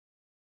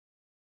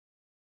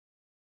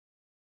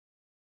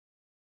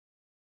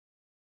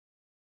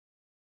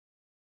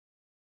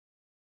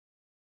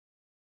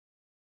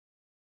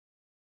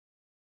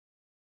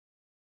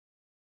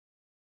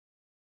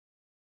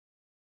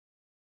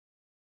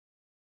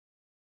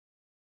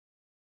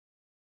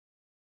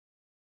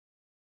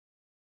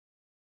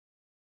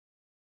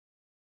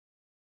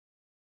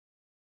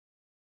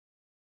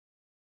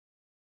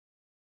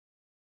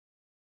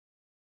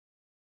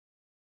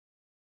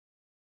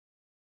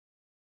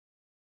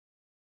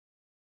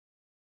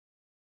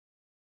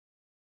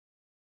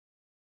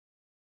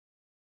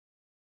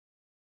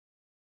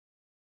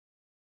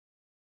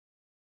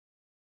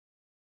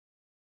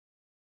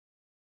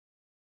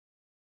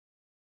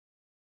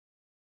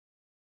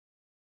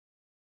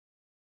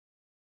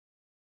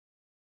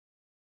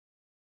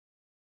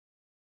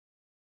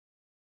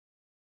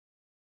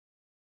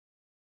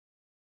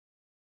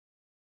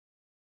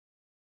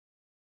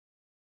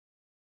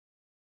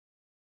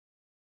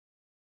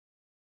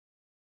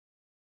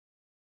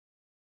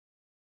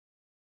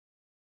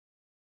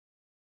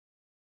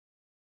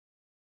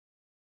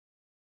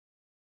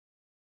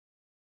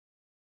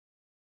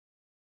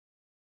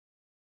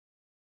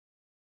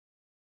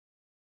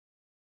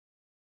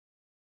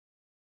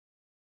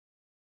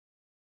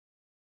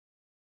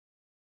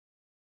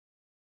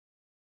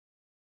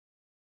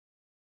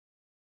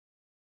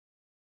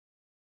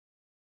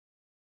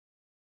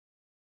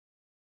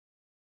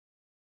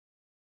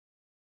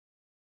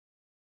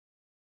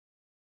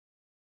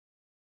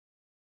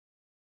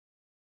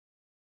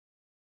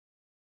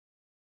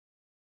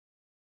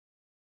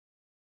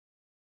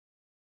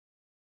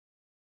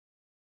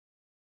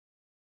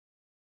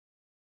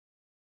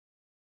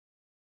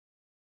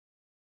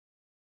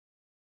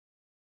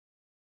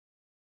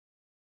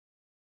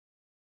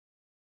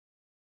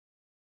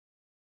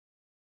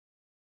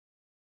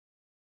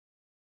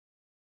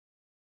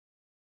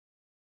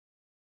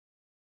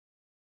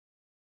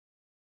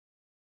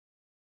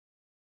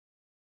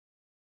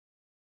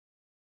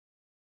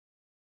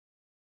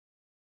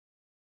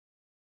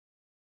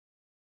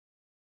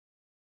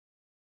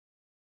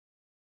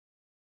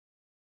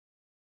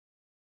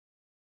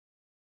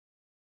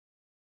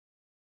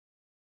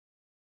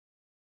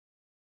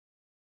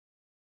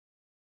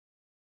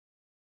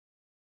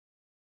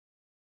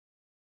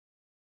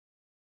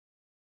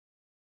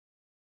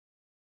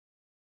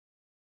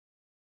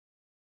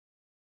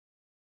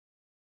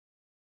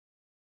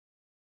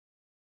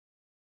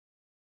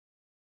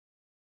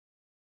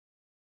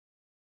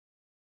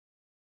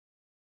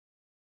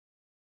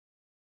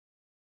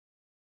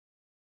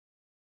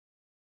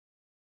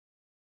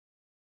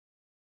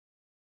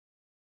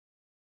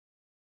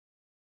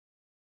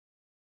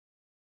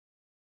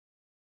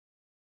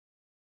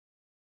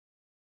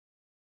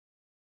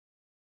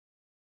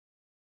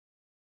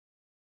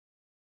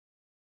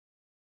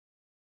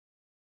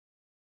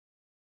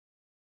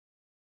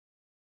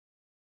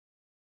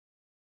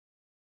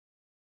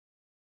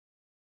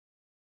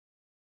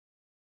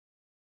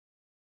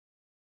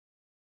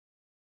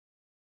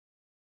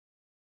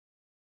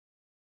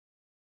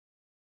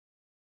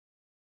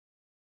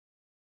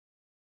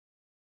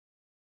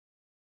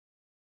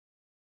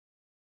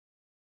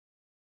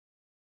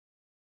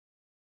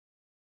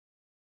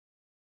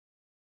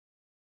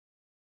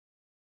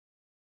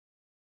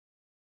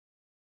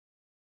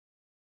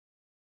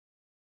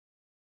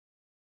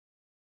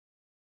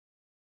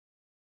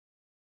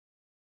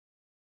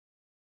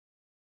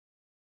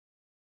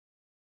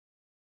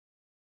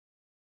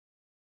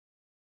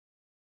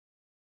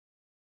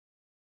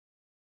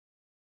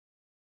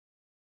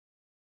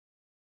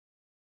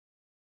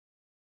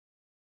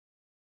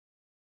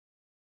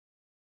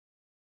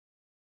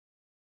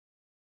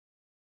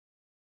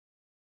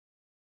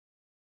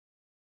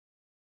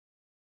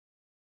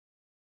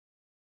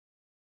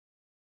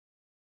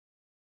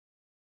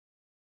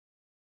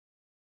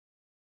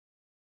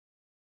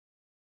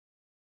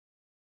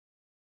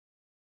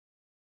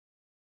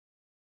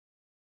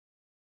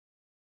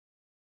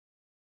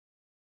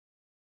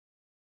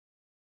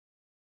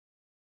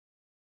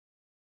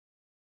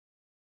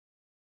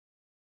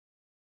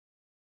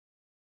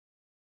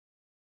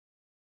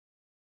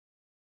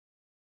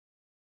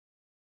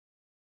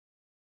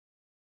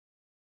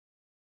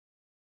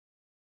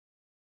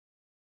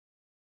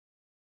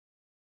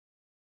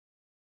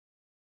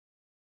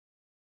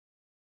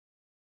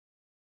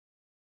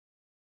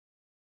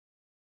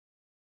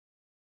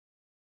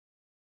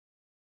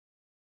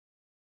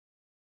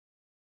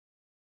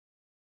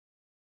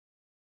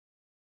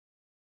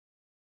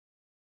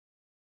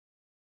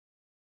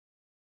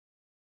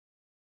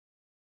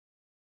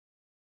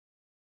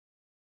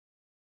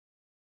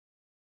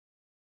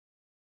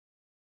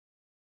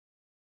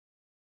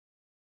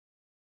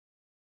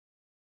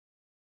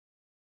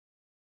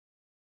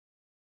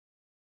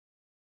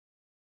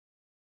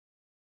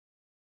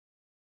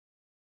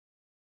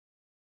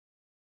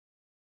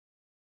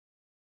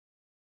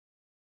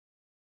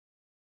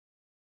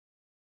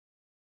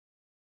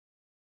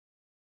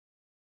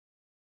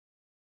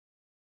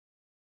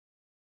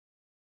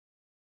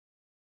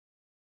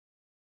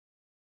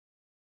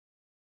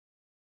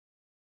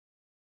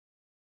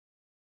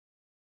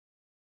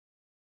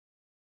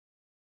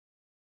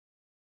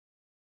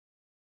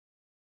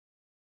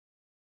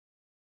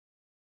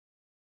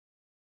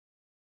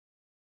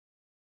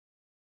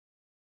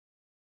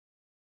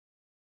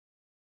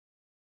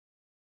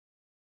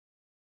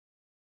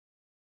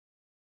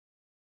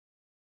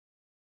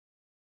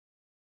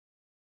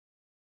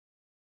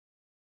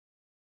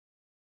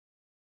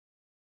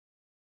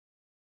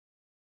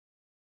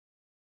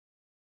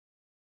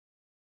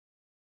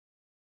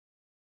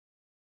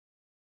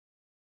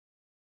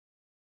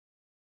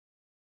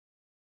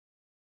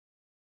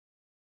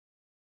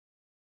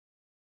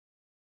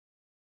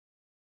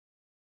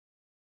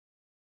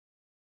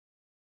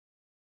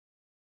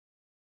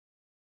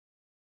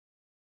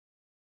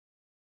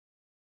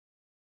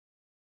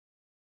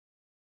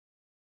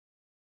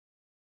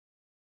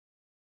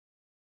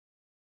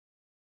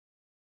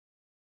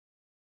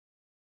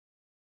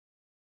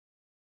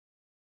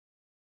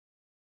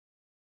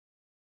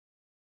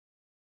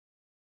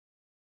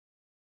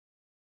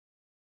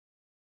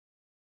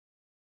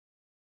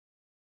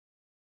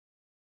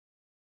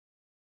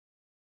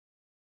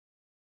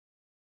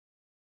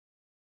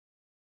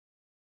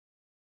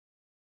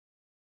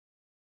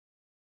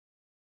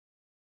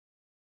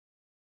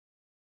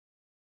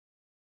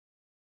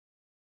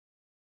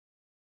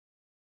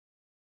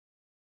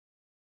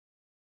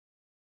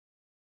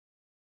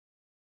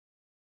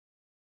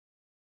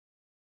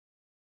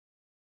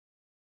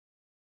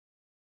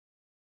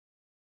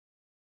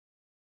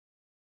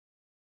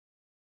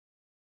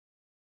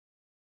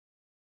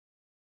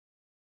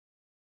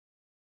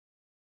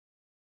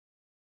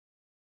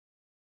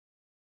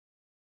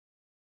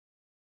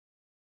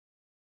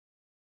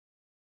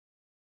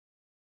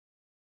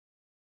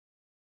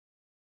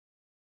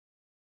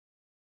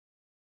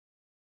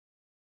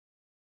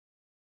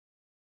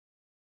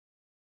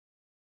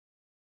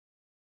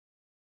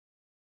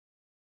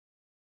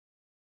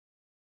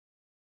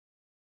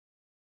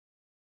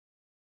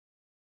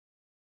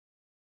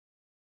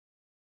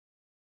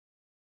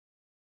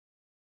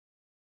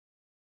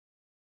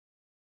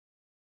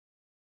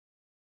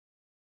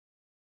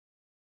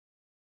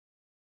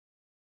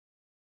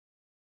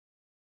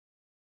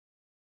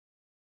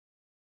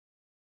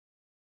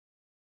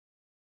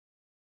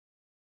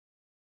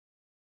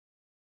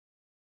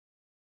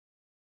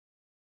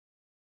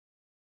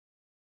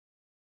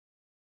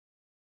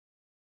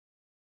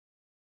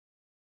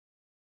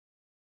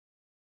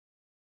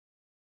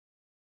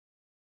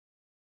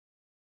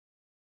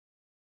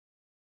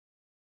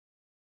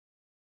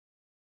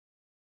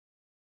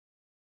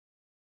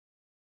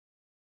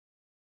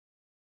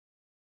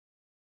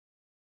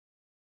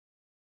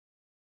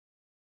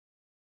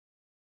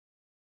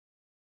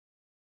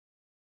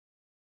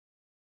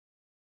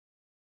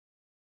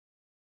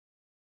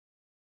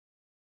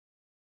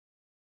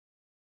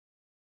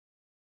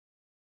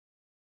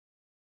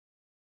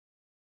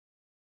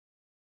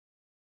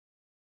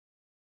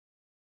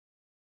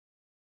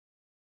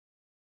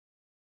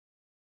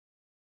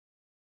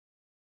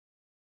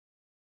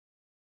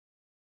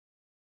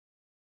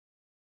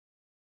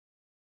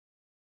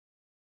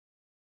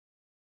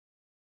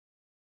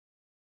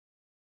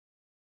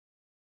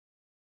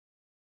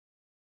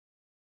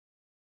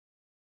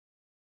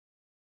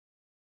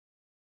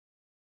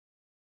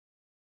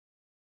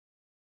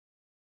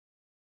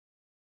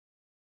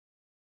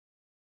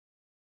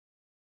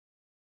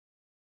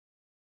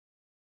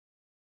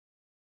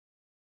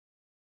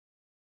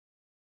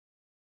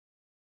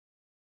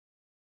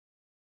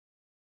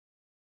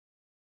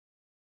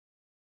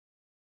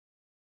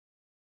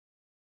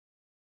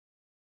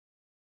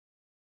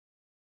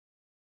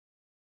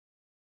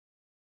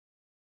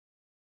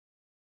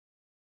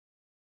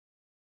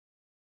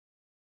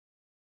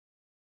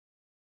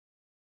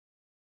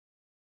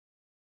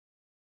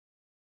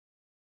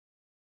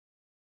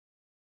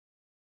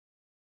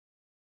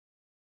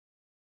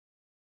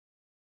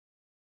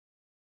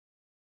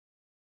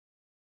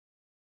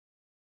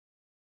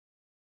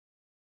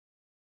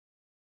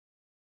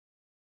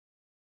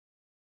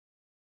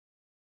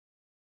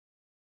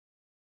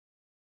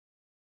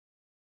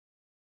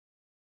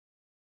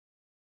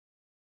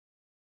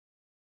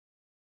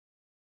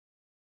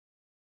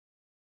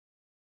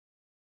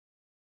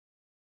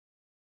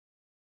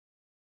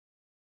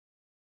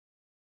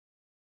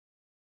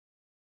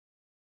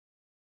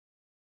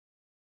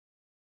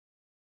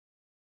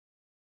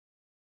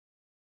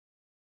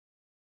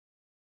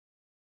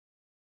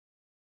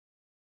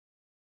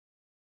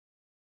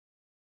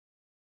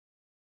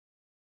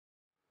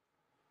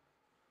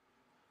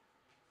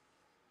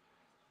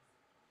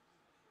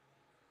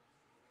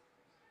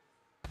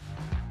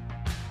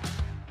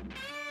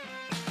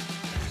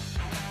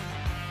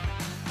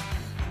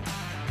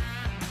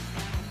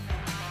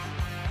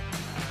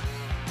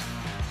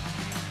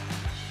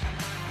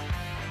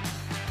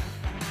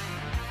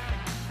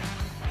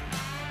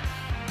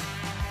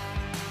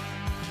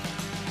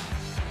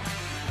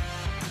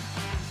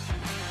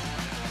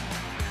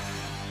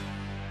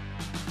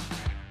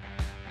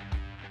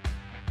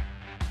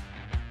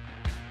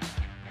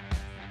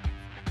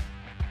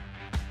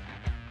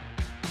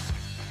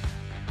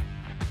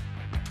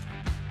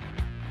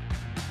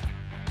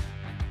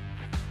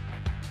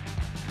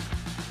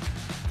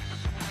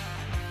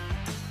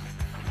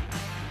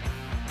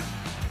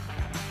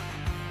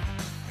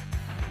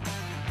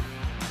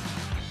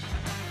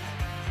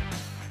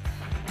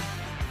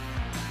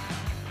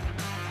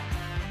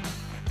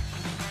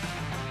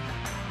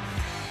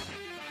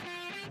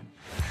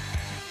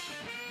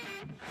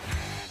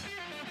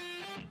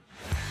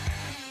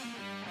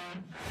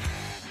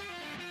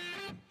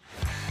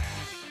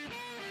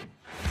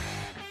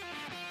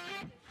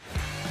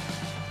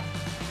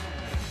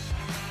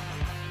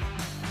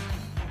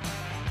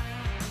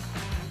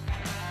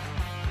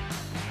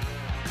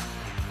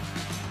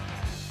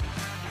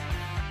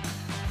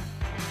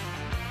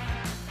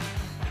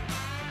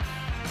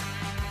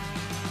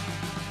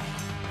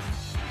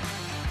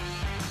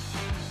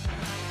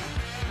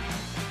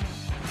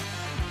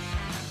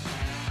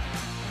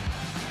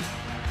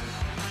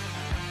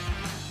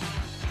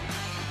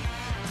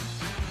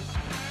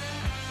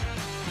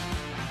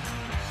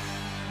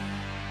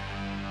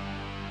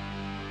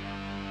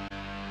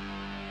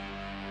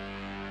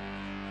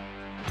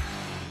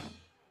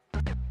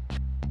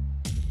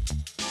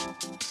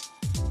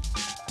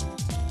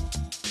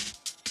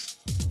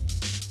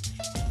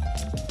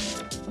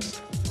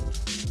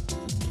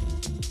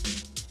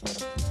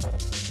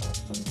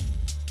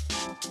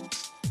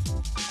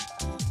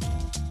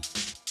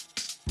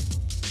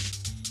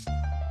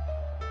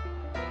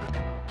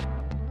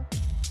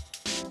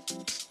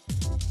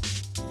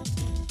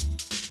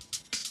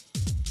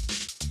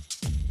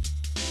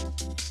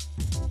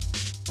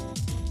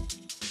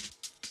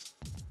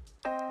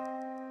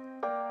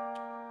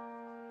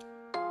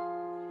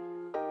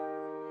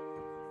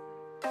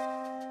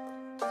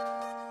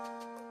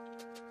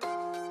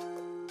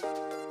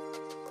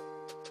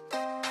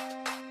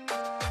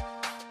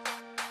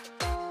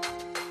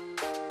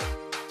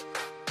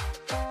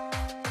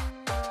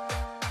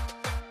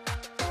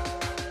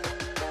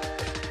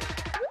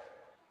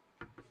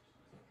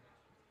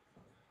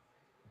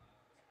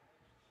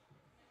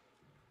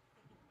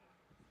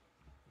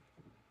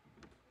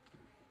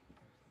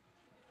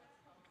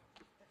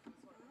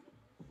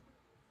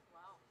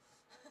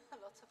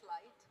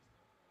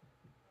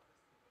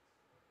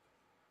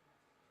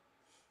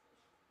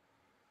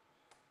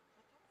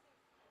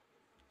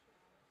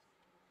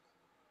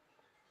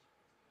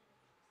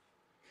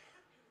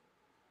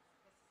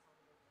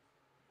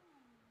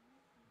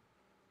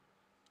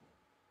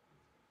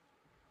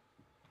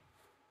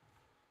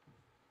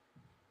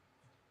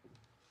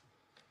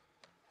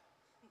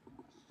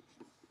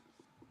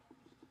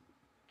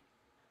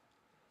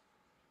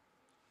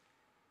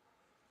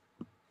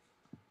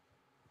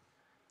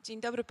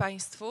Dzień dobry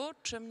Państwu.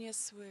 Czy mnie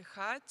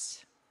słychać?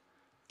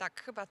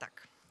 Tak, chyba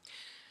tak.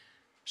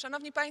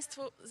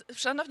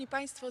 Szanowni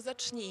Państwo,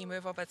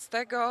 zacznijmy wobec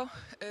tego.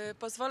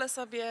 Pozwolę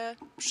sobie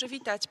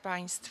przywitać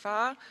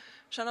Państwa.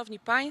 Szanowni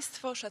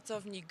Państwo,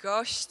 szacowni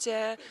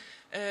goście,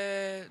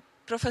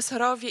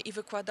 profesorowie i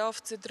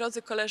wykładowcy,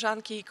 drodzy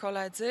koleżanki i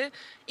koledzy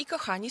i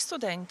kochani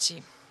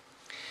studenci.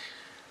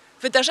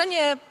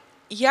 Wydarzenie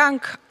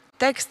Young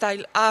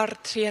Textile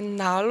Art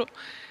Triennale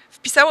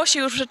wpisało się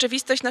już w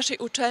rzeczywistość naszej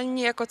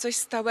uczelni jako coś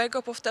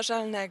stałego,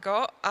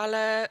 powtarzalnego,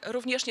 ale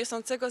również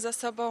niosącego za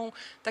sobą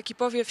taki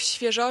powiew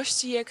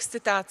świeżości i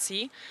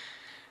ekscytacji,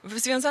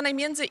 związanej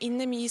między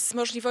innymi z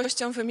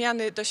możliwością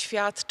wymiany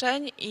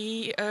doświadczeń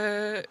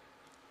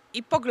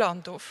i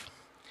poglądów.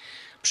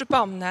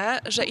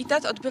 Przypomnę, że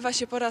Ytat odbywa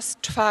się po raz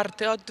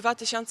czwarty od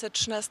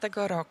 2013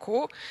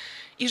 roku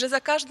i że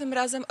za każdym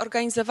razem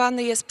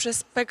organizowany jest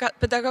przez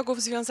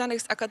pedagogów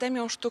związanych z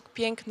Akademią Sztuk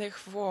Pięknych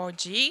w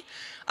Łodzi,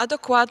 a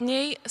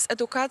dokładniej z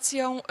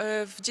edukacją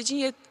w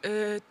dziedzinie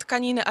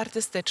tkaniny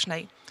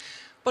artystycznej.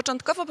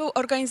 Początkowo był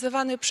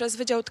organizowany przez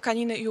Wydział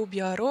Tkaniny i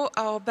Ubioru,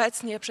 a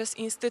obecnie przez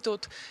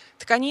Instytut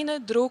Tkaniny,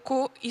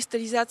 Druku i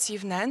Stylizacji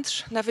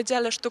Wnętrz na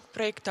Wydziale Sztuk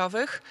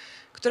Projektowych,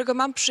 którego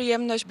mam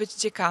przyjemność być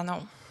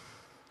dziekaną.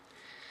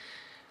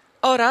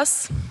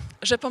 Oraz,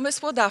 że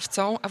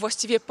pomysłodawcą, a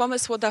właściwie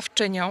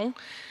pomysłodawczynią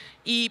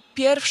i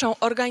pierwszą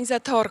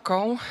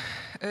organizatorką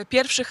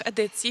pierwszych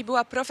edycji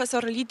była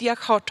profesor Lidia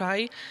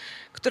Choczaj,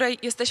 której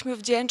jesteśmy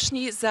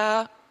wdzięczni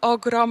za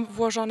ogrom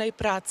włożonej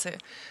pracy.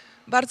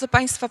 Bardzo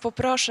Państwa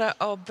poproszę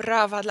o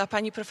brawa dla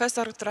pani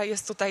profesor, która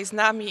jest tutaj z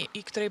nami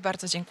i której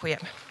bardzo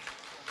dziękujemy.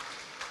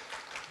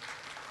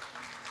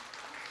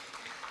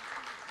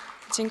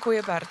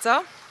 Dziękuję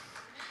bardzo.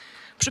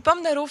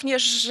 Przypomnę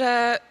również,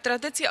 że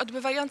tradycja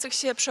odbywających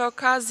się przy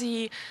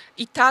okazji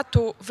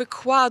Ytatu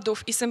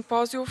wykładów i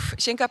sympozjów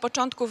sięga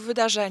początków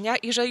wydarzenia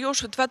i że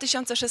już w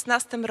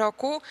 2016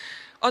 roku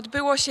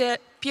odbyło się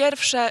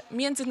pierwsze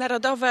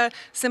międzynarodowe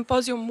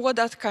sympozjum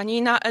Młoda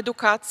Tkanina,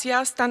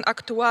 edukacja, stan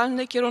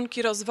aktualny,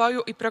 kierunki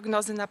rozwoju i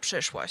prognozy na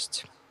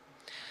przyszłość.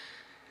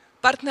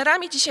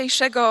 Partnerami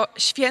dzisiejszego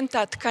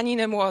Święta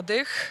Tkaniny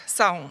Młodych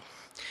są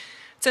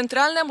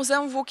Centralne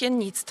Muzeum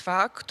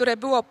Włókiennictwa, które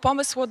było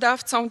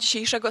pomysłodawcą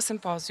dzisiejszego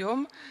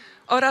sympozjum,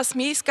 oraz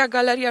Miejska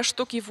Galeria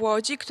Sztuki w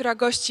Łodzi, która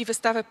gości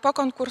wystawę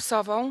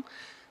pokonkursową,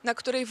 na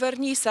której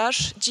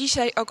wernisaż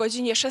dzisiaj o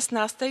godzinie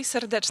 16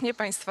 serdecznie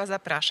Państwa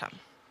zapraszam.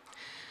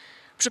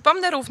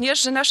 Przypomnę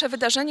również, że nasze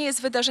wydarzenie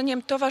jest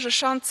wydarzeniem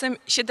towarzyszącym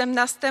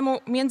 17.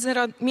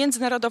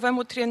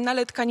 Międzynarodowemu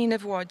Triennale Tkaniny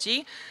w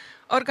Łodzi,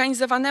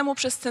 organizowanemu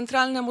przez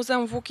Centralne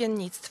Muzeum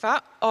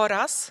Włókiennictwa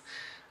oraz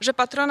że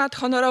patronat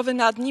honorowy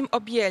nad nim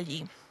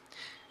objęli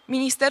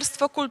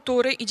Ministerstwo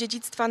Kultury i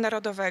Dziedzictwa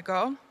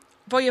Narodowego,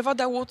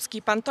 wojewoda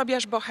łódzki pan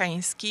Tobiasz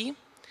Bocheński,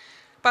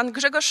 pan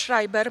Grzegorz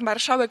Schreiber,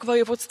 marszałek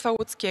województwa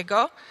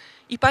łódzkiego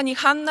i pani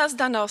Hanna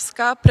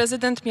Zdanowska,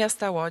 prezydent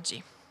miasta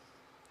Łodzi.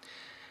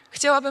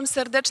 Chciałabym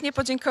serdecznie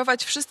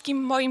podziękować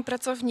wszystkim moim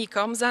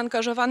pracownikom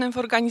zaangażowanym w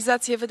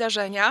organizację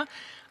wydarzenia,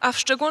 a w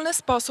szczególny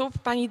sposób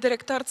pani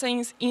dyrektorce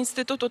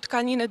Instytutu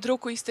Tkaniny,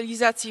 Druku i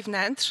Stylizacji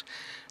Wnętrz,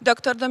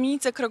 dr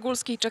Dominice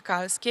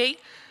Krogulskiej-Czekalskiej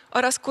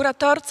oraz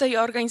kuratorce i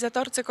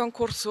organizatorce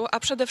konkursu, a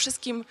przede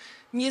wszystkim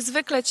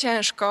niezwykle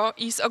ciężko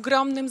i z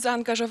ogromnym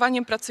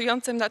zaangażowaniem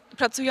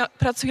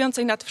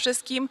pracującej nad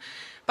wszystkim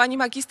pani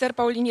magister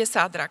Paulinie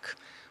Sadrak.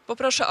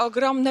 Poproszę o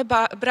ogromne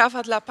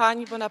brawa dla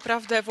pań, bo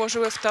naprawdę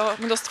włożyły w to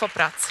mnóstwo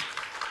pracy.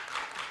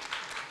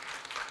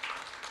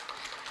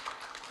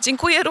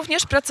 Dziękuję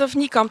również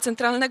pracownikom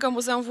Centralnego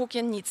Muzeum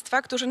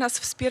Włókiennictwa, którzy nas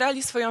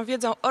wspierali swoją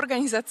wiedzą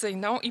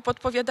organizacyjną i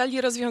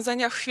podpowiadali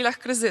rozwiązania w chwilach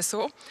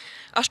kryzysu,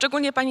 a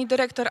szczególnie pani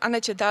dyrektor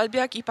Anecie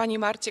Dalbiak i pani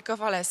Marcie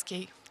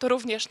Kowalewskiej. To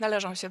również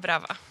należą się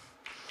brawa.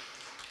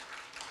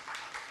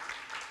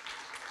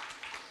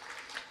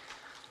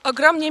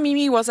 Ogromnie mi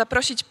miło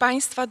zaprosić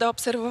Państwa do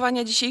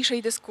obserwowania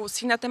dzisiejszej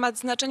dyskusji na temat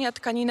znaczenia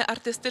tkaniny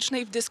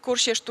artystycznej w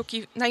dyskursie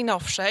sztuki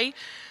najnowszej,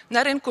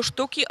 na rynku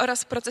sztuki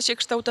oraz w procesie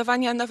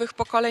kształtowania nowych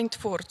pokoleń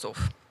twórców.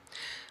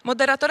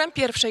 Moderatorem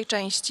pierwszej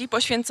części,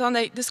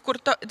 poświęconej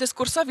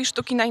dyskursowi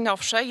sztuki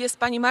najnowszej, jest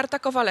pani Marta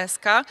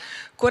Kowalewska,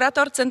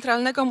 kurator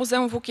Centralnego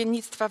Muzeum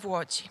Włókiennictwa w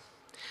Łodzi.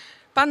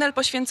 Panel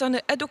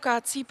poświęcony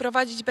edukacji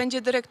prowadzić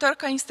będzie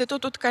dyrektorka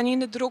Instytutu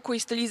Tkaniny, Druku i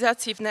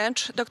Stylizacji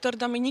Wnętrz dr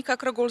Dominika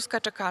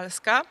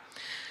Krogulska-Czekalska,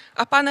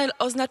 a panel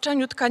o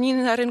znaczeniu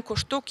tkaniny na rynku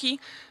sztuki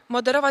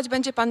moderować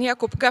będzie pan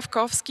Jakub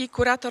Gawkowski,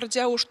 kurator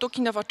działu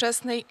sztuki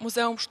nowoczesnej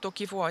Muzeum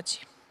Sztuki w Łodzi.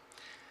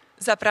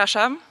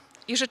 Zapraszam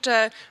i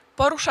życzę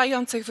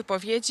poruszających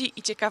wypowiedzi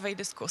i ciekawej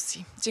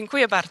dyskusji.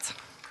 Dziękuję bardzo.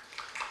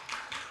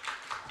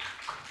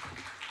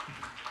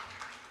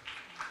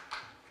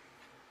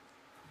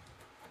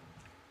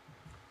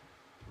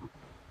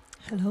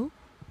 Hello.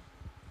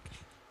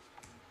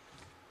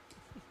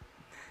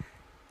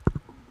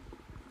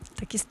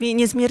 Tak, jest mi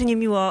niezmiernie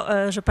miło,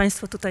 że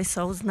Państwo tutaj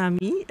są z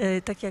nami.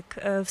 Tak jak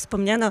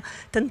wspomniano,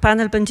 ten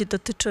panel będzie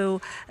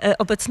dotyczył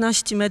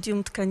obecności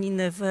medium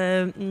tkaniny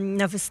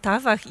na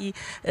wystawach i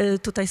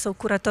tutaj są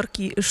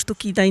kuratorki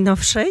Sztuki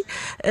najnowszej,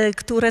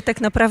 które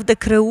tak naprawdę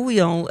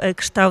kreują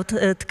kształt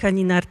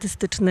tkaniny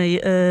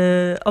artystycznej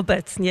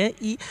obecnie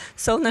i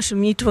są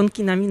naszymi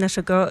członkinami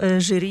naszego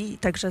jury,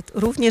 także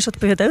również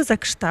odpowiadają za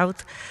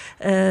kształt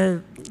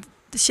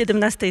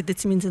 17.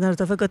 edycji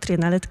Międzynarodowego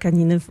Triennale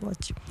Tkaniny w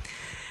Łodzi.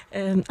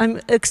 I'm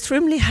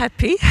extremely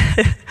happy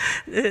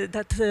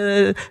that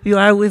you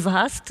are with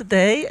us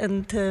today,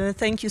 and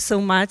thank you so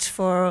much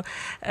for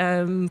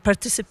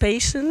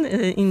participation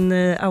in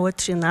our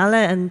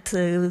Triennale and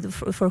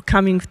for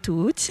coming to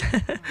Łódź.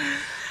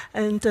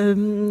 And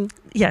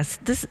yes,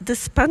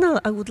 this panel,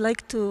 I would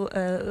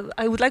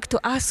like to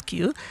ask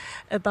you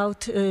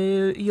about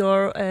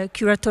your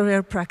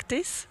curatorial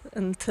practice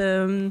and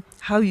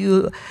how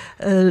you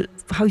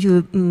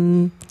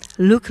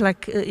look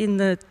like in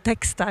the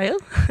textile.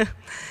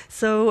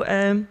 So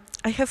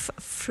I have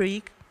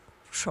 3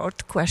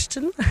 short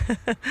questions.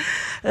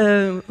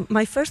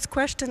 My first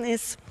question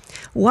is,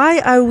 why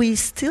are we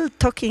still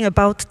talking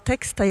about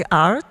textile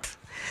art?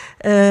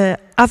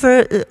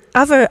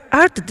 Other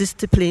art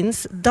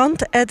disciplines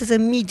don't add the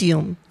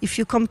medium. If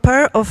you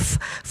compare,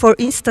 for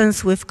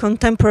instance, with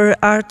contemporary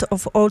art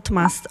of old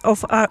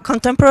masters,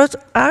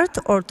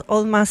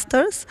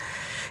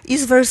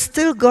 is there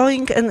still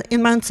going an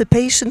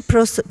emancipation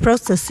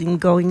processing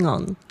going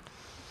on?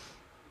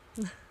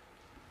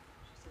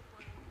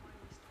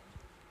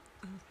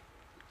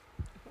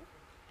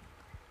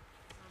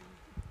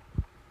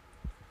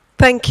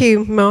 Thank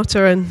you,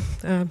 Marta, and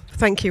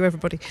thank you,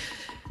 everybody.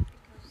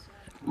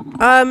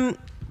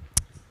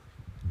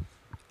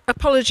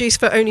 Apologies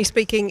for only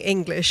speaking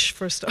English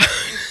for a start.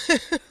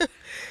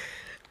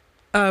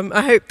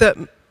 I hope that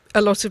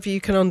a lot of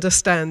you can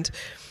understand.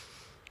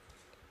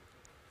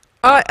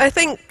 I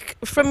think,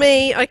 for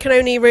me, I can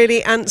only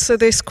really answer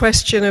this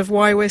question of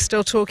why we're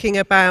still talking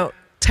about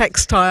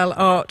textile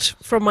art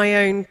from my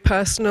own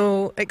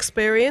personal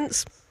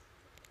experience.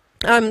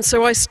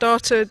 So I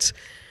started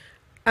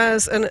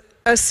as an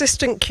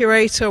assistant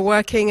curator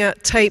working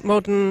at Tate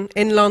Modern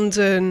in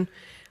London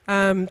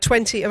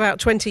about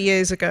 20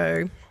 years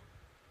ago.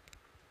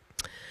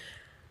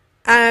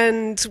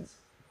 And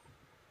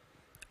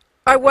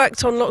I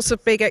worked on lots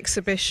of big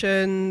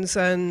exhibitions,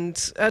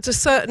 and at a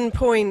certain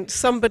point,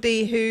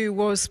 somebody who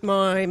was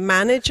my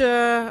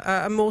manager,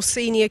 a more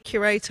senior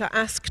curator,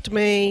 asked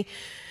me,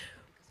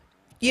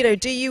 you know,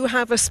 do you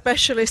have a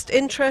specialist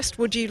interest?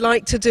 Would you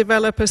like to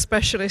develop a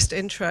specialist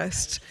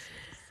interest?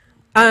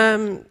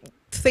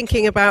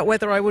 Thinking about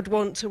whether I would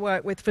want to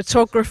work with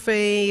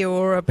photography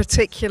or a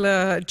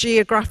particular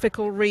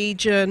geographical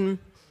region.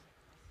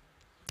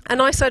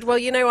 And I said, well,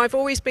 you know, I've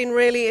always been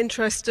really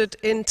interested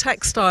in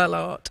textile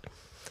art.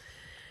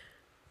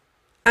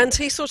 And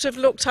he sort of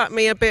looked at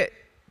me a bit,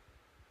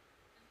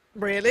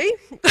 really?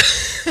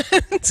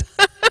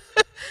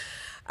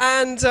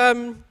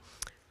 and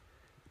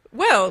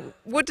well,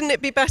 wouldn't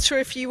it be better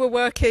if you were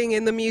working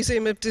in the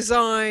Museum of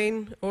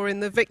Design or in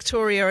the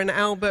Victoria and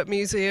Albert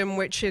Museum,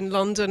 which in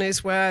London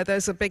is where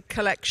there's a big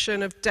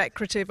collection of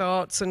decorative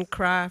arts and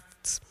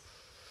crafts?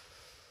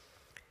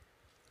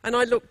 And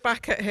I looked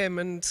back at him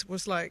and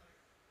was like,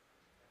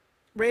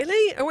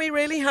 really? Are we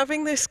really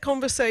having this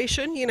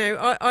conversation? You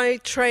know, I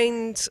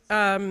trained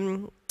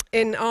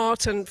in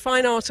art and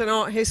fine art and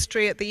art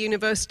history at the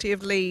University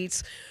of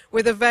Leeds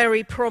with a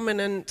very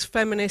prominent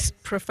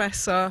feminist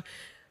professor,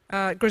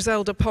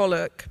 Griselda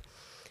Pollock.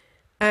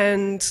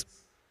 And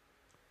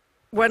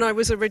when I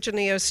was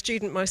originally a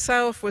student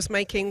myself, was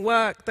making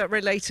work that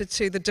related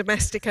to the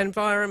domestic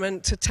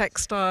environment, to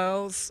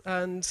textiles,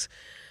 and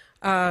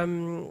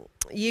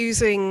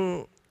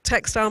using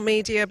textile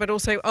media, but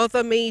also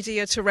other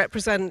media to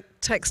represent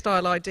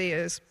textile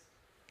ideas.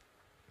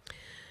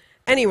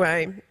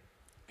 Anyway,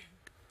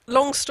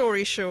 long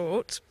story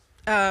short,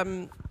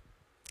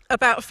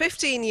 about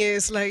 15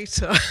 years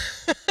later,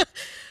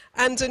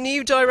 and a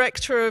new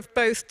director of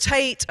both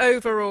Tate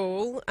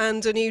overall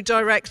and a new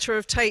director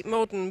of Tate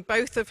Modern,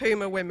 both of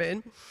whom are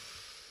women.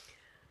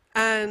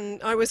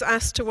 And I was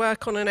asked to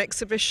work on an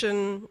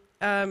exhibition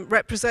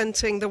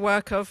representing the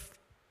work of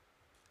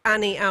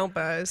Annie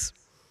Albers.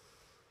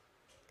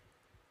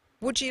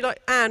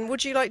 Anne,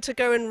 would you like to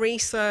go and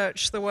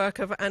research the work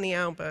of Annie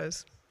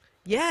Albers?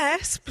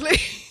 Yes,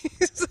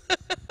 please.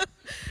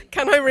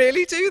 Can I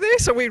really do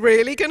this? Are we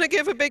really going to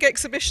give a big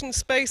exhibition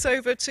space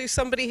over to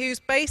somebody who's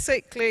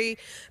basically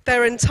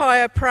their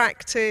entire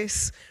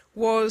practice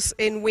was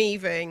in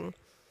weaving?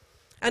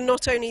 And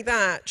not only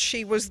that,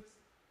 she was,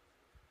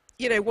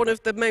 you know, one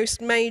of the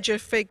most major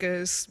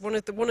figures, one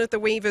of the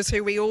weavers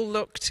who we all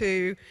look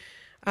to,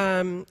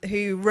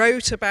 who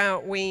wrote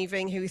about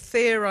weaving, who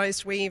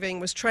theorized weaving,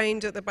 was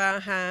trained at the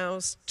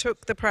Bauhaus,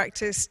 took the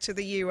practice to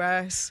the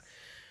US.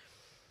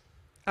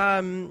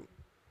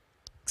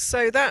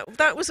 So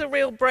that was a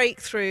real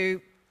breakthrough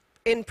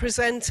in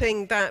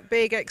presenting that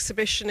big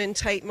exhibition in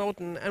Tate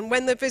Modern. And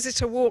when the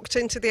visitor walked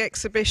into the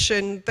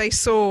exhibition, they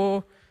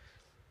saw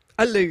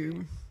a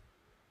loom.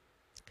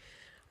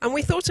 And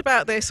we thought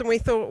about this and we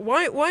thought,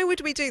 why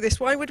would we do this?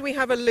 Why would we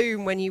have a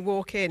loom when you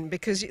walk in?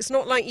 Because it's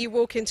not like you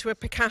walk into a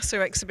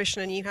Picasso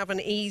exhibition and you have an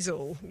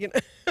easel, you know.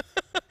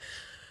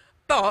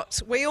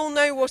 But we all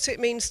know what it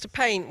means to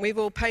paint. We've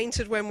all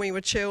painted when we were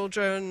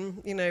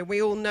children. You know,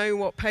 we all know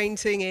what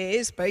painting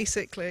is,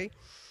 basically.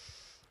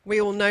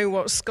 We all know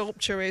what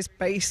sculpture is,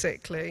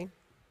 basically.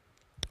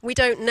 We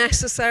don't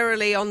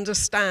necessarily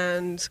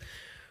understand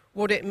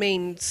what it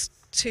means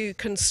to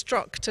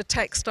construct a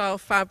textile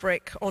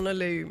fabric on a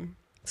loom.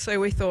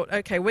 So we thought,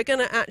 okay, we're going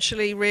to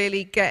actually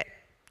really get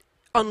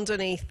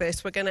underneath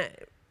this. We're going to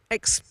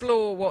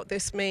explore what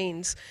this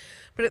means.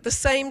 But at the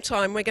same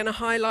time, we're going to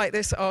highlight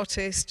this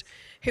artist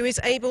who is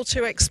able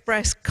to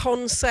express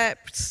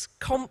concepts,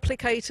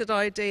 complicated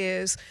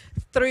ideas,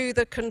 through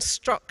the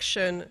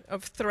construction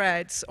of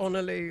threads on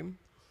a loom.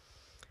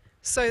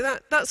 So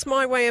that's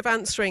my way of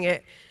answering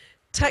it.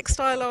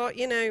 Textile art,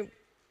 you know,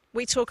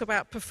 we talk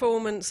about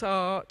performance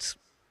art.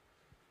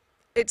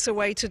 It's a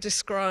way to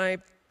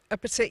describe a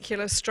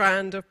particular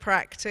strand of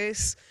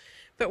practice.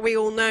 But we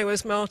all know,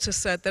 as Marta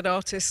said, that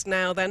artists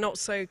now, they're not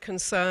so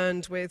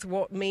concerned with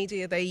what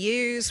media they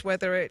use,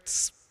 whether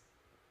it's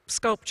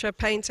sculpture,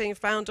 painting,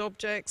 found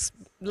objects,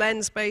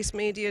 lens-based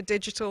media,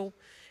 digital.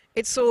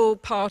 It's all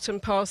part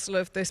and parcel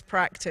of this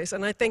practice.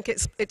 And I think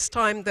it's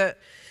time that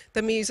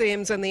the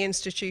museums and the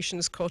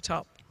institutions caught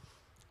up.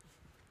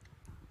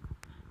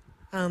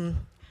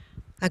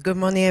 Good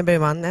morning,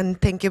 everyone, and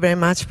thank you very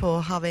much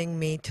for having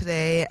me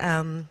today.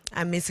 I'm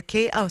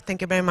Mizuki. Oh, thank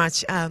you very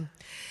much.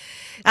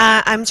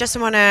 I just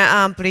want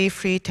to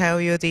briefly tell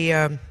you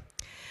the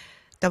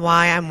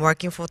why I'm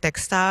working for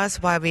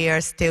textiles, why we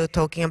are still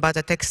talking about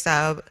the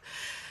textile.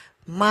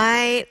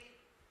 My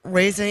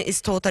reason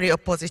is totally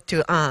opposite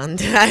to Anne.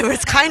 I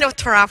was kind of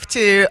trapped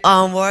to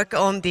work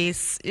on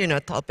these,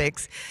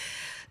 topics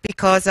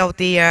because of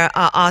the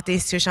art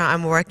institution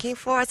I'm working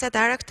for as a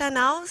director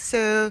now.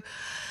 So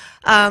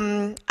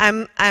I'm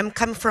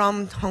coming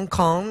from Hong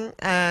Kong,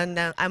 and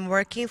I'm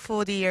working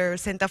for the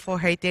Center for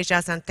Heritage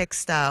Arts and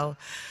Textile.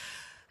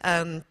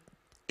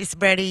 It's a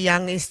very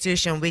young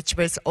institution which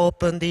was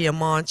opened in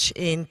March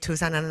in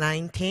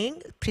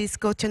 2019. Please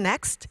go to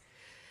next.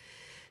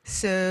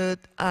 So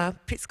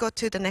please go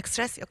to the next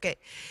slide. Okay.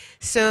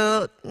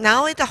 So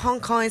now in Hong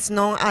Kong is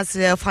known as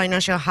the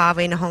financial hub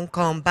in Hong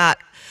Kong, but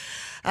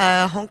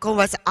Hong Kong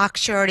was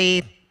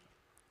actually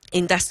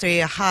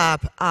industrial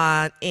hub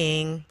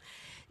in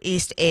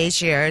East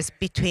Asia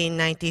between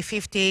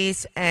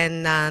 1950s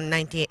and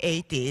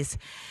 1980s.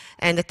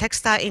 And the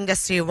textile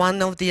industry,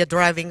 one of the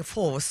driving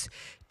force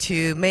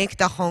to make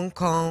the Hong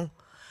Kong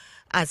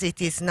as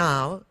it is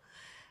now.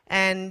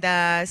 And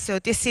so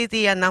this is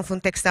the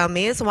Nanfung Textile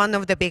Mills, one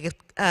of the big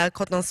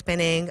cotton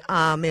spinning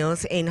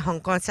mills in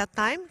Hong Kong at that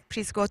time.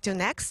 Please go to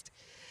next.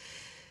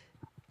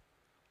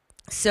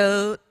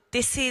 So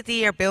this is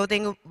the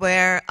building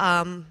where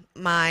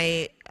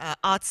my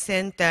art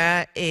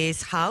center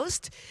is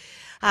housed,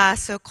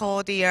 so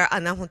called the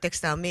Nanfung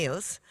Textile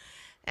Mills.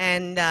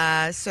 And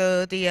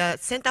so the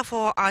Center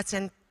for Arts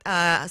and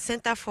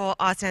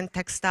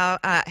Textile,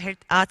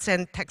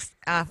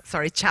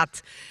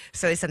 CHAT,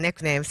 so it's a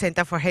nickname,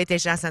 Center for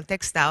Heritage Arts and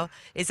Textile,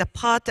 is a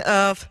part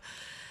of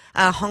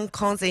Hong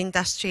Kong's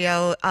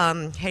industrial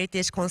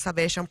heritage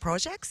conservation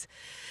projects.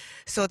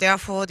 So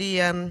therefore,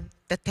 the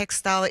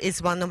textile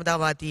is one of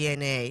our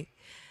DNA.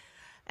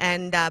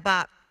 And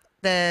but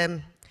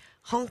the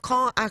Hong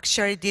Kong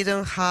actually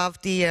didn't have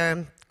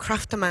the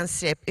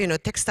craftsmanship,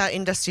 textile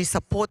industry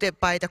supported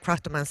by the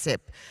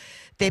craftsmanship.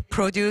 They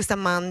produce the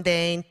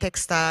mundane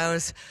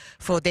textiles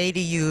for daily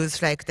use,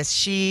 like the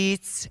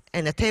sheets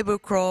and the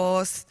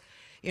tablecloths,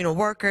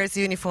 workers'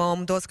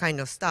 uniform, those kind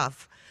of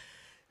stuff.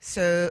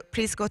 So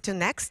please go to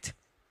next.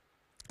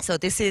 So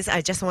this is, I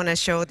just want to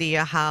show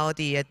how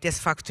these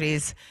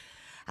factories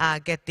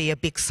get the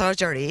big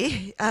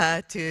surgery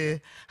to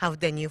have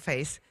the new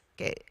face.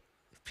 Okay,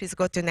 please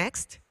go to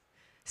next.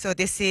 So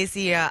this is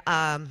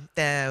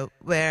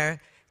where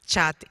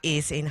CHAT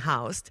is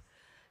in-housed.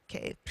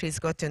 Okay, please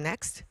go to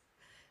next.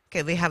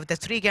 Okay, we have the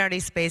 3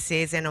 gallery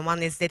spaces, and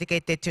one is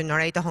dedicated to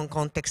narrate the Hong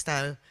Kong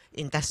textile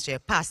industry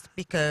past,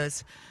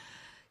 because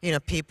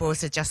people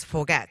just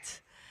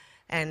forget.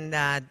 And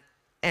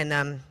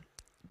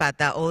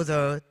but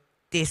although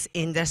this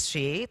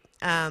industry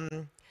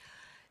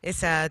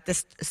is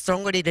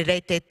strongly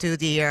related to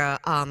the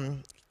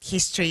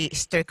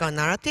historical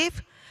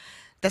narrative,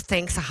 the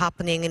things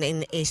happening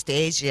in East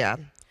Asia.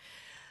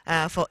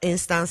 For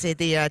instance,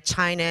 in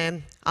China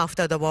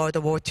after the World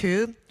War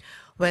II,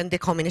 when the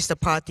Communist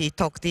Party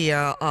took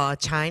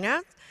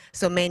China,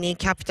 so many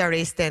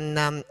capitalists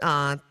and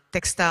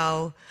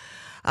textile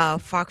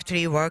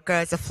factory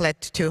workers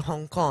fled to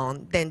Hong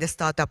Kong. Then they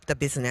start up the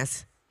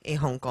business in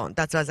Hong Kong.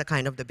 That was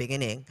kind of the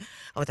beginning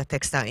of the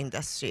textile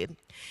industry.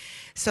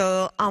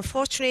 So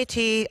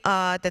unfortunately,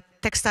 the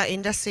textile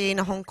industry in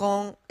Hong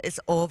Kong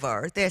is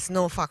over. There's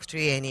no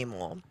factory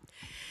anymore.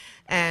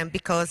 and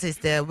because it's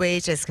the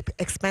wage is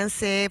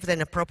expensive, then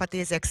the property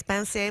is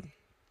expensive.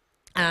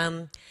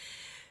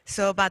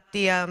 But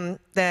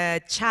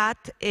the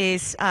chat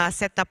is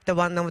set up the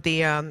one of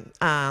the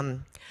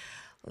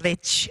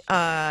which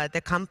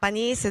the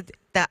companies,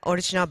 the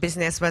original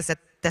business was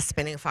the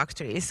spinning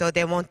factory. So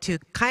they want to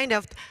kind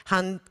of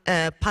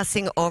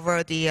passing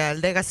over the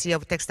legacy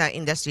of textile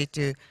industry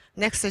to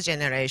next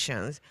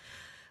generations.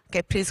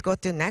 Okay, please go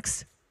to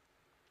next.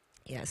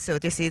 Yeah, so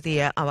this is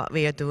the what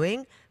we are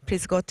doing.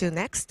 Please go to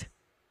next.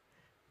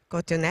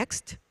 Go to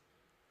next.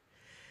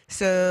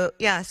 So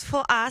yes,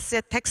 for us,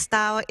 the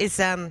textile is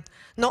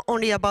not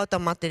only about the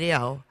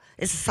material,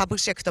 it's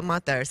subject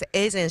matters,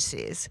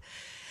 agencies,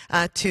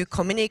 to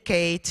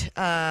communicate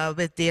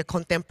with the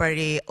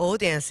contemporary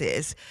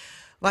audiences.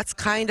 What's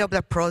kind of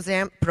the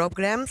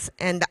programs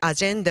and the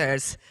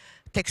agendas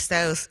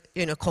textiles,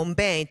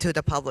 convey to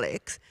the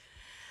public.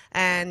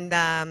 And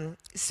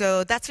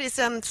so that is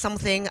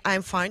something I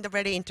find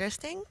very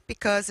interesting,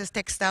 because it's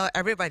textile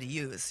everybody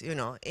use,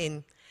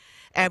 in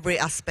every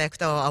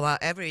aspect of our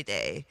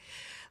everyday.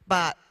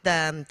 But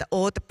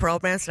all the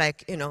problems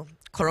like,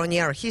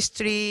 colonial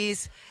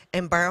histories,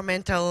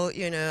 environmental,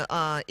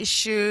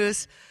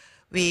 issues,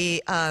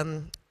 we,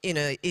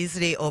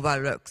 easily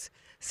overlooked.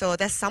 So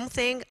that's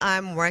something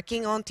I'm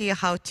working on to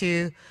how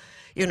to,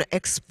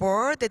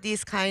 explore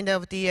these kind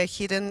of the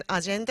hidden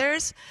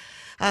agendas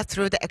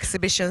through the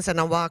exhibitions and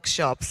the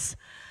workshops.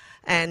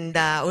 And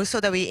also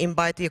that we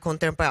invite the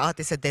contemporary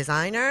artists and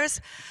designers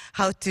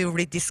how to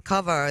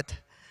rediscover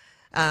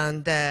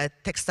the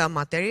textile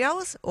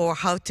materials, or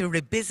how to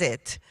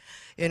revisit,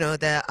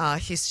 the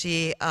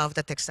history of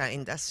the textile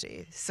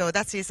industry. So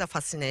that is a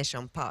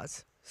fascination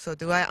part. So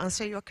do I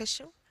answer your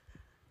question?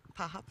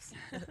 Perhaps.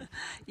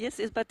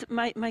 Yes, but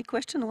my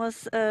question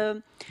was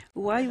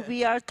why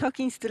we are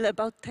talking still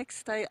about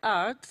textile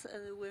art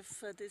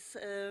with this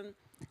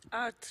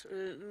art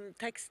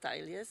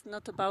textile, yes,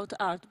 not about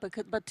art,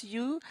 but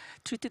you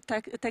treated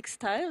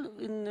textile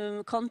in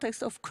the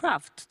context of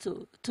craft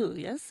too,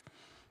 yes?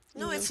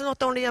 No, it's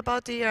not only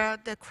about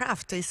the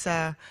craft. It's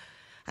I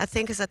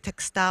think it's a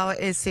textile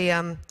is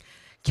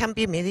can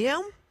be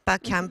medium,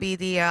 but can be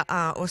the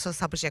also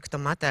subject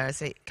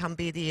matters. It can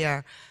be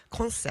the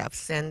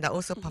concepts and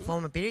also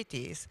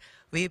performabilities.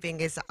 Weaving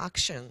is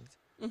action.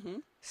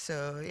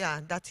 So yeah,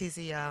 that is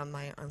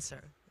my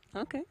answer.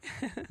 Okay,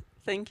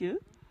 thank you.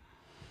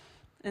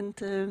 And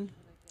I have a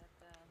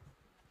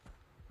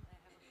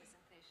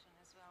presentation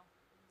as well.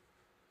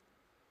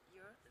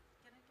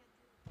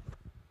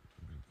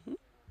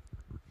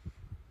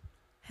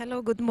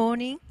 Hello, good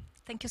morning.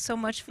 Thank you so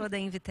much for the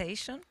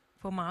invitation,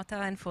 for Marta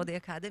and for the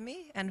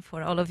Academy, and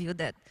for all of you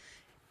that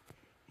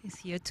is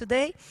here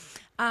today.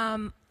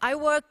 I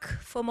work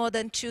for more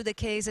than 2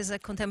 decades as a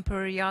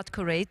contemporary art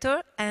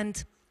curator,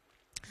 and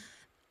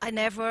I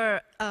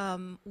never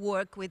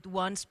work with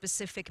one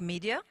specific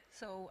media.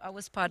 So I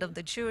was part of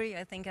the jury,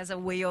 I think, as a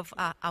way of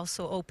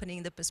also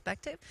opening the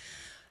perspective.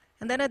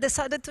 And then I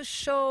decided to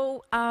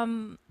show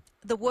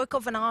the work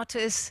of an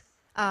artist,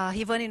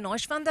 Rivane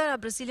Neuschwander, a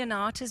Brazilian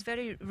artist,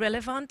 very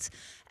relevant,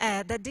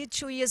 that did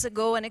 2 years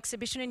ago an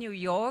exhibition in New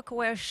York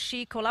where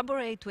she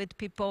collaborated with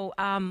people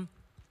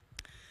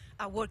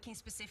working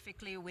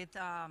specifically with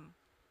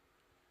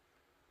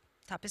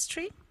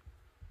tapestry.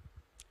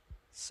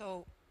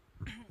 So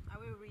I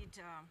will read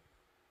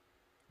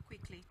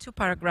quickly 2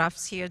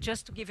 paragraphs here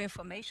just to give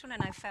information,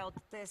 and I felt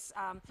this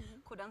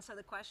could answer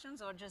the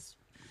questions or just,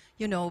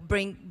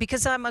 bring,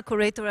 because I'm a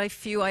curator, I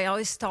feel I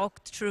always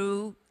talk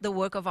through the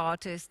work of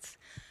artists.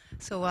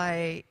 So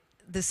I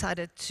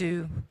decided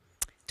to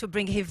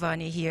bring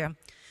Rivane here.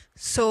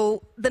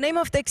 So the name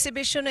of the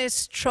exhibition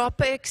is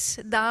Tropics,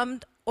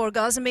 Damned,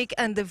 Orgasmic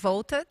and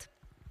Devoted.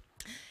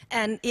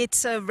 And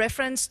it's a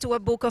reference to a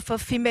book of a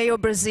female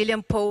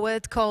Brazilian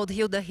poet called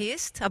Hilda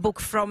Hist, a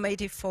book from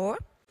 '84.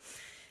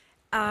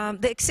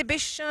 The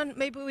exhibition,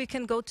 maybe we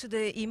can go to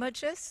the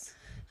images.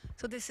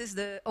 So this is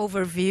the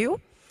overview,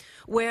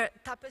 where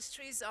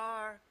tapestries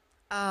are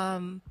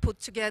put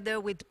together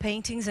with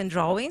paintings and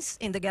drawings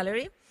in the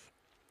gallery.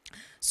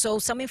 So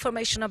some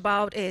information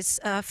about is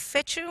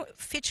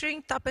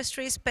featuring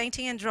tapestries,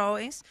 painting and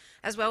drawings,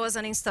 as well as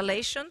an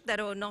installation that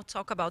I will not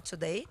talk about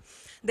today.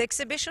 The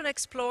exhibition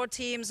explored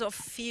themes of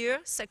fear,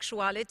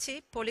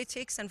 sexuality,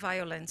 politics and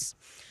violence.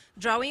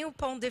 Drawing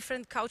upon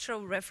different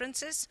cultural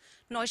references,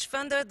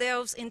 Neuschwander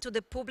delves into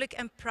the public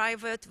and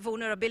private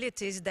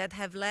vulnerabilities that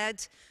have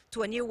led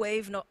to a new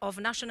wave of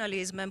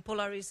nationalism and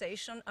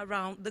polarization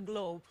around the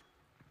globe.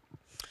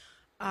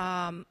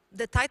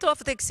 The title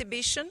of the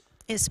exhibition,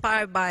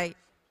 inspired by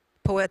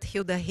poet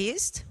Hilda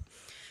Hist,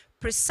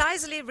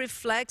 precisely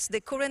reflects the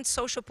current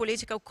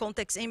socio-political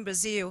context in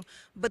Brazil,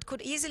 but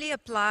could easily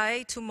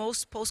apply to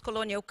most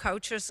post-colonial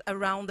cultures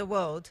around the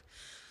world.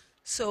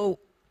 So,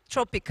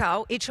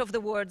 tropical, each of the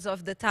words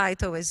of the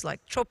title is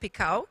like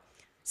tropical,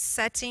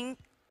 setting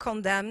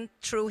condemned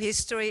through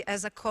history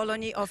as a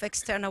colony of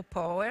external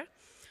power.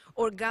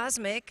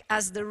 Orgasmic,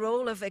 as the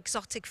role of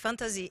exotic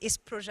fantasy is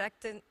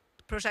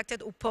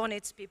projected upon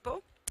its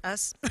people.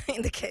 us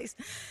in the case,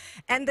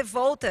 and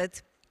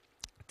devoted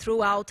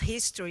throughout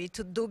history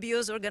to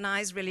dubious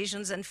organized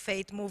religions and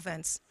faith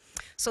movements.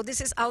 So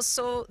this is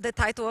also the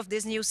title of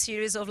this new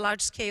series of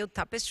large-scale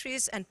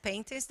tapestries and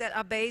paintings that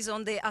are based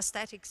on the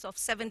aesthetics of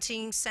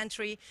 17th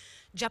century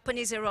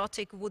Japanese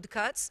erotic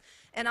woodcuts,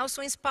 and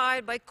also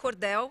inspired by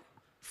cordel,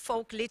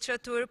 folk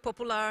literature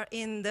popular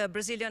in the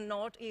Brazilian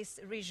Northeast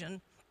region.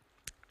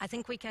 I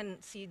think we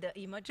can see the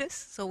images,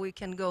 so we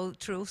can go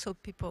through so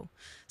people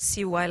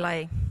see while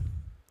I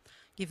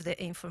give the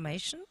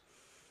information.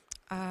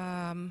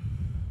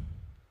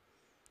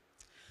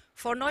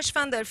 For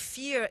Neuschwander,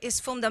 fear is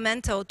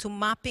fundamental to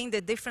mapping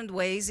the different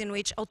ways in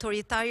which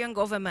authoritarian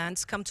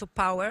governments come to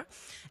power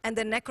and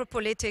the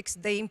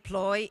necropolitics they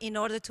employ in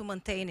order to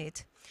maintain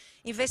it.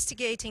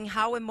 Investigating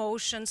how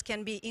emotions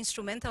can be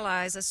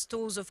instrumentalized as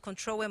tools of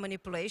control and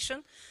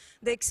manipulation,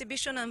 the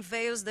exhibition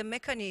unveils the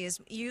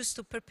mechanism used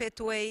to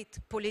perpetuate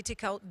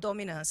political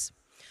dominance.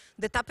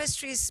 The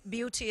tapestry's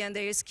beauty and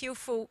their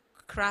skillful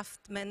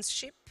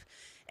craftsmanship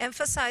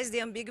emphasize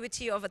the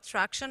ambiguity of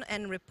attraction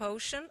and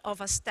repulsion, of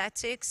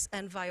aesthetics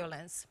and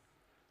violence.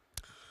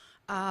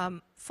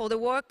 For the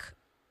work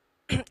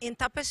in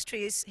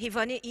tapestries,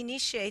 Hivani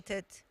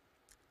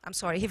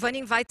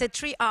invited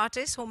 3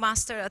 artists who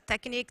master a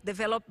technique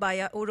developed by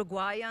a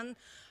Uruguayan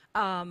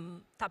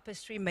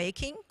tapestry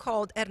making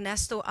called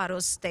Ernesto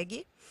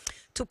Arostegui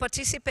to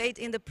participate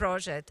in the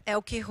project,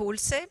 Elke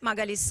Hulse,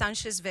 Magali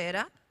Sanchez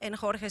Vera, and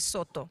Jorge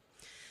Soto.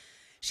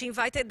 She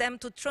invited them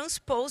to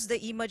transpose the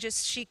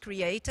images she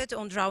created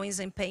on drawings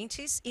and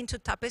paintings into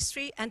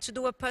tapestry and to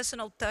do a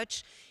personal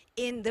touch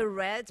in the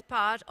red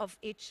part of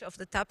each of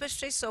the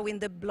tapestries, so in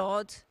the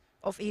blood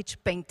of each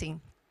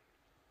painting.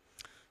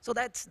 So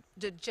that's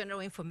the general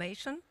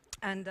information.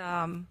 And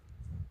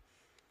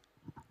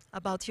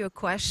about your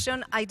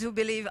question, I do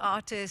believe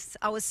artists,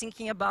 I was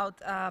thinking about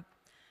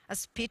a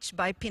speech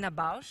by Pina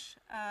Bausch,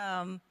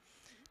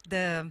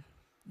 the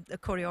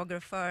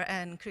choreographer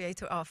and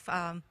creator of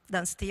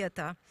dance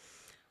theater,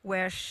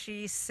 where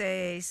she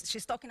says,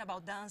 she's talking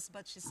about dance,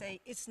 but she says,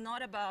 it's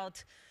not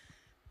about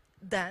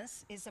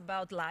dance, it's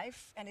about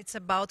life, and it's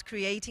about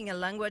creating a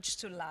language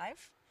to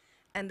life.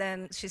 And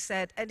then she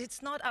said, and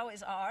it's not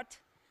always art,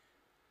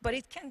 but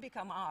it can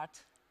become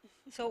art.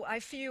 So I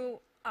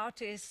feel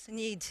artists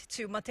need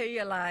to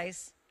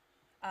materialize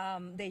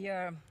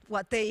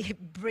what they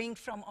bring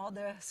from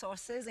other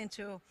sources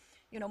into,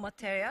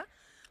 material.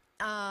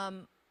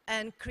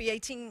 And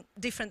creating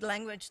different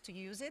language to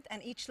use it,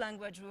 and each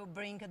language will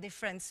bring a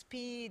different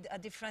speed, a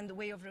different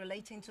way of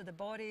relating to the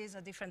bodies,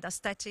 a different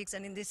aesthetics,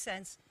 and in this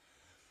sense,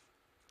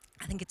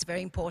 I think it's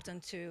very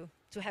important to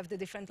have the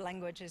different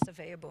languages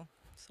available.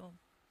 So,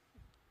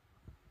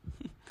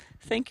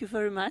 thank you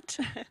very much.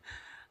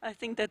 I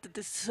think that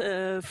these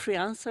 3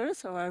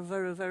 answers are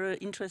very, very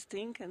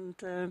interesting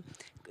and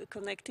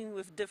connecting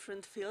with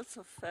different fields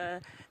of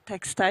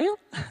textile.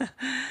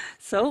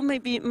 So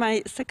maybe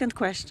my second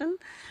question,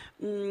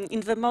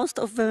 in the most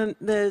of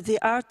the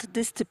art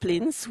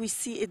disciplines, we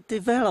see a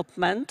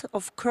development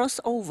of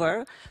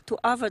crossover to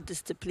other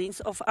disciplines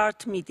of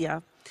art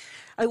media.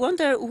 I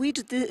wonder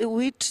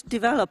which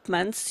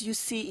developments you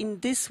see in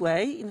this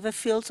way in the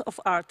fields of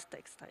art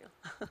textile.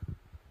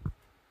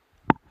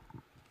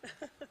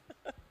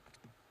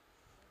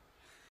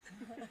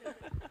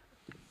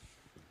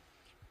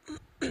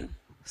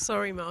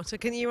 Sorry, Marta,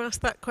 can you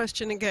ask that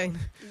question again?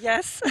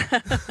 Yes.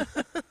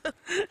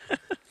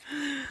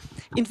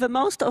 In the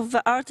most of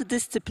the art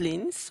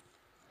disciplines,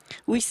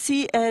 we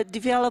see a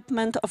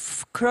development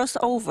of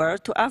crossover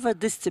to other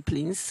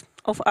disciplines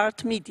of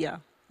art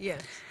media.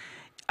 Yes.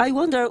 I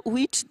wonder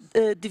which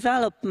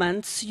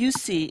developments you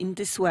see in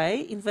this way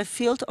in the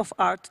field of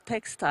art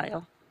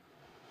textile.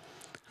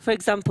 For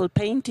example,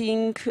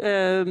 painting,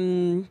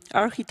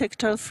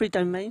 architecture,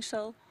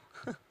 3-dimensional.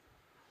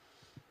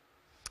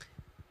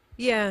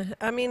 Yeah,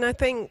 I mean, I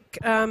think,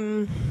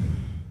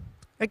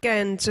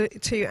 again,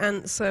 to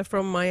answer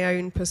from my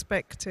own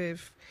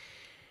perspective,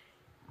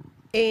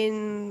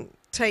 in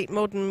Tate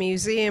Modern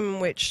Museum,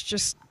 which,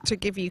 just to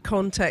give you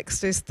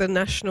context, is the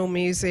National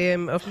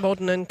Museum of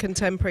Modern and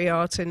Contemporary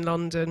Art in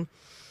London,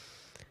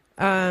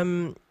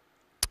 over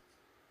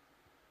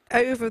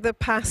the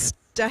past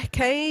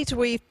decade,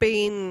 we've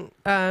been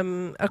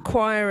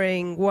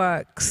acquiring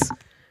works,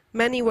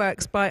 many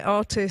works by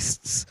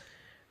artists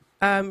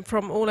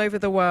from all over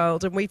the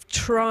world, and we've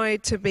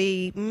tried to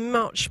be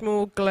much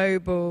more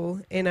global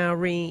in our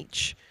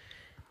reach,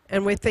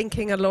 and we're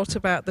thinking a lot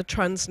about the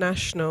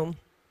transnational.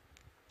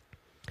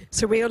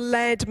 So we are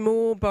led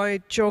more by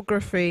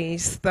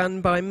geographies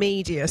than by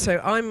media. So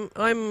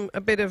I'm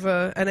a bit of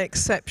an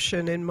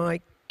exception in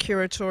my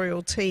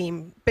curatorial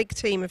team, big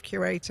team of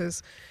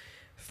curators,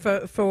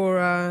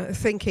 for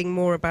thinking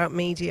more about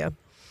media.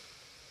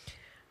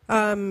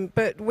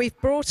 But we've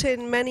brought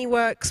in many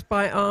works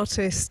by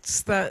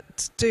artists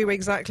that do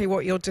exactly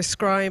what you're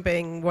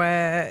describing,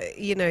 where,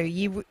 in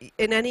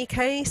any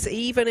case,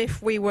 even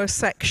if we were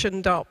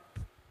sectioned up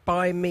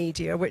by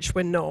media, which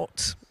we're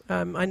not,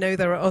 I know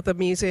there are other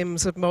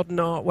museums of modern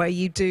art where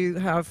you do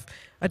have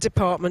a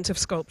department of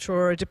sculpture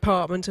or a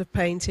department of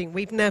painting.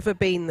 We've never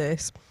been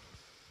this.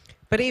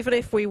 But even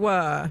if we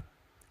were,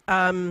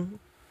 I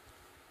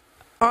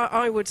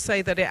would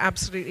say that it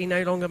absolutely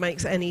no longer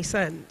makes any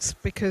sense,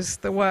 because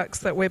the works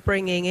that we're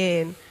bringing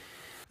in,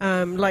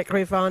 like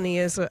Rivani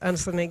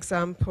as an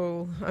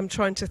example, I'm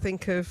trying to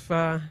think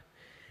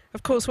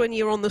of course, when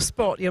you're on the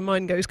spot, your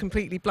mind goes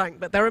completely blank,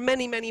 but there are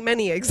many, many,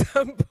 many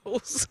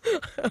examples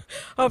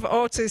of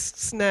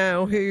artists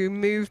now who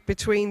move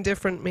between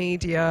different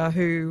media,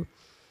 who,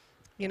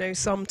 you know,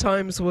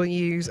 sometimes will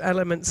use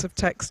elements of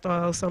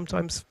textile,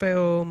 sometimes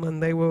film,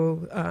 and they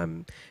will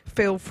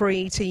feel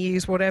free to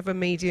use whatever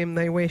medium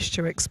they wish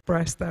to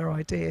express their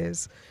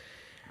ideas.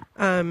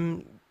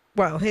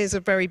 Well, here's a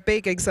very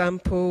big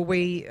example.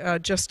 We are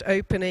just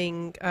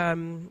opening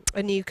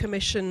a new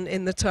commission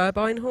in the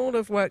Turbine Hall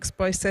of works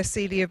by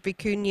Cecilia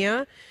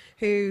Vicuña,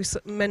 who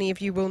many of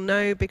you will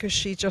know because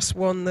she just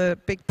won the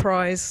big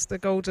prize, the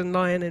Golden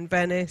Lion in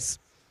Venice.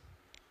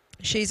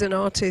 She's an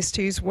artist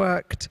who's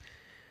worked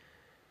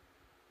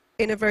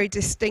in a very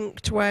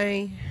distinct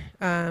way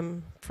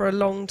for a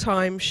long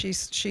time.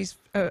 She's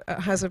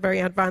has a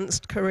very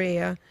advanced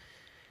career.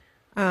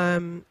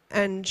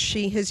 And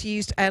she has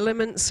used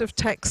elements of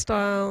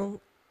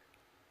textile,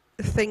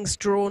 things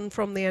drawn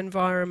from the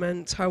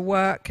environment. Her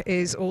work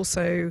is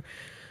also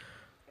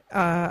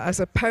as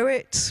a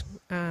poet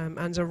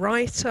and a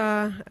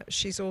writer.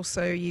 She's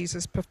also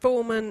uses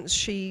performance.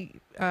 She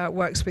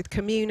works with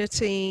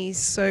communities.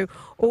 So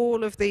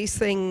all of these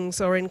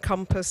things are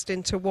encompassed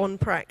into one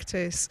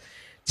practice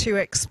to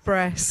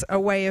express a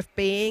way of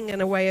being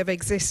and a way of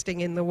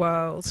existing in the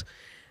world.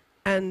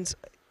 And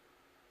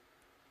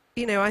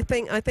you know, I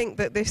think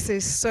that this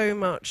is so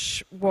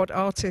much what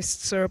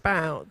artists are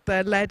about.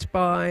 They're led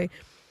by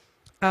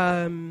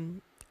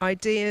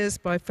ideas,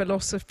 by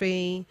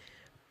philosophy,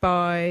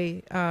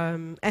 by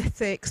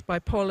ethics, by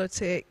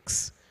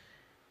politics.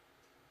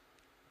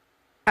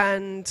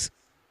 And,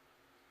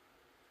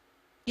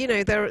 you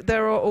know,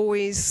 there are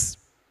always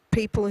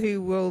people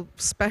who will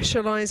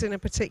specialize in a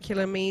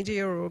particular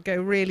media or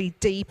go really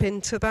deep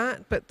into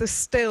that, but there's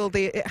still,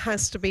 it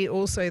has to be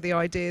also the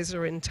ideas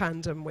are in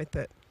tandem with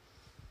it.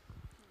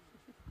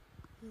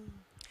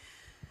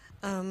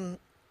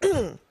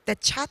 The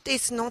chat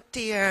is not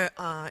the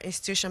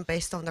institution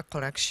based on the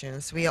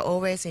collections. We are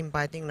always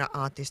inviting the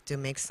artist to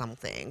make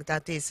something.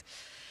 That is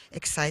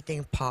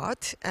exciting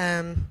part.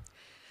 The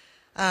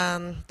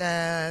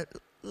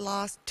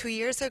last 2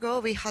 years ago,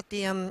 we had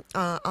the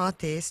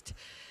artist,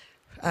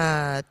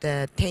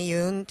 the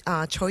Taeyun,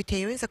 Choi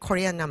Taeyun is a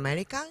Korean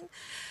American.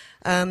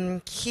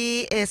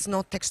 He is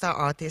not textile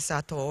artist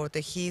at all.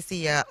 He's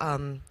the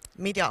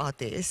media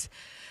artist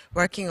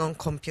working on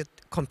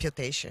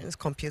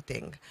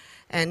computing.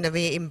 And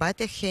we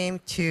invited him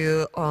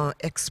to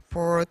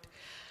explore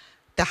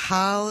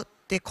how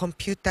the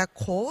computer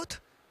code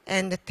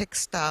and the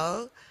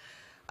textile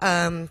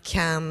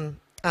can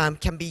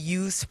be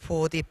used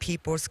for the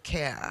people's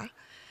care.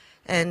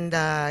 And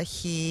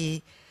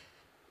he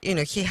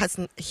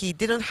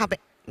didn't have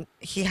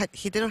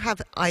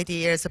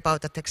ideas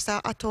about the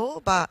textile at all,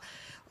 but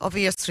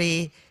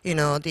obviously, you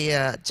know,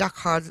 the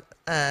Jacquard,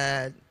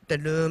 the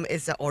loom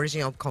is the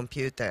origin of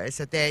computers.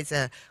 So there is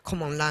a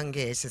common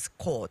language, it's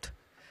code,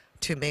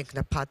 to make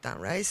the pattern,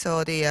 right?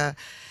 So he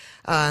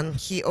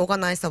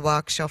organized a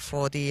workshop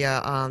for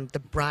the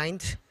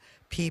blind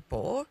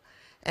people,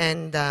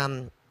 and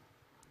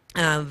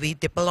we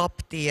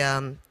developed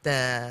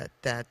the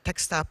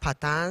textile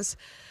patterns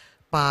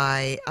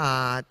by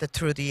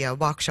through the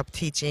workshop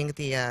teaching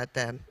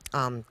the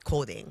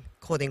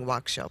coding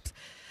workshops.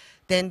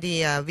 Then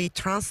we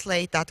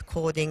translate that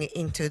coding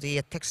into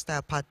the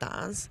textile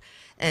patterns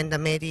and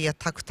made the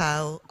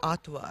tactile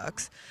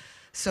artworks.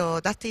 So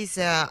that is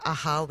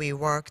how we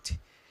worked,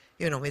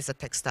 you know, with the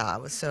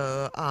textile.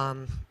 So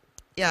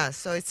yeah,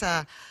 so it's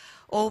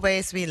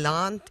always we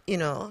learned, you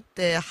know,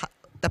 the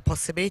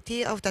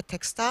possibility of the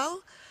textile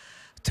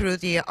through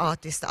the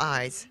artist's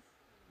eyes.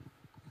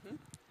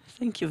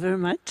 Thank you very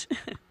much.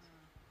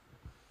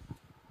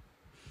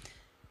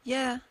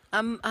 Yeah,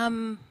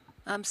 I'm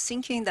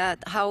thinking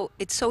that how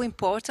it's so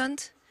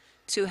important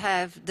to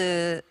have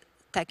the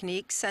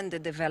techniques and the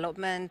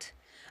development,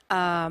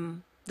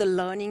 the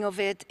learning of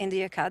it in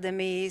the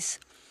academies,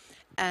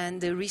 and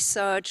the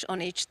research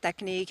on each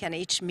technique and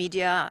each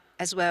media,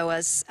 as well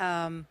as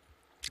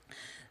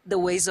the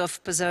ways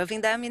of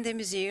preserving them in the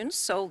museums.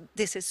 So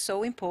this is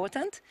so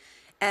important.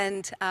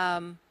 And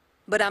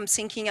but I'm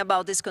thinking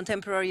about this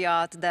contemporary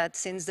art that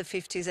since the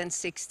 50s and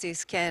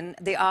 60s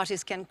the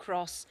artists can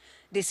cross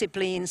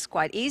disciplines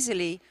quite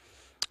easily.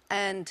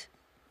 And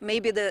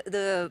maybe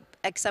the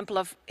example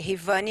of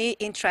Rivani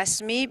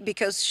interests me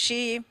because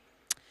she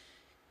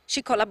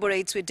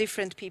collaborates with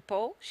different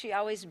people. She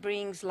always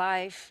brings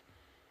life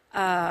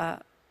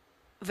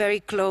very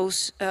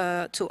close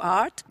to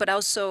art, but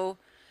also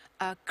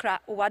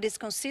what is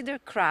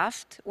considered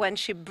craft when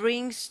she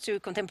brings to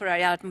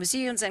contemporary art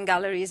museums and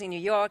galleries in New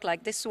York,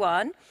 like this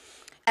one.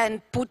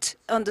 and put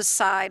on the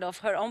side of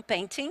her own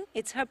painting.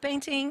 It's her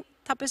painting,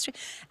 tapestry.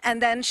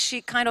 And then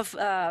she kind of,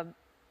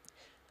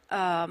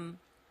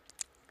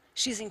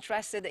 she's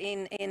interested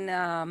in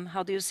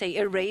how do you say,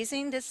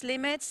 erasing these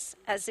limits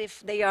as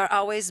if they are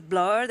always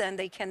blurred and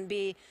they can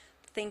be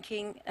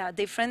thinking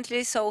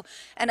differently. So,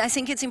 and I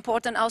think it's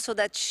important also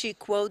that she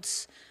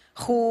quotes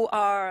who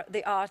are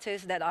the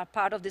artists that are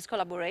part of this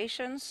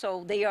collaboration.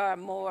 So they are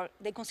more,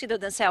 they consider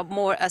themselves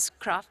more as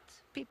craft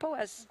people,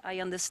 as I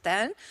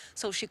understand.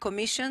 So she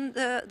commissioned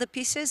the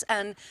pieces,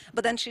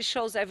 but then she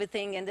shows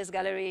everything in this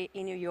gallery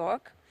in New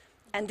York.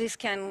 And this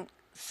can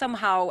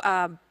somehow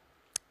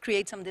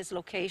create some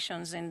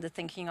dislocations in the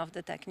thinking of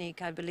the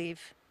technique, I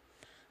believe.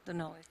 Don't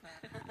know if...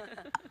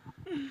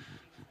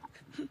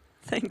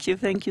 Thank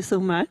you so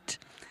much.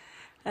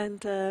 And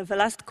the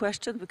last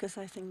question, because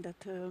I think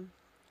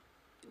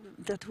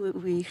that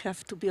we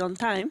have to be on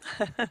time.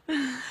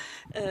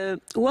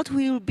 What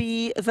will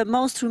be the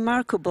most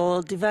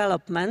remarkable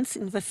developments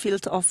in the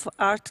field of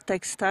art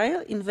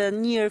textile in the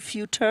near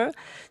future,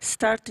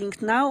 starting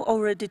now,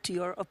 already to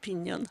your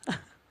opinion?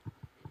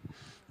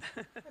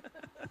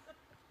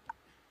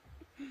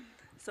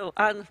 So,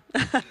 Anne.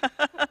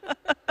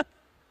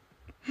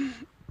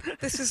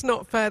 This is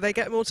not fair. They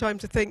get more time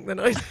to think than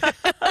I do.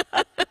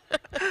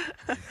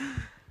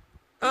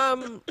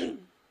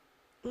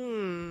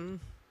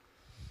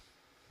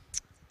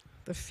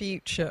 The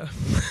future.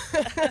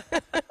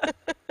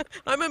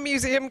 I'm a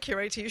museum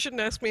curator. You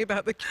shouldn't ask me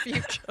about the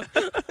future.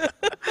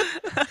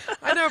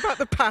 I know about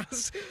the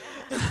past.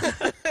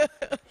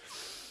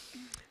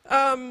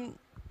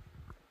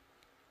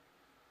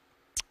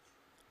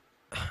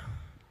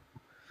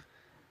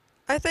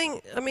 I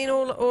think, I mean,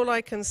 all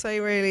I can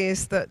say really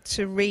is that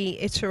to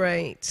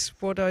reiterate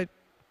what I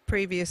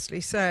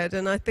previously said,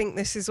 and I think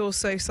this is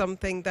also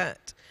something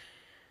that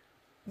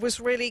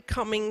was really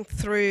coming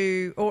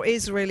through, or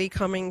is really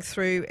coming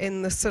through,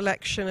 in the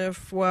selection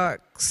of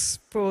works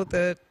for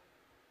the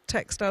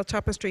textile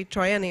tapestry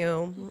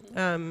triennial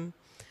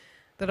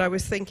that I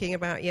was thinking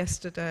about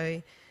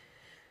yesterday.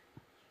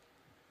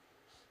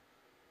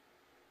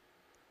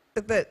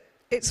 That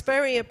it's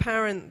very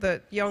apparent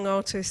that young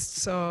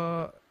artists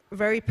are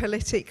very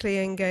politically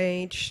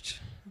engaged,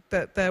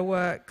 that their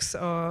works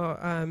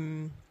are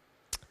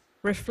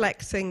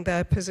reflecting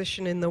their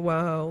position in the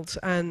world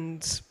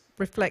and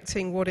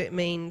reflecting what it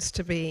means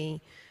to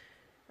be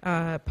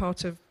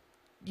part of,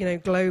 you know,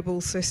 global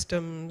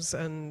systems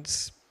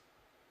and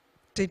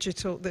the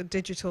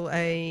digital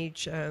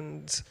age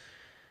and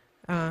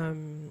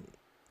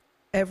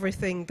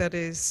everything that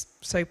is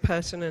so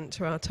pertinent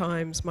to our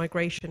times,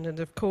 migration and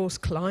of course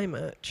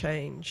climate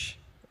change.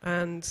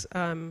 And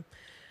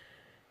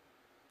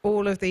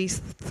all of these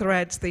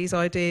threads, these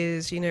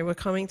ideas, you know, were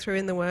coming through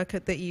in the work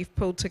that you've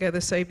pulled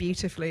together so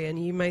beautifully, and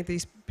you made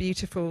these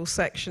beautiful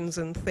sections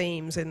and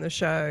themes in the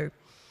show.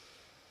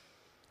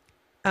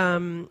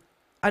 And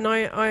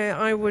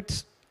I would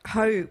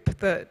hope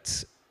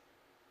that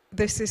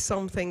this is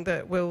something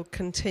that will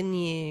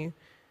continue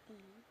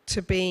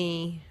to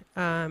be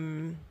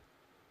the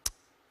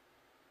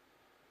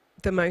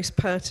most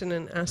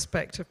pertinent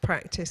aspect of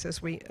practice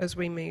as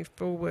we move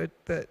forward.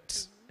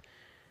 That,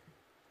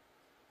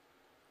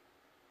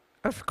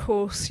 of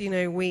course, you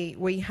know,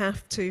 we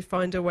have to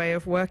find a way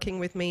of working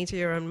with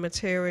media and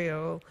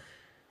material,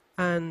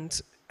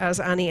 and as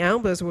Annie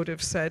Albers would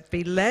have said,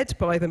 be led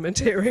by the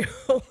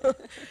material.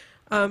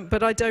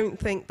 But I don't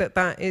think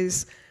that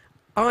is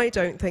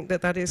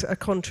a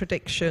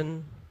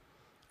contradiction.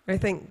 I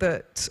think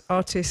that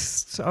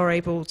artists are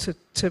able to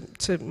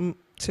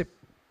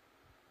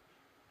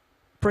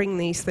bring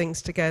these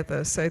things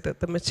together so that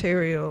the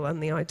material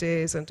and the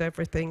ideas and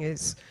everything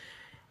is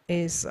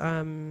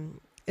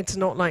it's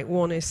not like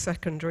one is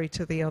secondary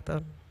to the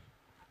other.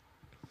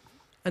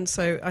 And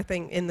so I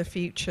think in the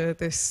future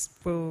this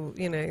will,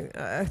 you know,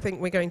 I think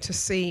we're going to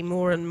see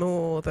more and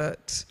more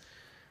that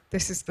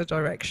this is the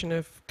direction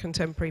of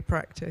contemporary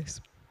practice.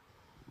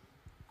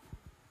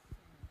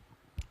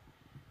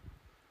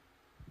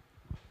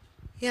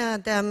 Yeah,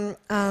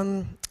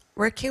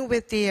 working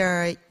with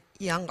the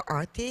young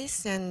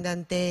artists, and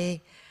then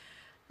they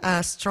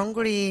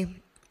strongly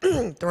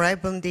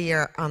drive on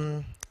their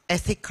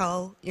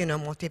ethical, you know,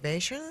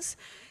 motivations,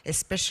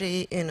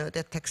 especially, you know,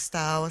 the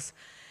textiles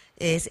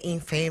is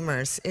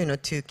infamous, you know,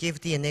 to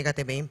give the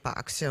negative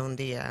impacts on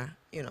the,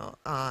 you know,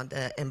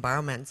 the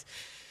environment.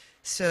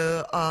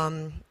 So,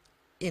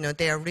 you know,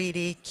 they are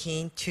really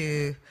keen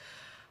to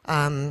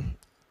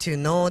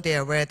know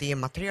where the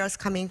material is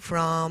coming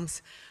from,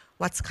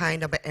 what's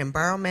kind of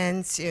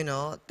environments, you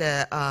know,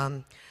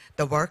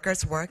 the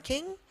workers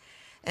working,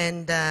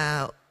 and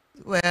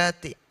where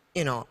the,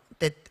 you know,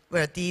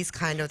 where these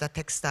kind of the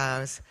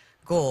textiles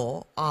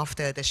go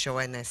after the show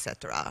and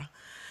etc.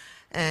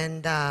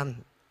 And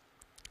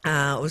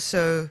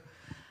also,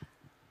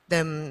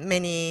 the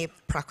many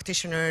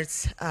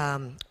practitioners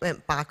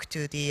went back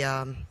to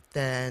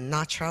the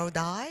natural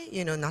dye,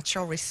 you know,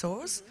 natural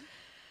resource.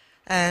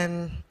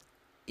 And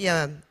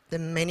yeah, the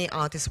many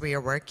artists we are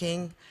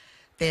working,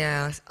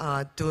 they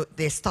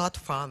start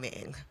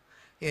farming,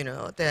 you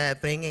know, the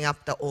bringing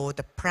up all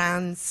the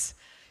plants,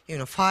 you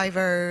know,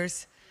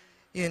 fibers,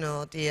 you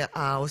know, the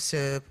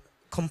also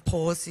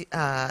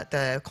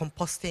the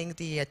composting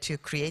to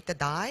create the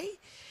dye.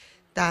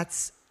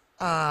 That's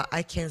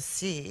I can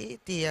see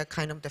the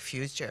kind of the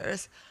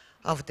futures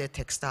of the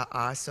textile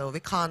art. So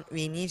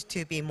we need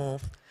to be more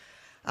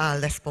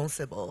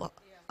responsible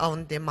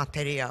on the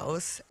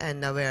materials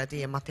and where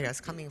the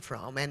materials coming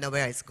from and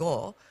where it's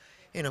go.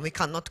 You know, we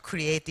cannot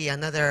create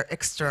another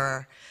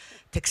extra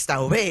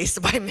textile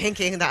waste by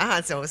making the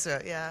arts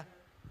also. Yeah.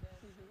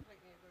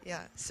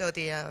 Yeah, so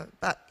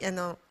but you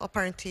know,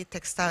 apparently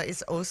textile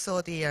is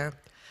also the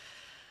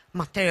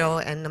material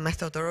and the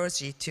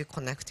methodology to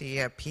connect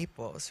the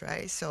peoples,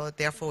 right? So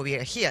therefore we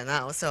are here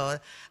now. So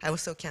I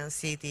also can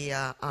see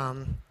the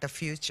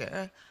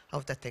future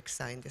of the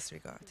textile in this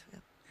regard.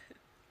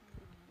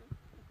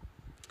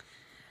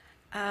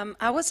 Yeah.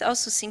 I was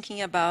also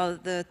thinking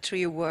about the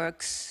 3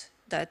 works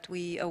that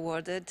we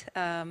awarded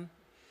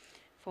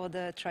for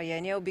the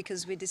triennial,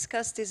 because we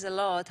discussed this a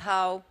lot,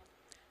 how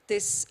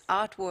these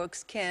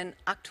artworks can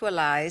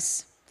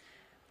actualize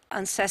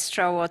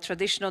ancestral or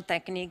traditional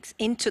techniques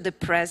into the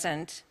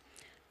present.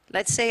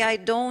 Let's say I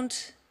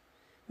don't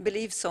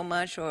believe so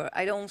much, or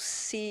I don't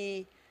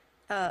see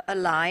a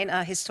line,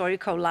 a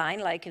historical line,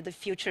 like the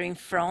future in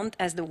front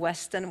as the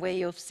Western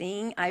way of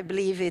seeing. I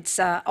believe it's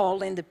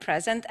all in the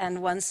present,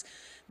 and once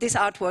these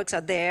artworks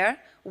are there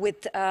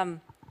with a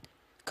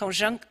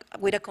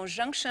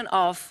conjunction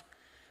of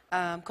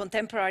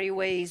contemporary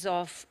ways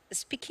of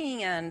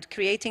speaking and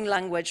creating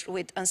language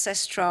with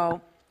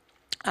ancestral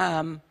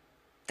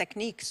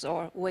techniques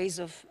or ways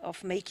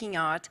of making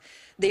art,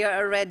 they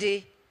are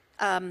already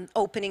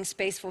opening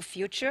space for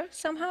future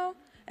somehow.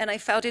 And I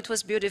felt it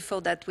was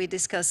beautiful that we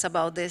discussed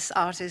about these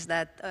artists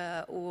that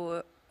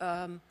were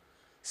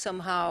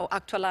somehow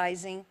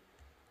actualizing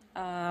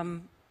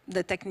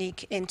the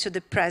technique into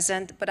the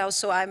present. But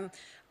also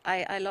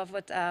I love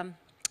what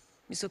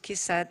Mizuki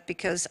said,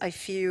 because I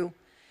feel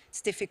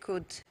it's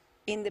difficult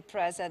in the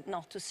present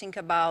not to think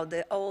about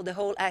the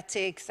whole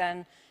ethics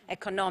and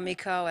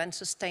economical and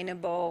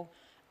sustainable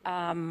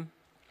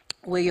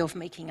way of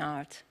making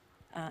art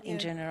in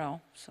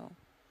general. So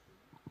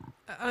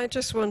I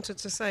just wanted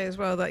to say as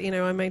well that, you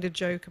know, I made a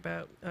joke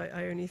about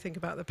I only think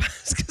about the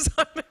past because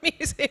I'm a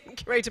museum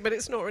curator, but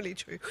it's not really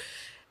true.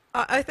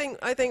 I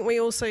think we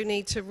also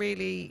need to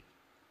really.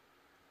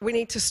 We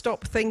need to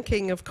stop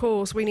thinking, of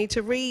course. We need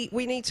to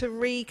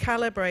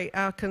recalibrate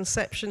our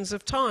conceptions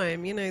of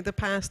time, you know, the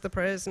past, the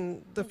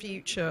present, the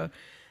future.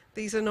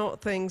 These are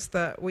not things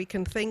that we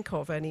can think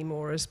of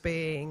anymore as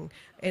being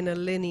in a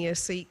linear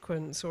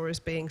sequence or as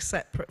being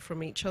separate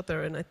from each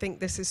other. And I think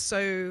this is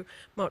so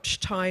much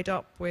tied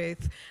up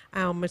with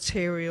our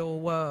material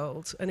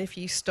world. And if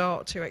you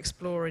start to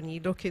explore and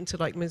you look into,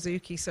 like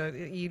Mizuki said,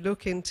 you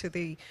look into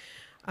the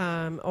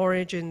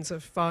origins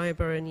of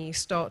fiber, and you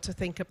start to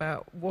think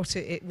about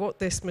what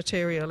this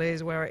material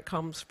is, where it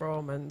comes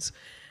from, and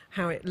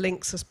how it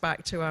links us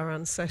back to our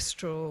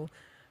ancestral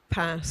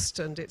past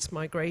and its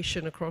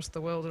migration across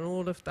the world and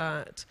all of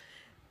that.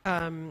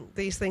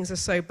 These things are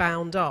so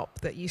bound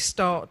up that you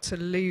start to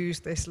lose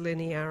this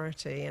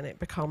linearity and it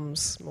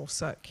becomes more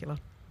circular.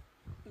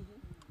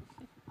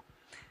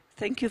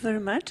 Thank you very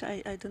much.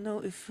 I don't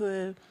know if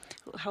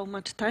how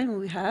much time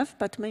we have,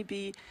 but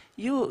maybe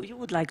you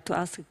would like to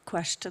ask a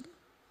question.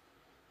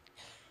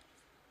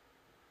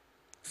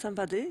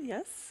 Somebody,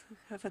 yes,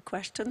 have a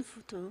question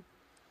to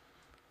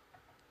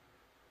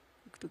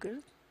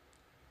girl?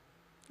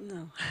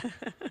 No.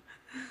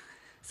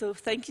 So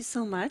thank you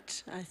so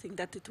much. I think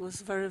that it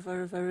was very,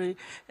 very, very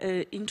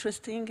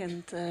interesting,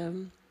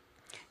 and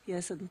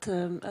yes, and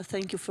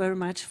thank you very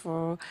much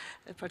for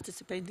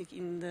participating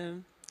in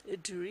the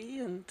jury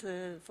and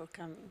for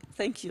coming.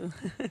 Thank you.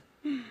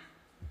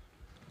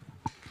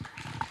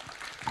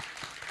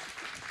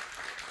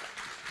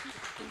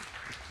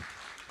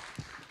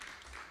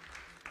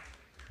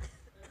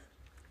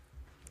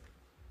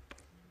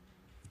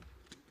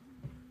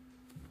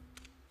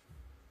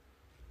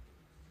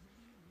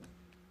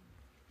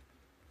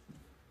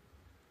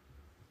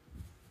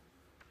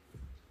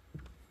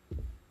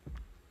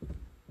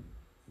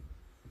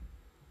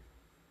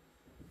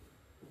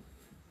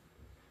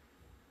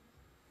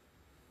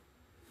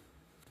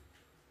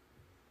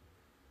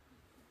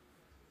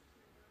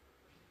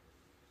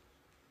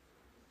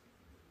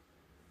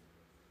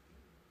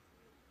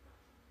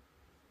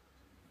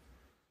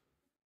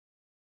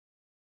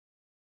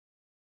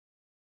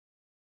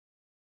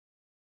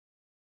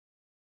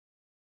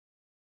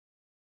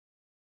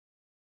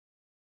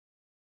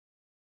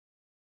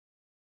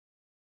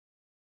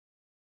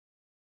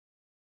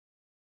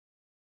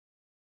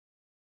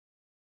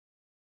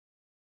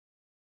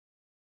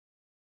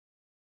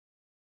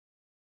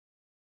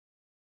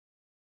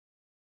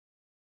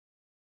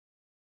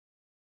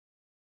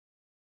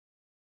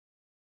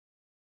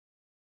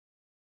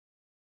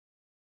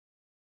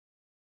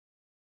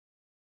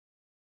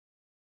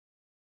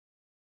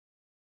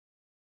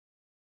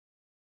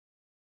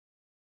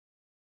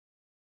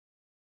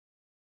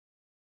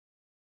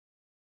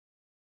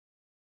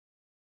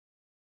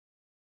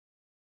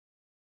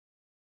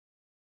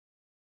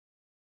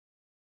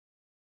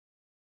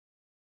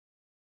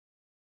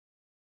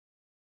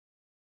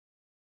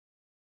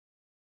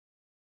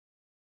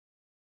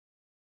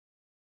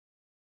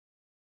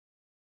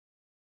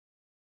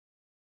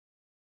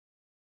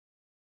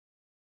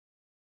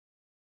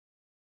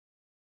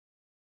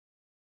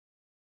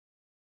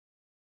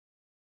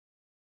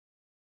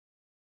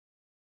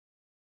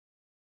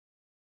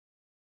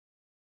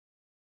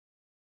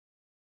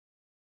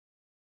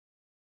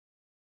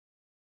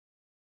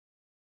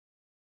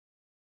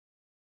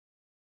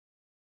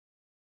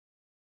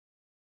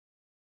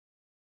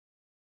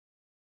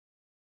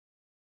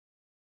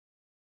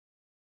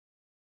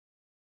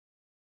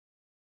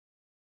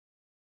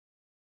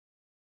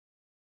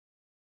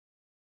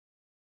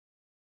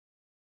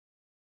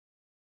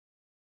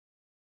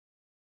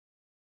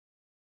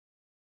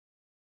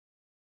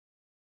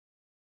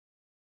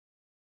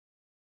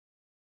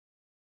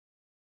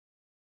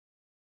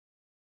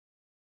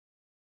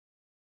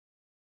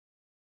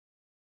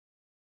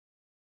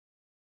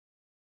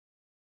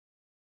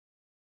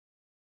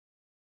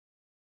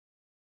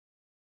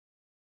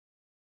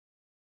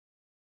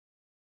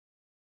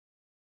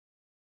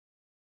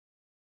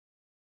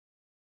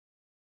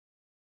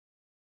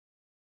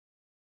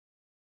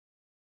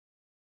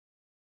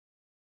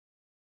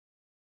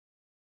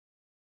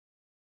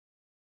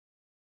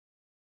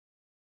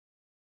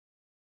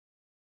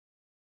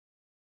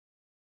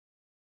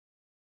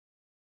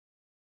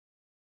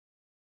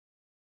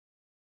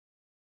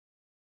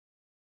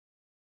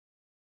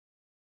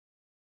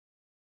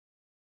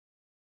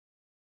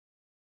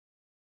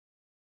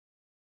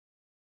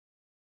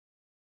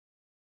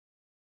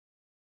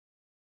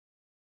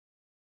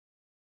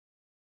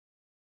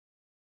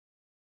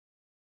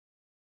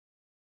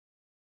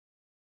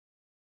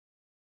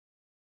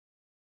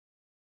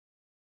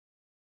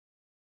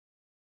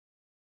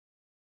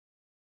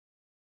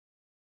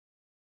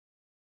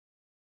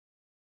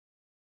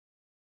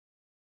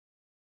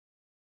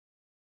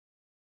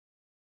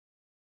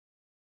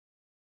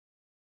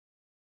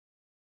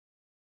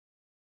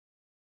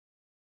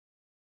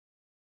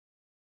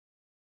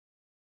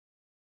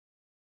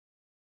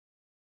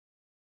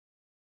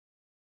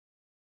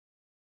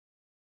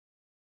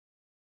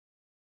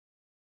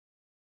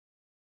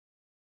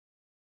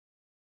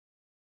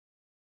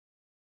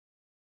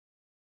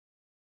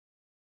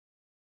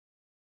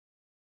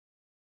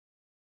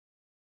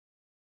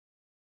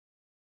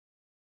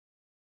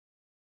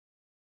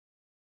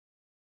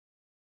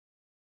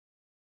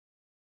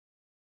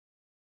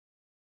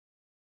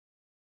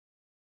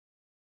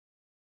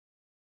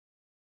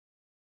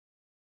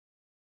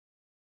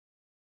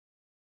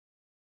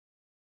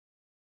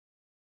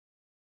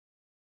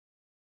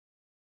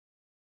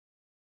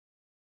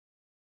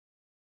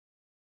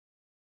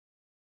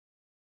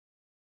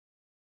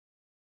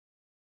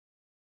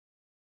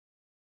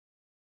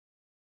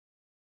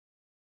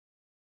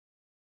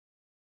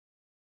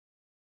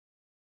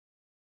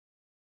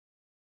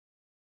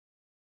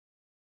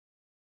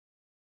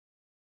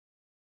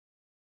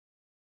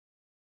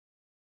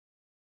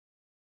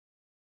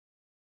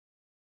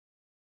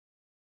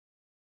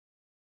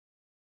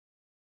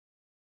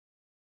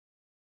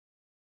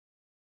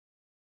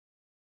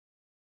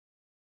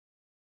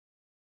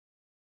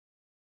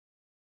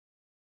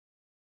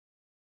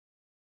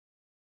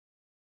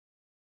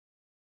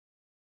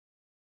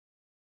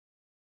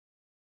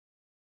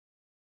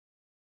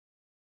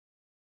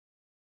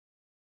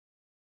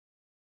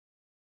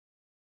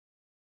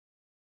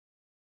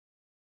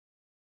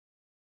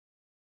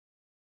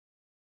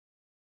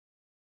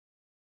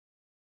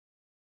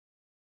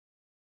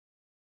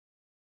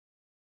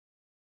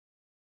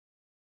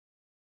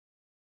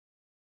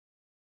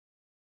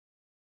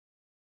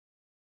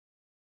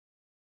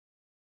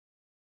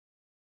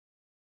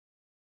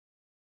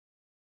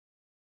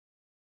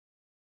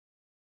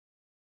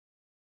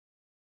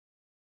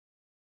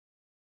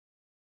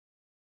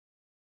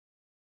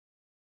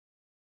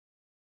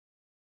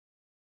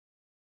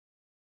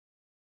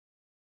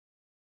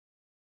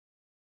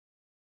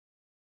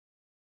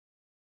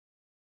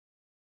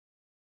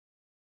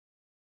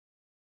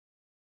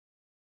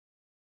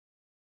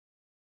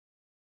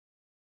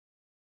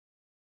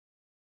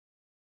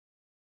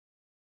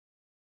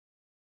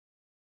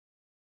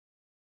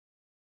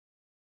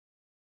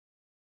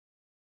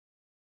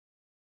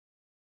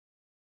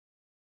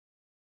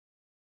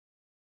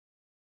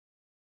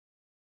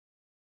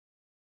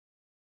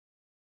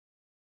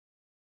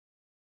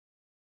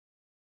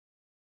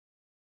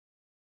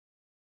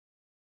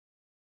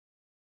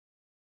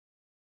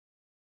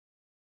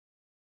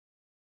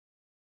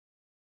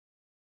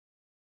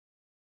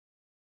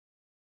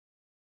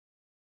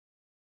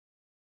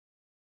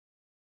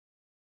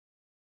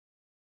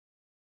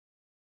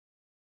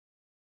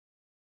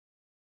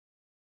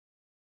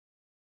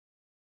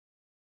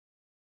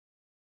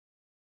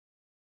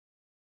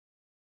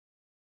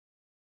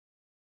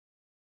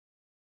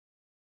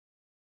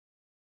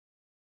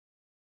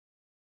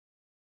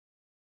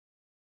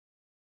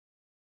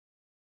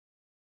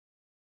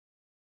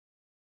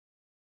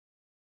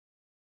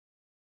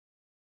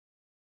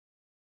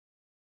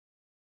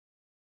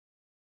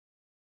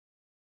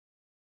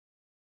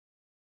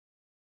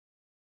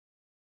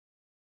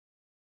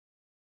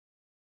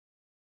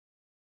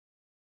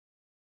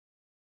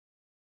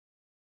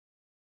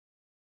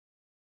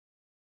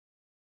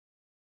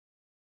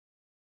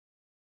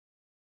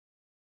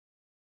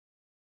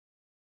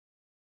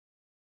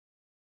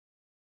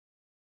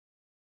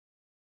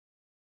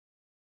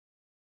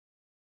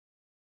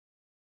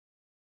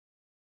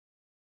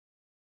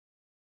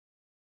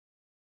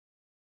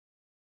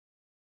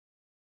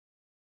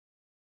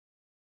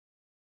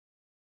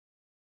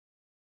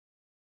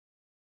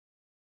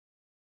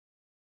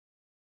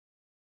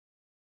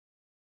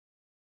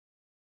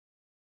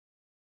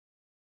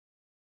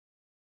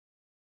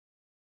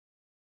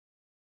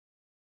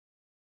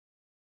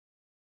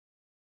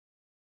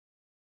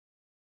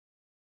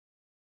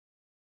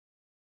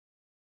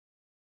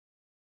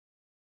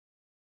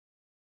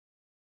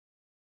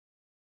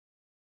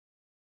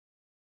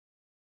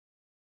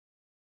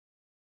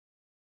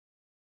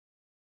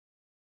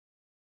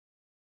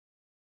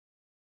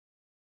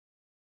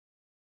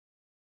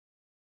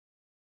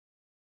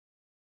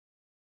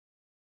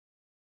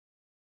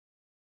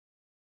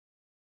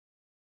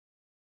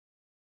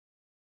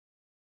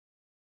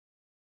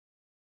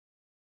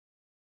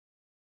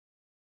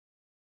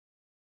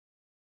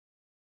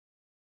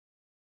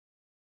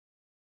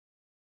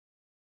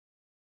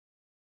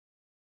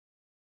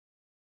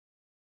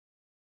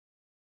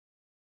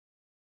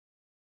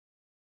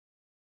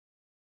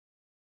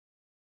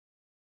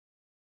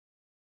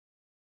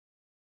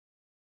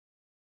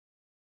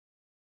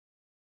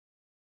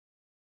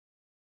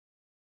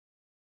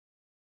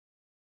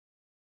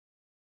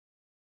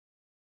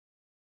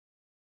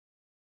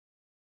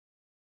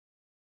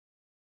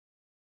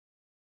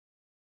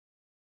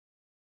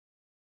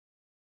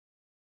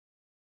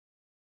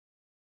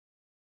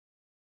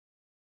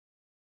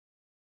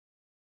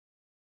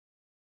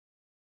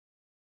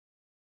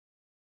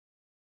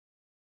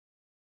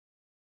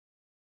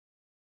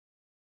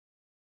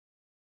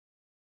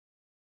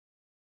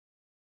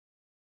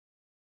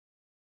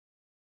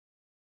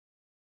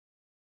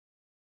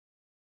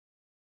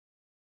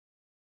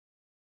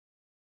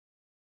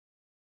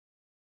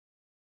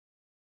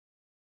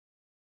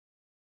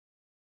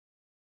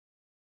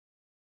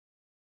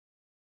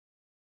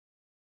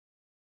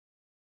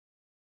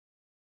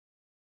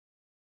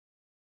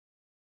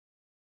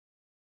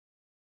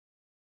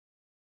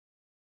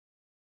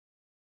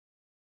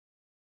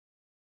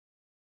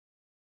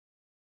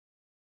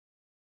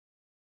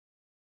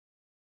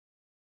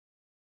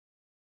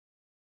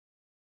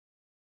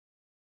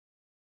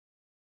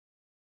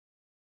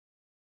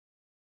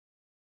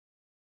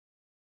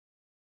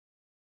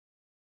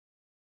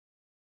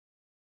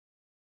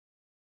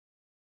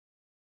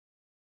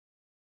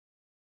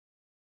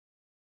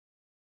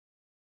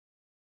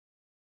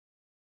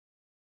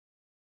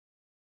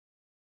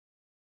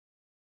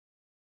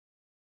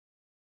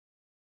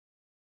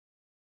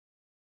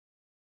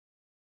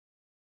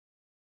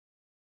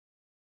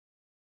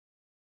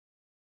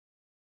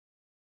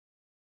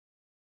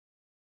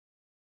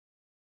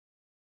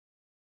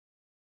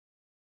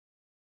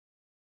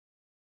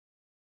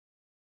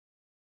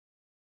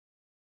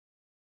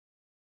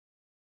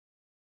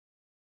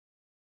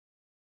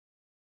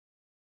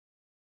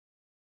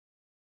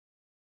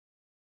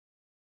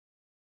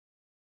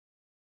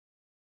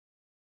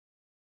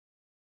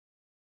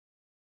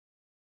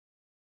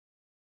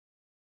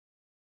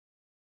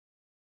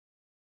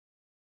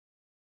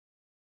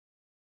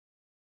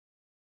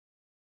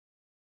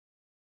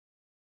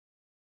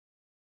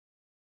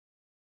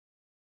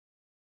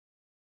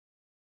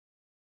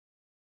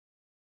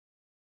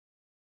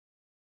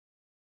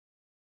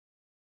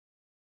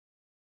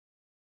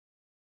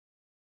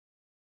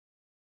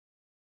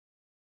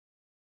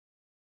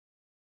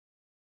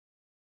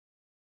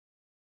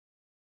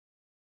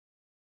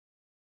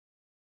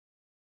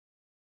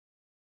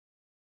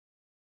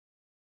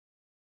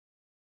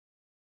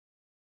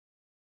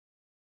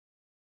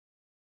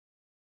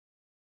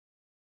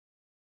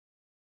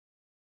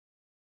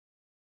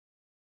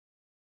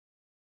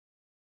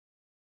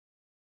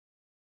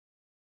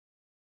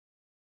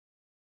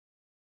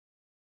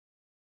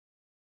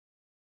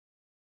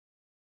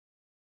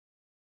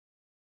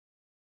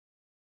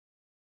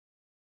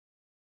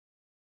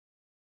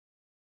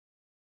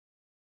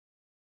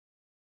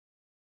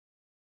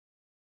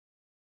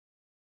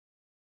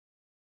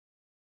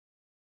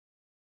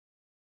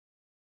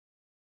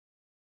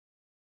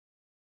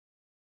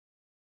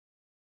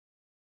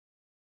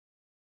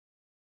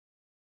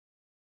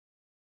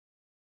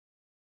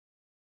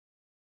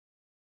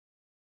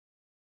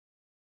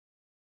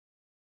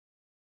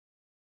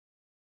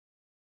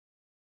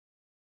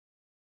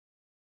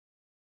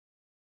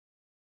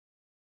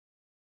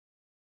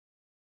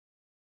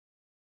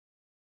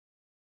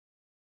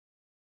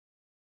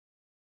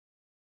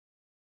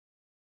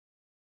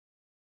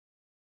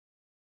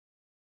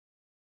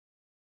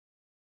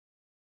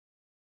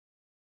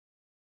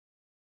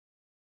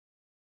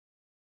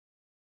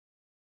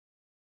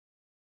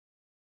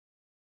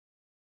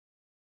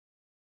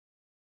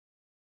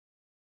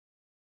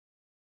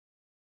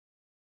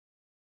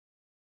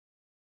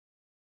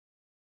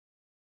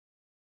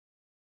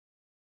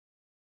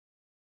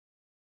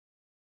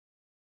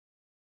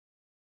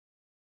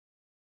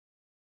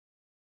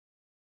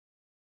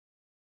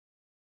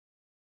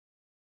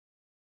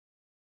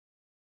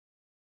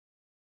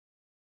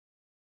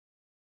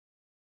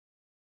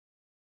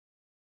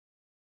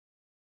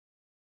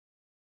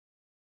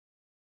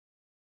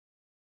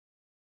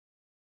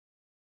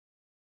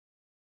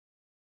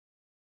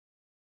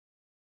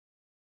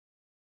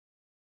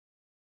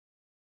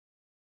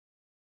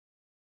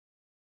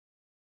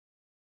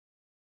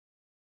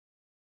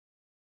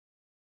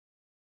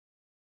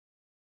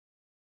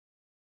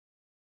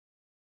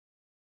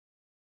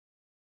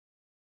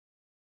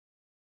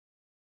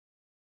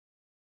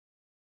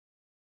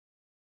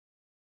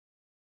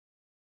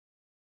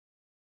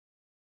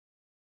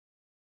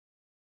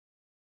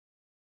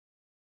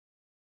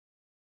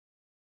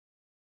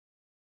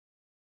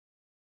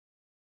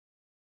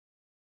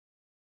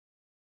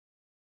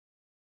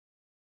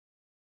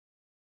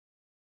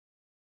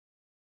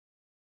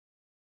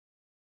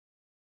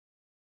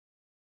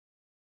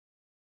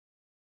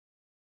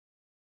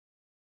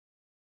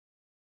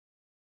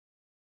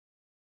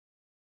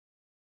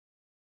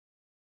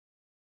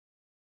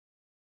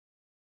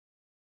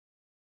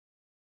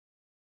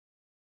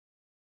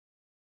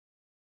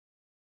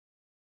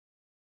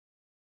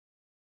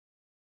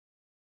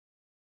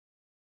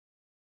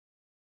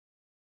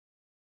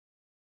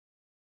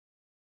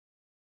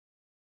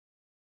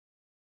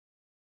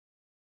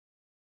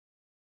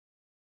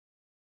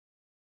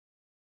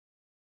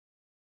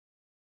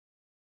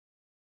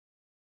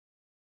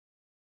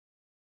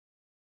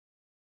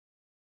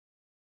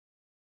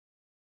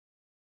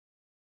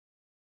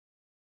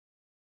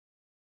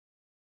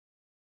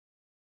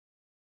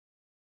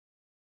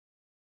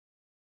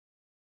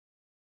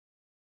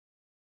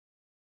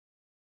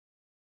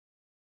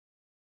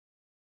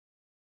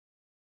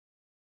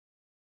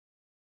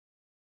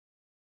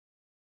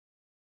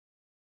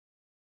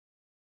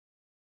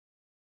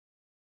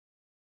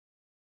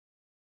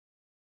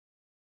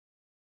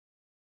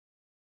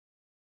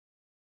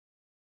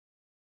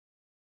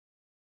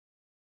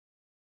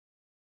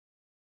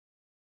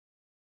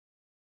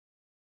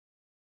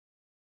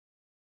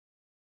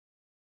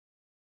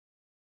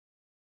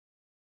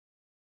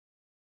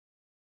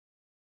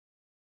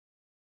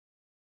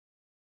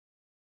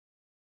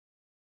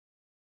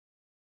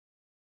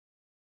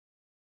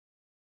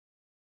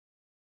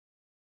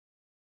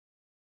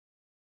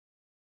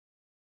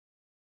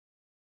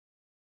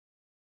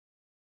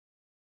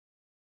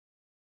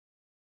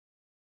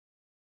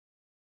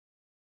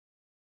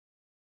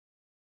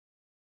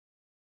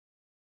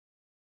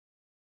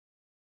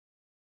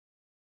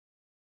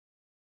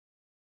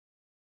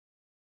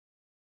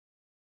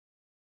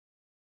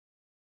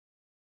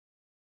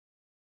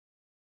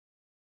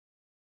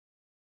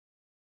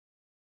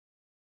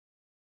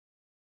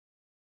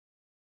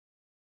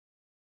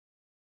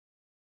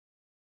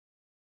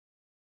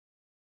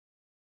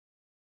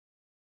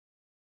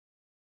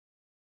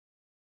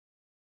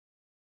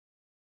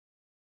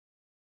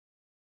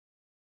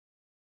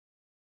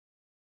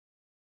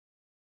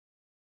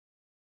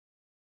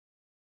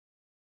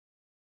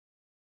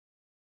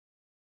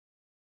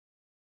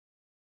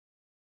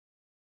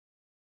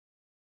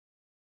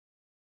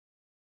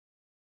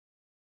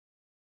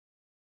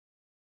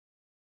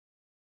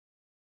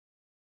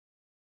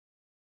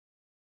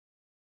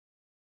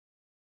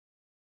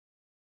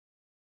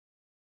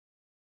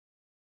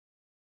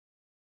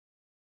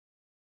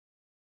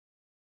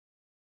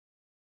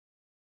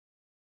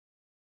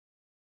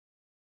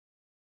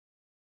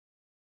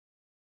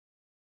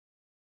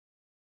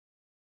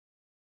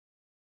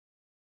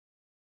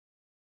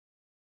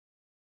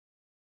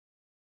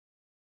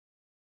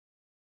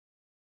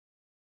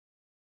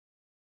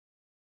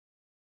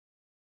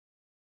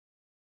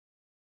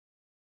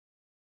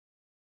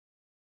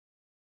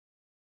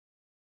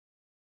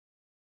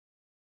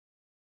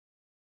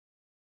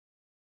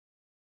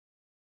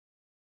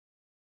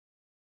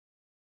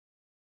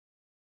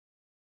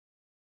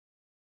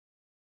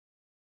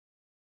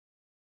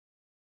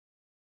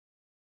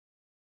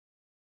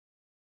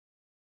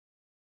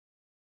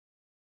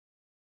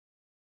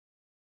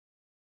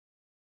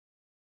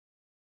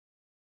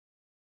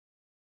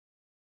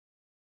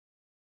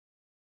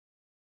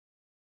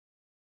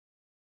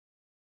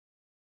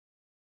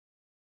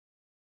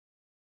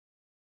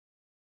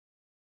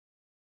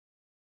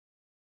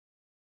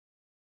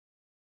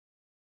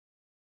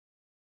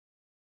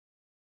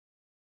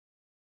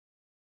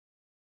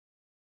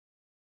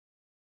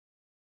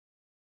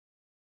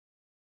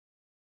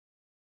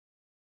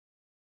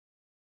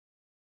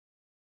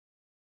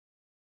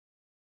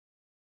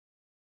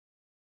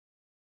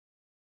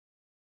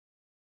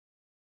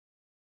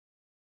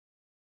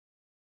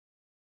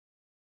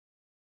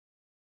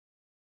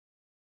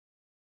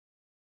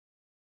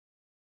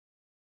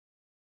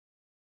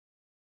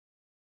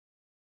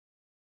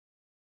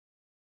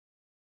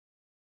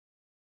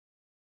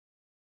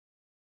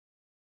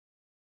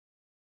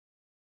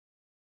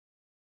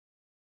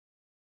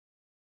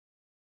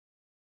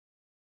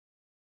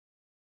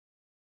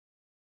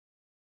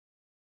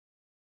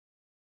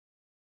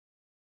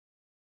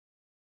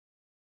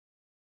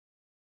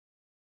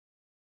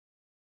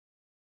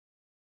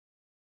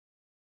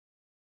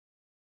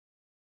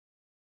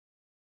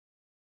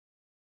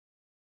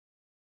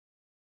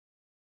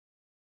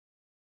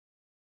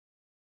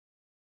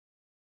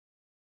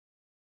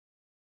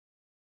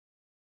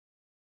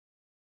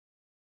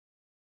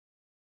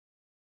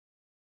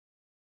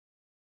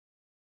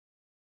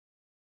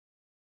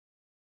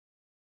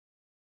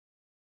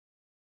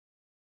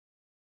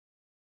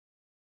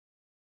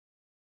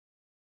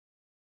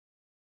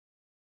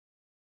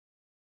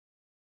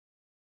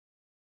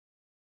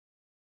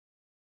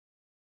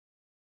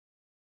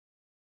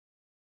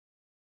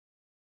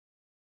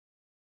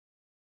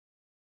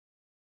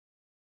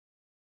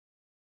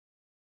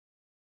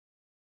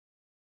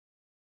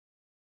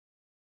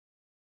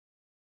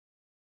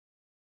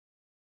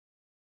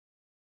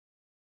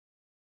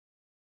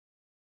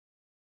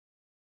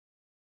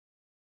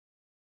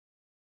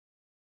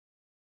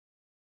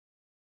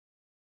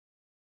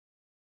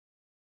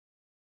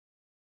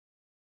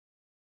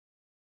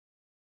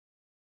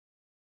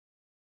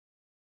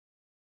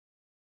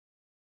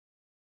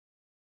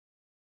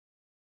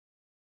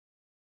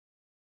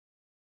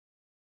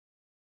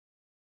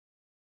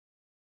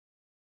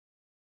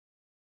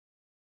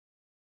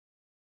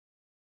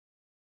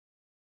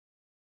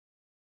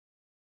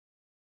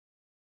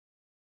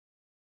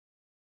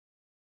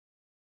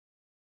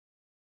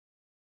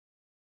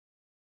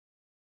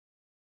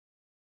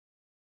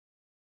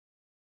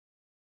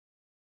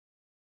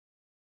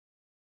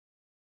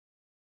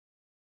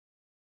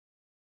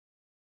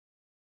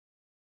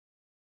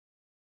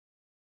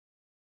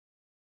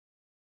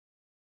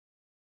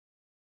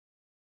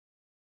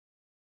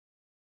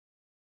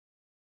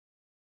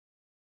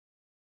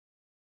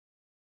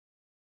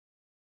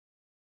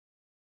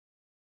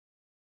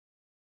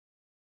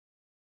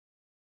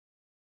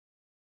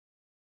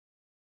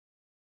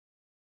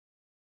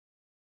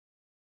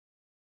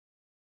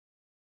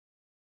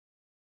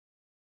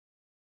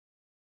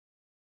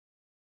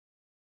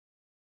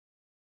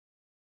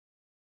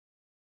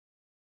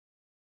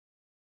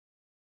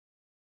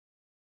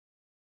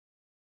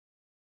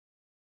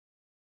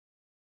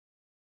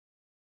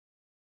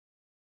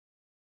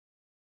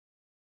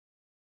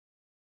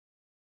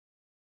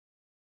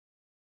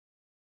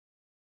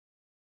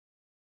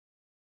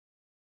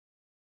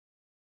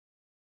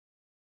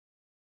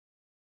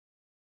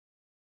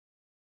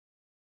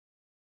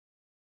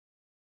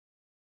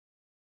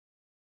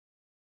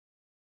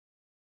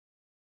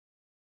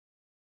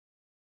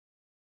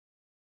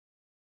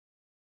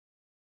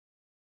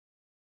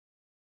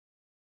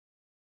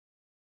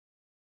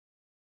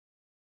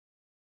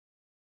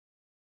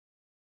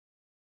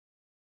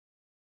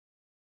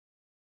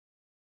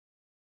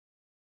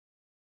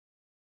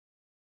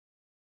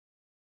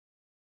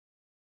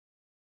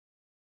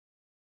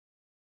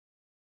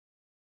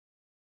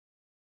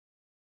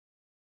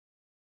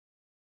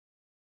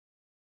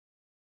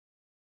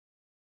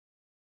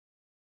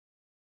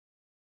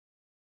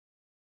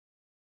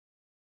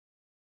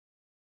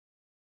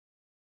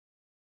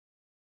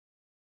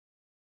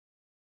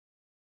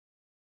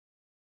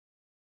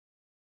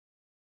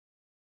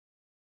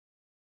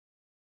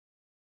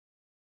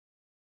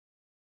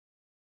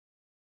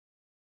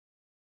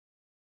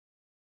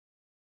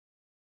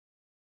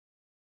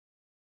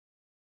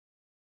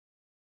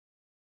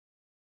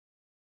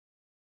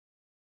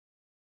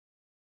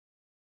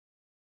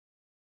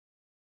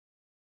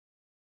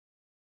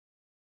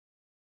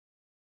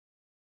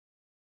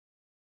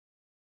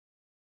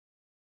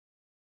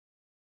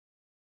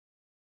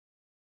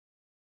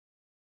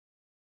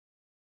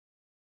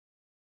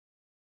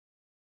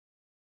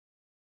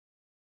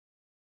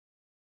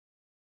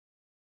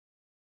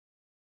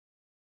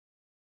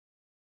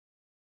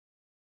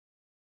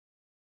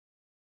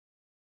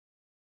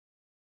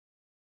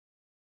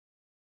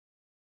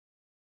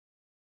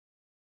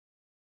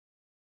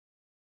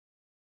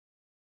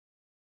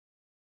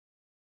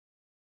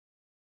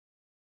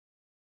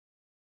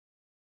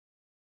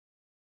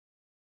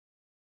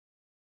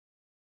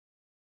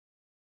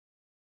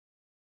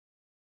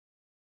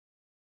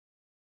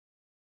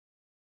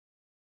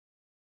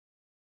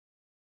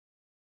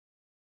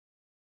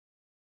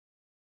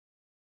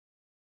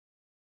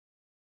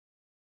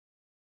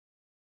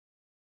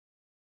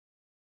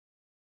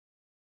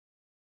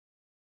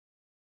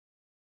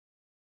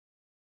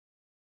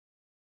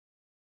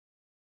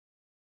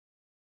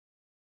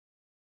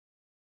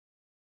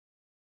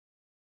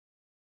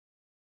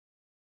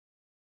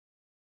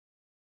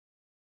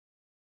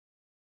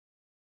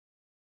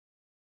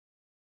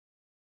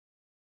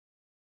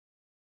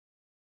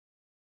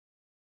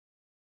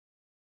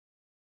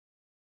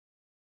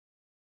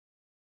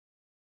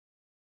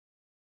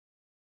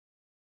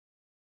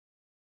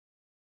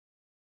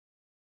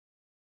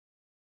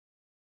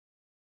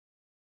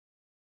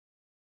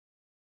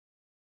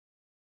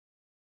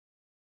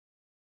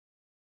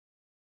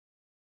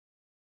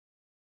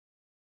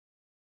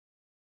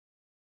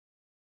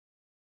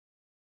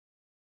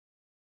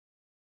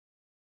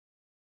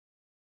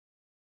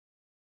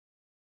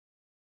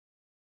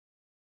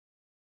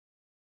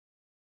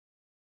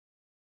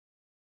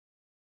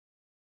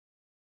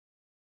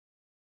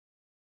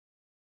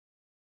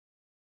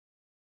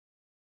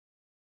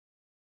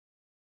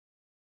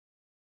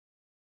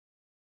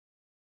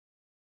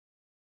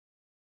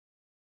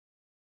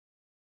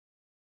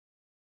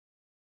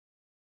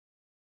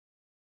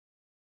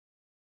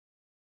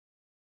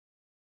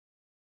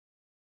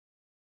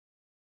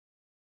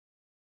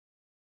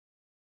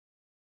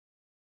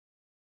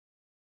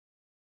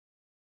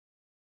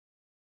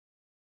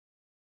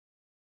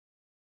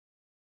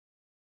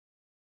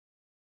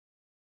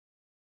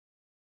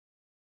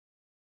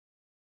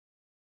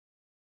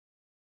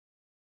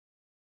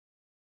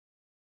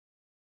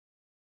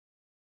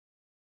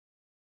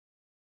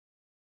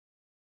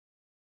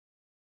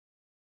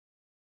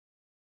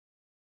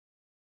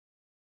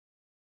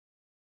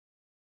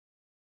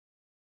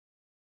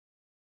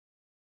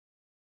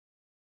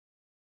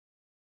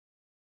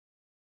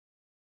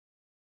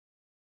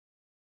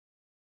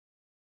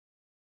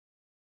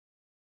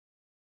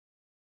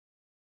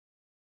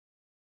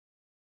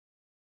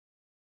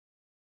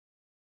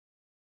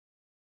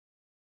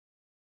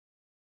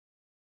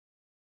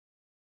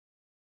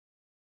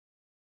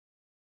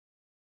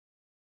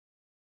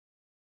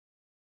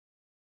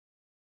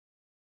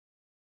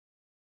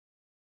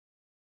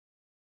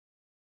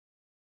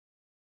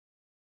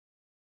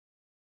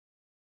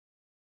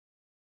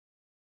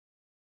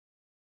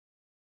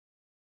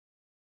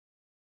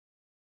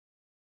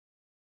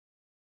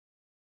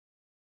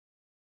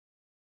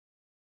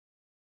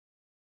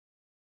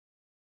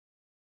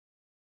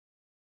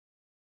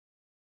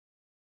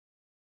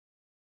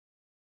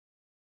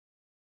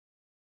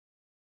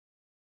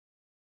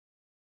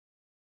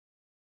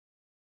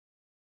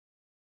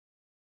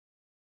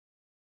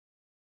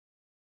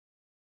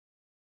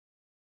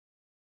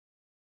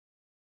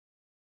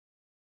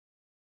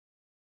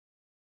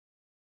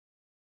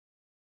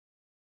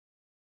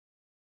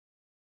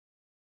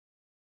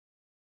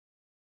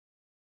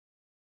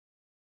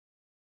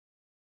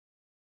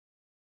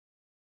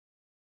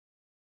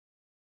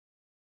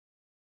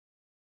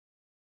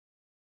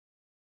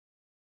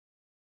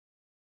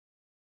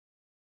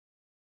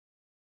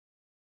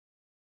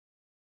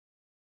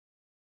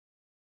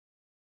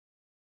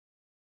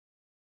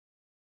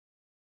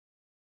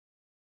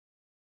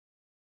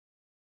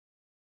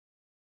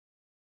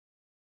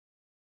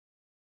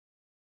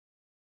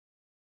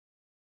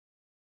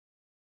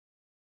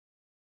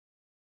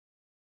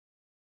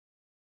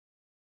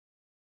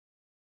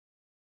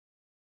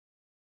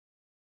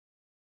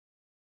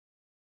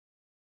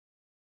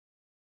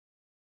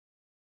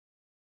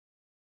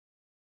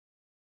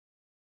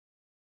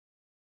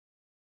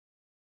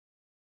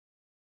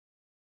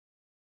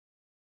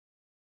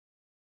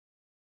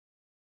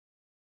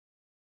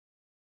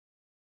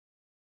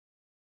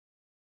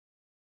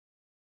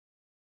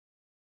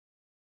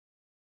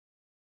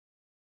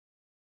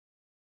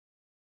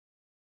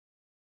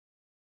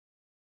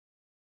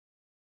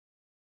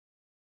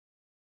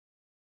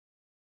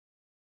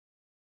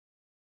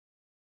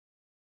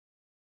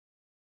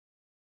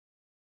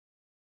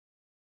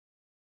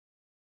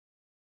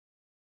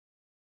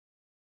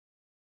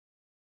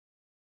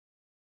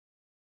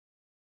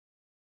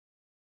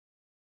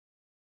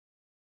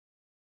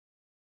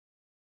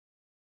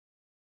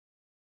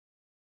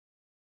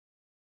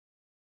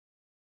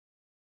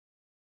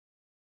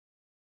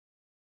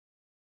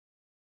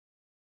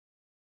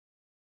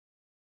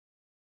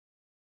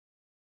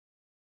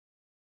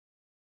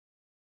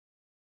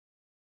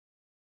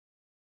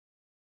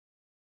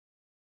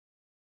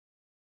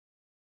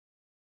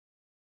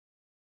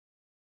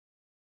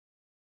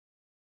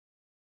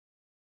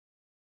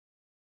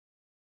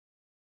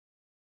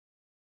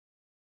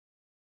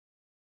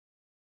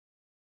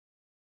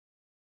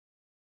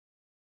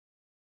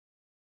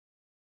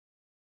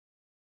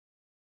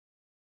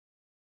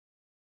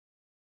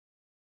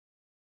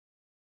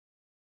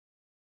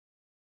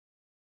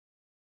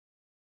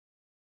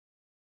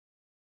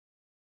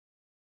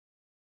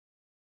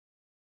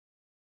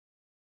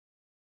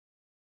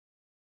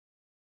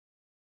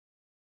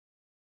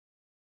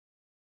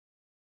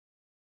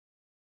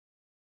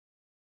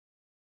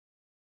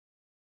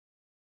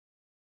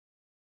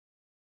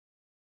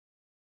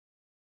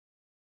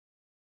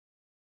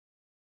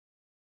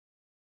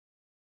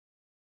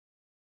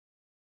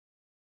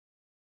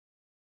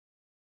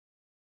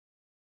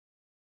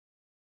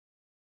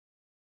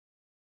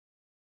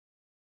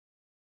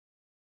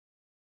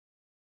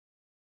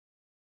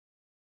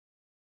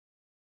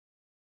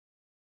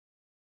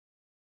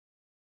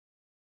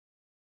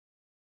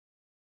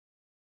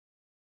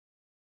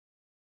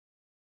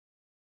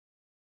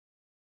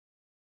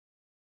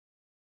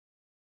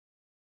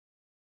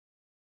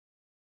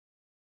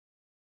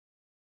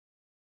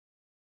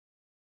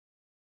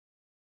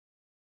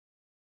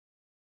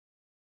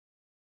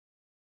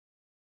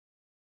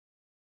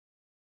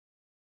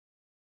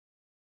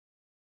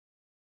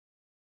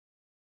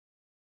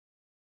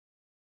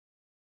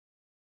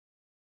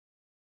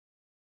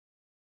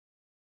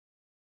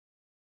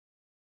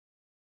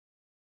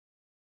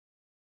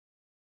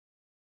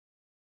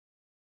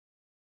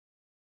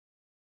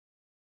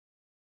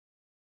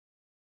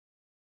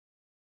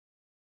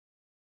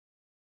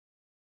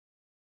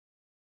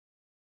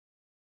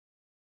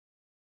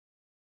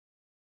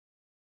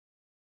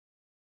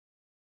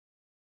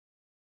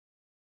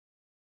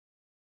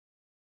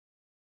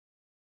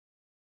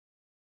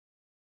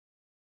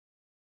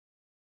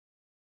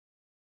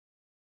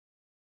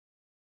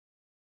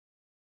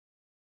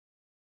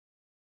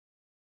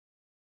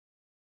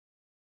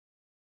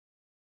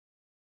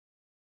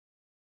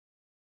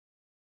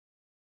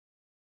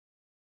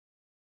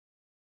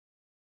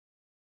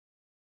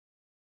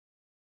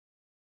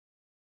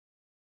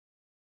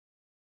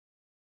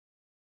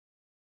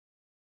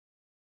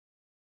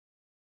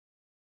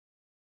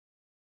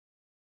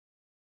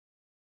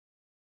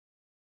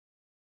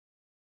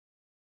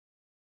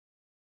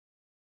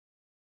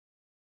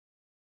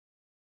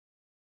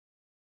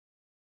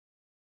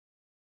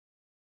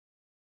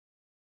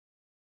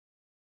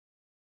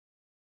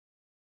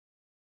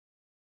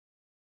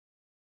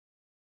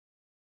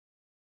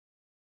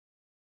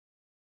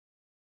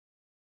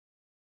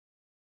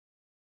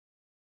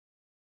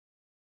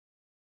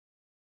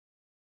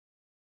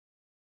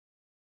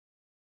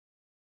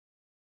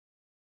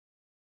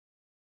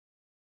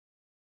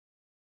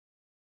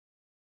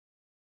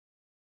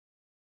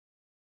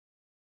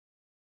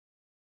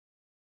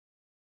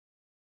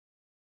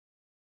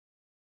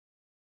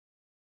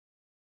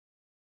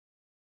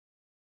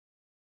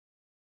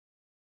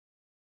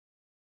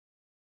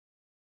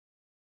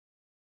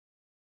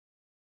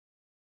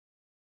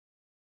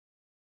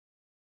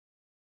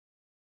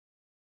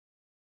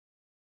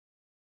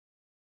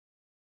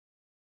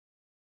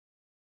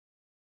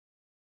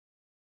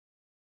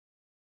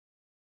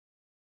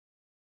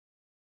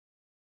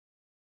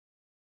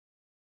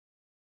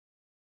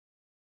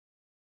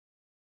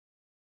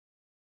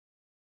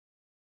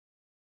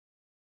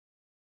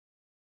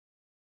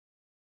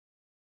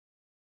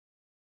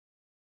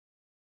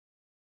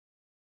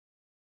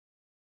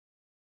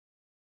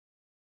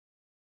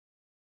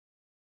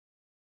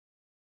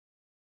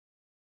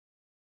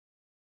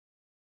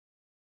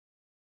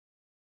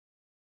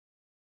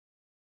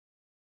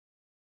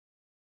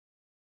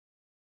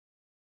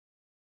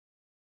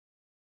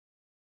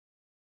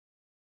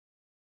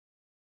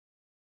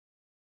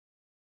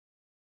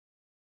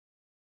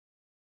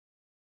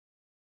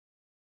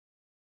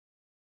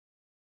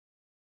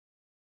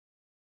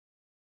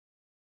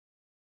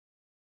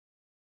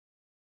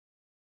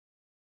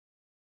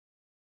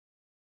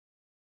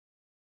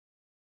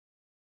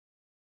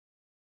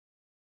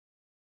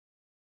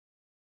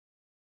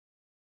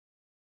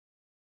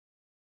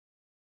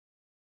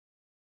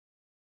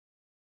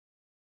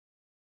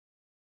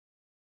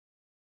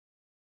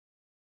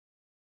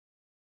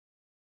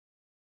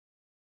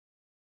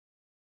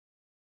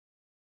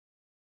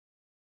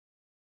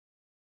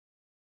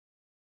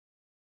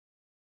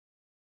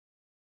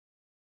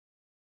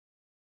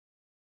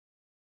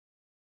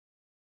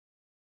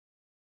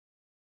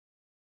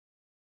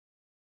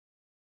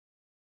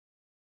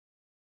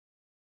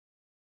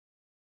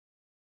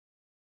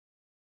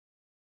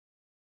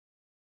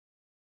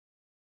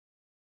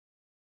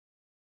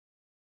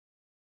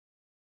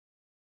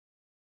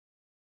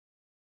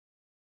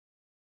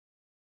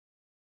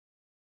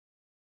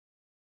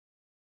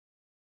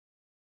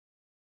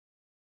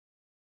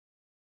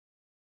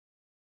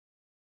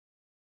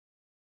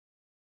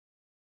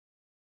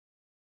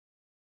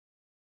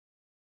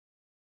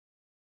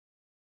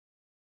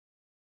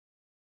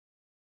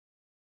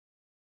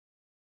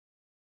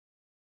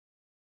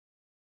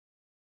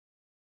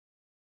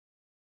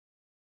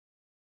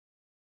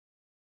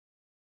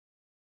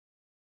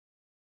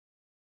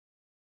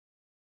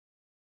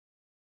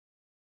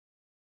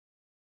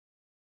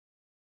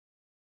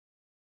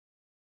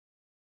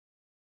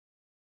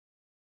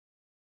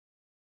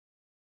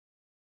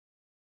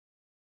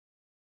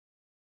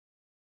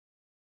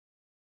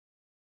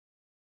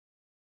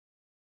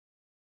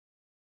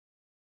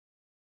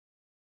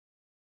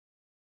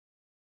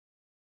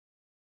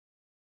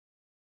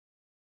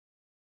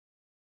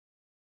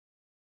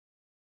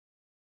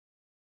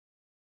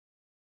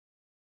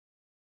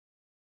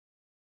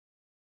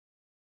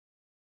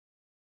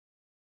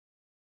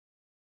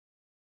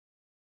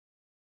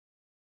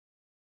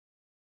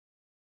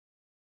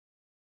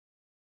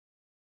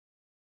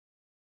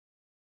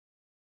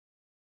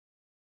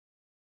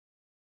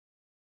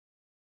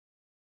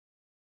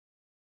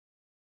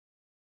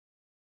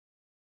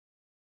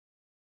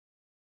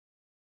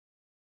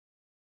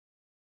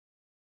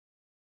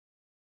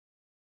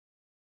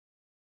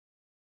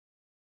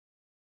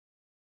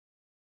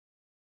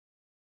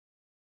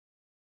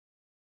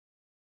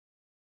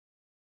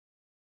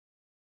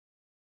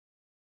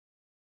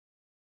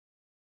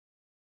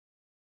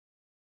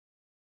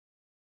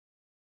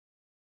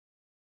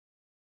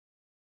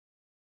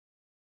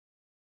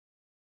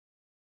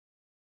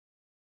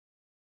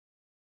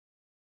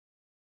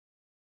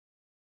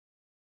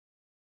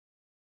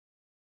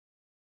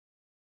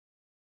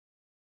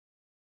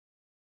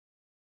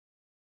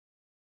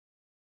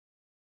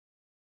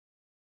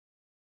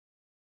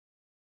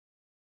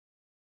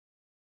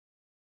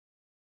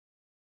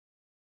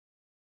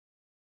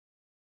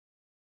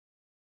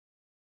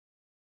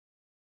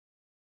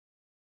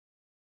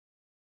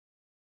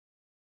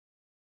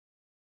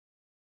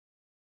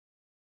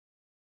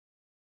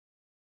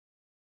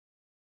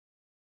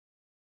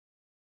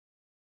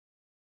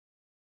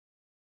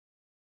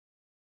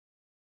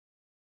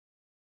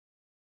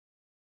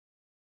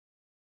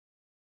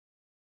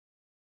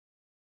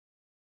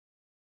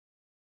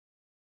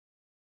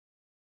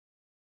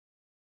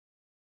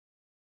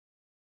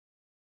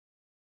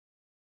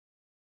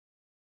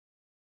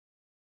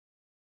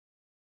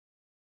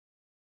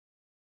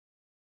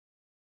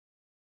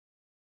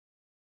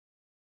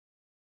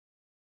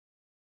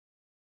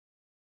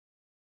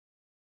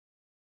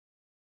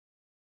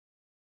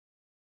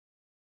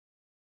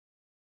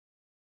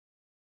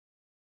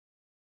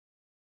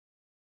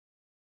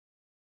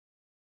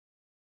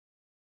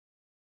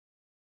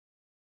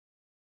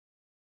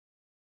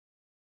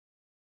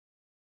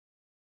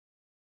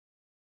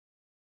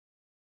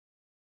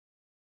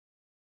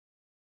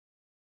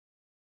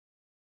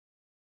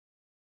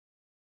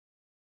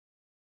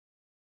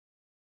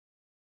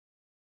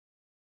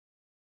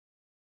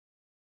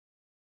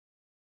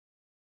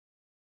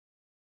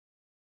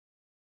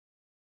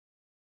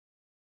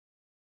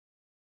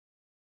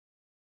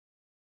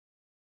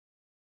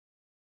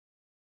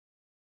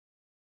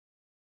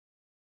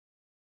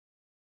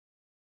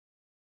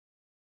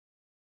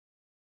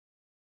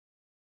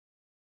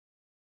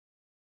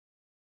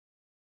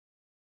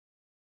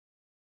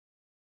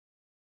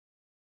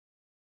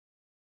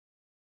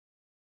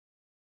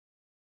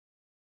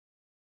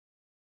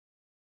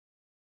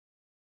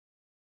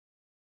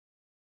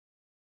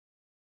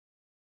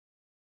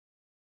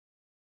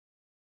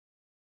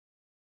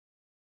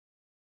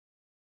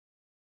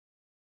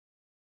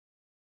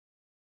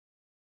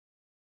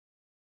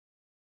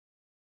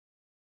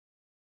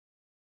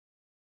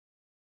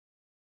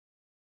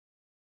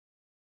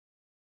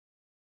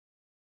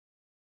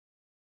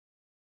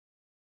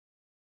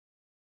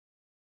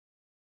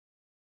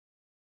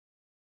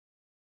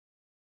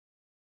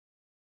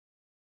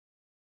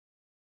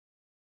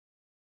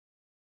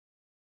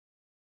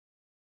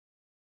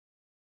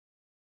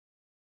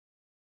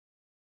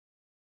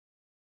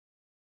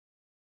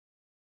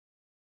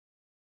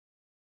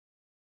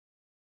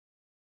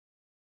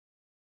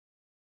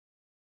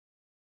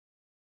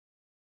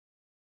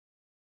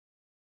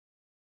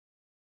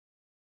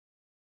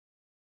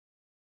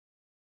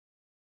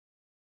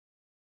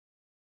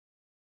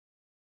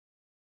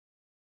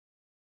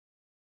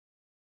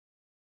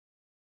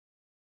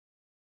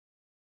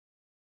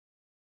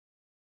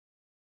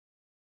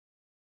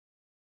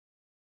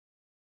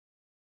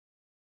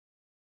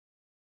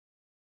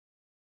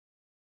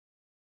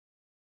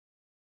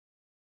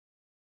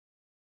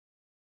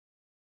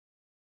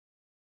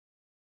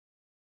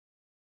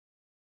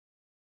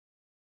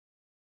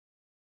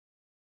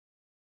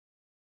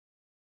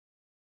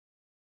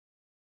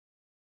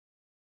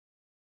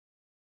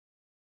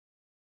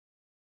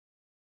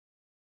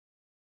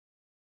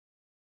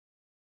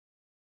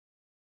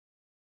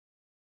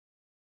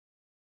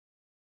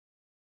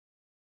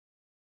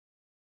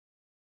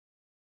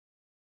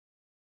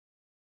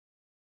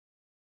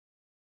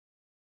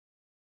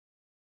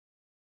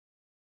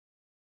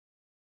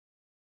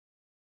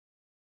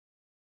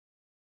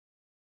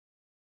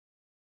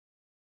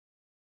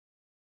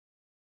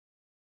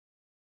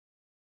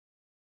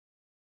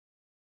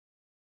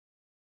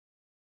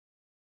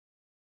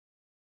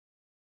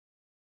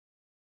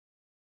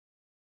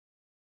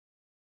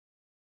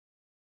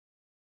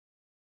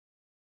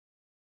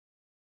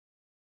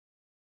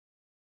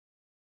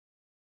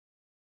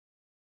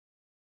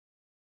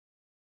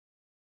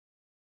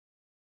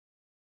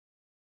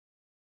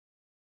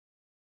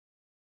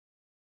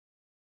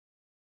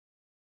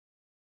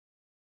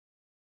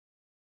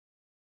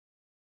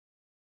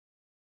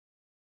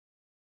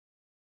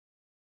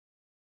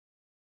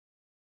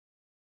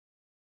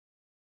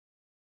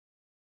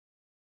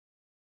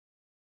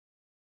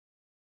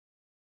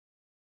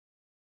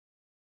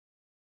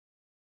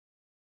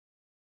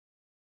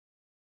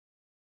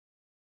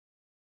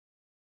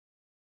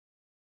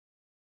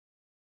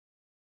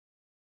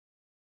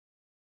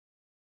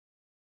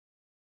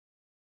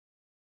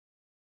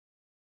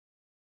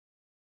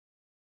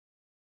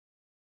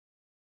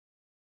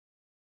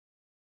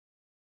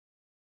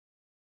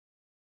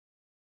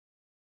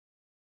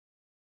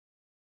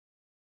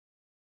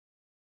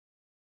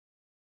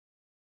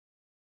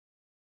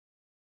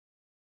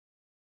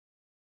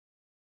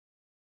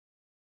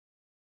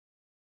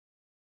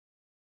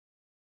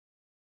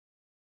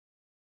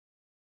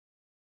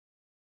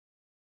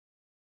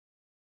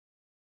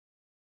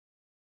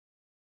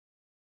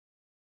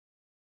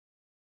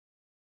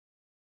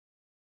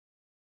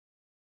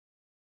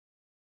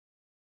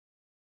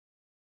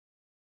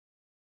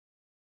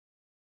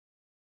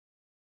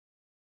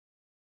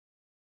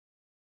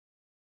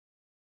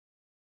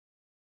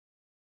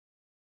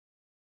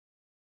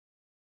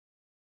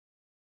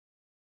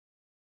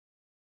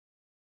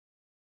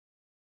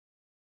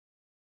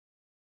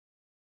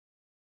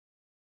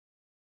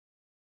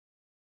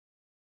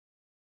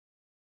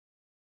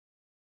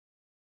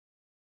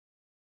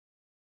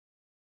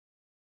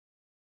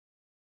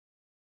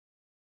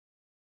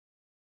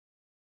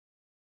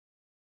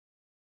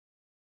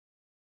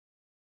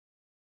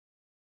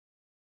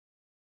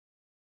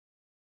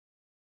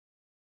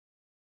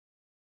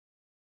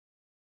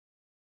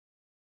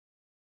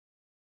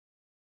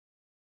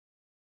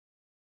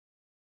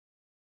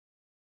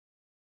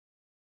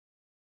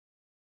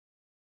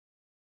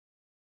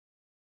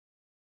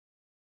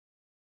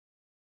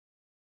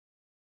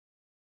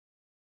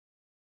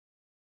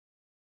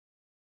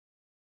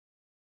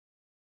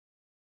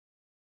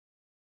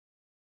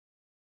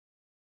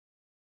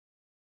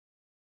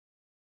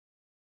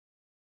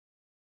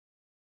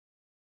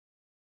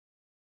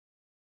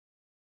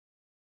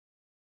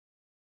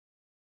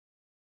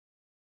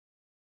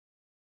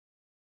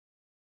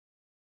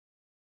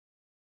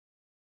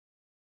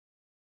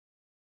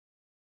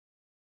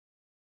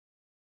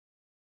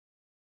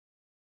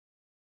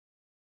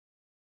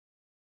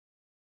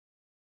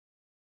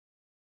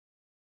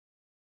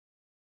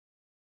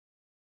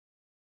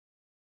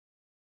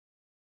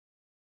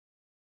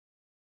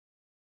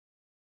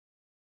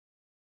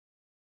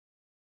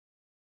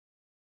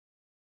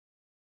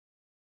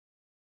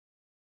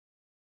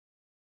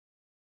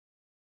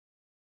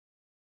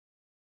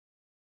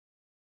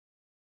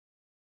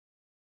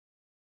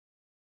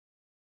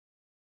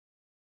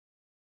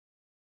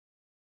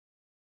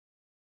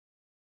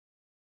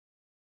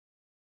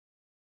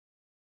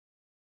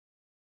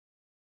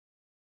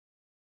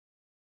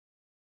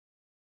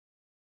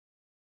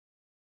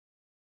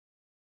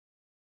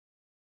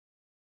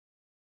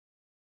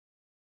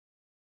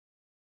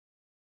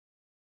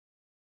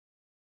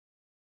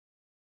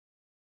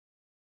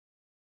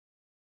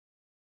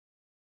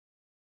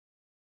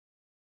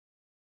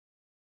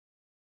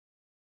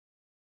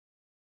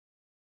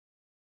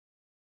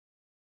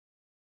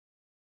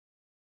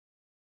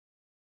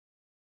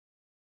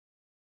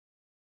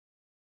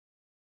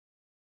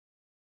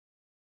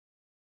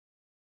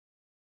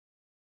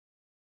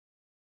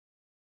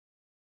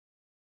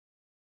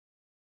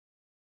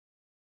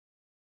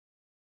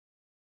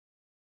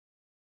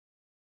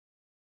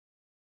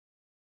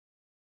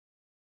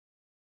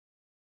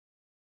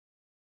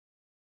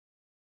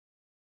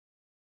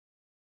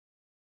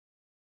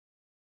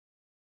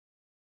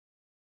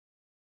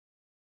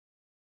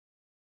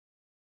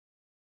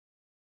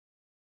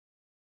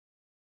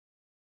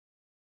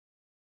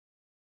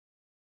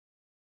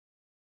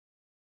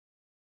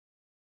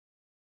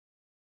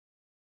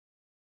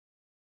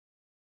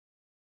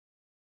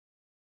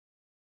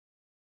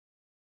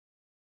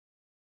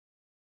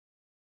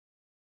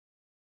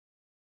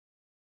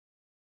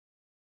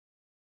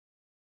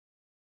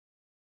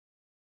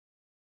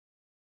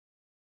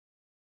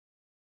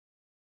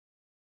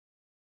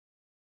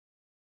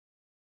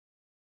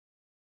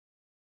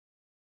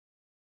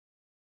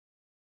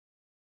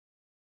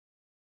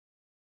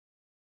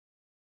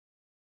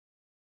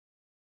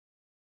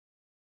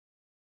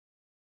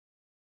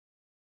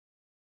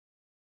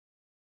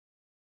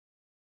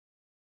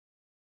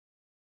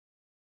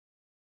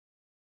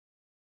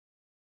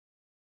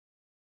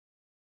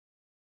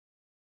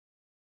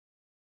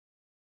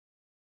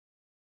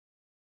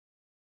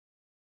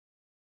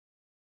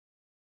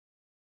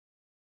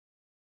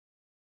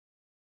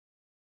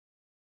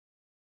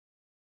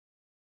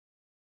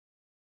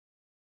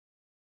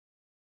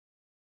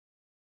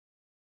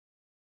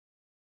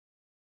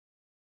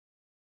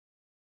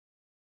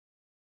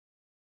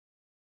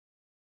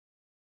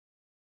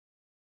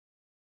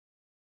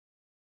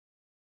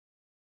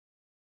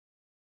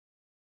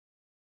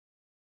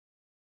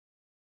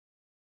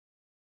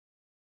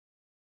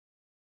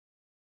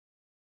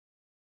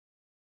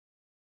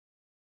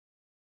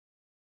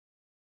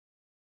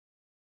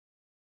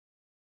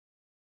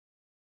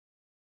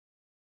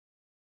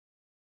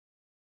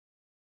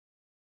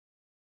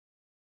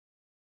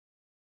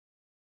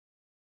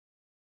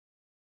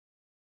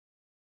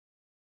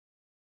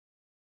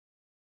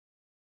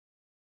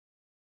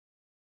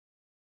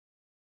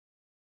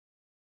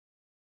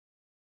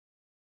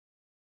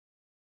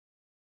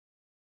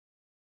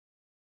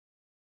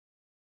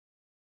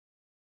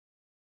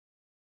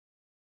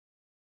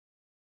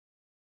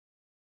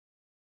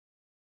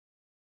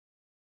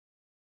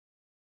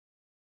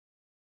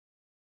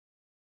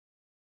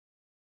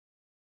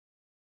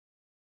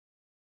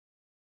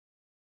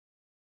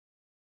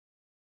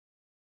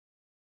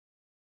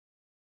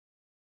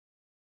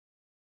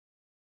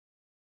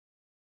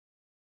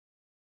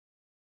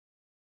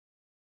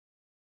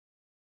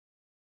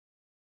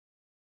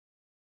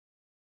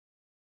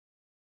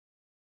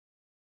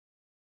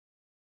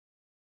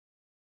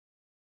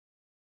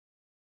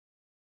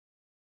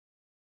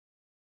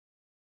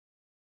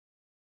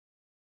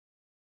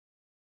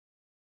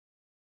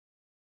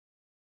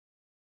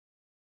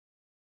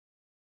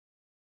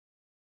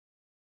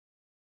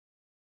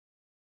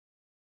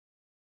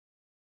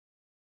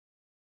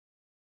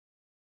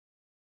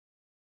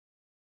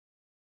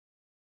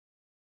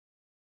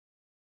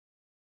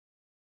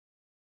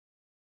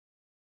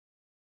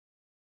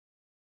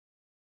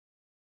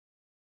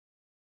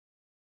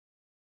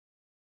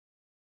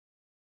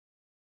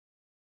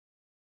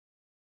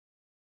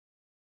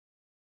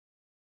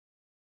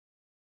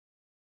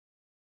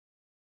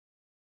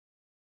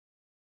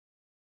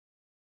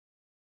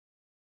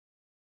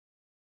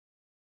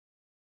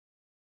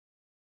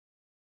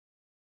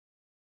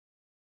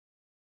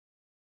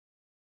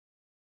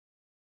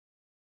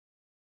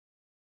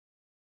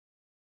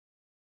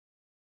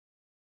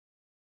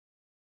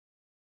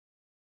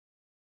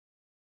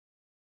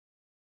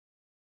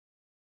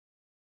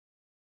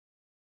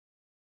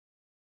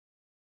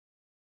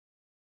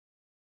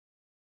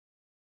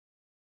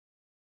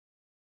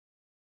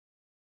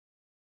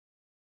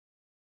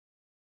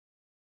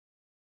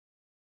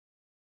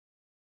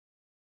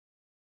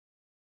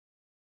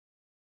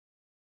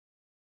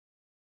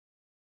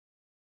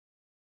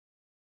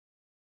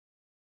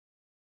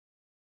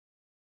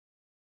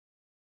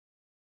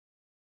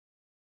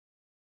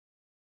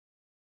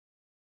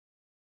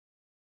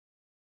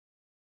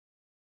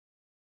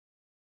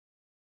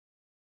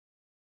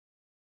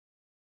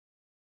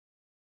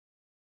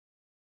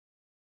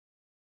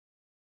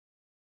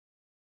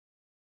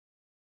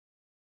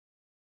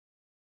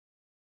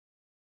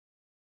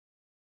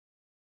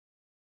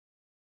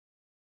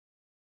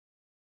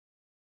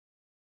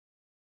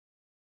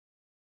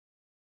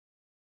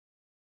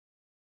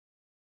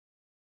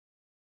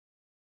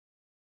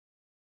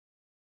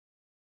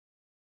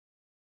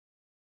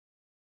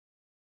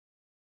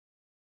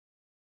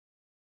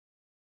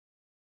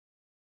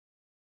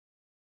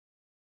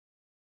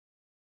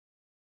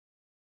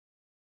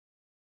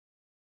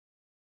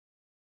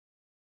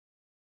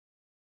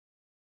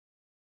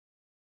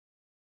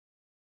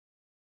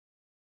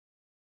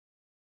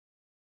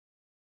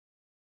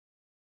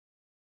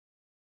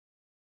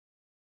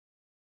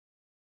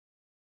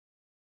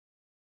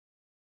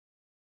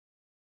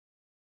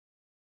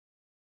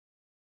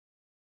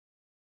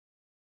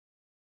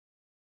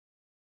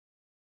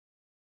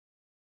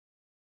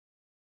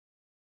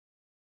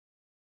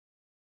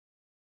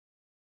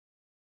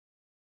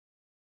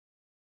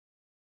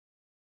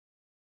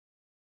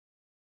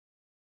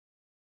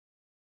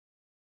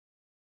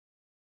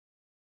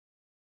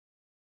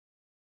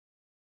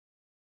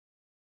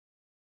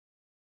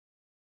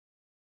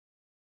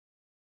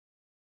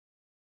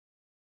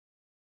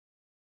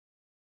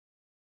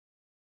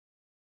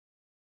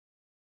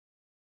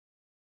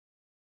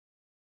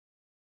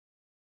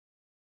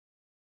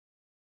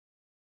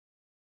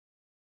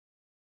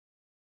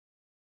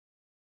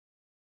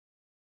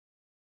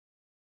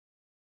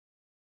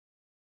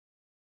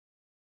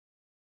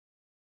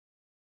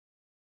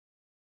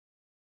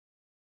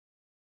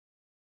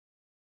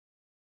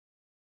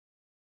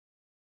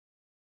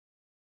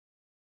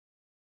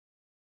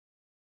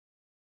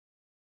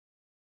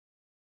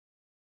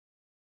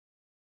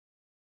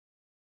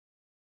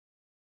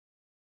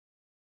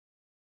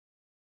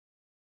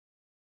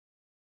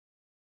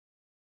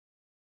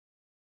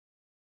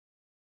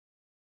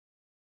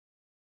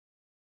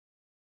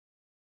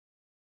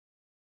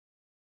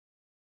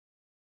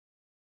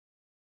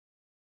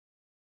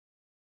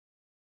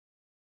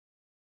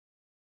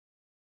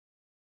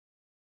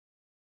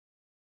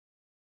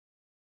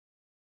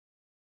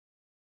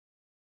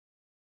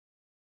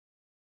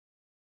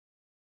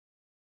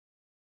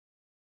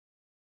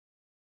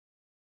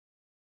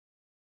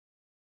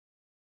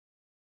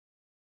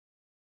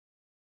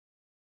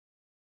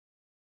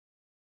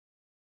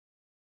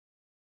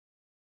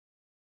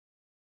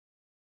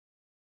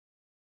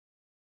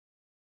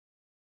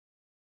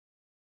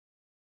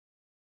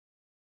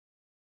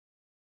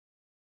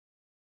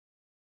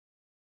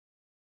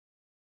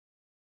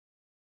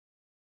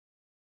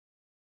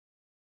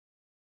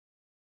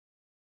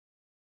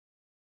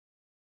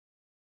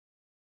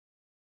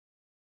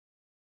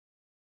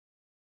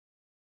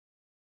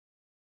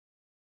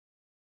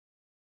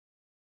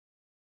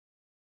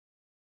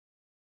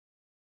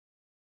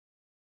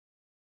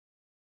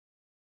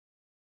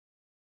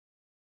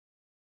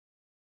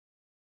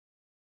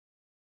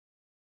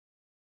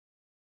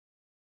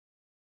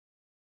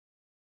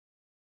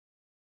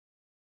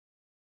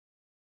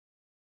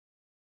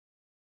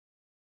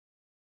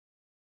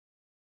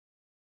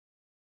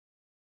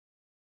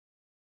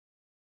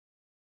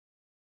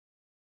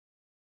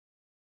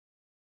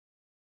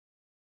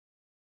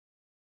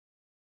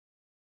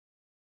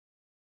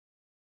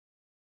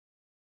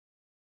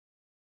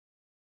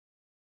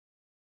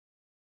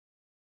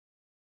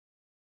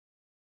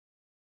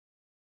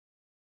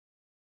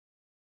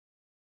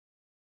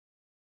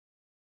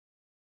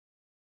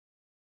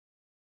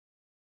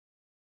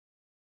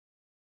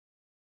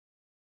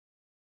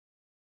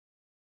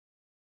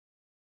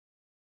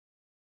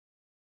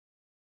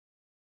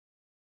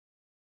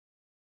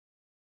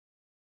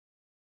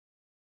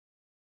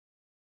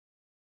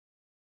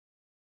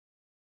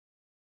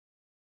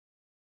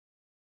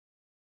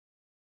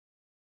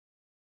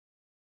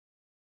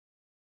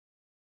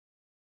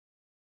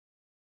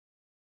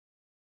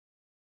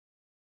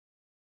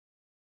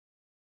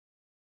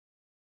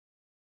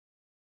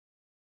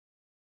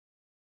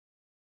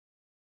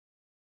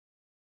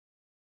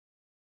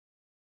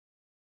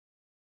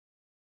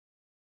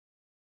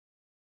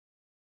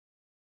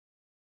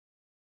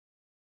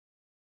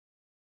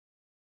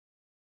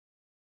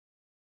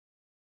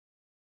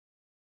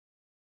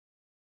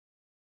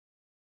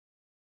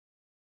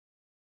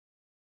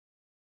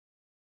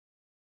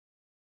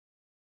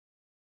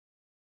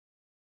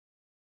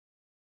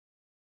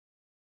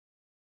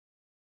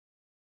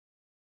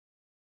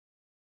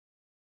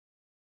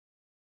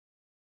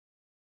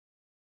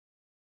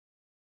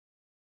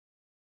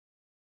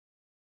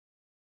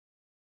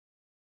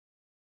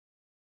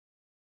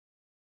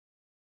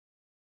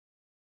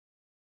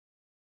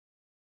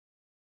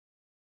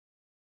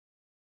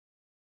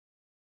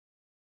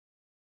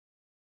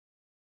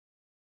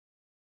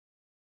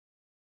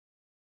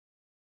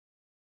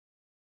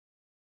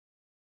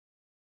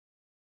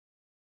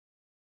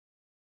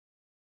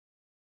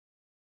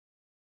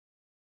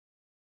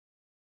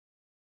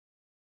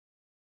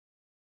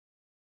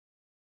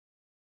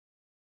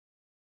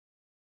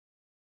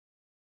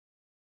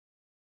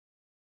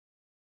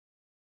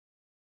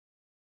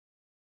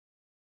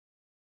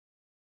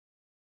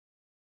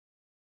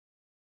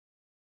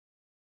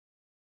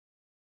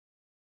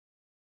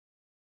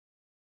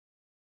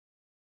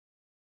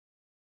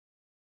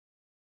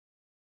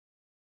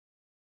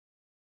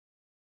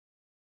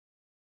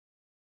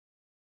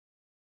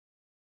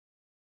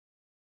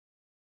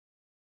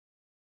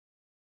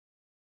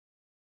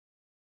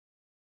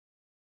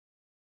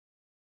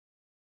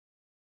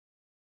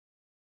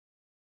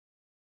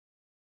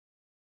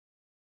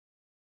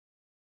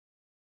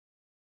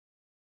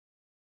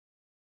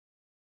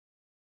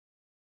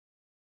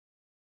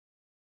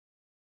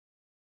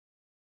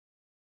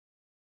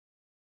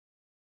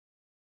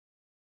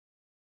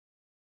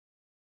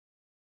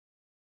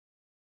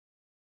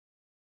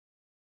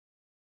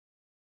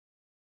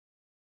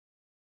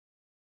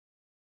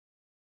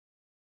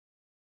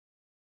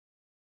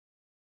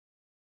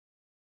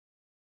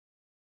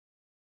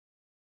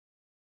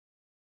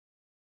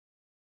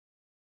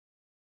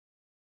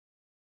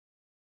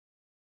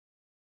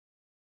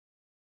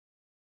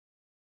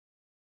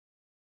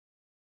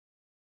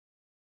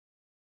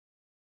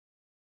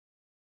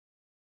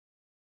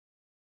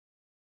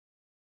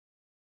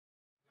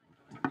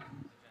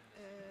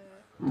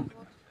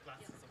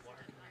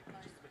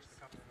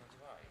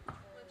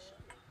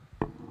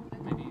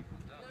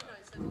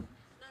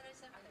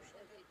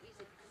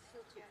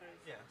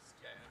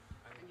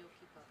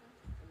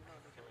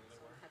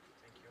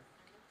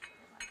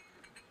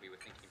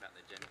 about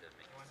the gender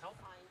mix. You want help?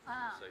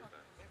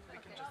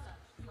 We can just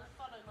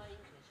follow my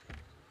English.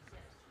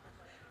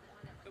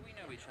 But we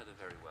know each other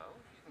very well.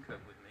 You can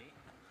cope with me.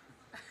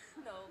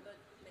 No, but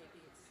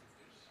maybe it's...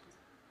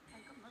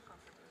 I got more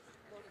confidence.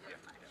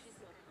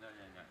 No,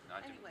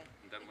 anyway.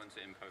 I don't want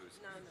to impose.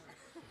 No.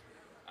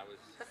 I was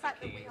The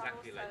fact that thinking we are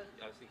exactly also... like,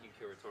 I was thinking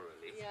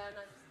curatorially. Yeah,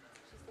 no,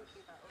 she's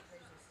thinking about all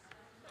those.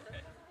 Okay.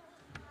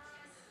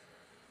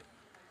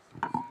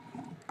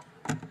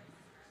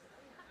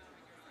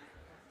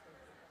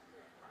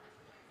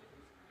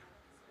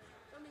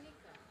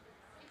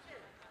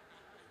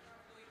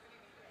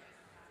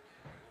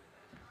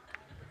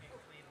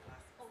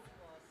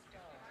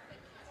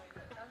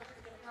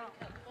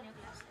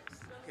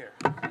 Here.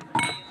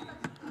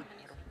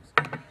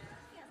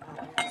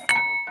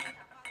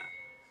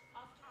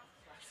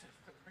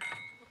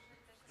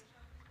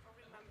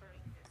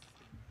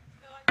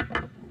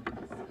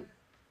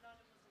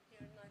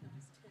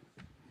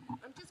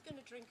 I'm just going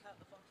to drink out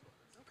the bottle.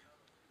 Okay.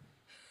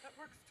 That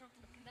works too.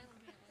 That would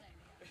be a good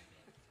idea.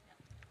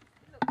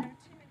 Look, there are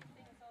too many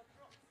things. I'll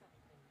drop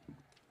something.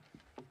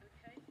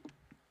 Okay?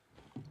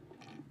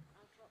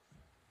 I'll drop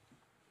something.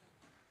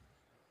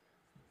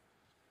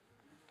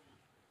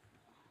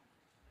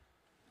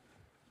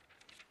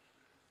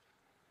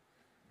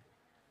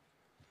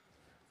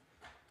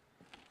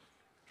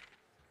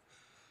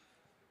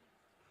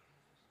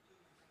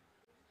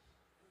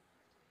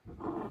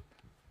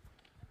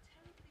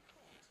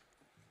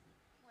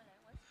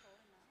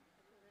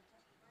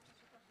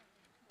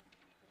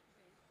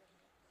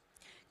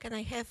 Can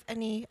I have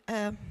any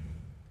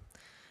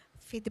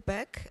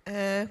feedback?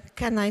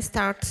 Can I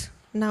start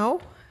now?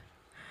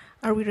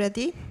 Are we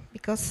ready?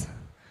 Because,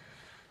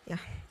 yeah,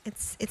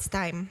 it's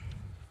time.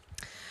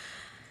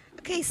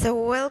 Okay, so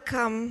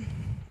welcome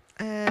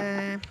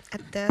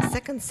at the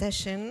second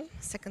session,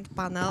 second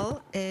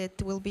panel.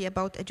 It will be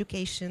about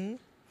education.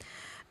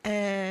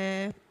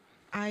 I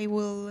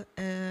will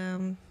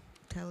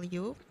tell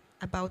you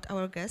about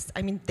our guests.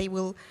 I mean, they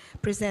will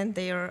present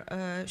their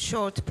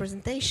short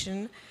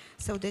presentation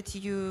so that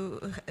you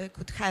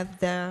could have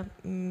the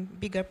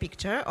bigger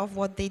picture of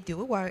what they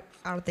do, why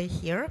are they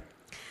here.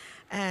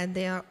 And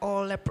they are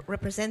all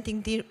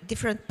representing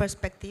different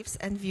perspectives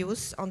and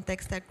views on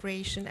textile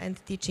creation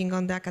and teaching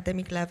on the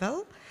academic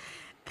level.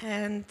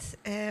 And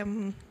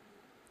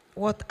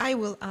what I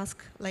will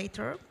ask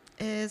later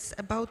is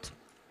about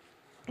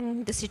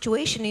the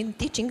situation in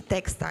teaching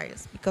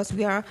textiles, because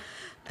we are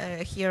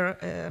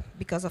here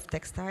because of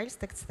textiles,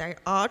 textile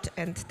art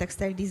and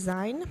textile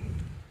design.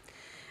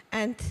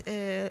 And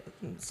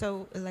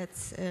so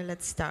let's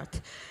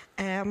start.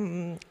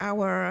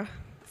 Our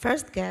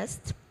first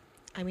guest,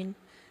 I mean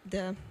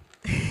the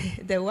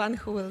the one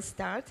who will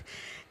start,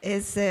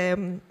 is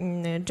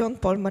John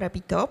Paul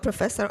Morabito,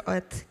 professor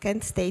at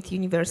Kent State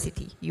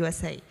University,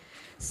 USA.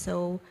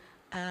 So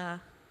yeah,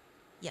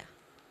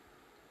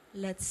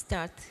 let's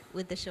start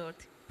with the short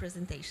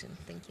presentation.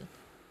 Thank you.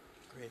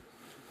 Great.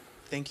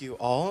 Thank you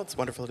all. It's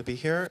wonderful to be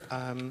here.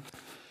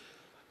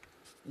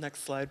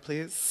 Next slide,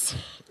 please.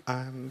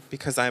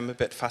 Because I'm a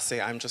bit fussy,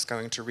 I'm just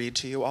going to read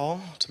to you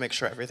all to make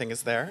sure everything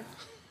is there.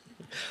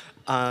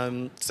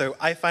 So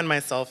I find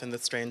myself in the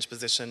strange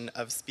position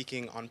of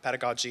speaking on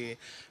pedagogy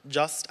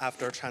just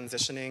after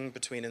transitioning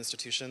between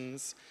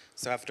institutions.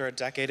 So after a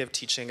decade of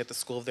teaching at the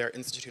School of the Art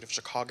Institute of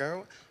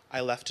Chicago,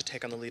 I left to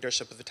take on the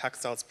leadership of the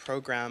textiles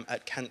program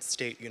at Kent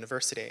State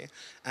University.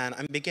 And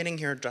I'm beginning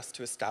here just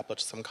to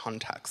establish some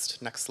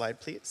context. Next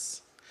slide,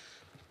 please.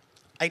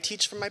 I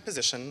teach from my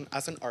position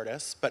as an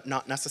artist, but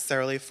not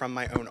necessarily from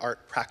my own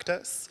art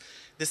practice.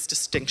 This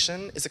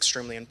distinction is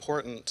extremely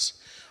important.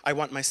 I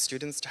want my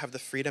students to have the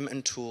freedom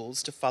and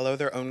tools to follow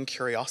their own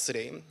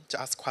curiosity, to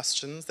ask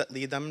questions that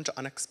lead them to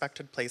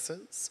unexpected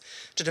places,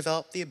 to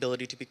develop the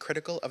ability to be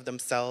critical of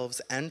themselves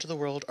and the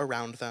world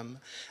around them,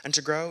 and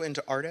to grow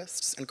into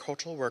artists and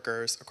cultural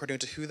workers according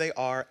to who they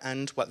are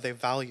and what they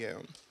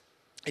value.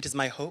 It is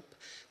my hope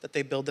that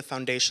they build the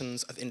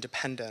foundations of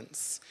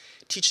independence.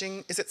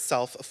 Teaching is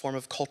itself a form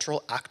of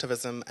cultural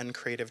activism and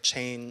creative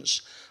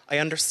change. I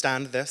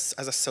understand this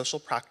as a social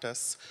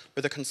practice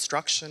where the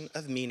construction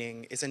of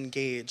meaning is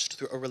engaged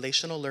through a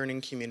relational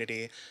learning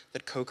community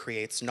that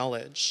co-creates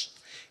knowledge.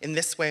 In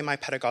this way, my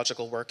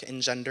pedagogical work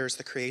engenders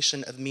the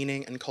creation of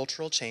meaning and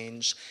cultural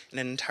change in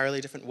an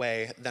entirely different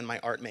way than my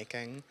art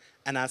making,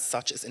 and as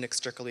such is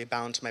inextricably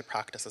bound to my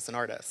practice as an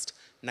artist.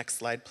 Next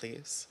slide,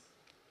 please.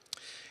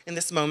 In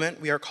this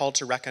moment, we are called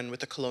to reckon with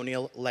the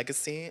colonial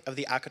legacy of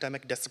the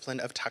academic discipline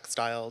of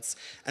textiles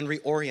and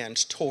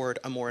reorient toward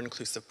a more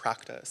inclusive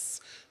practice.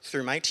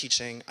 Through my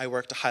teaching, I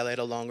work to highlight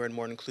a longer and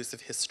more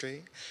inclusive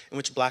history in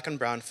which Black and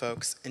brown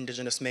folks,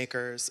 indigenous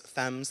makers,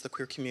 femmes, the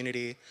queer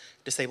community,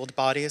 disabled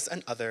bodies,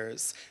 and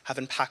others have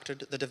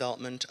impacted the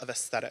development of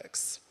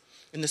aesthetics.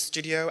 In the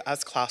studio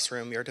as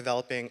classroom, we are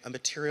developing a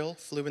material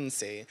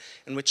fluency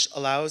in which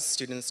allows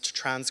students to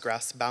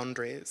transgress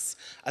boundaries.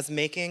 As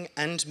making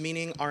and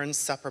meaning are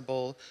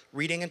inseparable,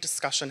 reading and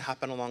discussion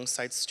happen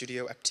alongside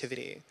studio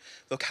activity.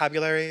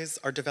 Vocabularies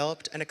are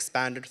developed and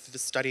expanded through the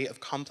study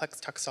of complex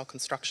textile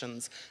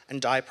constructions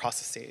and dye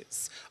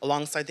processes,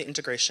 alongside the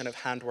integration of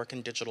handwork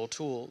and digital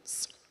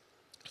tools.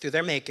 Through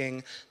their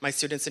making, my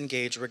students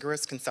engage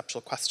rigorous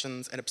conceptual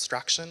questions in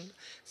abstraction,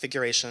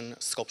 figuration,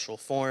 sculptural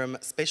form,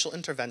 spatial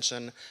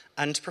intervention,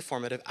 and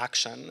performative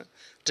action.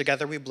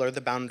 Together, we blur the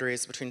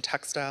boundaries between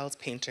textiles,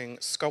 painting,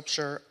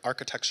 sculpture,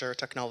 architecture,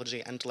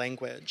 technology, and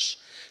language.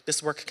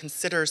 This work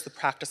considers the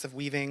practice of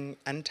weaving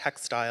and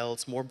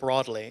textiles more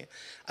broadly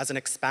as an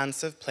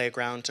expansive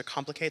playground to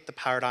complicate the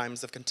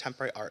paradigms of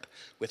contemporary art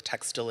with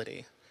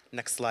textility.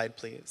 Next slide,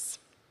 please.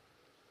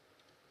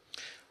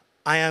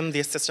 I am the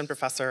assistant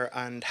professor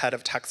and head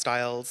of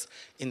textiles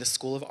in the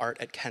School of Art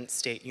at Kent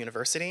State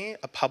University,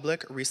 a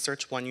public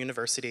Research One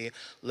university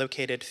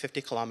located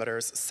 50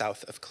 kilometers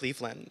south of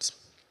Cleveland.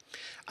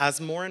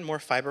 As more and more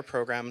fiber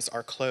programs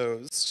are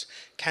closed,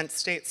 Kent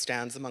State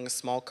stands among a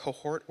small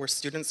cohort where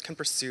students can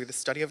pursue the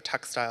study of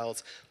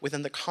textiles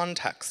within the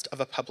context of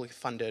a publicly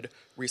funded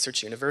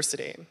research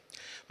university.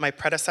 My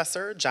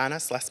predecessor,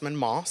 Janis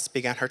Moss,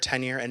 began her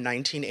tenure in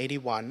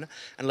 1981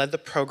 and led the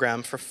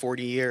program for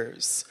 40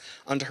 years.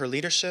 Under her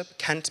leadership,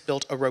 Kent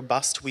built a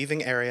robust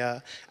weaving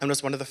area and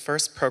was one of the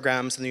first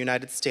programs in the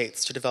United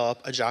States to develop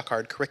a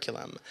jacquard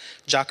curriculum.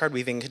 Jacquard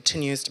weaving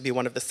continues to be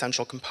one of the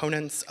central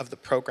components of the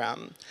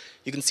program.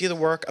 You can see the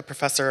work of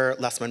Professor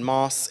Lesman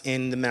Moss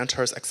in the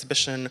Mentors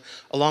exhibition,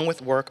 along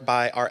with work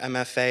by our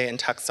MFA in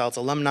Textiles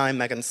alumni,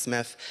 Megan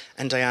Smith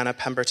and Diana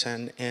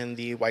Pemberton in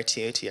the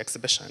YTAT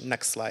exhibition.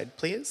 Next slide,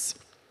 please.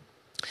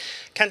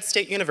 Kent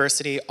State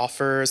University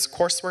offers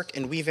coursework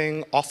in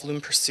weaving, off-loom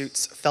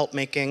pursuits, felt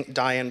making,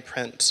 dye, and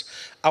print.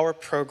 Our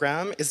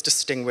program is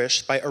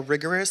distinguished by a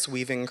rigorous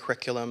weaving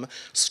curriculum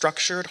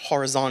structured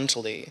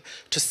horizontally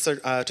to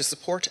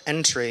support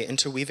entry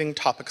into weaving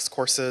topics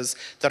courses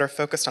that are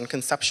focused on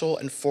conceptual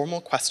and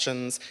formal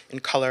questions in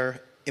color,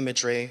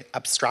 imagery,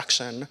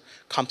 abstraction,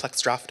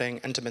 complex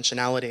drafting, and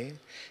dimensionality.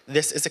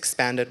 This is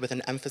expanded with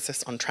an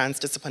emphasis on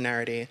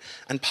transdisciplinarity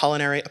and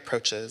pollinary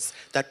approaches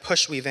that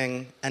push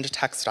weaving and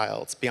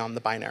textiles beyond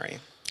the binary.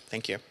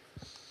 Thank you.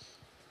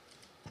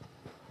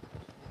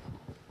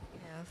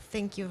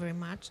 Thank you very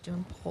much,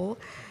 John Paul.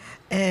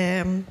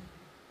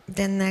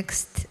 The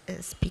next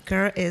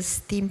speaker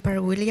is Tim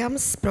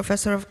Parry-williams,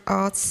 Professor of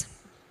Arts,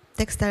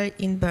 Textile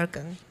in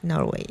Bergen,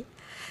 Norway.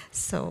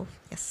 So,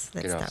 yes,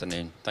 let's start. Good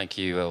afternoon. Thank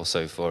you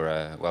also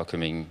for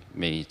welcoming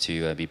me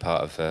to be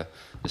part of the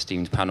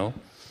esteemed panel.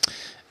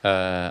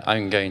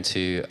 I'm going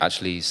to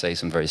actually say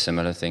some very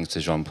similar things to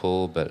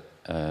Jean-Paul, but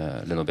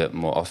a little bit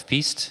more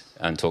off-piste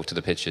and talk to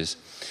the pictures.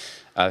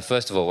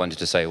 First of all, I wanted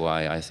to say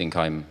why I think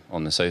I'm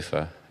on the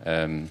sofa.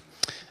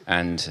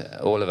 And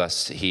all of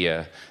us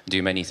here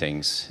do many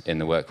things in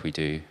the work we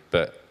do,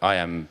 but I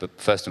am,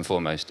 first and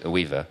foremost, a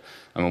weaver.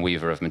 I'm a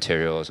weaver of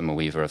materials, I'm a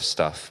weaver of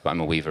stuff, but I'm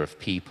a weaver of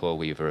people, a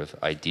weaver of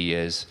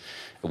ideas,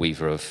 a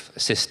weaver of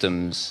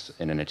systems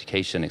in an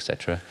education,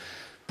 etc.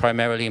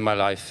 Primarily, my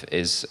life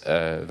is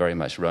very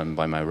much run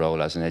by my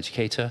role as an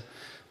educator,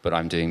 but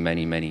I'm doing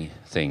many, many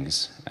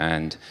things.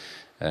 And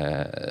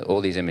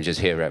all these images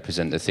here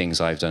represent the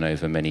things I've done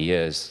over many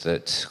years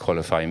that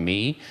qualify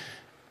me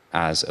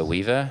as a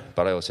weaver,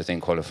 but I also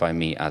think qualify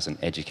me as an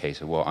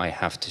educator, what I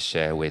have to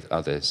share with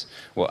others,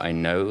 what I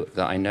know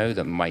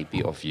that might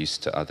be of use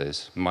to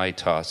others. My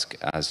task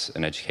as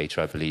an educator,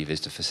 I believe, is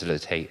to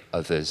facilitate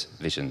others'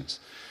 visions.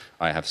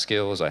 I have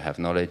skills, I have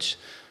knowledge,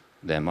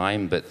 they're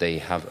mine, but they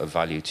have a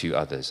value to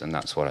others, and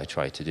that's what I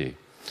try to do.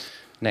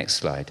 Next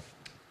slide.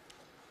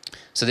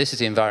 So this is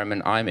the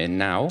environment I'm in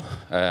now.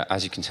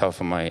 As you can tell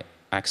from my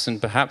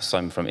accent, perhaps,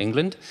 I'm from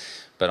England,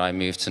 but I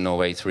moved to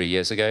Norway 3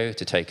 years ago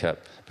to take up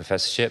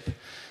professorship.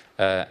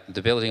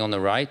 The building on the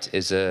right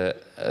is a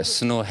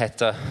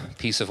Snorhetta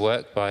piece of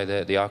work by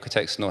the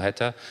architect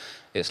Snorhetta.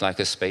 It's like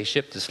a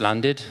spaceship that's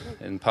landed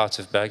in part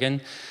of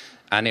Bergen,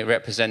 and it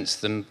represents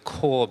the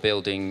core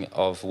building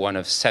of one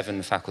of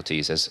 7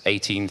 faculties. There's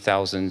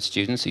 18,000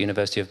 students at the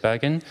University of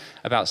Bergen,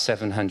 about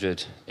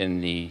 700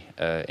 in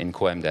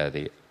KM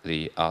there,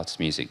 the arts,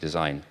 music,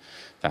 design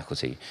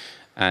faculty.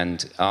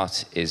 And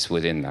art is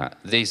within that.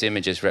 These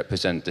images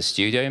represent the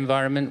studio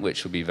environment,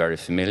 which will be very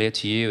familiar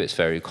to you. It's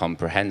very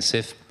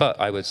comprehensive, but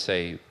I would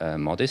say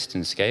modest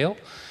in scale.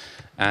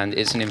 And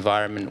it's an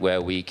environment where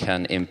we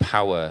can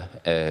empower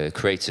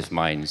creative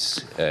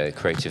minds,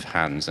 creative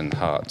hands and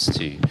hearts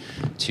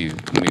to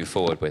move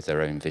forward with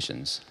their own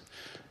visions.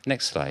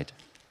 Next slide.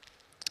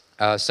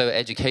 So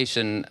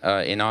education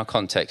in our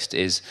context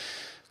is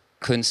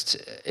Kunst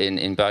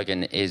in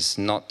Bergen is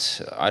not,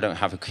 I don't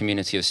have a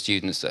community of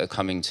students that are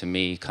coming to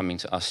me, coming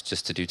to us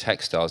just to do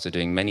textiles. They're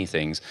doing many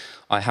things.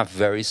 I have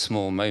very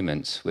small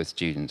moments with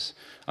students.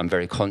 I'm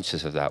very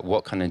conscious of that.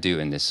 What can I do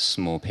in this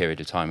small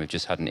period of time? We've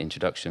just had an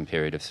introduction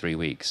period of 3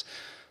 weeks.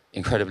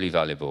 incredibly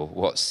valuable.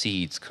 What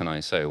seeds can I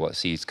sow? What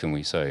seeds can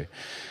we sow?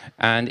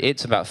 And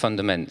it's about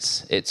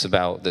fundamentals. It's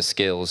about the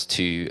skills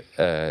to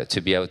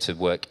be able to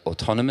work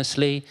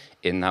autonomously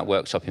in that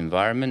workshop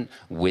environment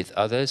with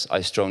others.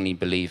 I strongly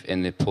believe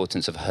in the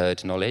importance of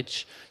herd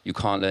knowledge. You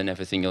can't learn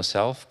everything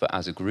yourself, but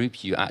as a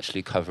group, you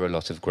actually cover a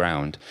lot of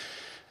ground.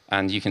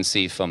 And you can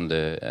see from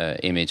the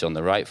image on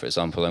the right, for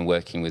example, I'm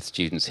working with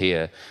students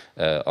here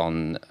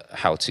on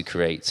how to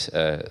create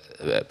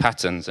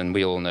patterns, and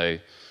we all know,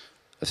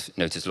 I've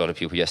noticed a lot of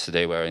people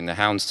yesterday wearing the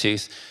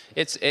houndstooth.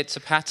 It's a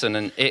pattern,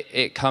 and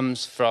it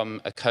comes from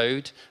a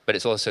code, but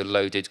it's also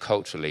loaded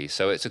culturally.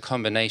 So it's a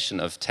combination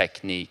of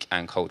technique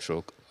and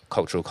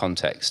cultural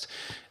context.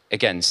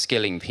 Again,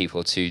 skilling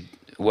people to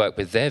work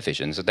with their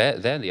visions.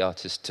 They're the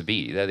artists to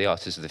be. They're the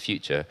artists of the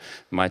future.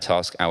 My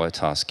task, our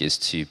task, is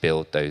to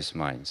build those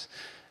minds.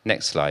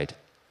 Next slide.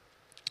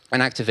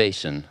 An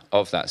activation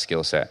of that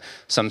skill set.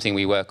 Something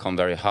we work on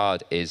very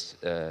hard is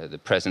the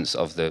presence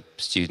of the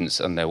students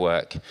and their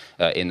work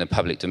in the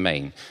public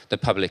domain. The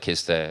public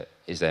is their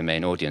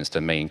main audience,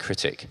 their main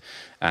critic.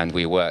 And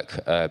we work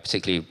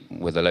particularly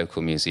with the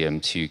local museum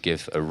to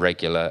give a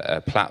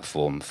regular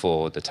platform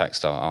for the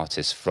textile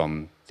artists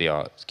from the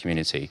art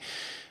community.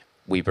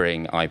 You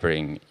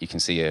can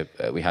see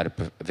we had a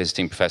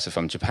visiting professor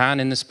from Japan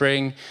in the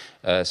spring,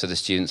 so the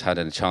students had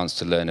a chance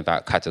to learn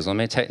about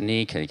katazome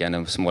technique, and again,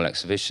 a small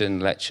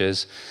exhibition,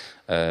 lectures,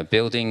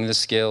 building the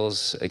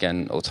skills,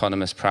 again,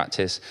 autonomous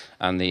practice,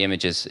 and the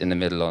images in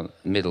the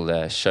middle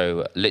there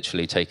show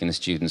literally taking the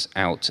students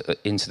out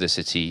into the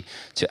city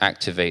to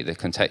activate the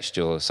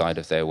contextual side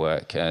of their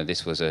work.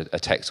 This was a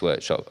text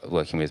workshop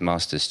working with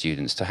master's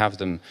students to have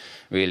them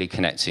really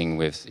connecting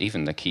with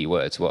even the key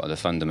words, what are the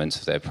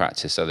fundamentals of their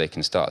practice, so they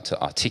can start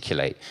to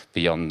articulate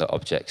beyond the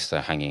objects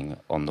they're hanging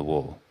on the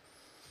wall.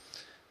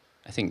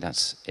 I think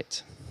that's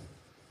it.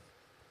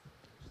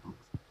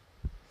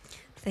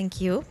 Thank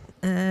you.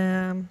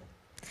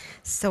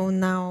 So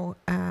now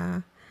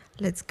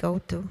let's go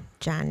to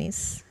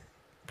Janis,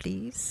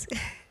 please. Is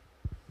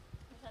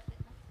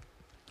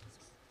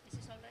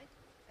this all right?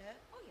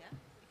 Oh yeah,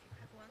 if you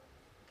have one.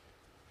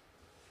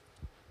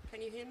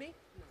 Can you hear me?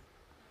 No.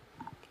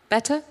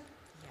 Better?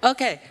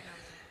 Okay.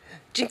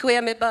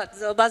 Dziękujemy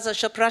bardzo. Bardzo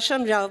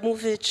przepraszam, ja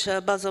mówić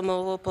bardzo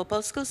mało po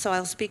polsku, so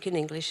I'll speak in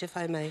English if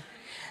I may,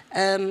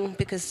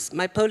 because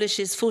my Polish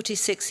is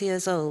 46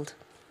 years old.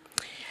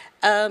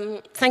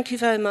 Thank you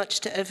very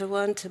much to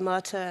everyone, to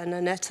Marta and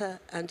Aneta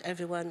and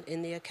everyone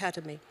in the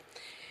Academy.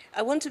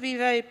 I want to be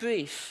very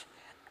brief,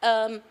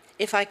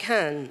 if I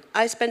can.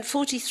 I spent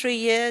 43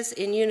 years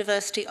in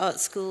university art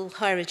school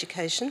higher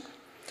education.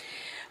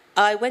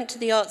 I went to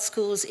the art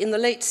schools in the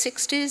late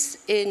 60s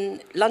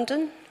in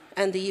London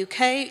and the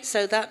UK,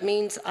 so that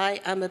means I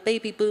am a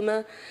baby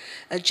boomer,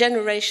 a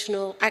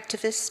generational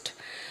activist,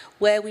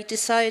 where we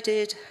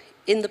decided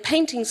in the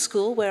painting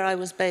school where I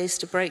was based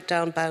to break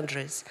down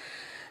boundaries.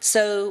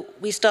 So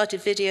we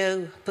started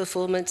video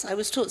performance. I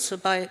was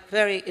taught by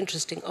very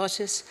interesting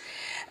artists,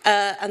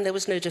 and there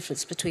was no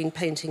difference between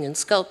painting and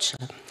sculpture.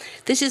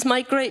 This is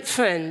my great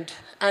friend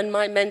and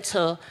my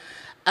mentor,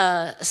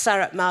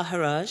 Sarat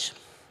Maharaj,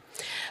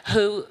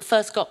 who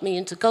first got me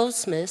into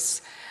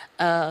goldsmiths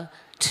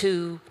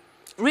to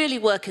really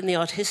work in the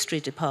art history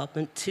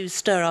department to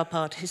stir up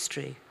art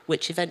history,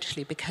 which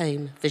eventually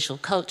became visual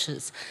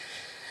cultures.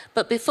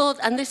 But before,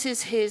 and this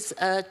is his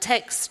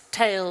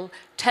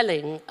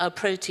telling a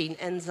protein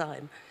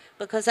enzyme,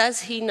 because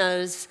as he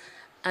knows,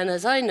 and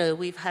as I know,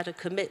 we've had a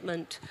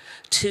commitment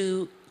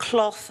to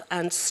cloth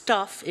and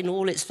stuff in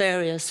all its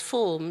various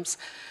forms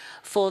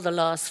for the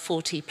last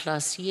 40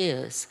 plus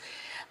years.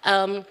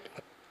 And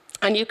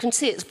you can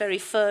see it's very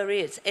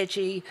furry, it's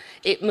edgy,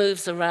 it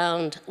moves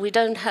around. We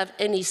don't have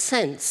any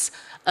sense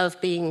of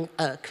being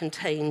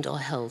contained or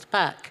held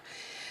back.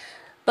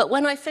 But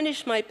when I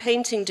finished my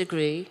painting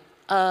degree,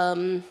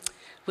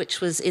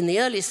 which was in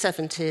the early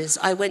 70s,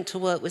 I went to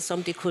work with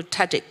somebody called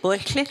Tadek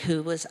Boyklik,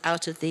 who was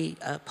out of the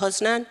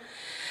Poznan.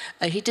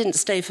 He didn't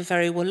stay for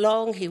very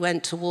long. He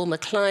went to warmer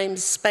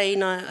climes,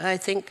 Spain, I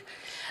think.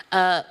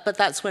 But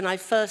that's when I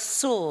first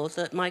saw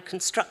that my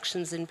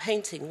constructions in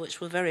painting, which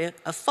were very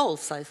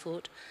false, I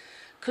thought,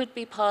 could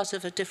be part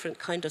of a different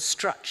kind of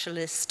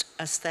structuralist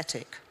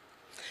aesthetic.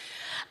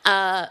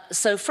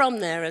 So from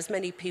there, as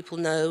many people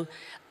know,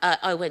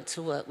 I went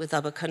to work with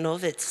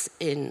Aberkanowitz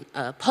in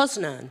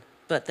Poznan,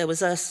 but there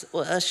was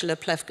Ursula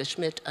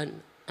Plewka-Schmidt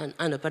and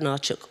Anna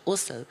Bonarchuk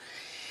also.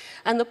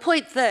 And the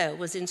point there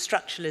was in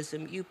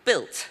structuralism, you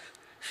built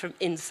from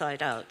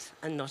inside out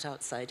and not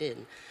outside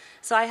in.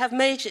 So I have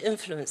major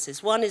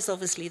influences. One is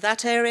obviously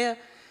that area,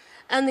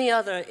 and the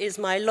other is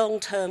my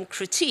long-term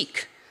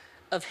critique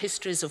of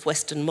histories of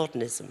Western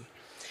modernism.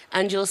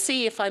 And you'll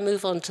see if I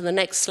move on to the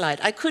next slide.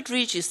 I could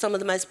read you some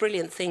of the most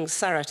brilliant things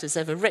Sarat has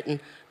ever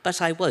written,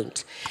 but I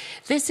won't.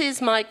 This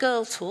is my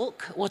girl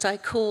talk, what I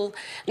call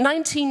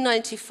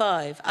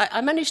 1995.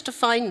 I managed to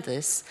find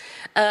this.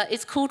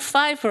 It's called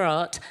Fiber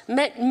Art,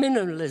 Met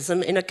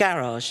Minimalism in a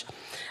Garage.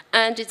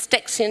 and its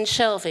Dexian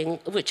shelving,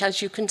 which,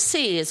 as you can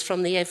see, is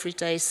from the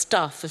everyday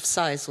stuff of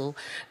sisal,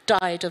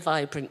 dyed a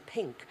vibrant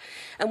pink.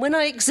 And when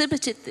I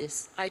exhibited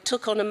this, I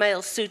took on a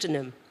male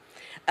pseudonym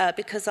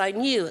because I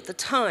knew at the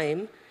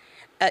time,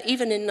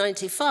 even in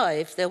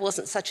 '95, there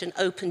wasn't such an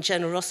open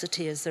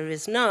generosity as there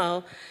is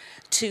now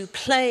to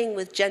playing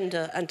with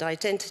gender and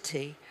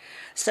identity.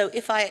 So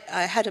if I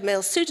had a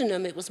male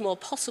pseudonym, it was more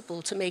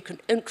possible to make an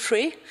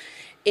entry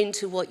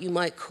into what you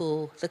might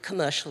call the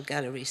commercial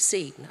gallery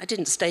scene. I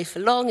didn't stay for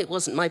long, it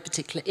wasn't my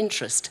particular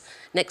interest.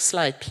 Next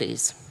slide,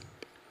 please.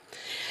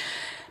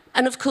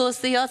 And of course,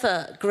 the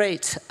other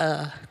great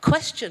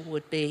question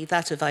would be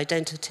that of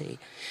identity.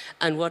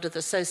 And what are the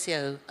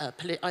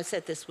I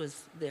said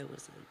there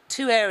was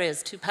two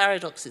areas, two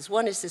paradoxes.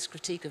 One is this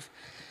critique of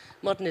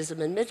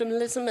modernism and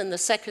minimalism, and the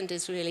second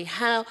is really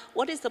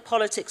what is the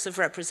politics of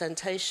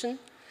representation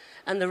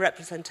and the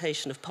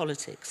representation of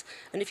politics.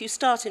 And if you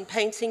start in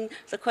painting,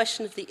 the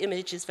question of the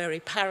image is very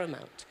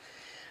paramount.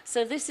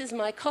 So this is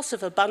my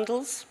Kosovo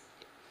bundles.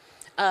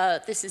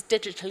 This is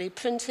digitally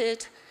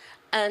printed.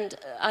 And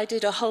I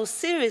did a whole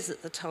series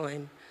at the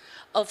time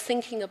of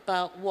thinking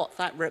about what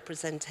that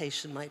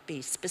representation might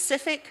be.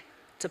 Specific,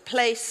 to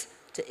place,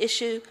 to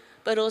issue,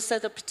 but also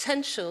the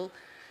potential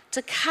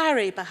to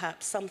carry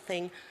perhaps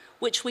something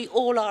which we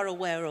all are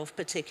aware of,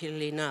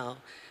 particularly now.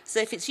 So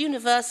if it's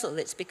universal,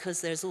 it's because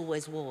there's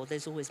always war,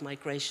 there's always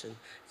migration,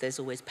 there's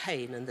always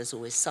pain, and there's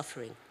always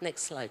suffering.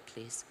 Next slide,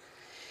 please.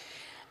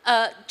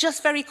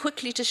 Just very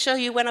quickly to show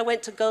you when I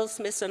went to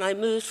Goldsmiths and I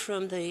moved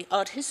from the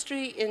art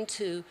history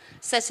into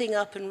setting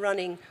up and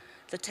running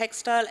the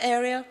textile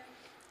area.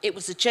 It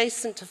was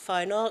adjacent to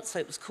fine arts, so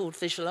it was called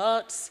visual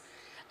arts,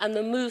 and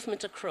the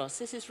movement across.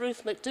 This is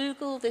Ruth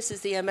McDougall, this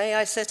is the MA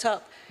I set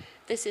up.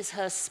 This is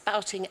her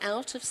spouting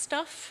out of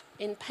stuff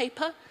in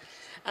paper,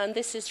 and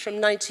this is from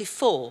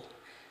 '94.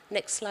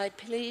 Next slide,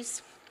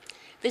 please.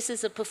 This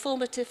is a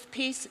performative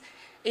piece,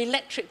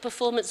 electric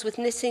performance with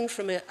knitting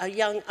from a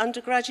young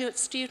undergraduate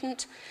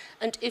student,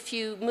 and if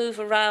you move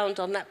around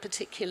on that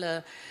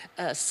particular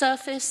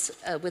surface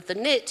with the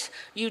knit,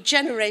 you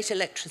generate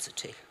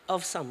electricity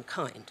of some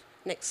kind.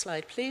 Next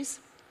slide, please.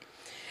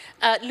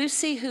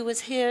 Lucy, who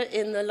was here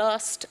in the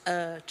last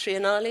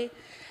Triennale,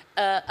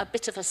 a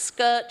bit of a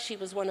skirt. She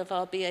was one of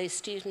our BA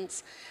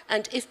students.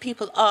 And if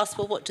people ask,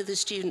 well, what do the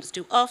students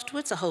do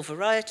afterwards? A whole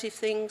variety of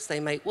things. They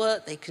make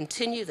work, they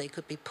continue, they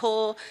could be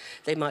poor,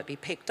 they might be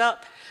picked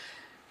up.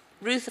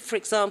 Ruth, for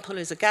example,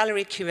 is a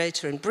gallery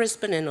curator in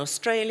Brisbane in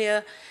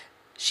Australia.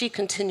 She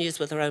continues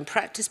with her own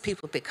practice.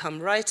 People become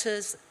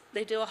writers.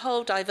 They do a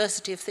whole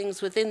diversity of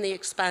things within the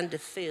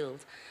expanded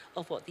field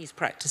of what these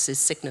practices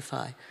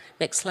signify.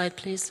 Next slide,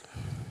 please.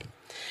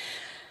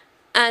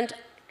 And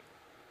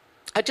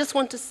I just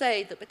want to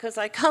say that because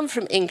I come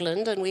from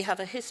England and we have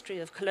a history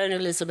of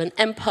colonialism and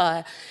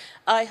empire,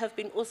 I have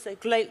been also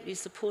greatly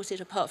supported,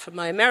 apart from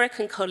my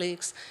American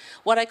colleagues,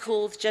 what I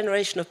call the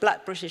generation of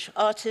black British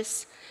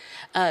artists,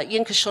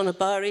 Yinka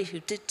Shonabari,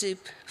 who did do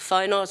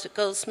fine art at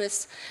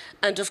Goldsmiths,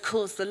 and of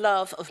course the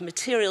love of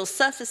material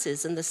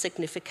surfaces and the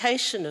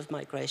signification of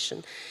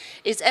migration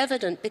is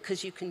evident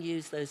because you can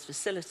use those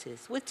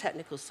facilities with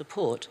technical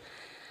support.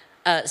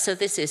 So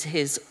this is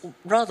his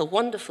rather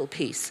wonderful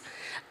piece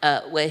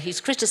where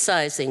he's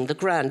criticizing the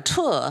Grand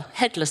Tour,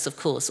 headless of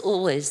course,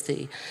 always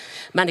the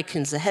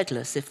mannequins are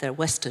headless if they're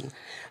Western,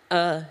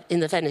 in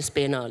the Venice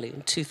Biennale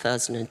in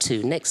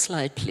 2002. Next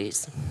slide,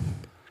 please.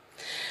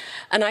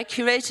 And I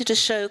curated a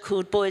show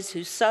called Boys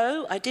Who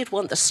Sew. I did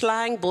want the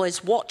slang,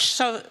 boys watch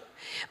sew,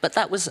 but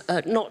that was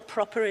not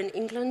proper in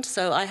England,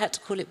 so I had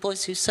to call it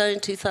Boys Who Sew in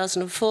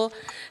 2004.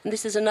 And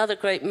this is another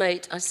great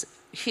mate,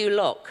 Hugh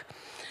Locke,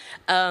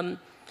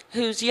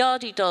 whose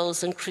Yardy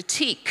dolls and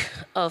critique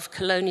of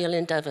colonial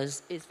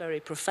endeavours is very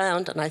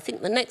profound, and I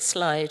think the next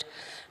slide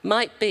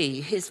might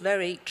be his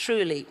very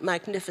truly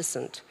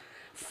magnificent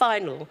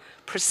final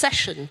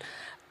procession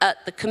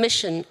at the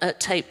Commission at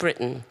Tate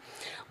Britain,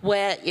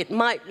 where it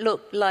might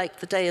look like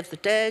the Day of the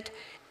Dead,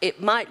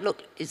 it might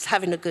look it's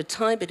having a good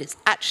time, but it's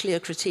actually a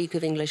critique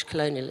of English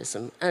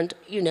colonialism. And,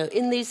 you know,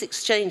 in these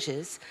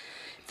exchanges,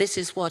 this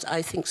is what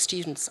I think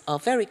students are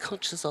very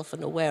conscious of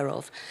and aware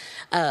of,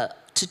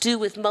 to do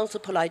with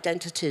multiple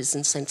identities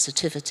and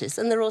sensitivities,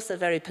 and they're also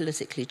very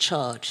politically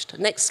charged.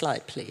 Next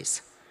slide,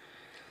 please.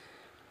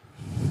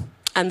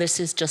 And this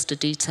is just a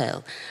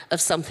detail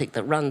of something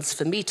that runs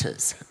for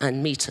meters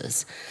and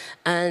meters.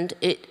 And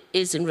it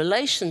is in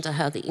relation to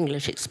how the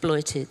English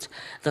exploited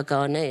the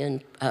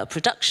Ghanaian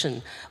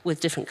production with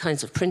different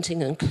kinds of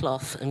printing and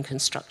cloth and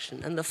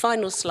construction. And the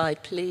final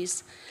slide,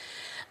 please.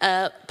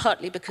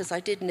 Partly because I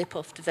did nip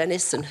off to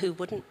Venice, and who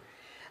wouldn't?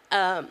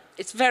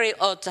 It's very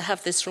odd to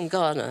have this from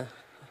Ghana,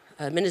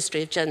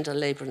 Ministry of Gender,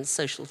 Labour and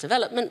Social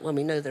Development, when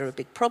we know there are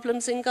big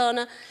problems in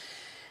Ghana.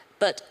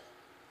 But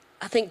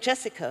I think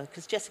Jessica,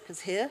 because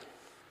Jessica's here,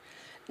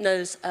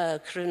 knows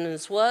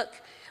Karunan's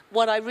work.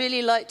 What I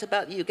really liked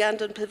about the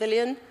Ugandan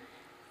pavilion,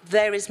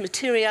 there is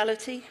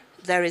materiality,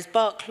 there is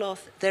bark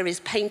cloth, there is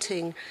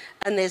painting,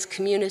 and there's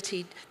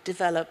community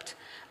developed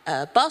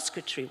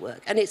basketry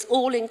work, and it's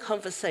all in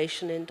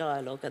conversation, in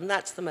dialogue, and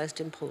that's the most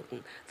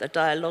important, a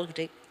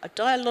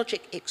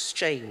dialogic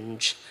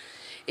exchange.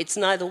 It's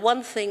neither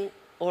one thing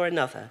or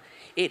another.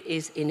 It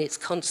is in its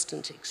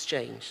constant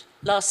exchange.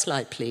 Last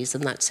slide, please,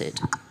 and that's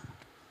it.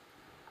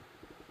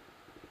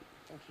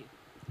 Thank you.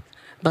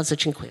 Bardzo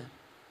dziękuję.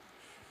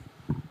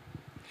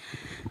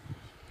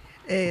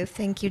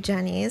 Thank you,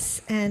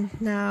 Janis. And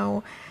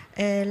now,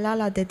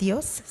 Lala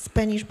DeDios,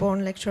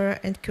 Spanish-born lecturer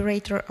and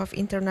curator of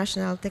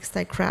international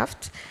textile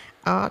craft,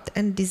 art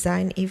and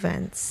design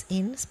events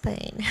in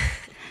Spain.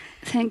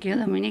 Thank you,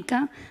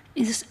 Dominica.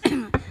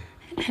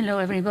 Hello,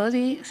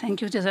 everybody.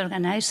 Thank you to the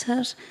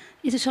organizers.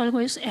 It is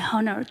always a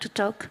honor to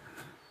talk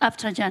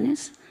after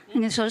Janis,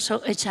 and it's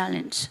also a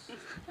challenge,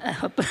 I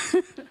hope.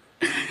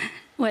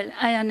 Well,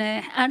 I am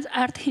an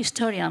art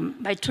historian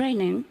by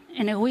training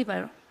and a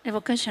weaver, a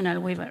vocational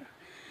weaver.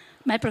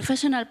 My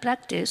professional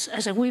practice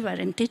as a weaver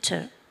and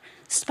teacher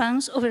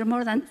spans over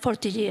more than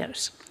 40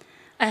 years.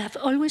 I have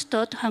always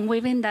taught hand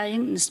weaving,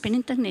 dyeing, and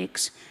spinning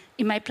techniques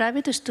in my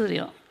private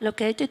studio,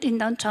 located in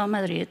downtown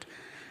Madrid,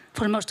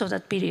 for most of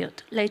that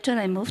period. Later,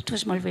 I moved to a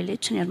small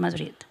village near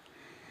Madrid.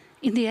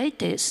 In the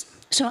 80s,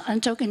 so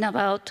I'm talking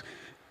about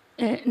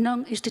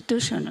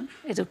non-institutional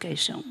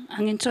education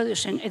and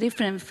introducing a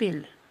different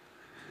field.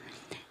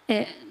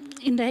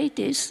 In the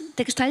 80s,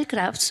 textile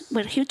crafts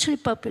were hugely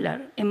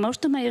popular, and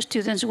most of my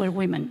students were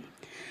women.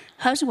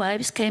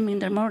 Housewives came in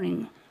the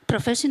morning,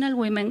 professional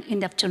women in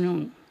the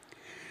afternoon.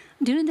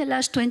 During the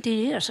last 20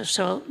 years or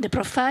so, the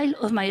profile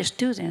of my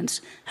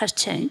students has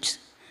changed.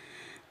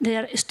 They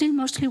are still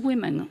mostly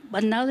women,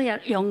 but now they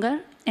are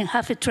younger and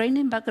have a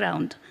training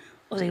background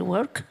of their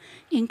work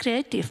in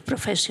creative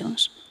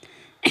professions.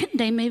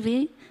 They may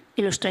be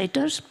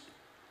illustrators,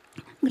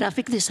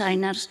 graphic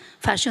designers,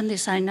 fashion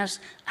designers,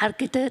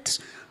 architects,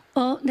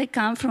 or they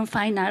come from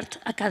fine art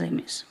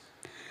academies.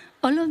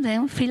 All of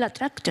them feel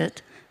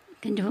attracted.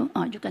 You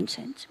can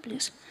change,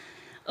 please.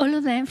 All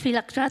of them feel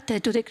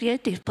attracted to the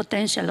creative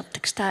potential of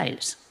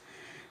textiles.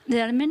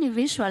 There are many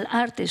visual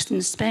artists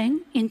in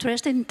Spain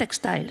interested in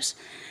textiles,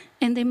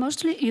 and they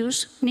mostly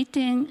use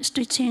knitting,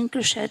 stitching,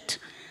 crochet.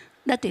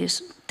 That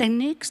is,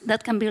 techniques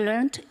that can be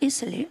learned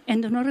easily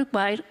and do not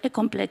require a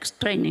complex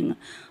training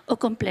or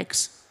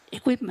complex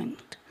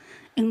equipment.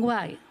 And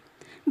why?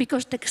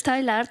 Because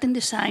textile art and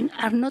design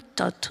are not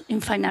taught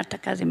in fine art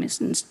academies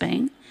in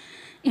Spain.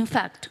 In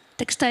fact,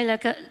 textile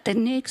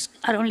techniques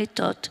are only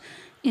taught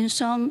in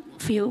some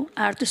few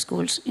art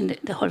schools in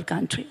the whole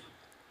country.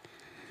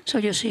 So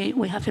you see,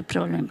 we have a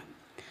problem.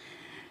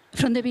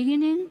 From the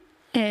beginning,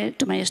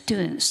 to my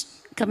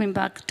students, coming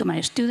back to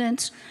my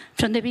students,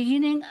 from the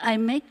beginning, I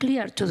make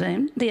clear to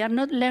them they are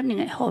not learning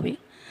a hobby.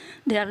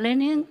 They are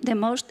learning the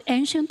most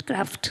ancient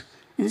craft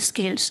and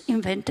skills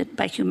invented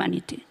by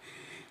humanity.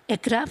 A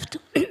craft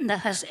that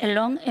has a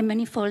long and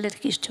manifolded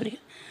history,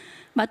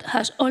 but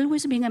has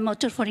always been a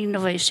motor for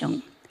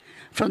innovation,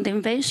 from the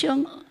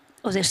invention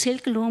of the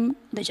silk loom,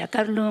 the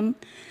jacquard loom,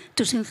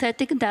 to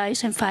synthetic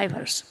dyes and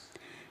fibers,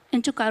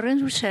 and to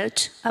current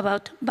research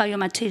about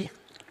biomaterials.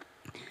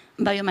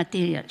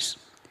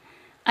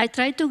 I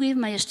try to give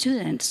my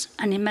students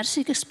an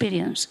immersive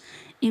experience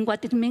in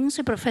what it means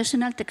a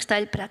professional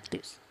textile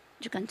practice.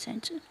 You can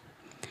change it.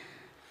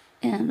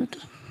 And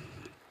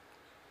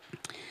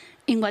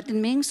in what it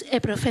means a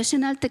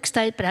professional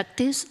textile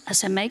practice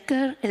as a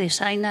maker, a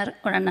designer,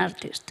 or an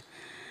artist.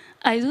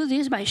 I do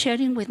this by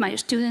sharing with my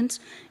students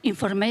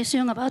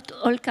information about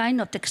all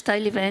kinds of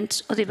textile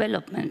events or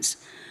developments,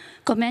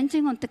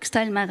 commenting on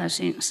textile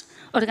magazines,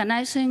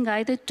 organizing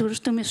guided tours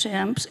to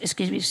museums,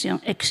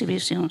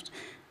 exhibitions,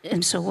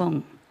 and so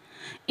on.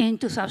 In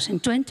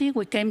 2020,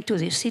 we came to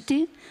this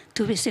city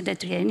to visit the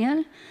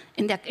triennial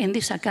in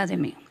this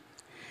academy.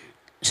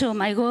 So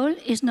my goal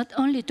is not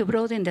only to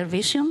broaden their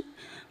vision,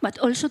 but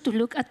also to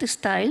look at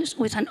textiles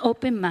with an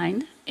open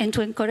mind and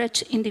to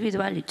encourage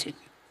individuality.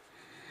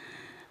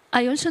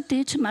 I also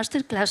teach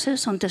master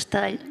classes on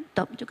textile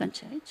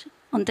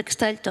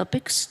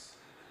topics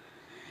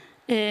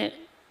in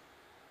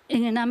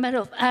a number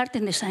of art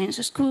and design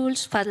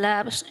schools, fab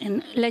labs,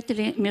 and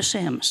lately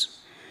museums.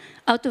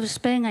 Out of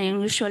Spain, I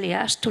am usually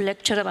asked to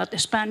lecture about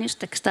Spanish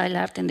textile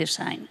art and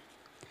design.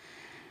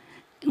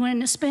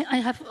 When Spain, I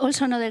have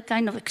also another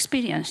kind of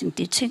experience in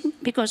teaching,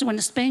 because when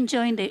Spain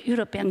joined the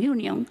European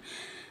Union,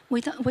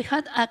 we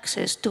had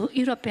access to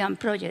European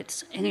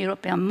projects and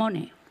European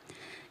money.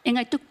 And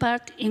I took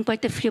part in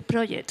quite a few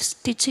projects,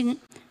 teaching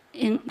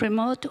in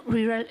remote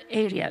rural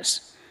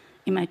areas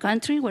in my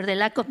country where the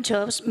lack of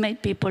jobs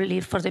made people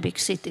leave for the big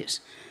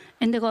cities.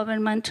 And the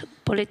government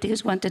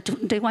politics wanted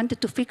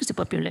to fix the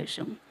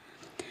population.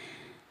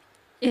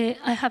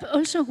 I have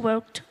also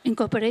worked in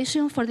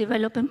cooperation for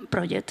development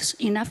projects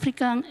in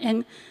African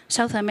and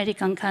South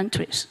American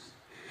countries.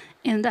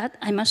 And that,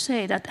 I must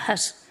say,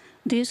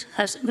 this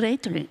has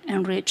greatly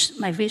enriched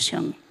my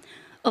vision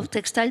of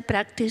textile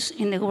practice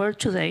in the world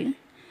today,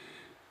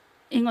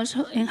 and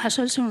has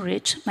also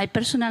enriched my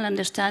personal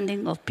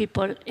understanding of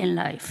people and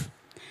life.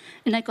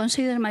 And I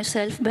consider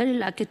myself very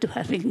lucky to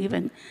have been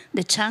given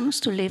the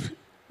chance to live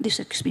these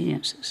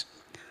experiences.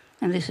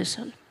 And this is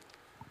all.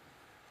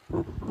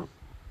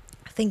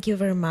 Thank you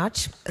very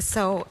much.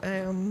 So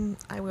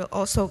I will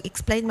also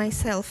explain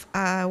myself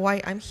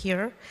why I'm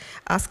here,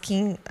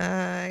 asking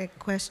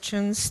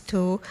questions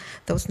to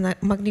those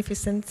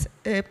magnificent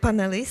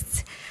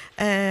panelists,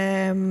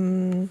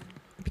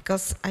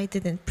 because I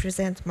didn't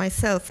present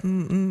myself.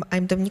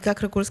 I'm Dominika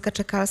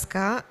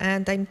Krogulska-Czekalska,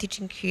 and I'm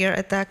teaching here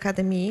at the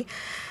Academy.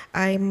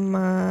 I'm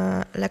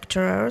a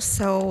lecturer,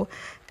 so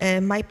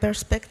my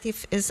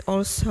perspective is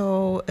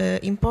also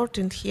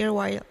important here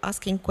while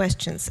asking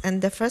questions.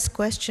 And the first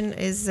question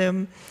is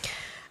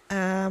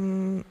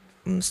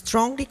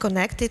strongly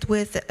connected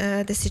with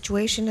the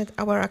situation at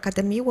our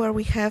Academy, where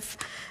we have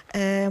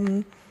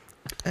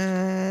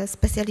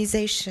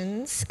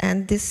specializations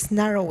and this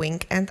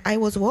narrowing. And I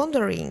was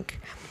wondering,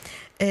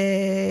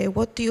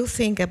 what do you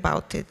think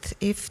about it,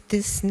 if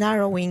this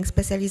narrowing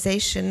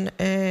specialization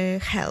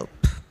help?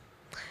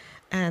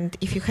 And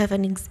if you have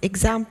any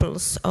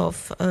examples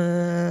of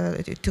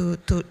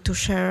to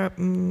share,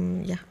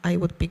 yeah, I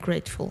would be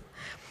grateful.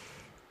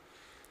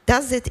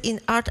 Does it in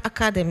Art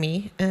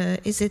Academy,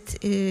 is it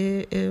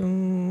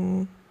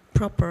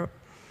proper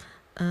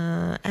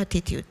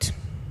attitude?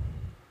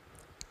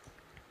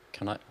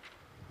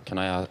 Can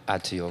I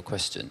add to your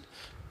question?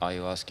 Are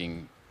you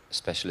asking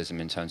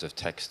specialism in terms of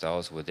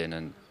textiles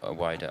within a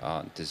wider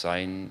art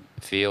design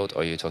field,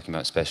 or are you talking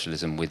about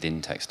specialism within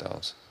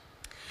textiles?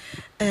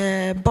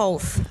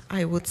 Both,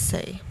 I would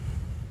say.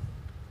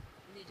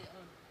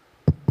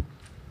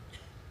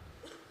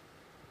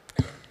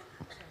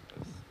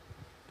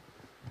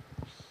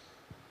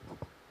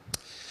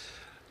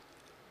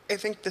 I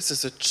think this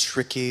is a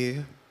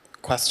tricky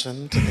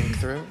question to think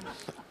through.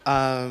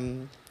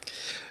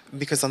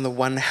 Because on the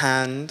one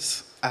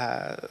hand,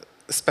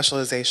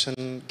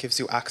 specialization gives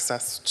you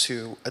access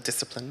to a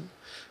discipline,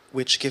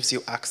 which gives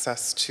you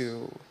access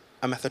to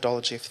a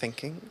methodology of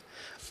thinking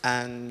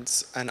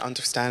and an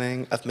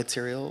understanding of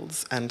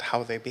materials and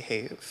how they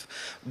behave.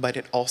 But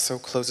it also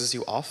closes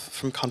you off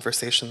from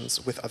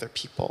conversations with other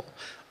people,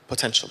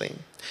 potentially.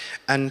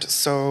 And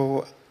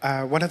so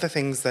one of the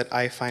things that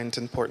I find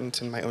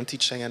important in my own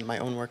teaching and my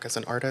own work as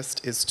an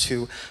artist is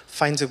to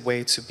find a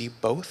way to be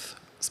both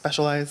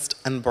specialized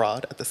and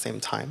broad at the same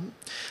time.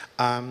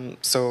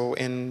 So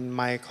in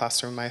my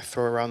classroom, I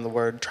throw around the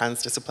word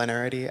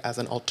transdisciplinarity as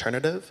an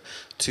alternative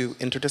to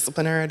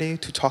interdisciplinarity,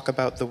 to talk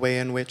about the way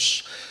in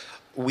which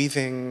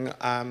weaving,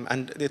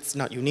 and it's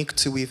not unique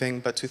to weaving,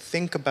 but to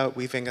think about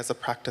weaving as a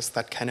practice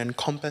that can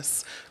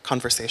encompass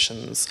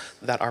conversations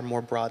that are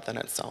more broad than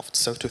itself.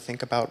 So to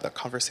think about a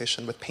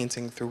conversation with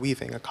painting through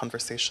weaving, a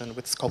conversation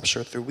with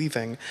sculpture through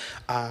weaving,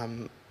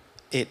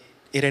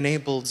 it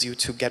enables you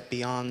to get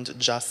beyond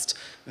just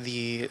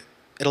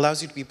it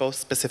allows you to be both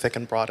specific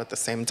and broad at the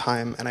same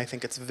time. And I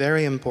think it's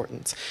very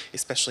important,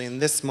 especially in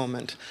this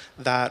moment,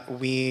 that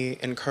we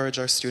encourage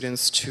our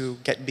students to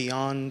get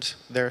beyond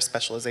their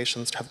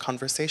specializations, to have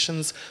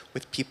conversations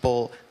with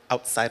people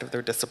outside of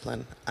their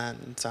discipline.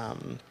 And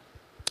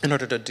in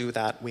order to do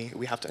that,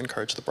 we have to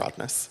encourage the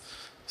broadness.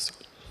 So.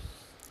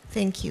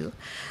 Thank you.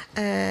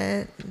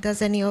 Does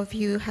any of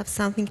you have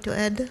something to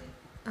add?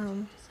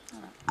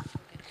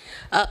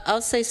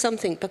 I'll say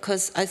something,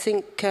 because I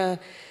think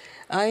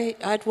I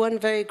had one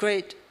very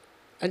great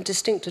and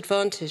distinct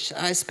advantage.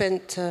 I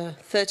spent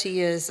 30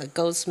 years at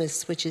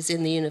Goldsmiths, which is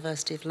in the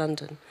University of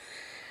London.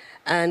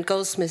 And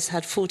Goldsmiths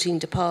had 14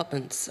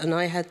 departments, and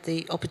I had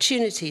the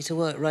opportunity to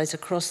work right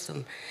across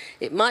them.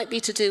 It might be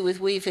to do with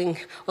weaving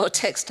or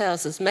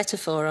textiles as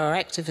metaphor or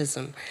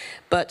activism,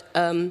 but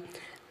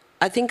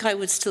I think I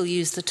would still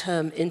use the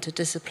term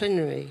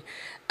interdisciplinary.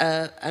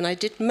 And I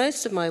did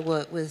most of my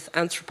work with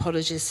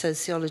anthropologists,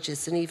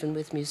 sociologists, and even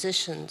with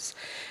musicians.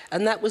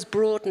 And that was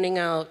broadening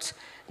out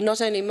not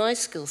only my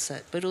skill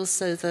set, but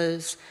also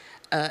those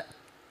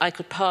I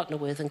could partner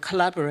with and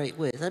collaborate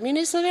with. I mean,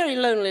 it's a very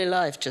lonely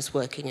life just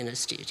working in a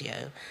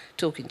studio,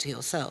 talking to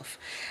yourself.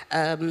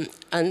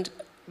 And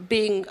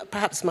being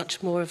perhaps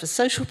much more of a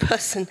social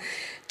person,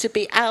 to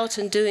be out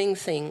and doing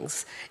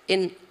things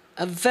in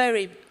a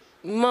very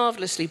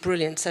marvellously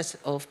brilliant set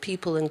of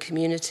people and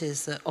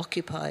communities that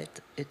occupied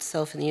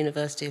itself in the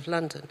University of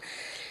London.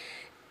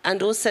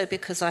 And also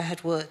because I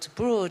had worked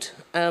abroad.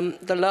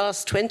 The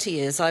last 20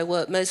 years I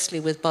worked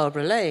mostly with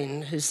Barbara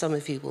Lane, who some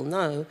of you will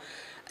know,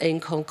 in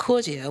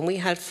Concordia, and we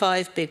had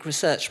 5 big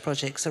research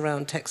projects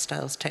around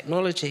textiles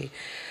technology.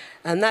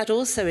 And that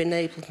also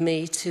enabled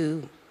me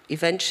to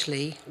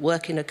eventually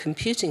work in a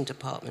computing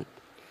department.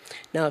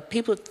 Now,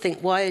 people think,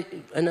 why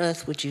on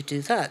earth would you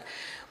do that?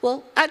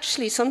 Well,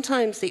 actually,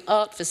 sometimes the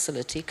art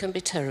facility can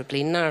be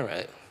terribly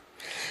narrow.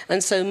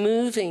 And so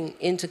moving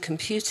into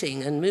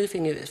computing and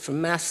moving it from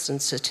maths and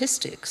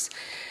statistics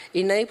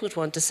enabled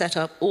one to set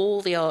up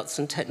all the arts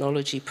and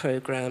technology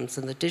programs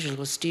and the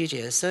digital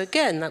studios. So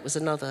again, that was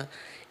another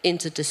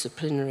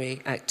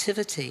interdisciplinary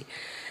activity.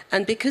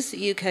 And because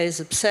the UK is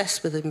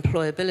obsessed with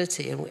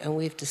employability, and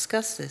we've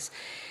discussed this,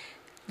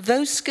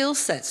 those skill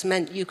sets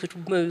meant you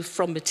could move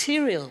from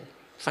material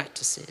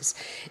practices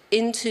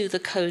into the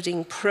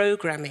coding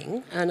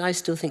programming, and I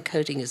still think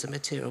coding is a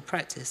material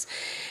practice,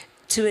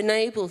 to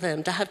enable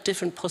them to have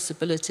different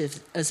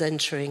possibilities as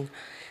entering,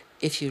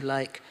 if you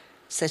like,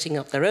 setting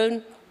up their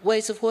own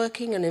ways of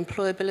working and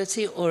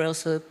employability, or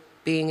also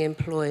being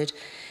employed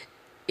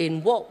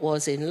in what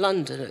was, in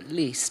London at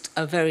least,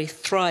 a very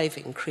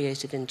thriving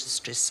creative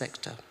industries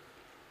sector.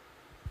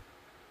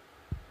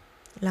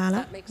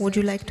 Lala, would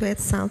you like to add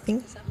something?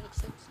 Does that make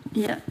sense?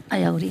 Yeah, I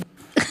agree.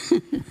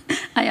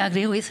 I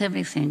agree with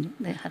everything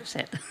they have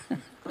said.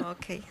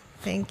 Okay,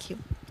 thank you.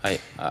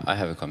 I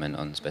have a comment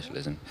on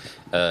specialism.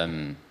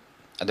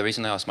 The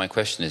reason I asked my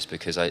question is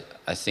because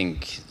I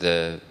think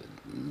the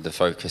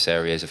focus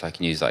areas, if I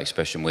can use that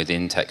expression,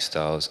 within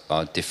textiles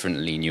are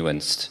differently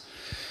nuanced.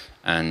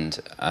 And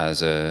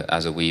as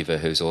a weaver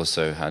who's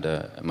also had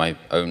my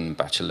own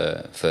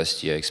bachelor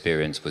first year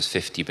experience was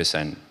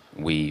 50%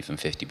 weave and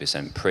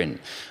 50%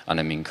 print, and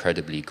I'm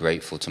incredibly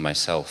grateful to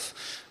myself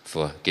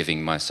for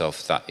giving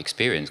myself that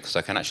experience, because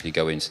I can actually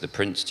go into the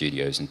print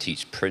studios and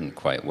teach print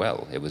quite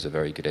well. It was a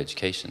very good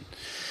education.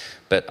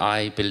 But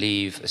I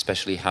believe,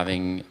 especially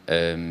having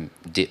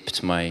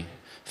dipped my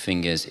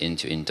fingers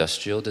into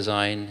industrial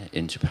design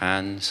in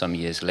Japan some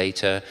years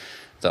later,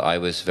 that I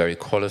was very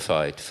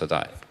qualified for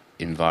that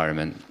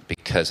environment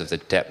because of the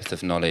depth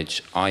of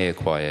knowledge I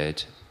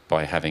acquired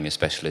by having a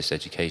specialist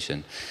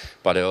education.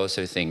 But I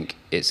also think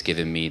it's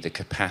given me the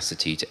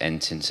capacity to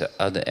enter into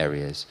other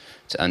areas,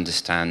 to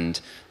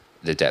understand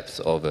the depth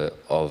of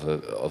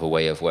a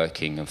way of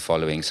working and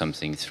following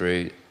something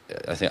through.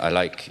 I think I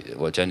like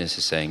what Janis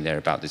is saying there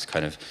about this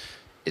kind of,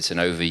 it's an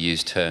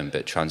overused term,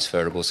 but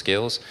transferable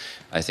skills.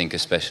 I think a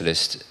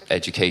specialist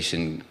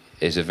education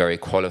is a very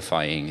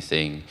qualifying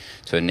thing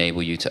to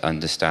enable you to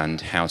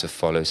understand how to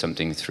follow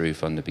something through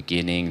from the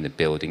beginning, the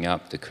building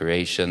up, the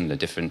creation, the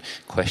different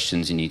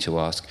questions you need to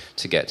ask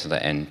to get to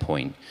the end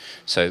point.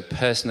 So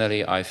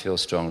personally, I feel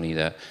strongly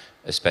that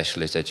a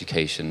specialist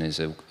education is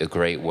a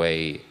great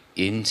way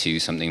into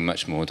something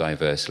much more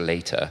diverse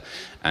later.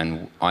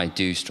 And I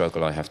do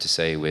struggle, I have to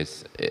say,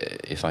 with,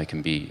 if I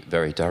can be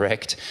very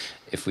direct,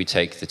 if we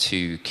take the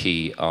two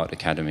key art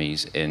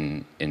academies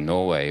in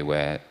Norway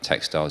where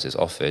textiles is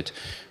offered,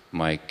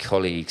 my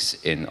colleagues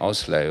in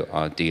Oslo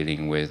are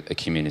dealing with a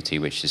community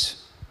which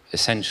is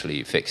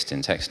essentially fixed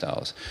in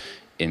textiles.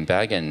 In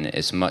Bergen,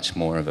 it's much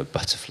more of a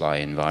butterfly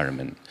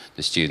environment.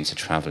 The students are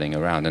traveling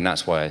around, and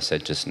that's why I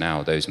said just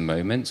now, those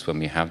moments when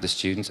we have the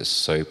students are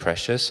so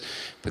precious,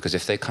 because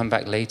if they come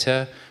back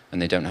later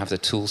and they don't have the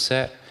tool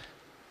set,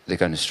 they're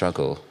going to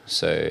struggle.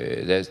 So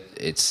it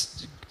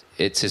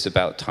is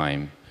about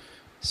time.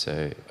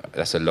 So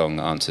that's a long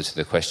answer to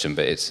the question,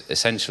 but it's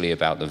essentially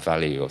about the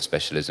value of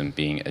specialism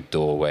being a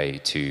doorway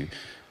to,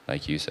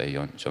 like you say,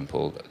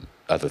 Jean-Paul,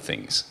 other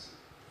things.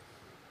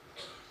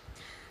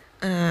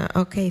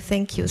 Okay,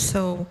 thank you.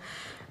 So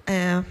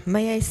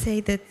may I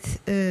say that,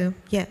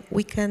 yeah,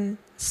 we can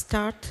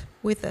start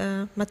with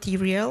a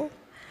material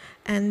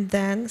and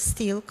then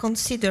still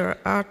consider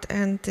art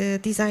and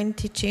design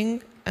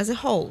teaching as a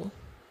whole.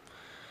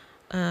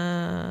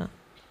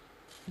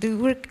 Do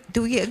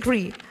we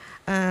agree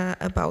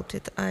about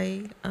it?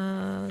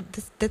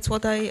 That's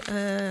what I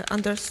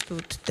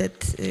understood,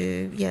 that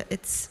yeah,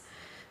 it's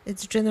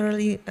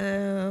generally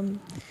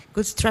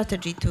good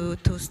strategy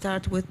to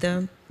start with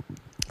the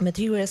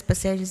material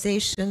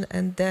specialization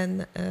and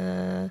then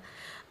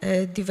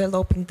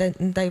developing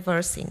and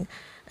diversing.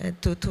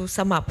 To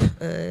sum up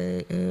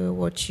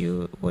what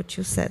you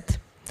said,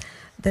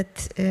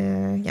 that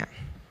yeah,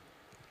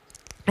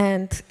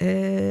 and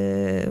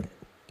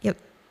yeah,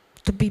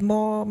 to be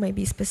more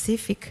maybe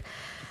specific,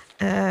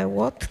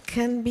 what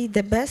can be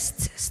the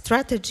best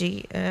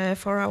strategy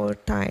for our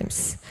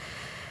times?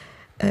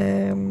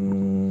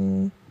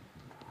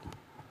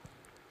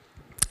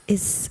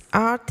 Is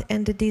art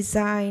and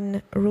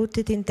design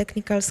rooted in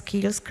technical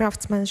skills,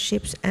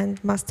 craftsmanship,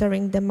 and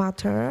mastering the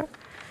matter?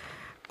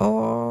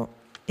 Or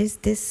is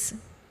this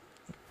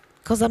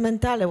cosa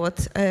mentale,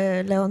 what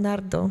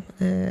Leonardo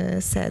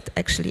said?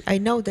 Actually, I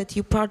know that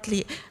you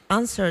partly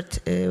answered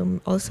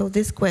also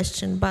this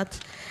question, but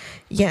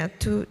yeah,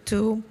 to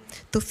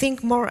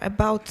think more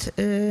about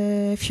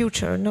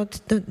future,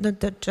 not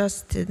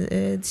just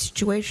the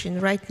situation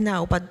right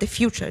now, but the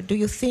future. Do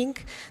you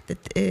think that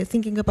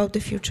thinking about the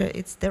future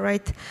it's the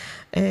right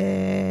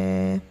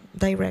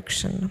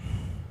direction?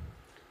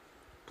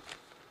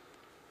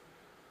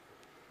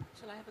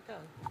 Shall I have a go?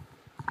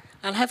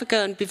 I'll have a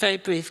go and be very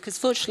brief, because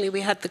fortunately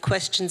we had the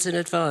questions in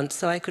advance,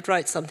 so I could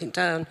write something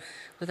down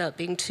without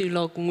being too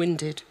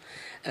long-winded.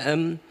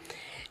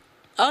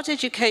 Art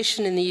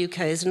education in the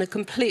UK is in a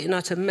complete and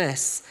utter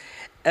mess,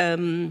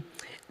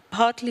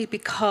 partly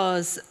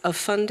because of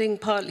funding,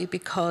 partly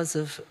because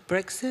of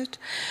Brexit,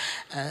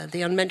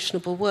 the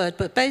unmentionable word,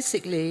 but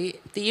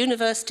basically the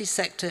university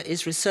sector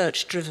is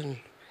research-driven.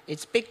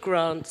 It's big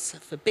grants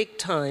for big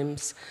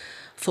times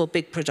for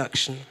big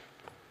production.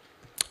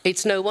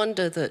 It's no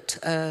wonder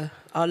that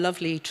our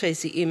lovely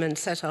Tracy Eamon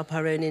set up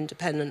her own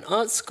independent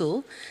art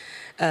school,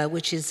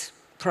 which is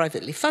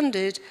privately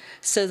funded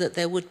so that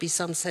there would be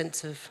some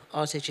sense of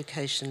art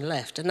education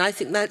left. And I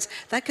think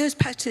that goes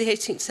back to the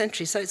 18th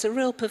century, so it's a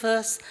real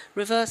perverse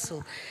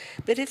reversal.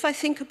 But if I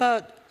think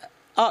about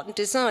art and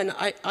design,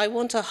 I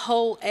want a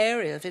whole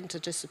area of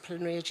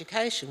interdisciplinary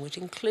education, which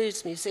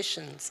includes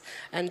musicians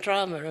and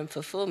drama and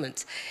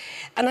performance.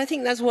 And I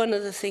think that's one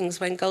of the things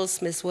when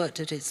Goldsmiths worked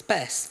at its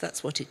best,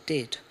 that's what it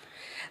did.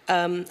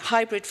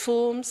 Hybrid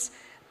forms,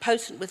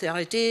 potent with the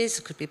ideas,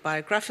 it could be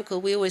biographical.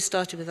 We always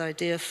started with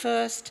idea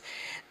first.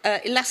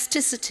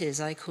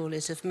 Elasticities, I call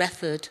it, of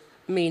method,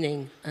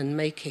 meaning, and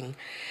making.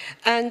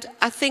 And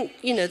I think,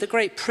 you know, the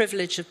great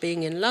privilege of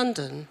being in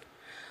London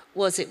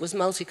was it was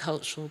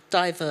multicultural,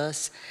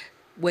 diverse.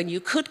 When you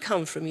could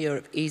come from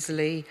Europe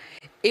easily,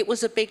 it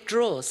was a big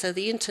draw. So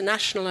the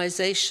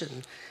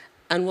internationalization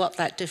and what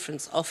that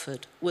difference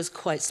offered was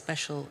quite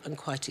special and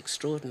quite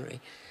extraordinary.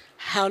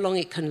 How long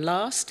it can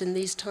last in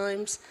these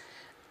times,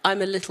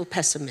 I'm a little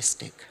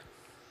pessimistic.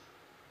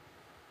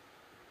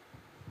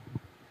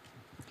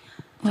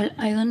 Well,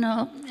 I don't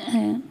know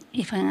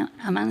if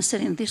I'm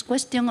answering this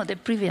question or the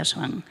previous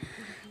one.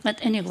 But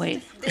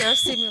anyway. They are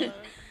similar.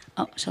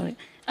 Oh, sorry.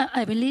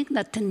 I believe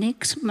that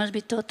techniques must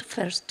be taught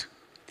first.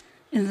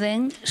 And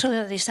then, so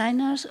that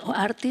designers or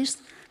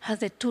artists have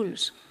the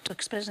tools to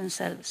express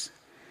themselves.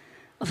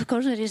 Of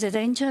course, there is the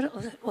danger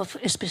of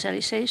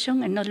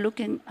specialization and not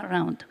looking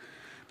around.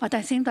 But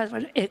I think that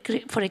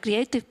for a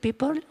creative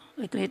people,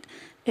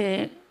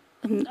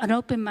 an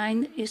open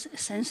mind is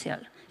essential.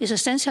 It's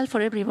essential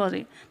for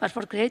everybody, but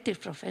for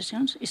creative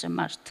professions, it's a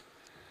must.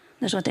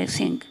 That's what I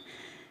think.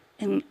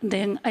 And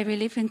then I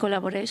believe in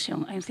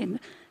collaboration. I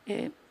think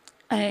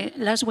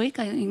last week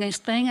in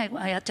Spain,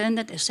 I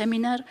attended a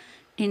seminar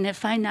in a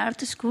fine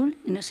art school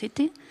in a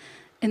city,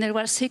 and there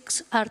were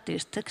 6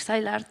 artists,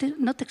 textile artists,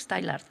 not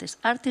textile artists,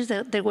 artists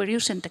that were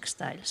using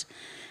textiles.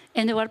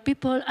 And there were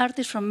people,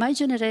 artists from my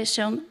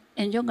generation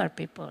and younger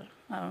people,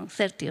 around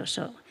 30 or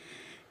so.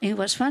 And it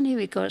was funny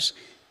because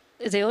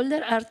the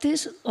older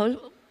artists,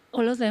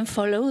 all of them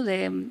follow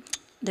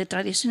the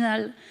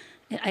traditional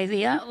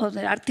idea of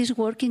the artist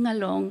working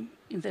alone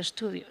in the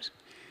studios.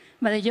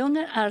 But the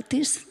younger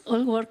artists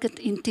all worked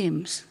in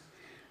teams,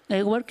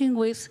 working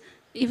with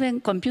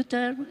even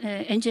computer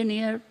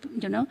engineer,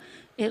 you know,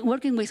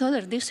 working with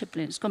other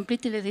disciplines,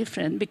 completely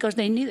different, because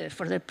they need it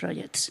for their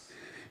projects.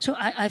 So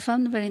I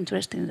found very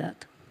interesting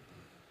that.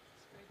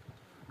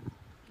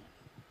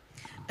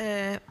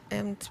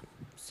 And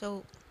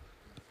so,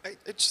 I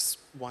just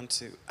want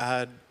to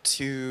add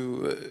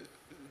to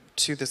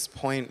this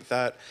point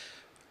that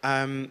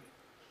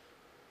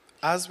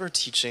as we're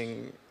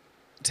teaching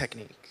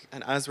technique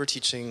and as we're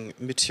teaching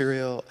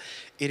material,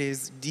 it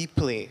is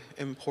deeply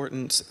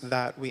important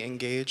that we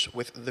engage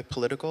with the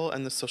political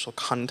and the social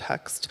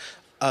context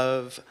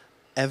of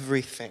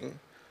everything.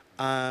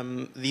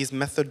 These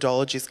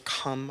methodologies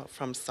come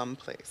from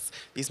someplace.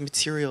 These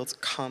materials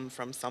come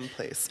from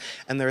someplace.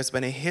 And there has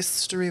been a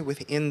history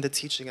within the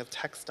teaching of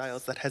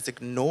textiles that has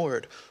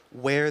ignored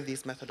where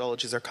these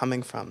methodologies are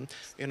coming from.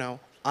 You know,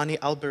 Ani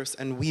Albers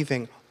and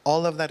weaving,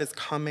 all of that is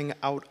coming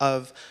out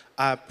of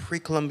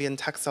pre-Columbian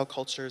textile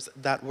cultures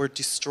that were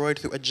destroyed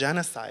through a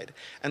genocide.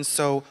 And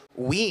so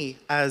we,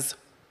 as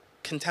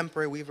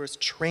contemporary weavers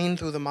trained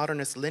through the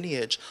modernist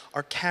lineage,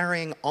 are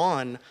carrying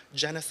on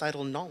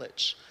genocidal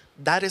knowledge.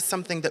 That is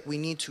something that we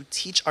need to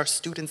teach our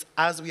students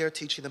as we are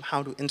teaching them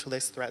how to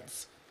interlace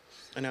threads.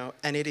 You know,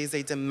 and it is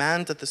a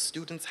demand that the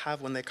students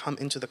have when they come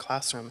into the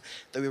classroom,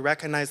 that we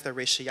recognize their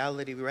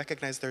raciality, we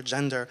recognize their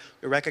gender,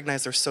 we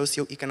recognize their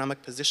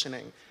socioeconomic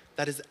positioning.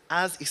 That is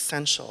as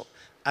essential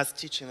as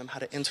teaching them how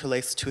to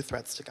interlace 2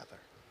 threads together.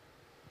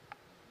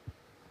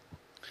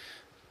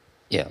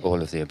 Yeah,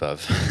 all of the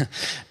above.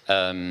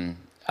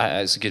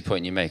 It's a good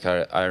point you make.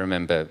 I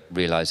remember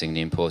realizing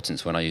the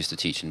importance when I used to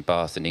teach in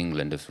Bath in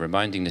England of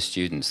reminding the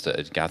students that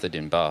had gathered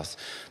in Bath,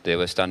 they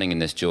were standing in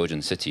this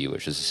Georgian city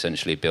which was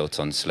essentially built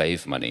on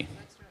slave money.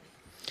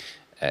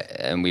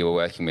 And we were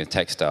working with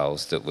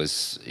textiles that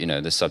was, you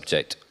know, the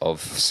subject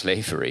of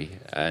slavery.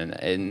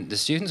 And the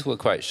students were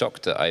quite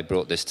shocked that I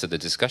brought this to the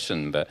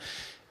discussion, but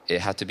it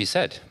had to be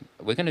said.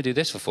 We're going to do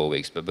this for 4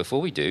 weeks, but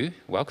before we do,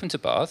 welcome to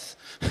Bath.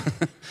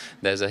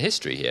 There's a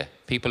history here.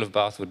 People of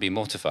Bath would be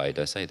mortified,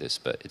 I say this,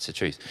 but it's the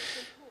truth.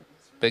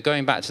 But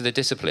going back to the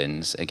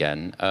disciplines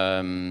again,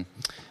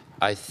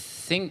 I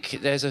think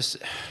there's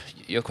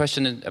your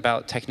question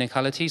about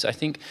technicalities. I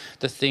think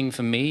the thing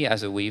for me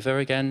as a weaver,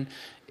 again,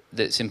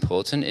 that's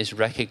important is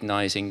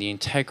recognizing the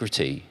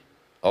integrity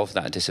of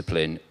that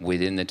discipline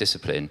within the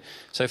discipline.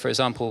 So, for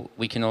example,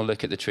 we can all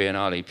look at the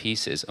Triennale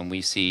pieces and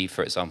we see,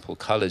 for example,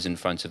 colors in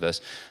front of us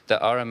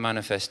that are a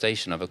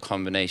manifestation of a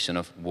combination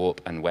of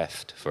warp and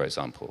weft, for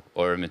example,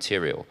 or a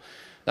material.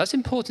 That's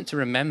important to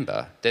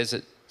remember. There's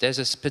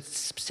a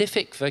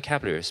specific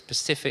vocabulary, a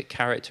specific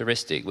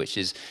characteristic which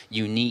is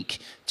unique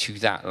to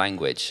that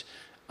language.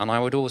 And I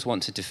would always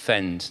want to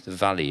defend the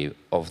value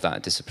of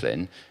that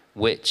discipline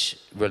which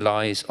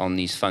relies on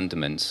these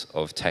fundaments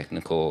of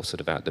technical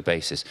sort of at the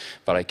basis.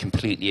 But I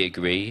completely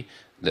agree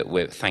that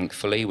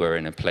thankfully we're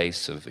in a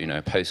place of, you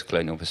know,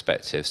 post-colonial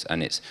perspectives,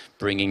 and it's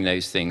bringing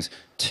those things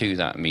to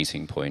that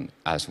meeting point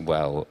as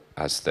well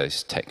as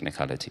those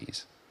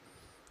technicalities.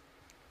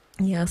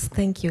 Yes,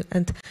 thank you.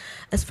 And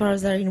as far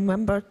as I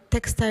remember,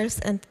 textiles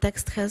and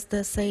text has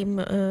the same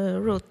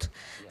root.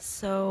 Yeah.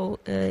 So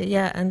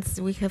yeah, and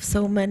we have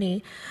so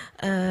many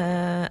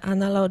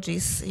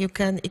analogies. You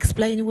can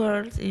explain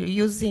words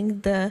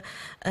using the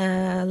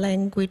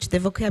language, the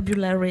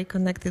vocabulary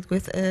connected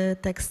with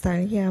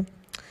textile. Yeah.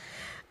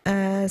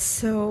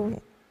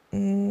 So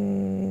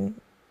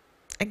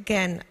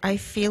again, I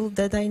feel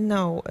that I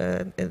know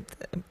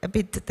a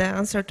bit the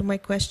answer to my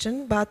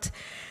question, but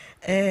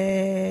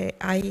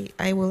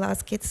I will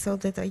ask it so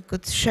that I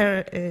could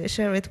share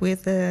it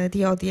with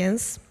the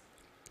audience,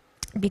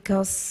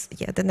 because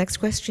yeah, the next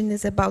question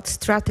is about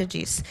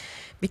strategies,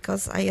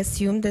 because I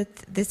assume that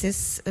this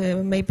is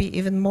maybe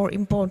even more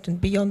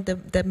important beyond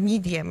the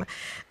medium,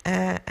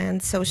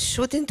 and so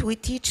shouldn't we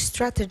teach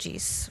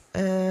strategies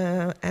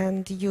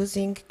and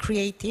using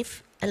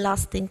creative,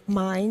 elastic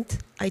mind?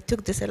 I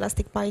took this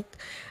elastic mind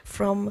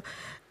from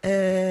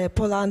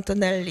Paula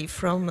Antonelli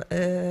from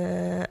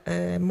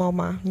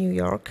MoMA, New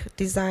York,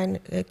 design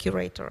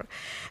curator.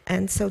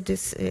 And so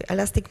this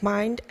elastic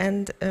mind,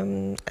 and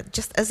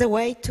just as a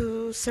way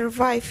to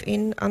survive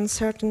in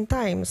uncertain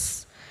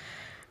times.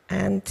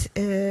 And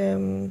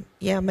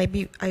yeah,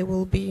 maybe I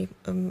will be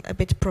a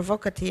bit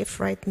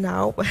provocative right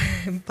now,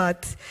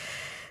 but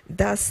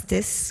does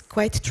this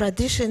quite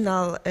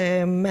traditional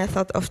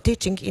method of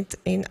teaching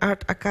in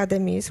art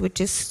academies,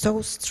 which is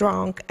so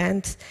strong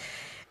and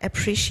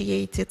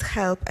appreciated,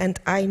 help, and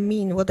I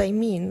mean what I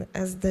mean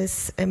as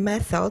this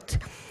method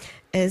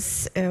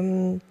is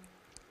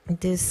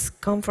this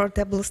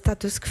comfortable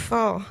status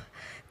quo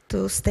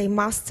to stay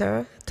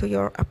master to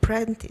your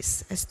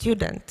apprentice, a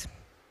student.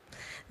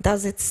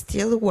 Does it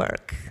still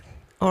work?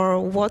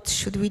 Or what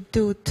should we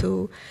do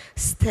to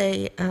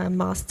stay a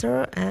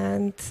master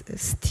and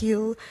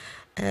still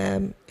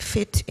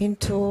fit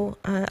into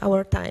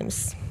our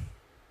times?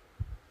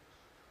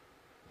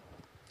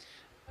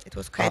 It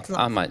was quite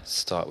long. I might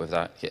start with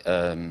that.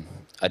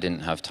 I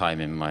didn't have time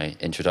in my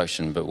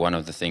introduction, but one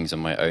of the things in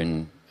my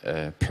own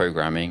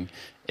programming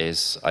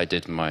is I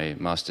did my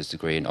master's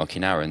degree in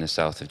Okinawa in the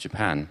south of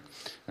Japan.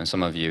 And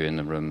some of you in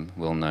the room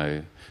will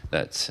know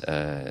that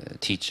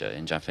teacher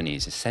in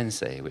Japanese is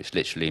sensei, which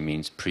literally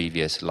means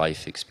previous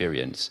life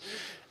experience.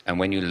 And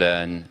when you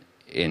learn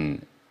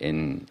in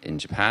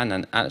Japan,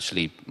 and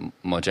actually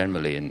more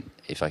generally, and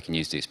if I can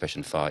use the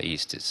expression Far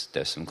East,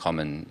 there's some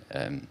common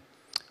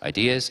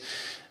ideas,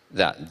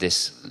 that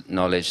this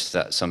knowledge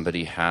that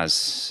somebody has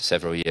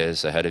several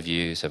years ahead of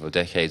you, several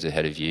decades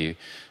ahead of you,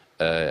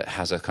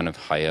 has a kind of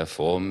higher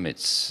form.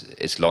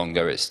 It's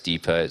longer, it's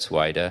deeper, it's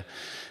wider.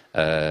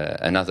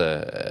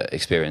 Another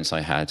experience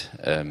I had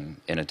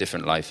in a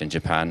different life in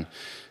Japan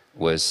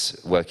was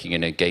working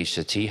in a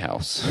geisha tea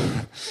house.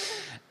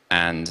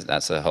 And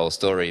that's a whole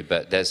story,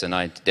 but there's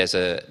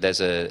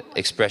a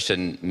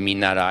expression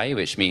minarai,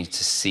 which means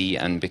to see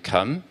and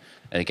become.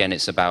 And again,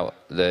 it's about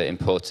the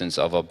importance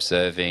of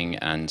observing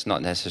and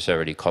not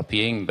necessarily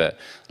copying, but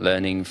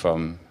learning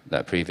from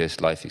that previous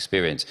life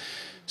experience.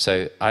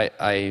 So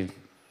I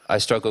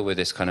struggle with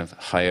this kind of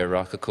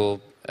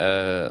hierarchical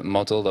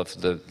model of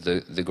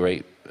the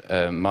great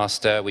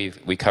master.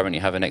 We currently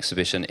have an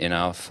exhibition in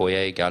our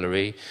foyer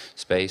gallery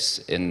space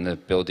in the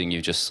building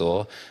you just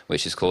saw,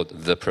 which is called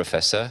The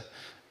Professor.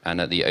 And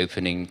at the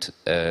opening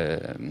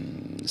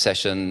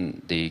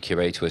session, the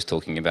curator was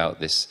talking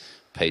about this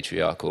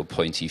patriarchal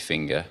pointy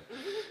finger.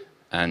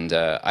 And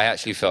I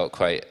actually felt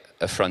quite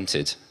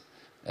affronted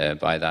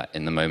by that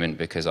in the moment,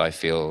 because I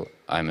feel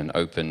I'm an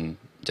open,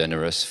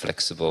 generous,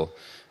 flexible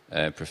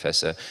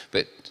professor.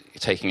 But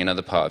taking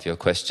another part of your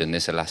question,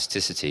 this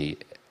elasticity,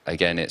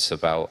 again, it's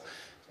about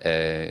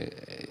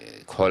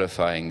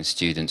qualifying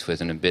students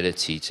with an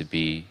ability to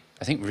be,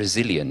 I think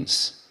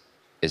resilience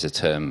is a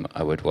term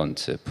I would want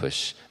to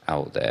push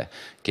out there.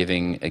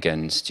 Giving,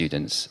 again,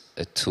 students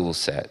a tool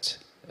set,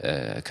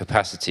 a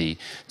capacity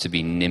to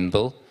be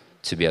nimble,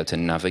 to be able to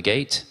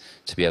navigate,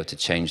 to be able to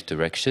change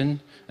direction.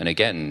 And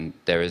again,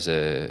 there is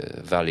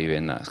a value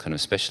in that kind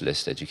of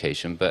specialist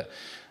education, but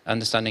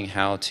understanding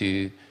how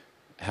to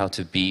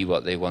be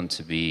what they want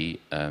to be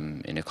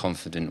in a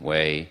confident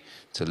way,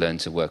 to learn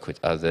to work with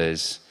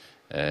others,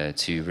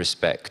 to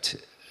respect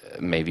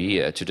maybe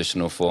a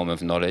traditional form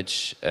of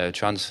knowledge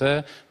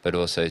transfer, but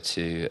also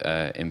to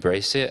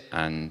embrace it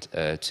and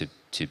to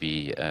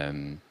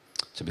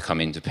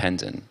become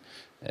independent,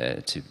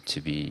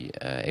 to be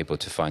able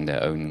to find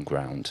their own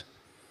ground.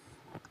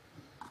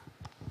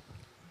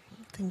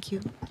 Thank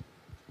you.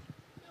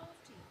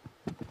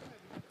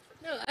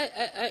 No,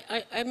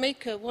 I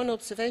make one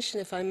observation,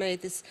 if I may,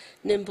 this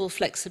nimble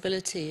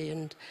flexibility,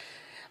 and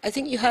I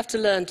think you have to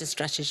learn to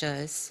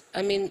strategize.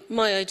 I mean,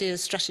 my idea of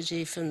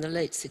strategy from the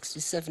late 60s,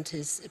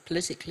 70s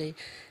politically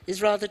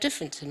is rather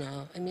different to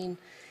now. I mean,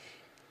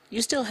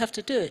 you still have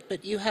to do it,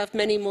 but you have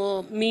many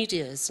more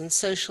medias and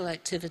social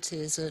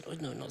activities.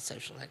 No, not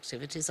social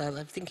activities.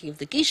 I'm thinking of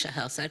the Geisha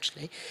House,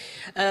 actually.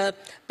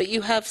 But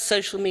you have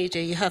social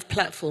media, you have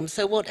platforms.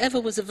 So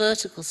whatever was a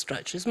vertical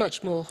structure is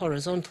much more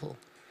horizontal.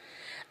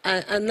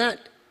 And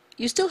that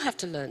you still have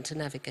to learn to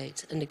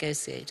navigate and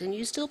negotiate. And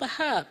you still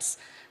perhaps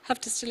have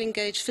to still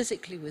engage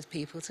physically with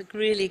people to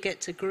really get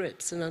to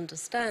grips and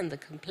understand the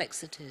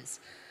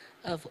complexities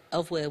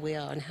of where we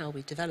are and how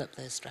we develop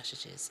those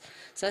strategies.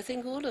 So I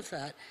think all of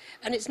that,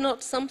 and it's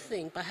not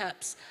something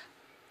perhaps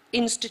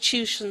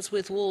institutions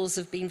with walls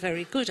have been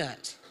very good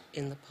at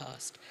in the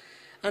past.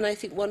 And I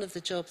think one of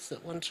the jobs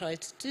that one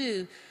tried to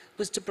do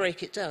was to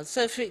break it down.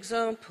 So for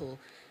example,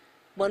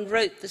 one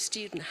wrote the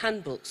student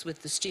handbooks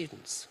with the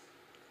students.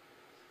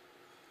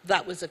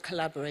 That was a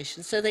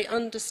collaboration. So they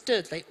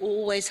understood, they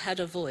always had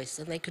a voice,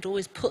 and they could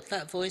always put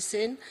that voice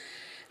in.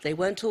 They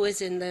weren't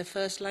always in their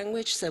first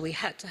language, so we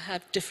had to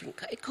have different...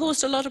 It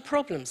caused a lot of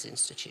problems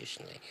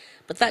institutionally,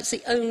 but that's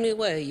the only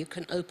way you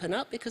can open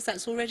up, because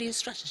that's already a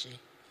strategy.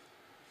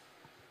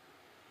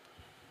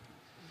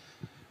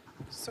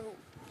 So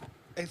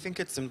I think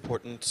it's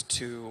important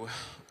to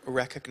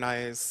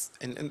recognize,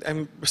 and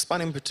I'm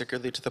responding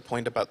particularly to the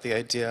point about the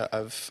idea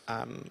of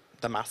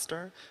the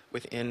master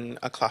within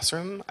a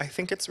classroom. I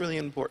think it's really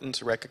important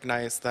to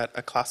recognize that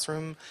a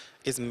classroom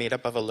is made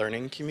up of a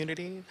learning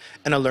community,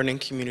 and a learning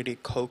community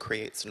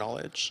co-creates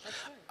knowledge.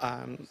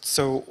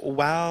 So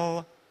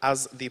while,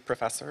 as the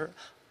professor,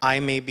 I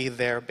may be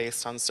there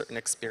based on certain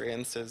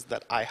experiences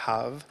that I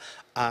have,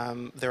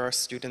 there are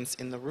students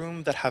in the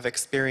room that have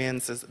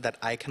experiences that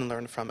I can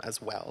learn from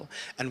as well.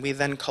 And we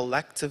then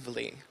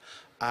collectively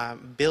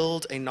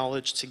build a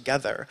knowledge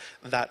together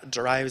that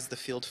drives the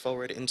field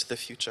forward into the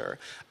future.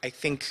 I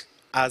think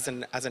as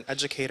an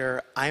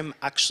educator, I'm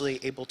actually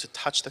able to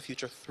touch the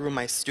future through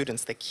my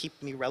students. They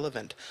keep me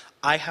relevant.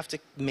 I have to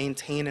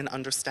maintain an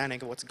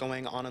understanding of what's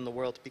going on in the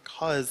world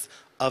because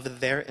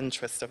of their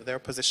interests, of their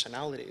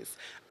positionalities.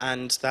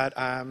 And that,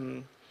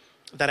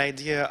 that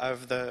idea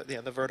of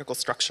the vertical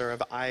structure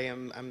of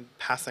I'm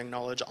passing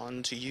knowledge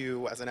on to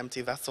you as an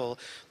empty vessel,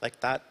 like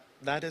that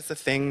is a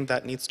thing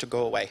that needs to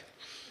go away.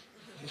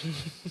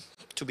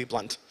 To be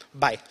blunt.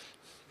 Bye.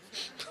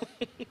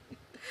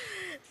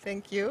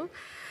 Thank you.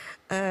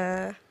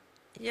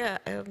 Yeah,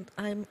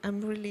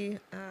 I'm really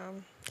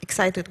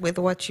excited with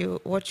what you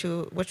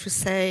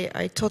say.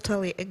 I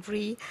totally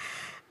agree,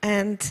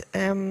 and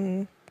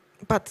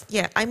but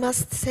yeah, I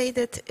must say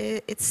that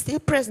it's still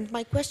present.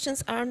 My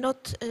questions are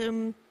not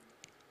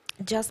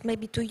just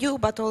maybe to you,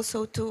 but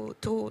also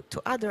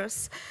to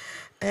others.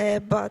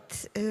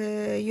 But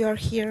you are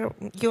here.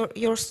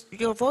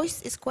 Your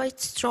voice is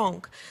quite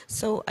strong,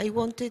 so I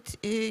wanted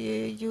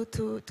you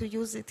to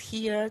use it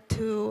here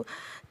to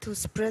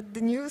spread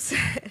the news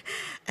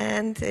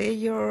and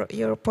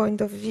your point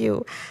of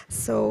view.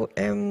 So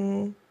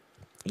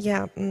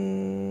yeah,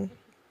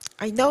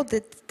 I know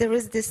that there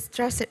is this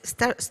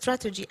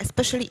strategy,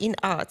 especially in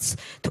arts,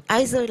 to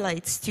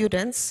isolate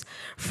students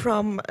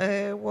from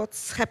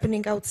what's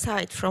happening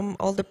outside, from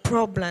all the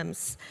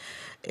problems.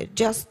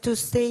 Just to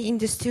stay in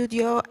the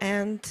studio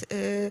and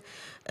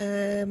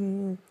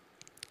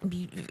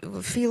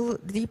feel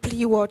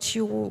deeply what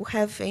you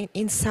have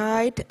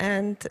inside,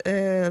 and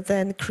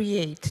then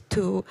create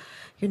to,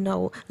 you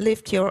know,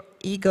 lift your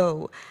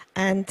ego.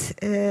 And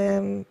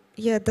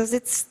yeah, does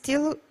it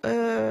still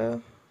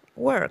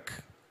work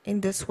in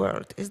this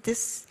world? Is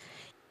this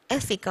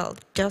ethical,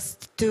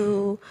 just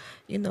to,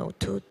 you know,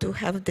 to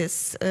have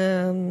this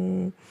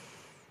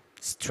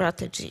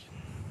strategy?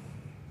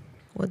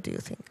 What do you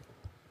think?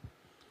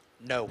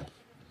 No.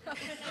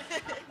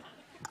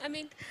 I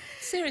mean,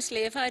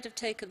 seriously, if I'd have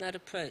taken that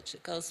approach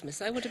at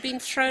Goldsmiths, I would have been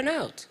thrown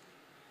out.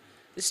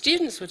 The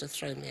students would have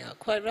thrown me out,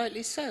 quite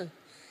rightly so.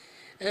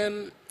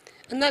 And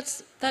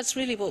that's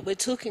really what we're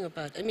talking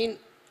about. I mean,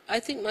 I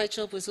think my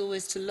job was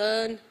always to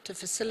learn, to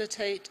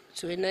facilitate,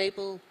 to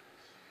enable,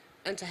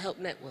 and to help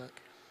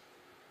network.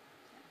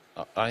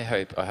 I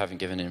hope I haven't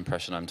given an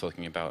impression I'm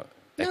talking about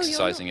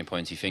exercising a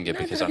pointy finger,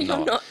 because no, I'm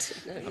not.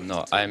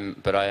 No, I'm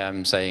not. But I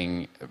am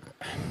saying...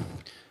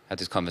 I had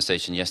this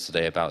conversation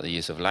yesterday about the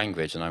use of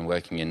language, and I'm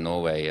working in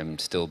Norway. I'm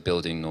still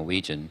building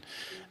Norwegian,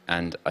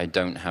 and I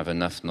don't have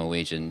enough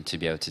Norwegian to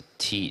be able to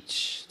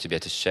teach, to be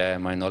able to share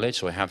my knowledge,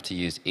 so I have to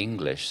use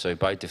English. So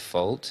by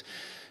default,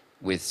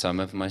 with some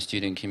of my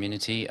student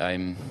community,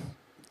 I'm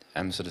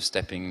sort of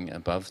stepping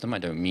above them. I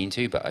don't mean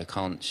to, but I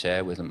can't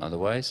share with them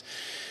otherwise.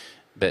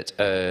 But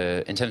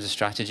in terms of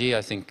strategy,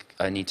 I think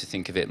I need to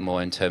think of it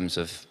more in terms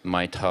of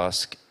my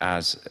task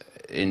as...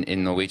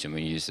 In Norwegian,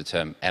 we use the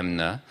term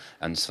emne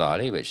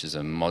ansvarlig, which is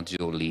a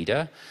module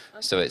leader. Okay.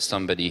 So it's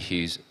somebody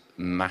who's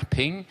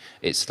mapping.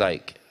 It's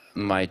like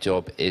my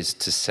job is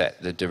to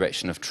set the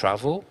direction of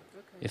travel,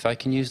 if I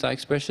can use that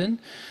expression.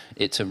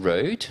 It's a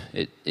road.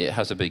 It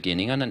has a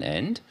beginning and an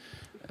end.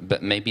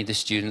 But maybe the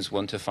students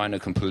want to find a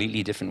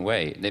completely different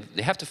way.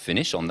 They have to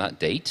finish on that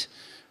date,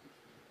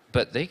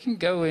 but they can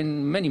go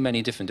in many,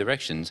 many different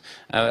directions.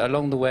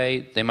 Along the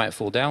way, they might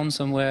fall down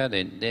somewhere.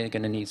 They're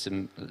going to need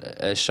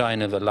a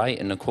shine of a light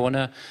in a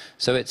corner.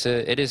 So it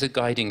is a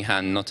guiding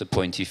hand, not a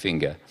pointy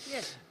finger.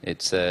 Yes.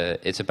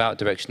 It's about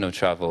directional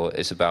travel.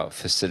 It's about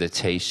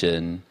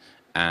facilitation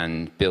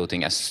and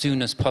building as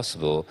soon as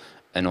possible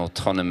an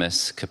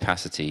autonomous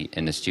capacity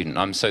in the student.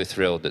 I'm so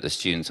thrilled that the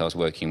students I was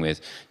working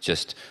with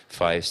just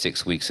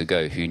 5-6 weeks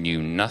ago who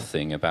knew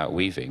nothing about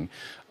weaving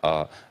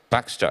are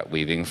backstrap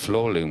weaving,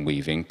 floor loom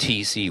weaving,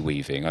 TC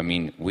weaving. I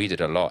mean, we did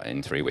a lot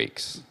in 3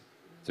 weeks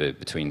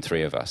between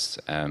 3 of us.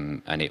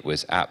 And it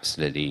was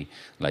absolutely,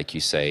 like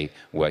you say,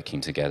 working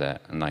together.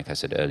 And like I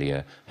said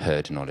earlier,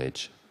 herd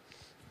knowledge.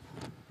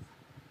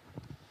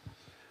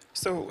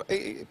 So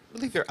I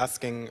believe you're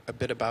asking a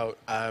bit about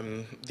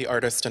the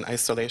artist in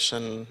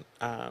isolation,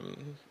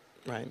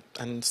 right?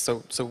 And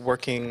so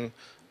working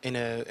in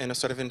a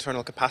sort of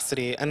internal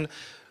capacity. And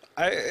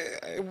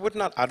I would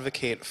not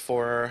advocate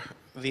for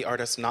the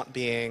artist not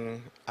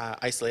being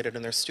isolated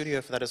in their studio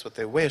if that is what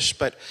they wish,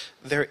 but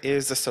there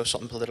is a social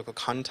and political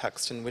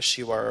context in which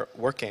you are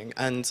working.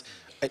 And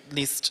at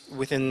least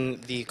within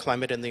the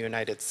climate in the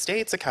United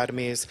States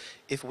academies,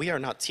 if we are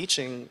not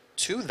teaching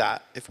to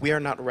that, if we are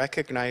not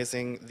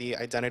recognizing the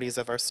identities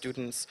of our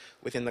students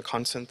within the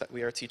content that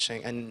we are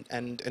teaching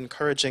and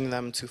encouraging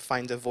them to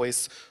find a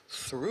voice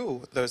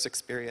through those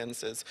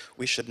experiences,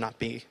 we should not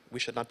be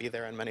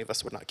there, and many of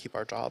us would not keep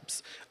our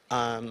jobs.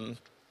 I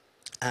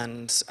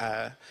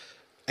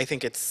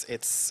think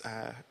it's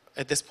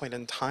at this point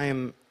in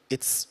time,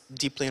 it's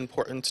deeply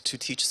important to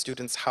teach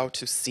students how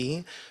to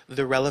see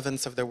the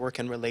relevance of their work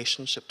in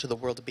relationship to the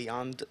world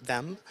beyond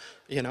them.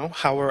 You know,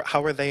 how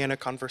are they in a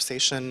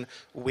conversation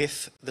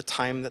with the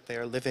time that they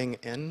are living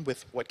in,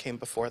 with what came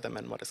before them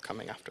and what is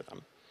coming after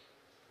them?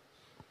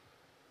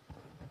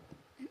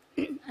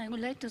 I would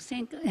like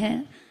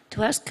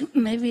to ask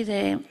maybe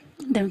the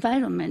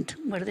environment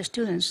where the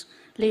students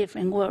live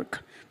and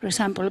work. For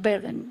example,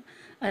 Bergen.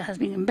 I have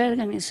been in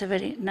Bergen. It's a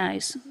very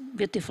nice,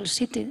 beautiful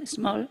city,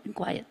 small and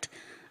quiet,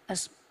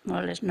 as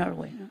more or less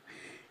Norway. No?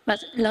 But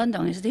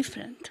London is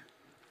different.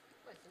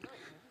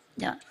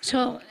 Yeah,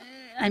 so,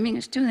 I mean,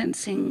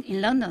 students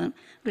in London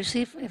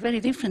receive a very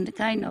different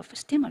kind of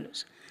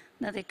stimulus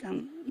that they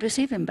can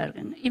receive in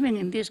Bergen, even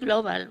in this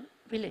global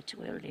village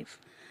where we live.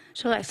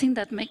 So I think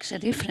that makes a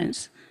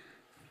difference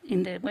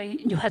in the way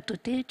you had to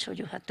teach or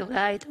you had to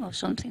guide or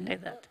something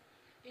like that.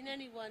 In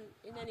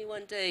any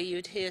one day,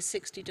 you'd hear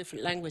 60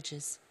 different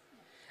languages.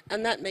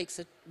 And that makes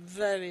a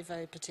very,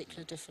 very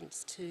particular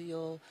difference to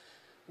your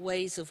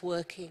ways of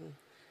working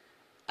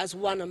as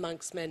one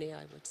amongst many,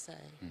 I would say,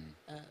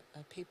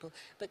 people.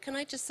 But can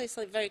I just say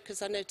something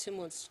because I know Tim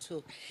wants to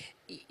talk.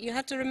 You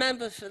have to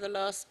remember for the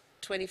last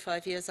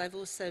 25 years, I've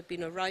also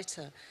been a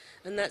writer.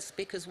 And that's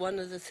because one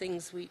of the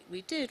things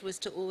we did was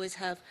to always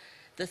have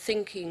the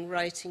thinking,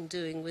 writing,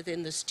 doing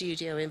within the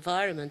studio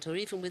environment or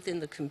even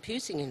within the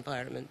computing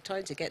environment.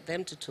 Trying to get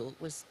them to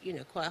talk was,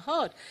 quite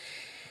hard.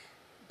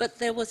 But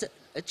there was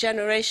a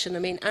generation, I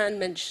mean, Anne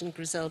mentioned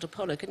Griselda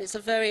Pollock, and it's a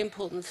very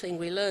important thing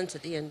we learned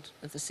at the end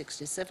of the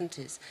 60s,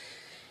 70s.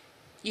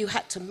 You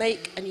had to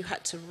make, and you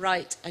had to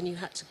write, and you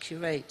had to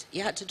curate.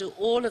 You had to do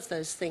all of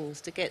those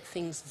things to get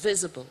things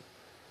visible.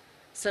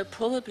 So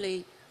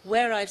probably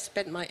where I've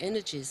spent my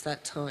energies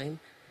that time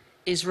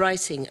is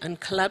writing and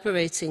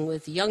collaborating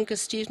with younger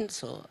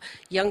students or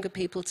younger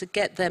people to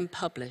get them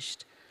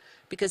published.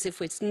 Because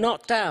if it's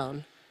not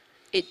down,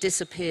 it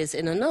disappears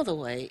in another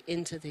way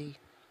into the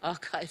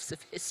archives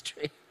of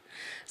history.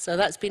 So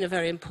that's been a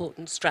very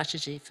important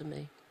strategy for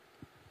me.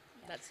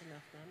 That's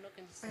enough now. I'm not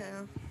going to say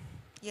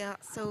yeah,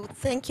 so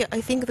thank you.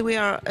 I think that we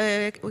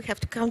have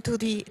to come to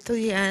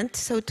the end.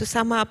 So to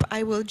sum up,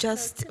 I will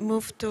just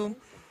move to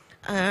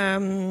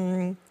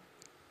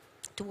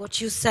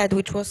what you said,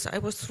 which was, I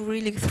was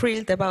really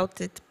thrilled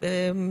about it,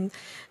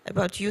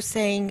 about you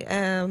saying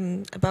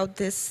about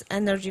this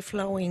energy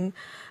flowing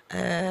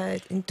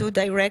in 2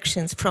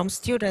 directions from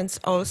students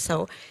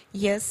also.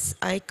 Yes,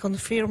 I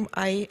confirm,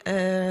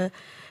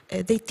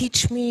 they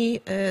teach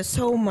me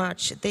so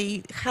much.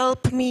 They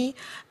help me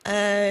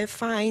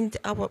find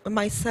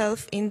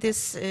myself in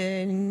this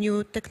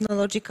new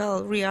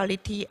technological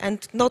reality,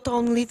 and not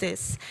only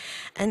this.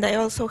 And I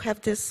also have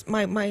this,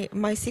 my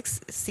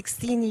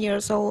 16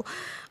 years old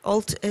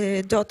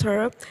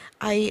daughter.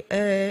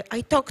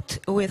 I talked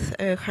with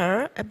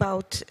her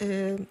about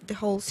the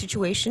whole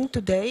situation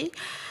today,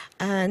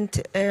 and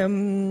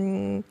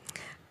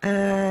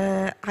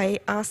I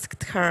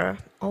asked her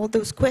all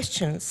those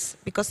questions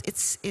because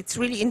it's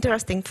really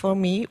interesting for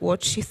me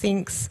what she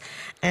thinks.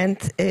 And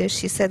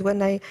she said,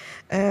 when I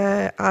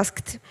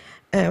asked,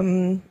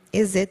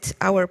 is it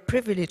our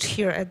privilege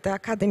here at the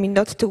Academy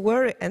not to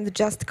worry and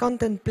just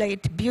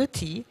contemplate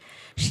beauty?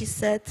 She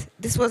said,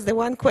 this was the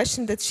one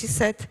question that she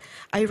said,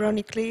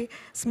 ironically,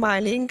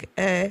 smiling,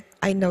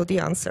 I know the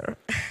answer.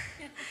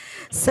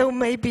 So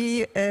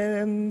maybe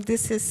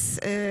this is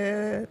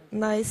a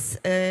nice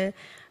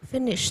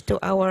finish to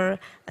our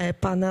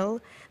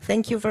panel.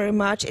 Thank you very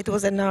much. It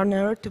was an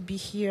honor to be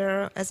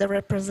here as a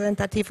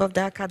representative of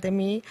the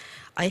Academy.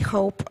 I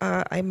hope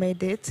I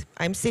made it.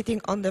 I'm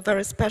sitting on the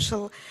very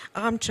special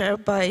armchair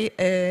by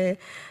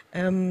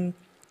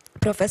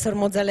Professor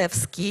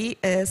Modzelewski,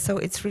 so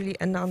it's really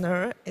an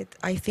honor.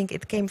 I think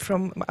it came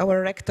from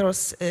our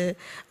rector's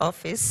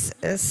office,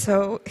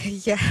 so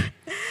yeah,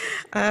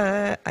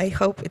 I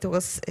hope it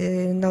was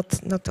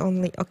not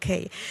only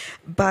okay.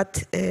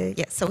 But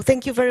yeah, so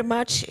thank you very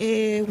much.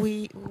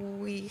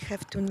 We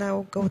have to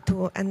now go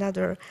to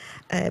another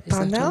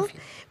panel,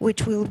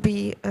 which will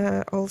be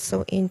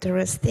also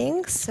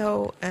interesting.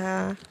 So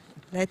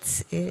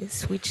let's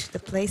switch the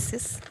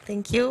places.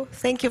 Thank you.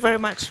 Thank you very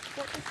much.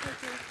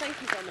 Thank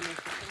you, Dominic.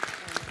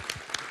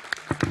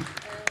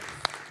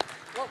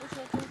 What was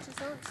your daughter's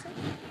answer?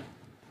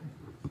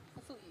 I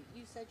thought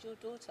you said your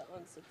daughter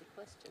answered the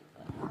question,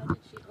 but how did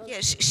she answer?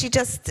 Yes, she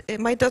just,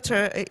 my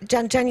daughter,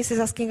 Janis is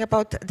asking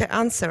about the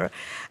answer.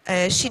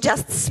 She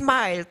just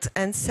smiled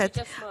and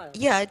said,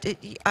 yeah,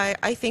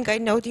 I think I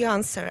know the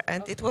answer.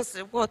 And it was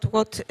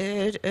what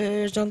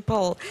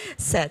Jean-Paul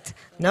said.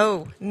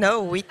 No,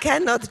 we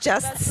cannot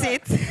just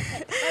sit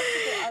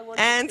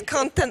and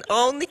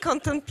only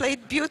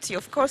contemplate beauty.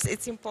 Of course,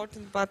 it's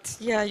important, but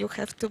yeah, you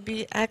have to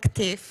be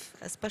active,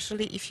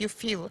 especially if you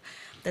feel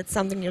that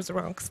something is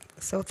wrong.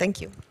 So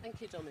thank you. Thank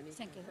you, Dominique.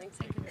 Thank you. Thank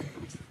you very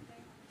much.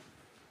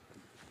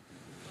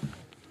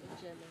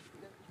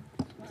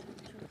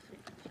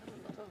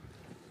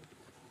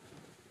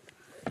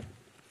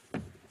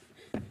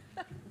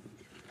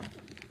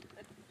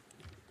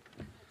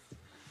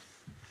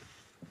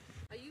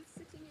 Are you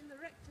sitting in the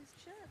rector's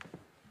chair?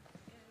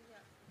 Yeah.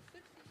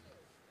 Good for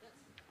you.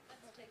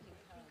 That's taking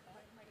care of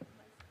that.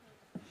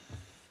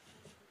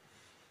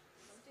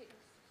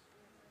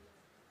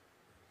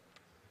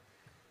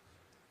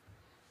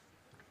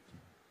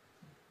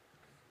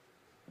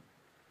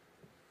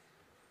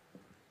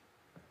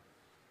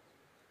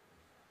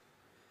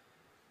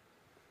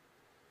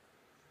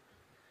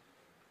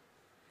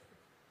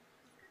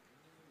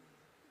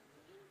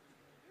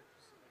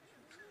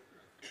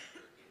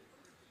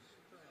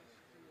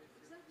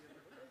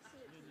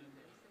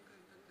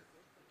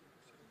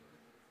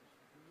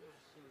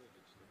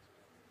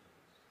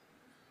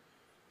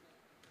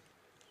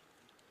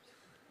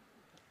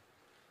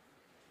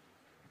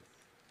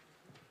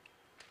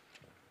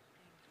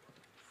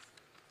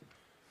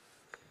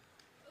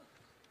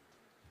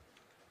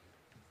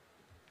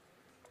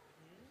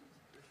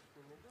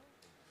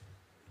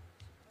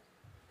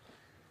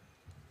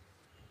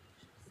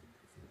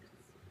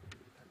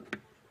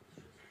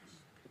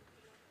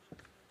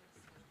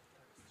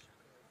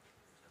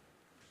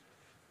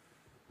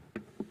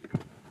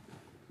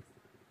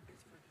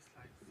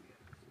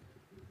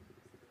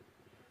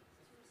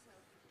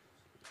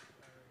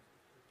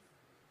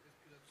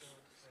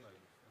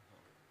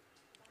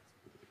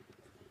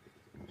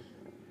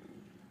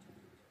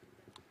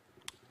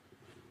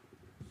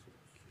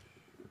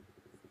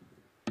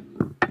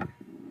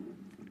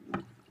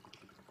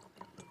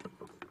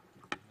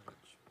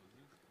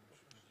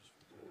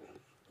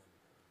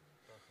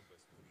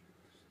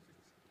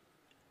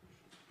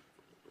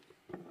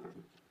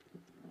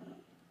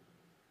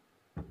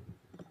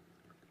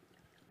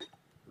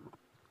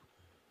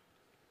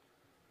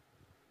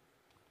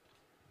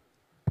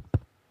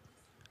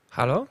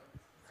 Hello.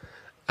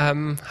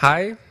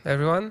 Hi,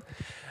 everyone.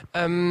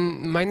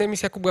 My name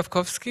is Jakub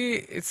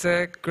Ławkowski. It's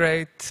a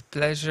great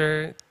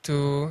pleasure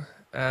to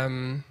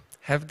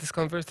have this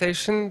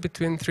conversation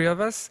between three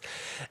of us.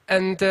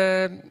 And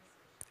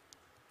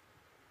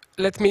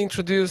let me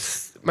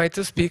introduce my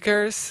two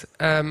speakers,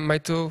 my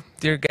two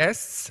dear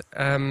guests.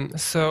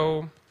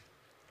 So,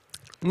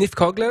 Niamh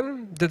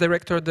Coghlan, the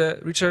director of the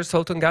Richard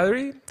Saltoun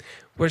Gallery,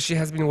 where she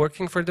has been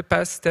working for the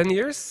past 10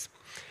 years.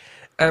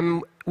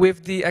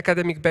 With the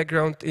academic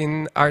background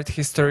in art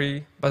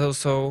history, but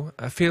also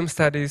film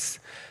studies,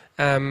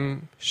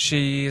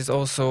 she is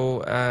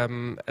also a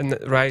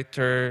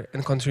writer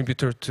and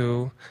contributor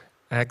to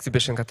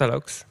exhibition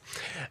catalogs.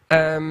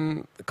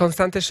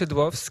 Konstanty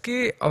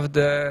Szydłowski of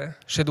the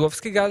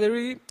Szydłowski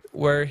Gallery,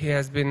 where he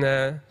has been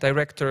a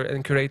director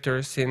and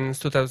curator since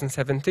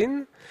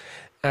 2017.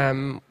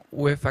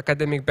 With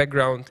academic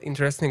background,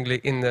 interestingly,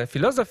 in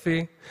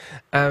philosophy.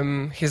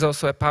 He's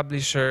also a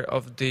publisher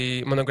of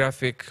the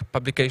monographic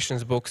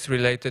publications books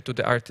related to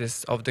the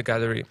artists of the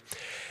gallery.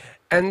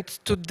 And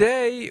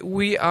today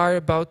we are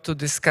about to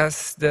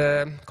discuss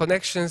the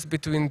connections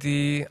between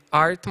the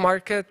art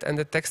market and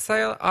the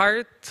textile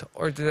art,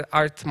 or the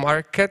art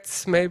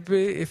markets,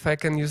 maybe, if I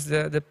can use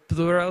the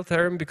plural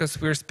term,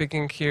 because we're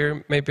speaking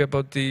here maybe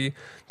about the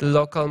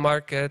local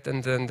market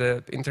and then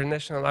the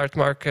international art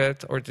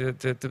market, or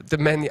the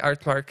many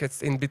art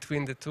markets in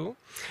between the two.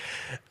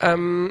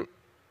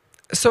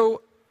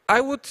 So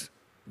I would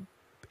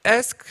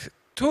ask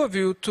two of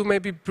you to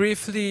maybe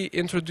briefly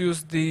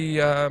introduce the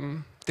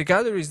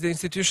galleries, the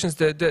institutions,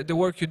 the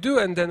work you do,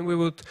 and then we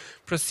would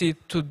proceed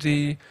to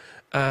the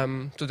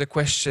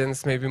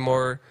questions, maybe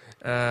more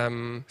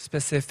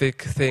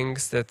specific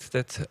things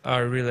that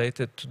are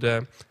related to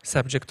the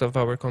subject of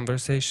our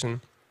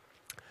conversation.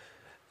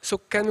 So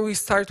can we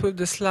start with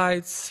the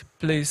slides,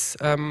 please?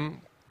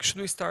 Should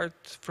we start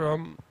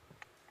from...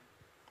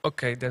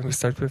 Okay, then we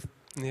start with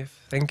Niamh.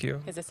 Thank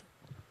you. Is this...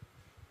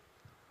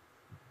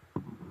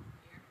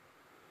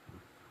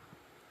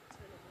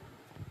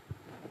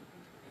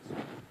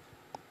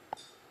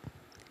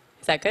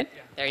 Is that good?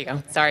 Yeah. There you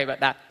go. Sorry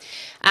about that.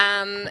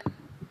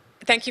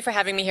 Thank you for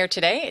having me here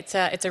today. It's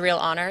a real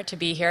honor to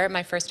be here.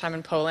 My first time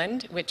in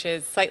Poland, which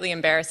is slightly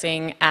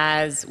embarrassing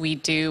as we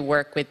do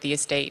work with the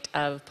estate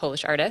of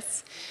Polish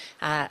artists,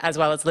 as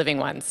well as living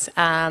ones.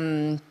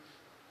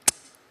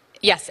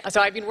 Yes, so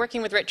I've been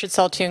working with Richard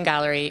Saltoun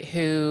Gallery,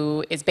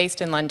 who is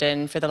based in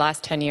London for the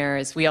last 10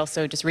 years. We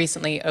also just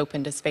recently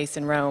opened a space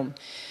in Rome.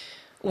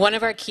 One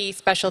of our key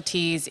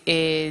specialties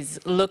is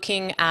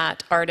looking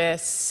at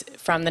artists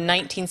from the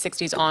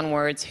 1960s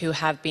onwards who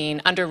have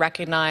been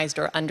under-recognized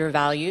or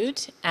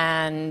undervalued,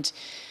 and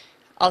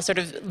I'll sort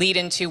of lead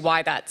into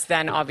why that's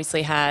then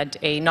obviously had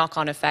a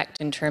knock-on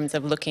effect in terms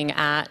of looking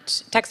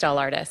at textile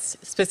artists,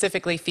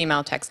 specifically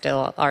female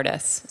textile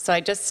artists. So I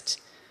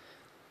just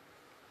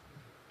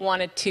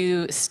wanted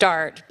to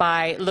start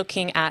by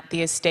looking at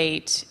the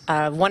estate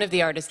of one of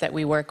the artists that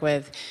we work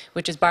with,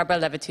 which is Barbara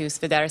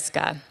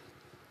Lewitus-Wyderska.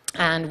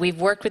 And we've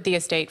worked with the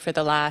estate for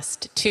the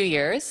last 2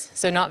 years,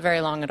 so not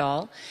very long at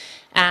all.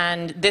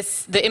 And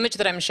the image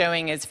that I'm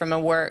showing is from a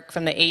work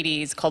from the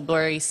 80s called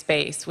Blurry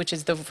Space, which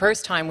is the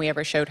first time we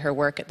ever showed her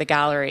work at the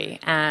gallery.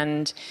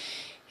 And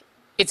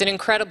it's an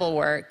incredible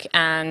work,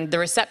 and the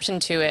reception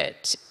to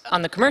it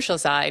on the commercial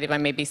side, if I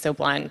may be so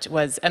blunt,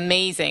 was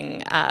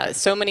amazing.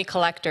 So many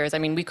collectors. I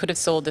mean, we could have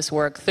sold this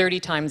work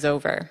 30 times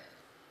over.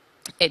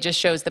 It just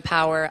shows the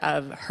power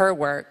of her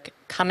work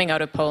coming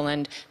out of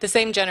Poland, the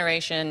same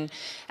generation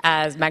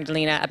as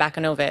Magdalena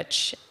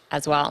Abakanowicz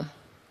as well.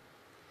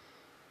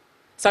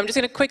 So I'm just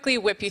going to quickly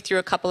whip you through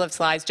a couple of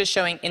slides just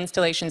showing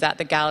installations at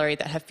the gallery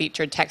that have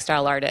featured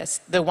textile artists.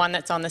 The one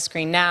that's on the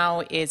screen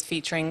now is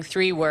featuring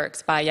 3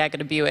 works by Lala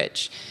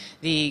DeDios,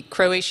 the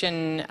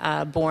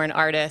Croatian-born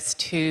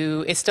artist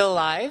who is still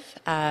alive,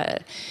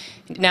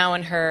 now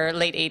in her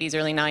late 80s,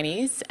 early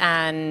 90s,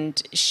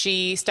 and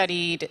she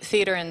studied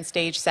theater and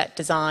stage set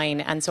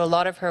design, and so a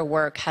lot of her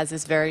work has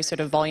this very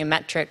sort of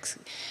volumetric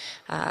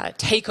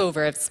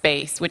takeover of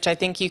space, which I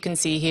think you can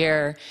see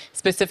here,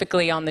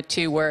 specifically on the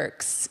 2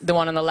 works, the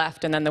one on the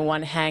left and then the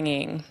one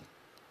hanging.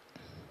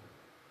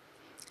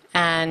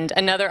 And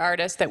another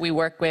artist that we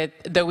work with,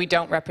 though we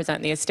don't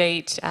represent the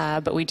estate,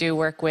 but we do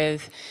work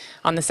with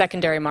on the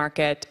secondary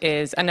market,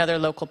 is another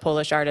local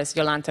Polish artist,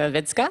 Jolanta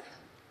Wicka.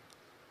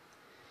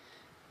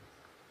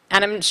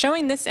 And I'm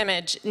showing this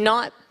image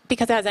not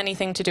because it has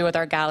anything to do with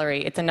our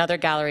gallery. It's another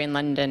gallery in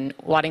London,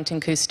 Waddington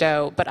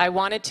Cousteau, but I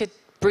wanted to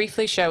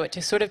briefly show it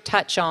to sort of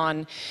touch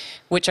on,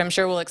 which I'm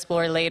sure we'll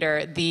explore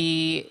later,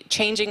 the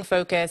changing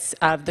focus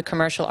of the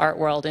commercial art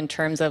world in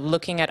terms of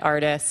looking at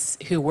artists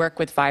who work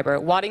with fiber.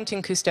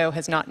 Waddington Cousteau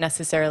has not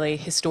necessarily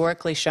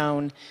historically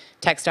shown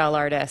textile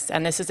artists,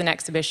 and this is an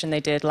exhibition they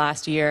did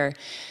last year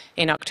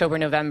in October,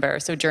 November,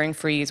 so during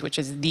Frieze, which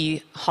is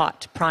the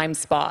hot prime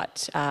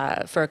spot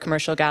for a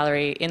commercial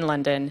gallery in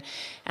London.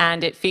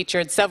 And it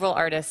featured several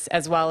artists,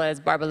 as well as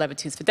Barbara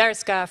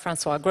Lewitus-Wyderska,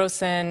 Francois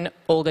Grossin,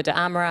 Olga de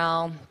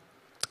Amaral,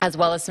 as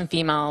well as some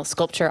female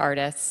sculpture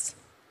artists.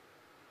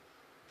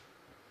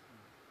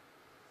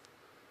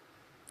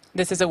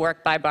 This is a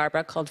work by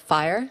Barbara called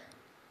Fire.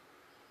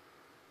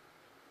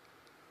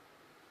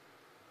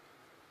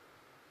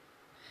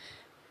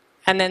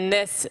 And then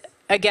this,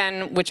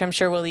 again, which I'm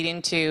sure will lead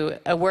into,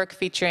 a work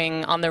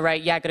featuring on the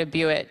right Lala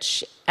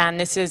DeDios, and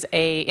this is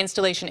an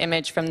installation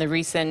image from the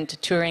recent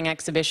touring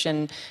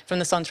exhibition from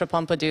the Centre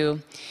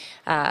Pompidou,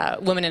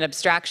 Women in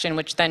Abstraction,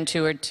 which then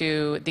toured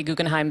to the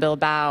Guggenheim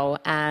Bilbao.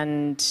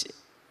 And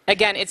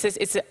again,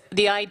 it's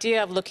the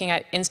idea of looking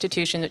at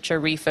institutions which are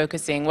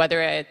refocusing,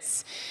 whether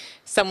it's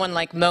someone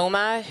like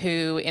MoMA,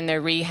 who in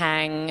their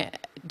rehang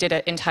did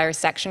an entire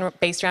section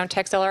based around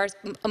textile art.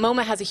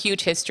 MoMA has a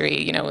huge history,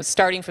 you know,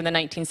 starting from the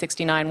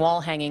 1969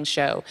 wall hanging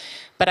show.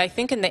 But I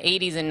think in the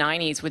 80s and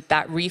 90s, with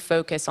that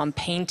refocus on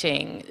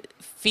painting,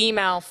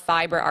 female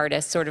fiber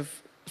artists sort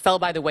of fell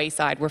by the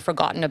wayside, were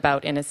forgotten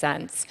about in a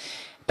sense.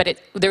 But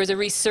there was a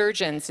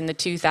resurgence in the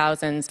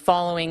 2000s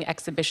following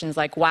exhibitions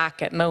like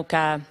WAC at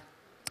MoCA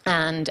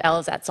and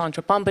Els at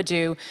Centre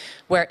Pompidou,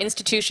 where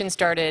institutions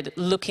started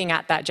looking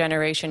at that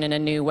generation in a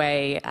new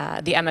way.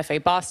 The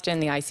MFA Boston,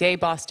 the ICA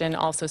Boston,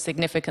 also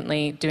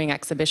significantly doing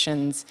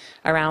exhibitions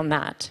around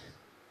that.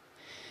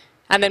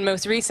 And then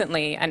most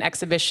recently, an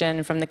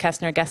exhibition from the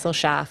Kessner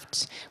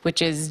Gesellschaft,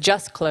 which is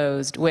just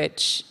closed,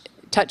 which,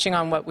 touching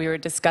on what we were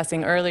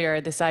discussing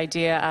earlier, this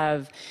idea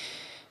of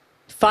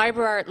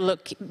fiber art,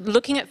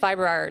 looking at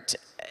fiber art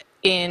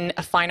in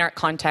a fine art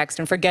context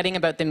and forgetting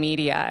about the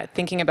media,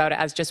 thinking about it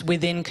as just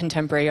within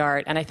contemporary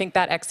art. And I think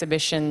that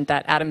exhibition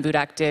that Adam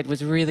Budak did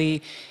was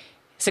really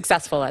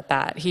successful at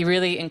that. He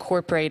really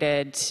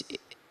incorporated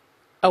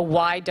a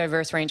wide,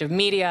 diverse range of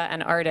media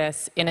and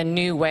artists in a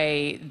new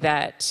way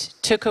that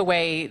took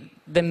away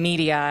the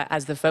media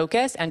as the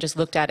focus and just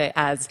looked at it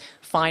as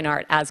fine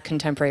art, as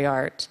contemporary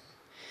art.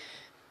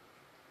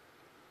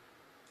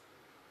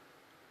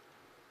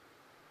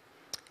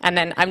 And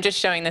then I'm just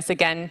showing this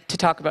again to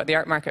talk about the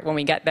art market when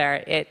we get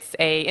there. It's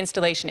an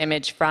installation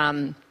image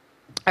from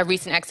a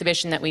recent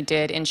exhibition that we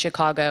did in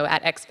Chicago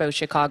at Expo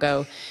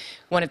Chicago,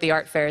 one of the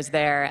art fairs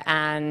there,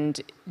 and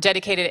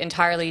dedicated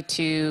entirely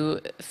to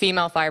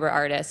female fiber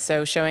artists.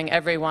 So showing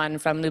everyone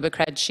from Luba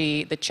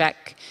Kredci, the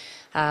Czech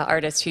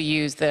artist who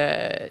used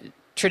the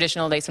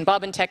traditional lace and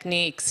bobbin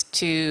techniques,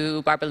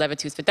 to Barbara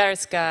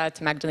Levitus-Widerska,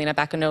 to Magdalena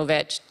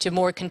Bakanovic, to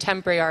more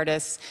contemporary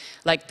artists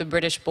like the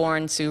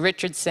British-born Sue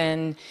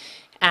Richardson.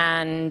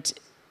 And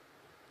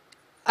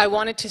I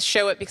wanted to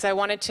show it because I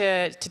wanted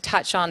to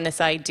touch on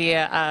this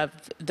idea of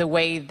the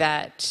way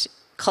that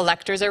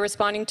collectors are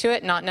responding to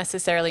it, not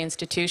necessarily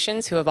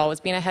institutions who have always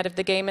been ahead of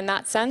the game in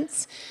that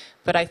sense.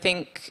 But I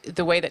think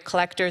the way that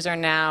collectors are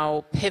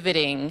now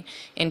pivoting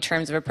in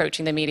terms of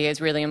approaching the media is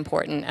really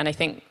important. And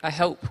I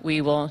hope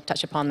we will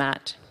touch upon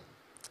that.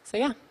 So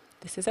yeah,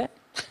 this is it.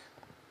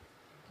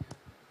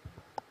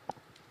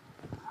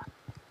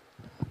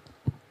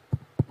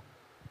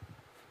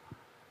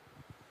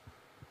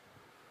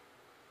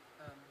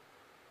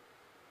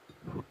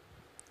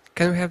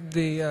 Can we have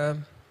the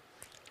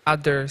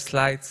other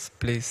slides,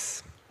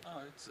 please?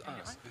 Oh, it's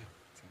us.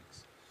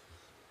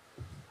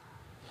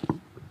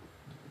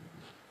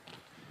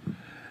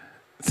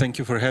 Thank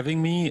you for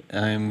having me.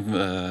 I'm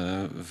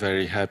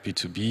very happy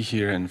to be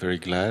here and very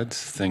glad.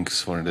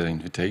 Thanks for the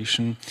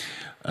invitation.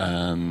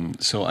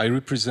 So I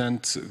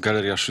represent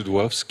Galeria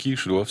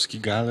Szydłowski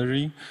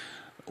Gallery,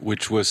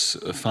 which was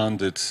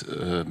founded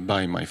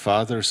by my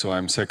father. So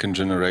I'm second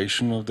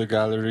generation of the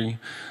gallery.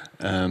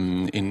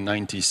 In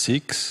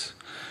 '96,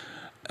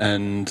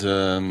 and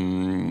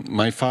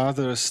my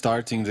father,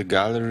 starting the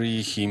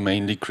gallery, he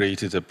mainly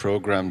created a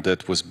program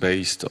that was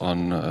based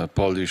on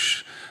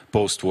Polish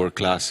post-war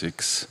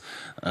classics,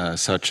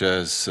 such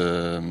as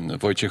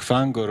Wojciech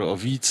Fangor,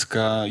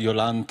 Owicka,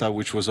 Jolanta,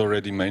 which was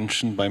already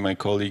mentioned by my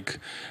colleague,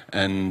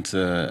 and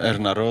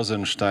Erna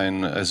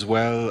Rosenstein, as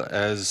well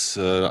as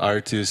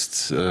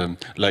artists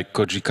like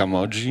Koji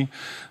Kamoji,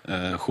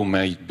 who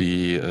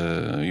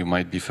you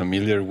might be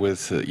familiar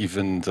with,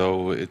 even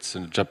though it's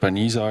a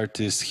Japanese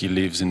artist. He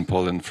lives in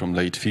Poland from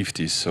late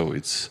 50s, so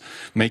it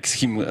makes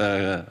him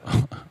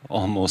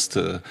almost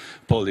a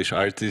Polish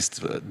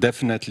artist,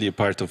 definitely a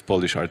part of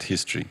Polish art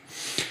history.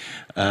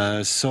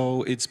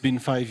 So it's been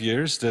 5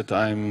 years that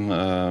I'm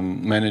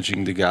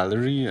managing the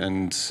gallery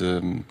and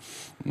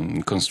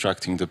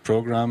constructing the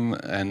program,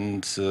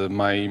 and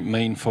my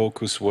main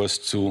focus was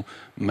to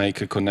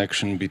make a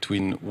connection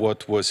between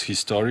what was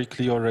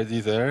historically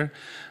already there,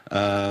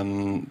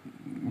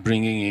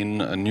 bringing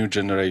in a new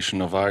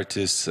generation of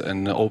artists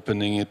and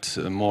opening it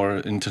more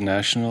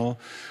international.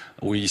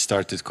 We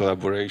started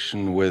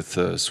collaboration with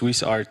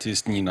Swiss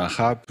artist Nina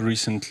Happ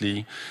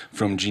recently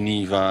from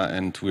Geneva,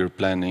 and we're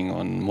planning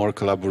on more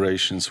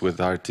collaborations with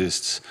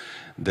artists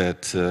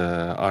that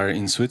are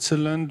in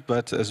Switzerland,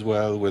 but as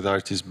well with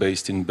artists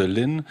based in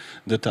Berlin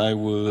that I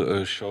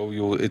will show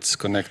you. It's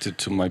connected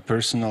to my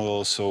personal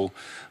also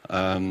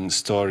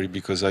story,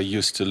 because I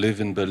used to live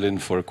in Berlin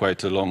for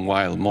quite a long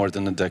while, more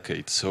than a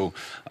decade. So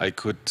I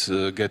could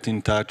get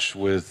in touch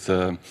with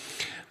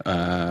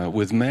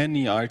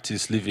many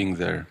artists living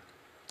there.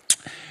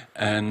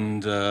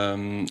 And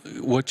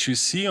what you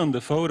see on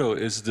the photo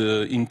is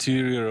the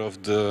interior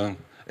of the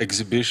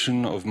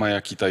exhibition of Maja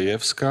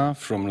Kitajewska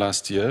from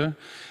last year.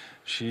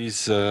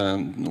 She's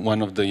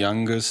one of the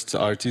youngest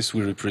artists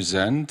we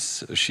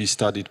represent. She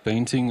studied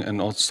painting and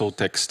also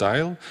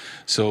textile.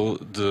 So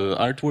the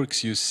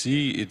artworks you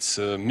see, it's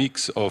a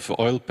mix of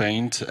oil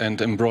paint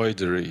and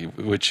embroidery,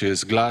 which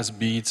is glass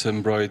beads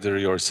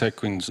embroidery or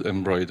sequins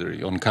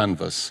embroidery on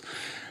canvas.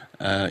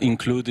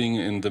 Including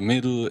in the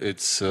middle,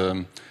 it's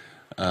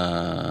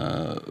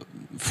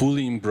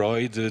fully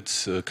embroidered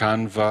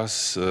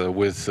canvas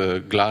with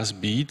glass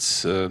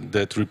beads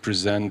that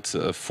represent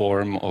a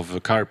form of a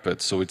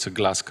carpet, so it's a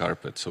glass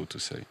carpet, so to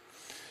say.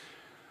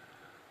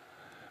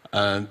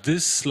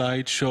 This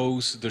slide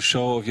shows the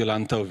show of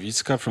Jolanta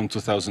Owicka from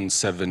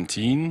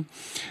 2017.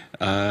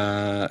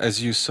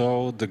 As you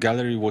saw, the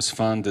gallery was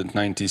founded in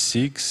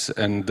 '96,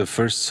 and the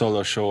first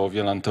solo show of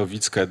Jolanta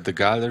Owicka at the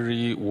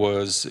gallery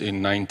was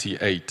in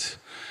 '98.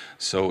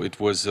 So it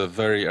was a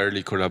very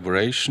early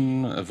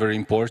collaboration, very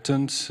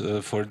important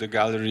for the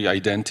gallery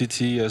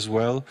identity as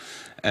well.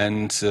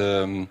 And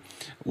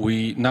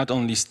we not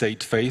only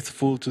stayed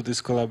faithful to this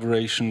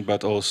collaboration,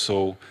 but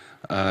also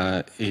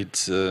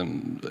it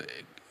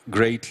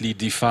greatly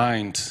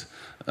defined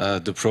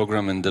the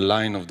program and the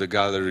line of the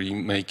gallery,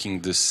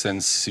 making the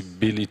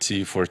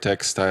sensibility for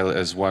textile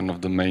as one of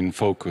the main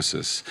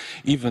focuses.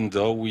 Even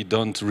though we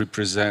don't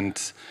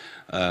represent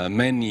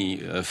many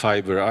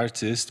fiber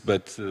artists,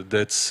 but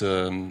that's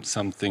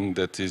something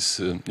that is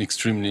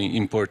extremely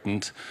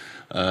important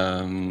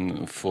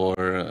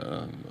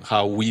for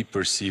how we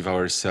perceive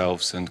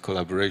ourselves and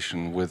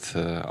collaboration with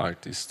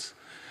artists.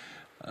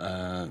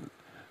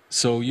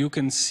 So you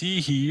can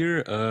see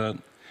here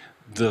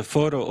the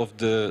photo of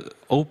the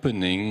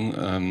opening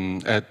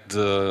at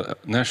the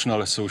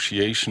National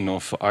Association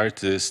of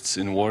Artists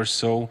in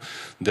Warsaw.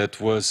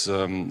 That was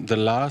the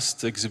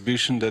last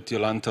exhibition that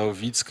Jolanta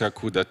Owicka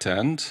could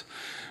attend.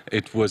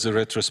 It was a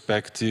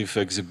retrospective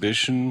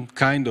exhibition,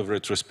 kind of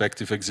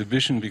retrospective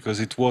exhibition, because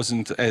it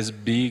wasn't as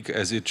big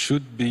as it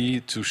should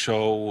be to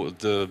show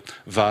the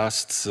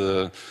vast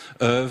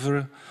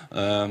oeuvre.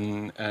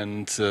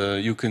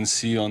 You can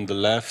see on the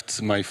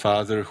left my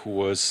father, who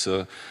was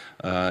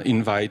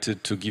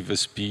invited to give a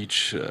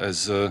speech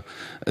as a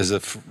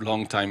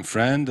longtime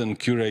friend and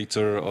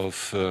curator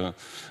of her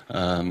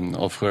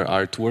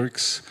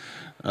artworks.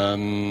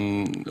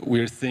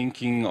 We're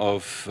thinking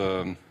of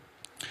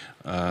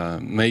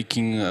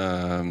making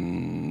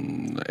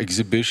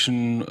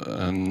exhibition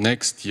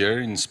next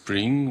year in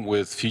spring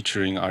with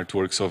featuring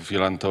artworks of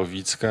Jolanta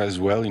Owicka as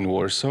well in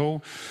Warsaw,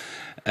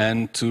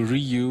 and to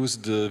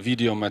reuse the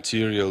video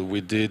material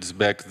we did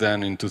back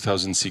then in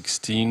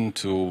 2016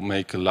 to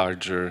make a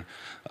larger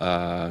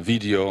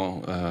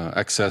video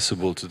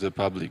accessible to the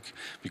public,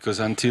 because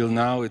until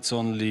now it's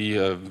only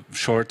a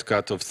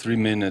shortcut of 3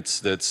 minutes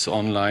that's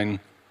online.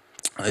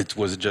 It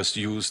was just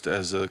used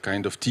as a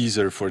kind of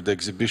teaser for the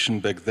exhibition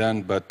back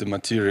then, but the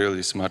material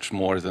is much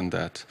more than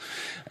that.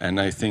 And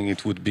I think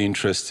it would be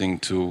interesting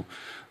to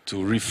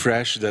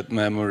refresh that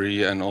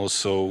memory and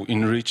also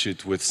enrich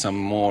it with some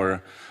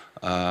more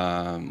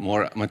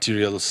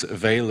materials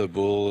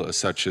available,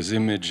 such as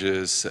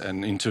images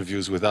and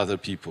interviews with other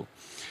people.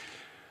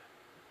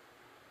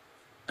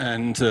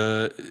 And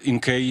in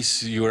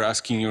case you're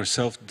asking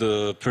yourself,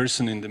 the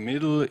person in the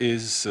middle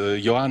is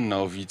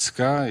Joanna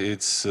Owicka.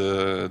 It's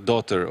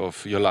daughter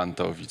of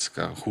Jolanta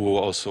Owicka, who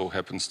also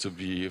happens to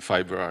be a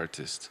fiber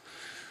artist.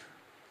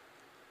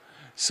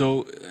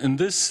 So in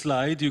this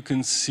slide, you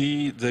can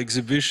see the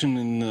exhibition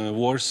in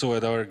Warsaw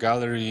at our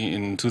gallery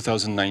in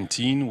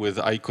 2019 with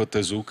Aiko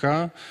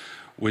Tezuka,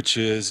 which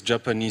is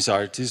Japanese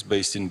artist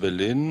based in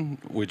Berlin,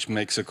 which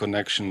makes a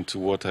connection to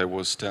what I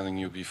was telling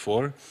you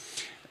before.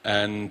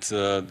 And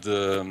the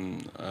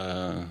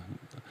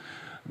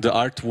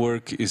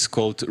artwork is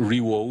called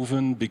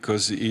Rewoven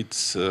because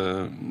it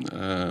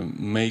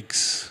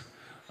makes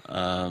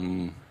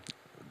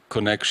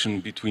connection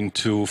between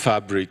two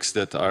fabrics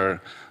that are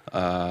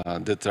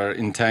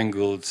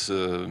entangled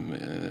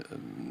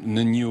in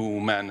a new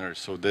manner.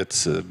 So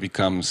that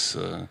becomes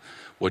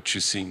what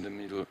you see in the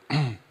middle.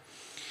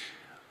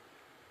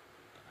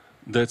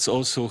 That's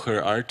also her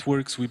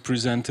artworks we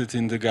presented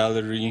in the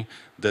gallery,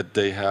 that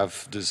they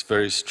have this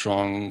very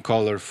strong,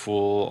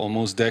 colorful,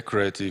 almost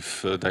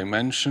decorative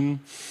dimension.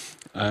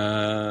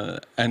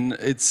 And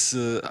it's,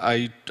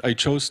 I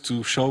chose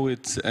to show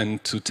it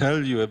and to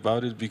tell you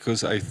about it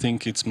because I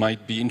think it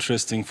might be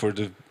interesting for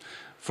the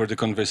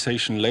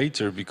conversation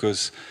later,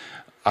 because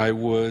I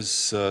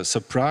was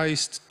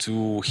surprised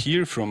to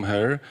hear from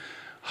her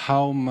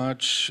how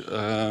much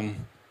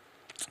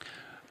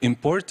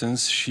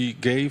importance she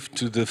gave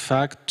to the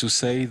fact to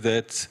say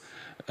that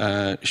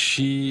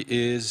she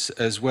is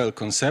as well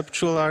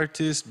conceptual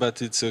artist,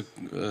 but it's a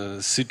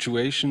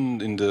situation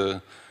in the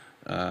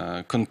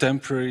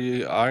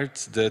contemporary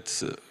art that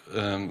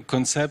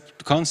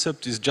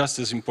concept is just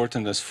as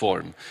important as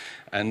form.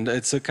 And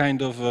it's a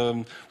kind of,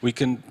 we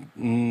can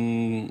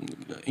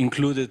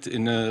include it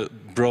in a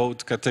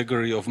broad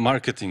category of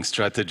marketing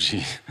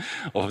strategy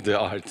of the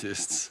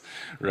artists,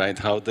 right?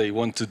 How they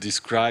want to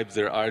describe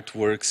their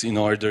artworks in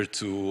order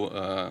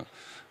to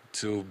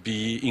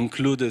be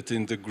included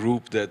in the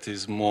group that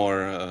is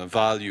more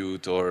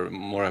valued or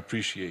more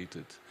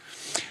appreciated.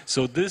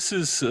 So this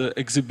is an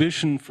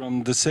exhibition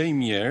from the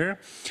same year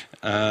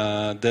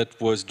that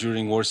was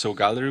during Warsaw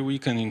Gallery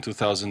Weekend in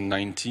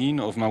 2019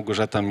 of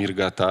Małgorzata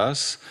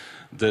Mirgatas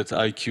that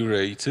I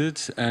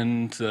curated,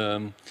 and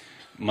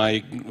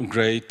my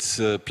great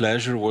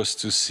pleasure was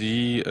to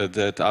see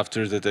that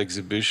after that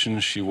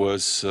exhibition she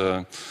was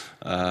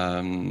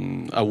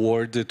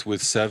awarded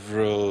with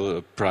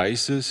several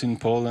prizes in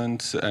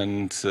Poland,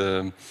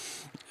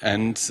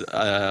 and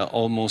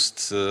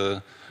almost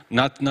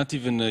not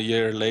even a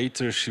year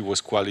later, she was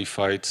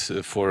qualified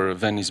for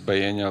Venice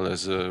Biennial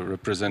as a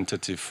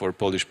representative for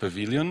Polish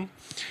Pavilion.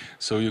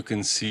 So you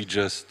can see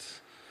just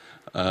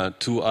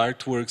two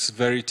artworks,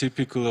 very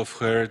typical of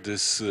her,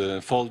 this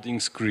folding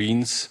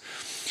screens.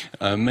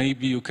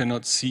 Maybe you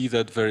cannot see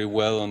that very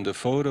well on the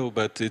photo,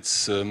 but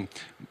it's a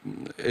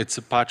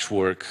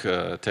patchwork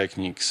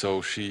technique.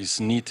 So she's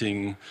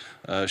knitting,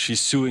 she's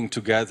sewing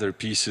together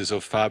pieces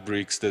of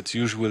fabrics that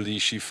usually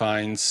she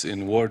finds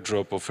in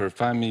wardrobe of her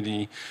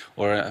family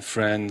or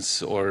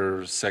friends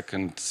or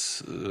second-hand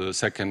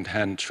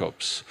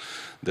shops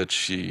that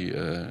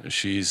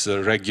she's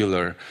a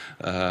regular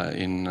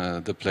in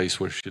the place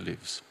where she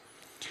lives.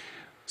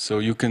 So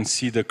you can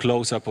see the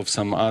close-up of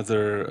some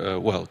other,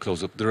 well,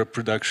 close-up, the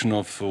reproduction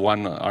of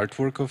one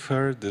artwork of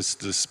her,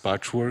 this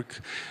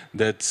patchwork,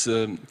 that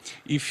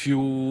if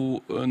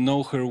you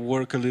know her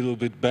work a little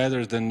bit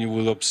better, then you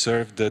will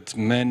observe that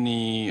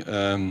many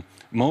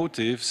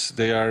motifs,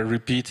 they are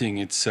repeating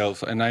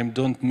itself. And I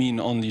don't mean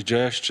only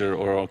gesture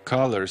or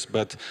colors,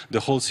 but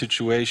the whole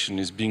situation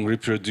is being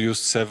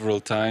reproduced several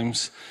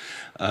times.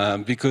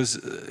 Because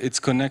it's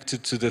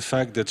connected to the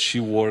fact that she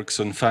works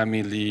on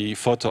family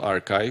photo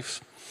archive,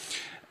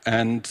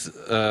 and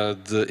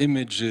the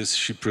images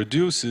she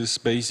produces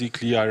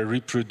basically are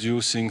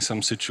reproducing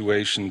some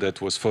situation that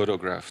was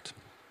photographed.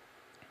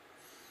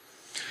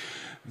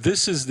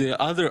 This is the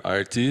other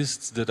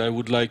artist that I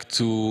would like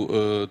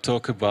to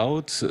talk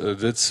about.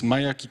 That's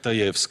Maja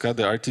Kitajewska,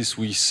 the artist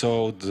we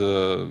saw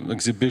the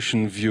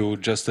exhibition view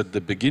just at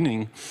the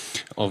beginning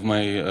of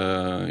my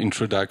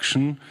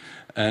introduction.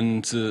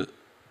 And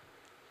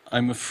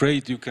I'm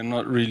afraid you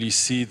cannot really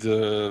see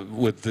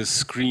with the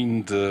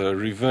screen the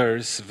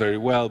reverse very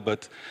well,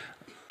 but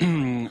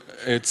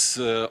it's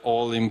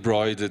all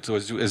embroidered.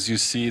 As you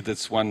see,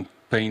 that's one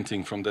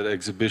painting from that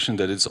exhibition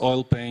that it's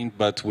oil paint,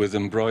 but with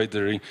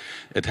embroidery.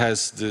 It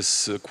has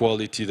this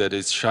quality that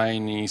it's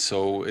shiny,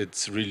 so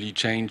it really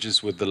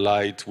changes with the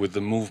light, with the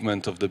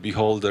movement of the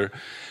beholder.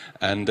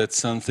 And that's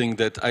something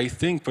that I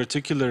think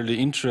particularly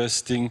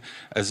interesting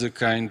as a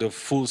kind of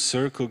full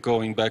circle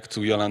going back to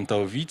Jolanta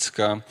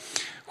Owicka,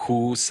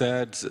 who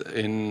said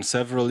in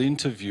several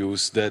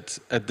interviews that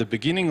at the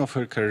beginning of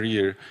her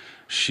career,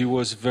 she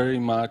was very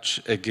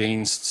much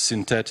against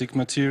synthetic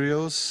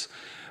materials,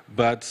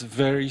 but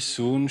very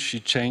soon she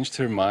changed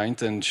her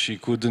mind and she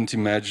couldn't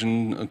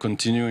imagine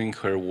continuing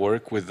her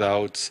work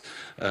without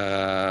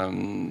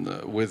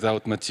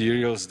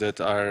materials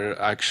that are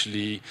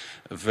actually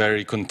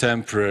very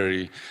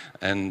contemporary.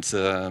 And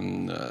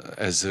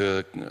as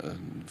a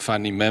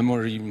funny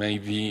memory,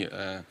 maybe,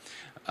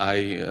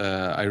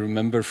 I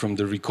remember from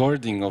the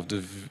recording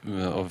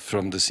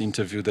from this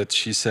interview that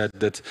she said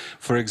that,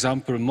 for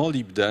example,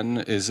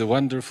 molybden is a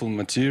wonderful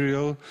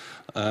material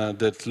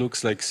that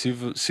looks like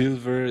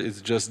silver.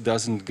 It just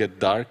doesn't get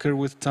darker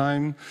with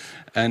time,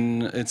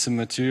 and it's a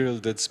material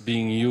that's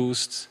being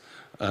used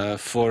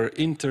for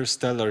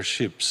interstellar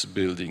ships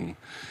building.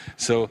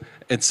 So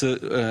it's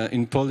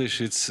in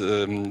Polish it's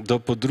do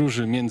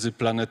podróży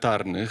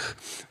międzyplanetarnych,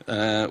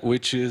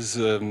 which is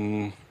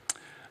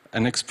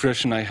an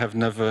expression I have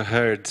never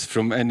heard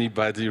from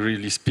anybody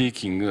really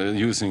speaking,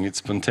 using it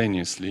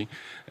spontaneously.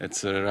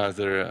 It's a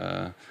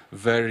rather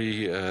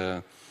very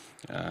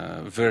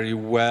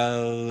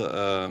well,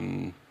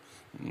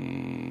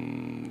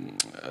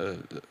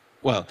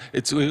 well,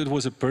 it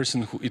was a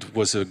person who it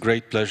was a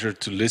great pleasure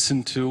to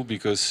listen to,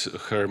 because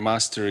her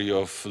mastery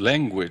of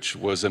language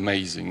was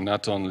amazing,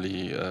 not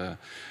only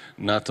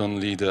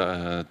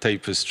the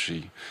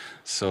tapestry.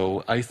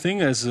 So I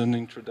think as an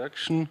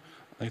introduction,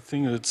 I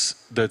think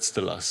that's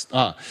the last.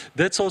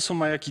 That's also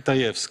Maja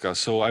Kitajewska.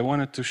 So I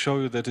wanted to show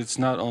you that it's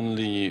not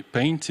only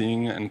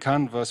painting and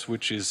canvas,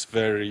 which is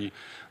very,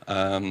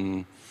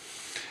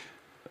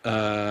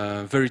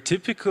 very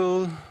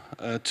typical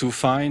to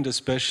find,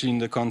 especially in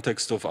the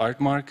context of art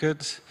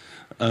market,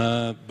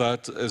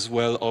 but as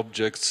well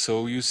objects.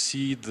 So you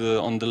see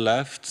on the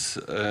left,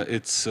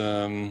 it's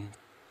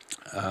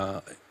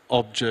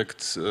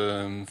object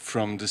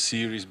from the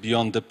series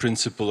Beyond the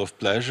Principle of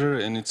Pleasure,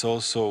 and it's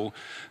also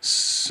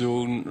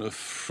sewn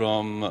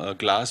from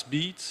glass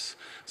beads.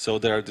 So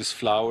there are these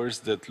flowers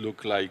that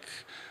look like,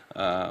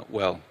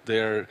 well,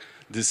 they're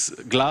these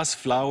glass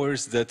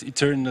flowers that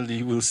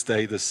eternally will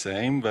stay the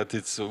same, but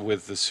it's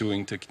with the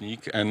sewing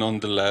technique. And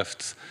on the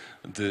left,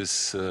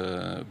 this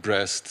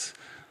breast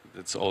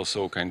that's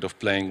also kind of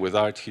playing with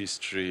art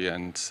history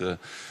and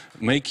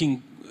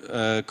making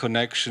a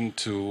connection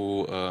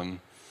to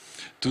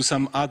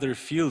some other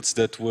fields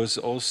that was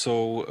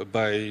also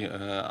by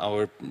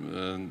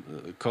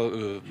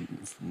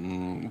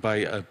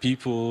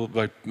people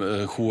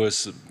who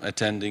was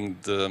attending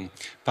the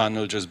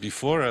panel just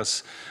before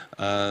us.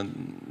 I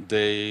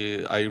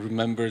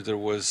remember there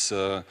was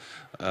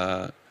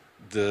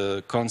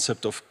the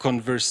concept of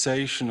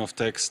conversation of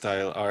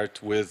textile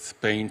art with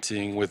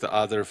painting, with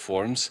other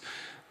forms.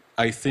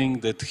 I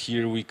think that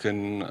here we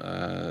can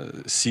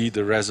see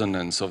the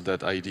resonance of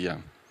that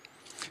idea.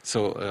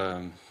 So.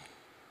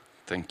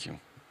 Thank you.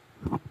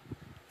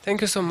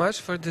 Thank you so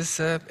much for this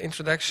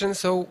introduction.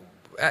 So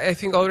I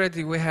think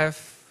already we have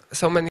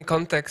so many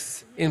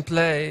contexts in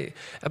play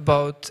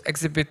about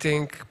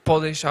exhibiting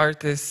Polish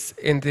artists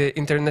in the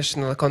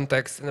international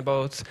context and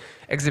about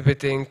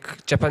exhibiting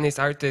Japanese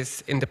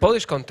artists in the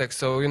Polish context.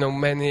 So, you know,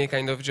 many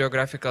kind of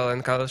geographical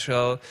and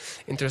cultural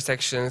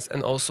intersections,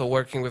 and also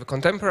working with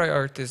contemporary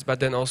artists, but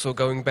then also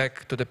going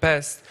back to the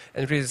past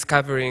and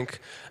rediscovering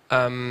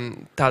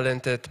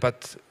talented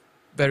but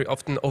very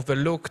often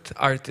overlooked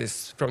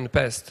artists from the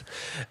past.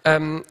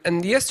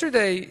 And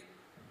yesterday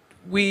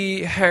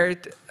we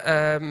heard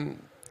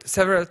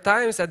several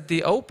times at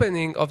the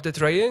opening of the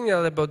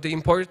triennial about the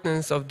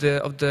importance of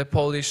the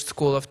Polish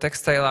School of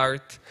Textile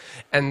Art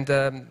and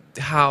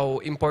how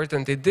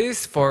important it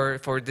is for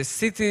the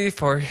city,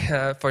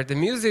 for the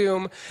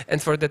museum, and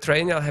for the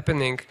triennial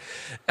happening.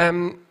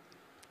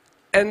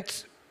 And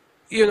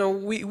you know,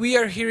 we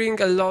are hearing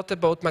a lot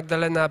about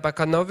Magdalena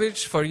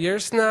Abakanowicz for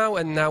years now,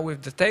 and now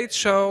with the Tate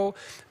show,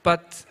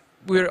 but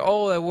we're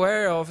all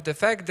aware of the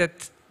fact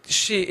that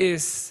she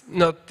is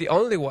not the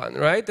only one,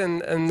 right?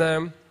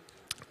 And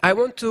I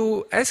want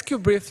to ask you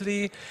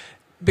briefly,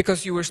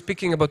 because you were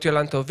speaking about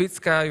Jolanta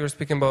Owicka, you were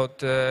speaking about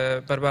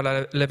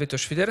Barbara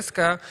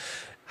Lewito-Świderska,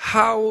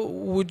 how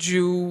would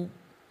you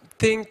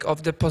think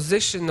of the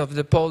position of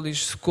the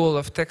Polish School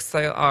of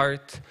Textile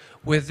Art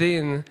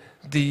within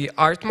the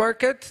art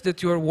market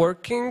that you are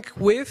working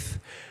with?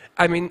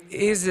 I mean,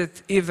 is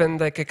it even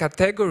like a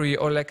category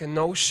or like a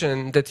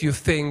notion that you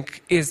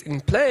think is in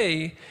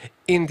play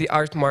in the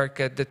art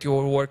market that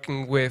you're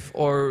working with,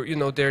 or you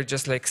know, they're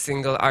just like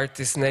single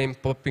artist name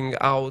popping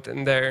out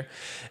in there?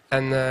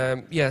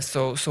 And yeah,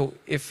 so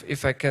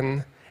if I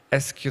can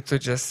ask you to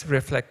just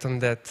reflect on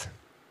that.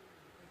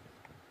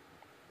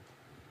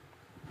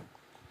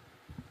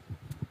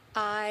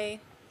 I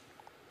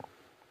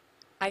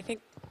think.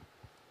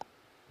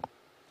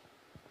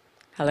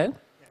 Hello?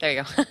 There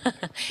you go.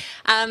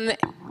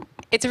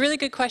 It's a really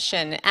good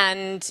question,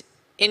 and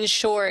in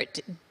short,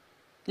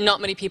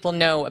 not many people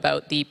know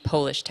about the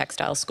Polish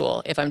textile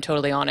school, if I'm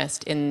totally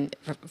honest,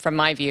 from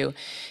my view,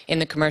 in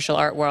the commercial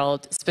art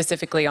world,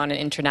 specifically on an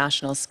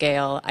international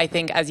scale. I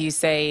think, as you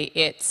say,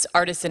 it's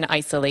artists in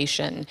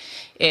isolation.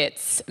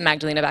 It's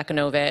Magdalena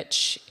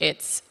Abakanowicz,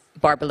 it's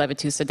Barbara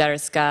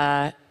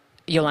Lewito-Świderska,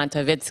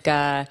 Jolanta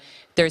Owicka.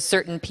 There's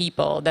certain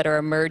people that are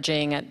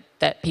emerging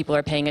that people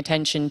are paying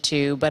attention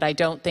to, but I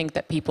don't think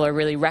that people are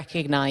really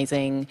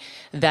recognizing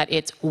that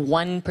it's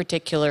one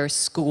particular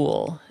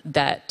school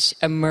that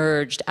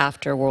emerged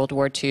after World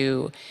War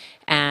II,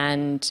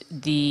 and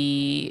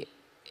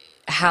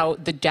how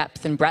the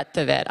depth and breadth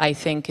of it, I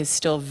think, is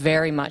still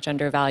very much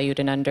undervalued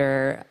and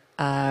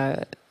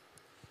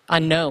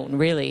unknown,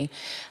 really.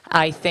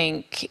 I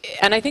think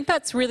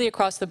that's really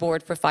across the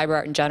board for fiber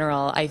art in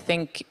general. I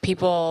think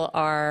people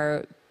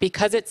are,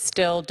 because it's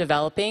still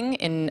developing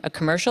in a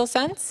commercial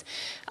sense,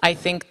 I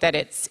think that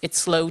it's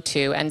slow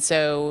to. And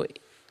so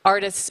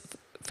artists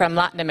from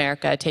Latin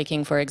America,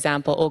 taking, for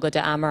example, Olga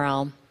de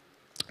Amaral,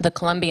 the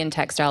Colombian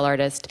textile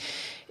artist,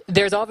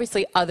 there's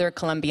obviously other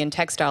Colombian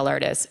textile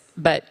artists,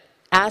 but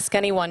ask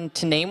anyone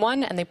to name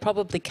one, and they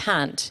probably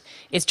can't.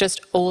 It's just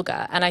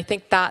Olga. And I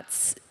think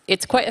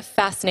it's quite a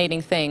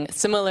fascinating thing.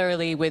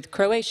 Similarly with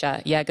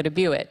Croatia, Jagoda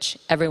Buic.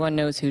 Everyone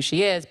knows who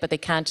she is, but they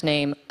can't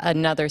name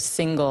another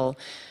single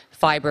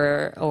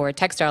fiber or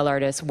textile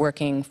artist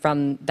working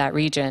from that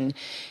region.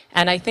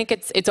 And I think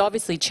it's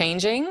obviously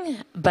changing,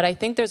 but I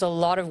think there's a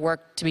lot of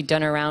work to be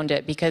done around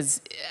it, because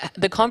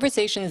the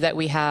conversations that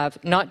we have,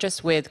 not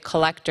just with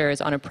collectors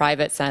on a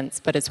private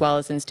sense, but as well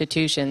as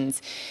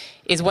institutions,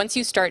 is once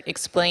you start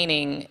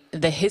explaining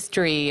the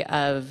history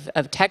of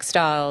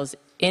textiles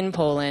in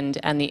Poland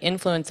and the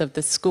influence of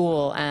the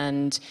school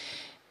and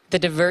the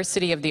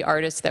diversity of the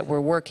artists that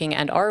were working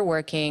and are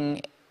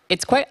working,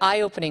 it's quite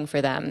eye-opening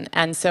for them.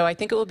 And so I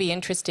think it will be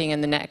interesting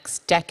in the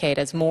next decade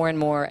as more and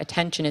more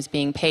attention is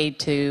being paid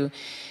to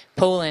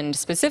Poland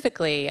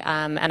specifically.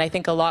 And I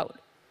think a lot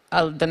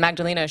of the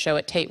Magdalena show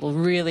at Tate will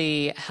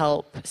really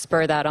help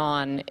spur that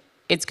on.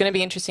 It's going to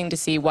be interesting to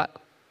see what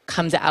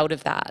comes out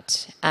of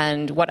that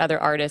and what other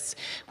artists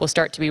will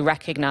start to be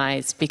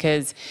recognized,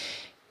 because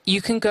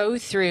you can go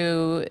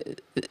through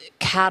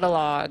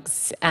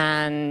catalogs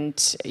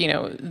and, you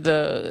know,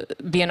 the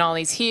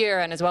biennales here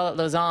and as well at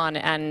Lausanne,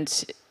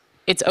 and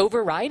it's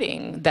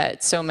overriding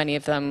that so many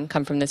of them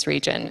come from this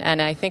region.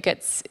 And I think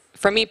it's,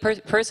 for me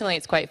personally,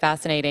 it's quite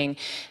fascinating.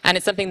 And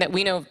it's something that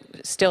we know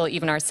still,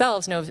 even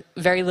ourselves, know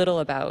very little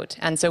about.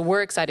 And so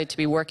we're excited to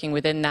be working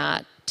within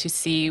that to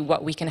see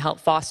what we can help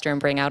foster and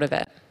bring out of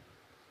it.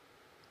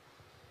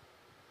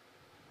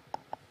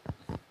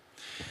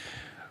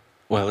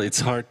 Well, it's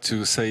hard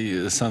to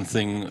say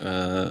something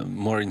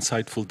more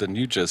insightful than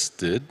you just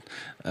did.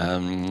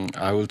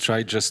 I will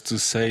try just to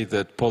say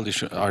that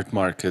Polish art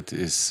market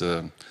is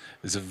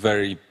a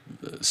very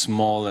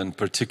small and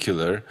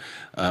particular.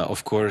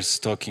 Of course,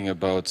 talking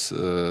about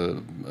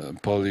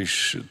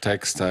Polish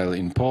textile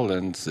in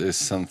Poland is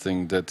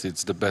something that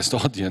it's the best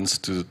audience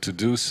to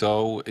do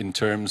so in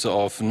terms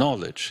of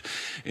knowledge.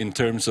 In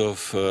terms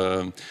of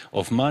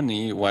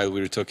money, while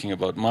we're talking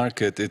about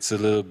market, it's a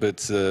little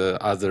bit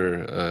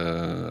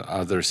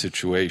other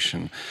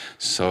situation.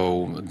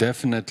 So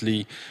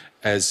definitely,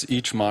 as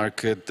each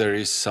market, there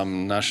is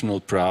some national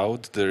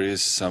pride, there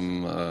is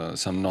some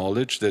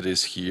knowledge that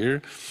is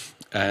here,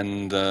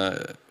 and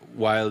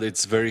while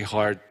it's very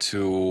hard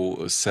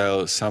to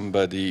sell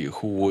somebody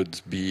who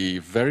would be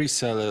very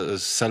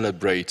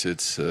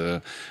celebrated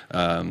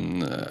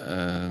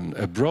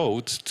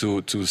abroad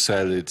to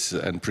sell it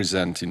and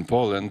present in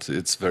Poland,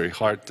 it's very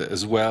hard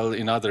as well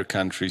in other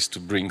countries to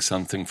bring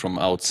something from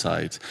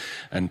outside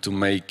and to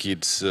make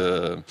it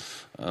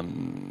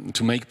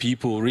to make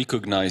people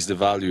recognize the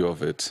value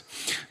of it.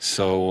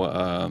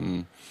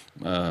 So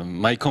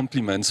my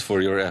compliments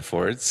for your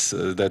efforts.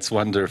 That's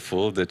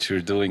wonderful that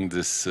you're doing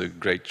this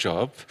great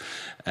job,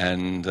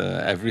 and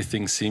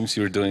everything seems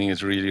you're doing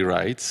it really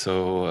right.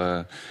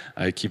 So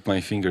I keep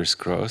my fingers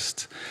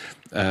crossed.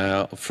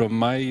 From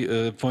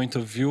my point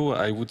of view,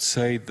 I would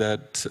say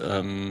that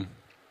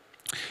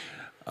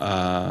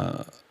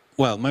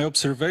well, my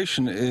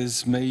observation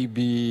is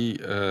maybe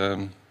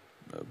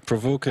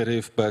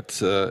provocative, but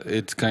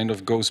it kind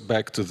of goes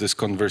back to this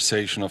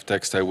conversation of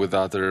textile with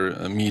other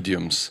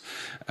mediums,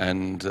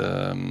 and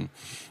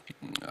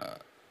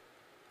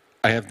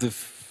I have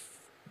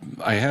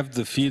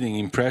the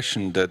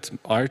impression that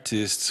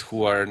artists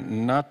who are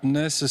not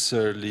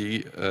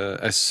necessarily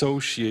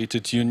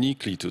associated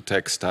uniquely to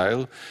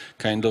textile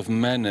kind of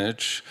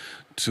manage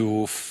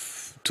to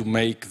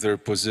make their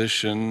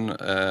position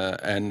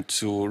and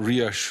to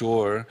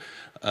reassure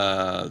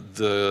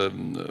the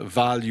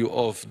value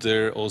of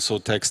their also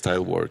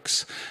textile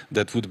works.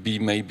 That would be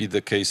maybe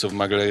the case of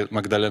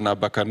Magdalena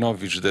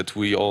Abakanowicz, that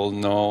we all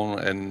know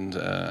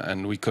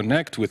and we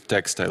connect with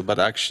textile, but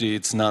actually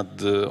it's not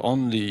the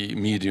only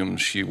medium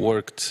she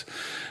worked.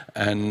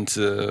 And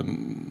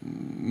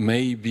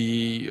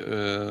maybe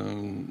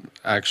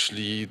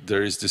actually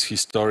there is this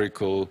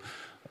historical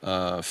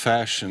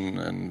fashion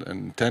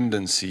and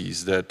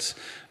tendencies that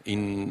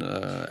in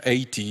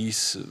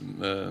 80s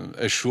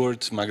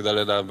assured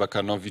Magdalena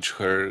Abakanowicz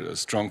her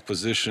strong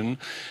position,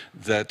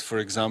 that, for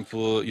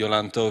example,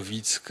 Jolanta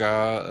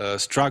Owicka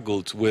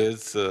struggled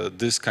with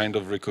this kind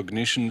of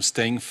recognition,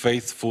 staying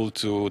faithful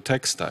to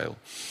textile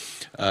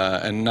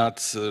and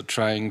not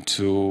trying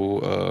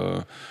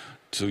to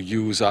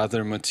use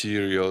other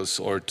materials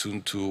or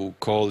to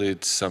call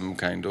it some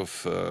kind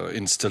of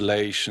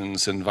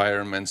installations,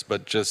 environments,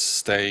 but just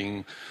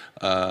staying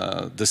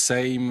the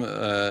same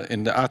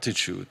in the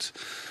attitude.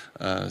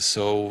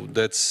 So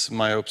that's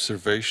my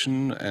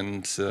observation,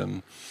 and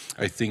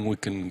I think we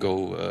can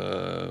go.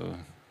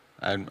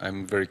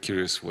 I'm very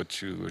curious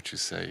what you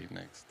say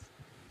next.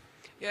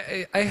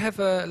 Yeah, I have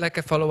like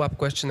a follow-up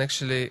question,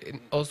 actually,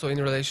 also in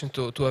relation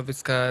to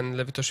Owicka and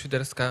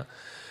Lewitow-Świderska.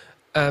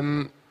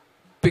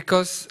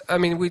 Because, I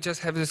mean, we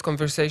just have this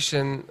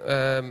conversation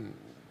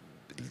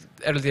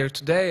earlier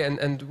today,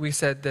 and we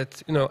said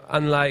that, you know,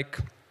 unlike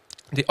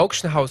the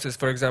auction houses,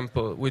 for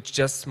example, which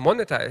just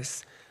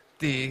monetize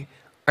the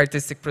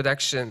artistic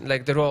production,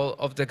 like the role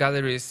of the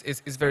galleries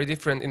is very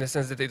different in the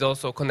sense that it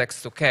also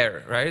connects to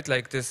care, right?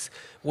 Like this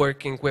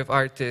working with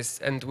artists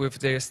and with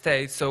their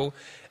estate. So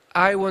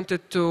I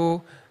wanted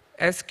to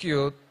ask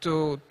you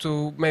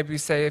to maybe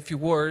say a few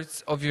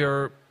words of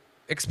your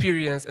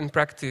experience and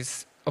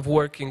practice of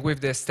working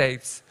with the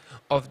estates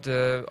of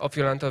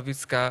Jolanta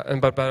Owicka and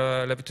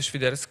Barbara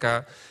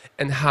Lewitow-Świderska,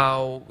 and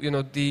how, you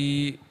know,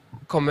 the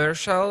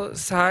commercial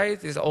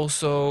side is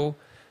also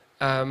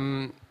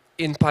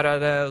in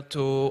parallel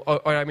to,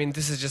 or I mean,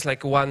 this is just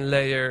like one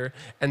layer,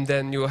 and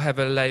then you have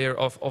a layer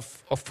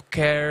of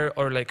care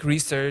or like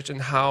research,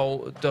 and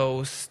how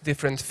those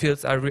different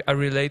fields are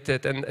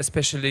related, and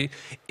especially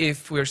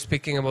if we're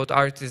speaking about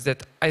artists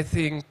that I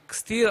think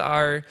still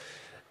are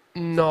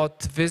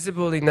not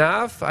visible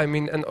enough. I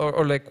mean,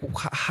 or like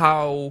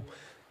how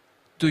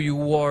do you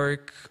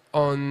work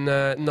on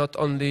not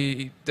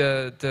only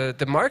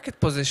the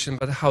market position,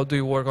 but how do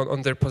you work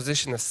on their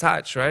position as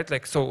such, right?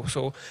 Like so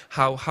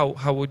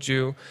how would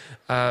you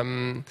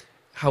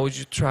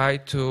try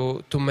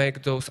to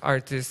make those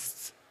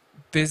artists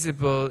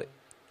visible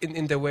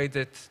in the way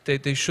that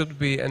they should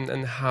be,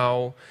 and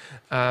how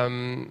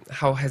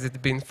has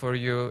it been for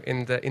you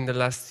in the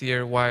last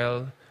year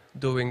while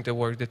doing the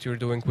work that you're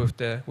doing with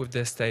the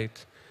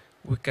estate?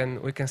 We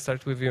can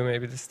start with you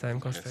maybe this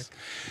time, Kostek. Yes.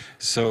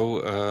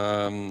 So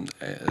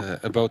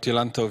about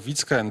Jolanta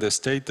Owicka and the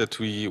estate that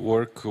we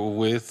work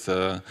with,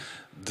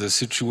 the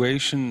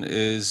situation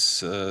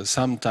is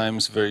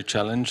sometimes very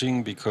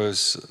challenging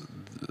because,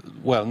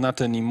 well,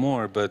 not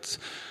anymore, but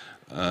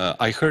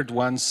I heard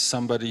once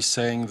somebody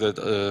saying that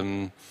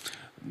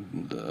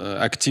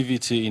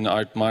activity in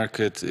art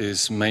market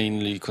is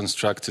mainly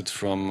constructed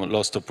from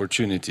lost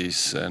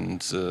opportunities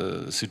and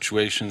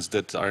situations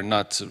that are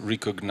not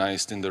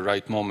recognized in the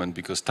right moment,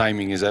 because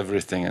timing is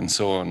everything and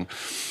so on.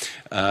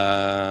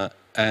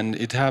 And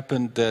it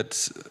happened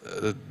that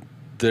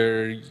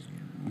there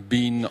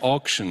been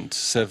auctioned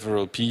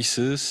several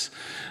pieces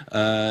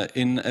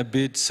in a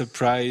bit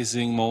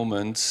surprising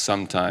moments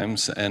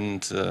sometimes,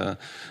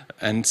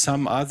 and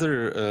some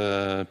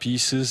other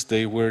pieces,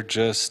 they were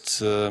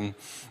just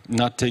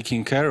not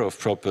taken care of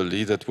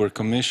properly, that were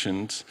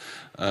commissioned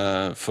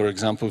For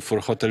example, for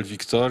Hotel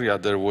Victoria,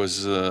 there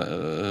was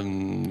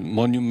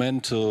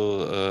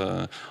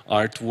monumental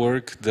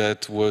artwork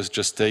that was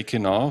just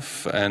taken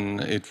off,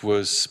 and it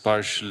was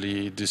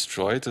partially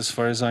destroyed, as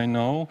far as I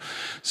know.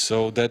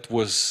 So that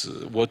was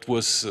what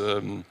was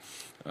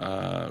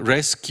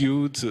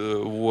rescued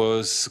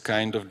was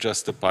kind of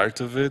just a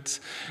part of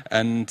it.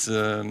 And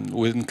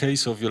in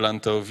case of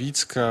Jolanta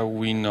Owicka,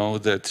 we know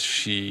that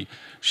she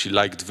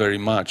liked very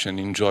much and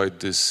enjoyed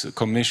this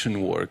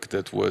commission work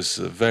that was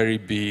very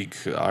big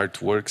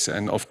artworks.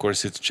 And of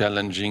course, it's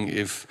challenging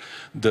if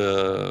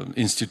the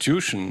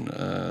institution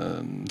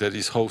that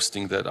is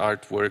hosting that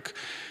artwork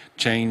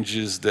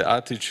changes the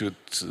attitude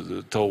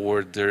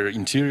toward their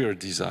interior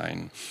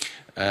design.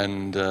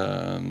 And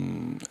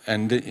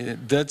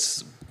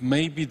that's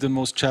maybe the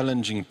most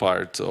challenging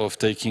part of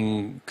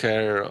taking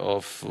care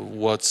of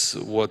what's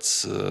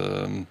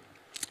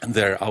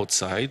there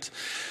outside.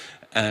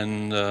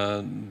 And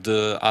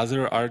the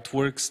other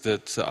artworks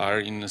that are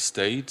in a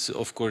state,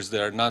 of course,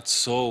 there are not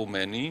so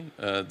many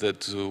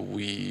that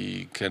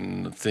we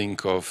can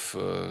think of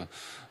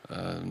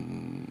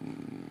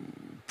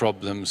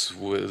problems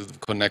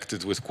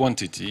connected with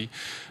quantity.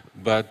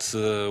 But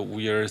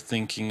we are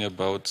thinking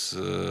about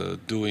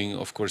doing,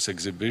 of course,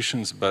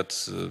 exhibitions,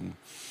 but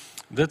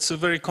that's a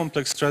very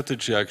complex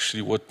strategy,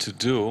 actually, what to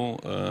do.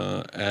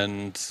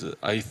 And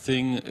I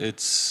think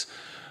it's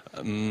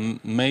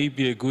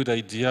maybe a good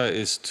idea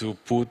is to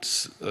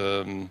put,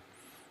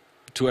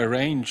 to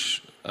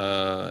arrange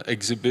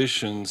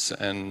exhibitions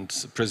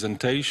and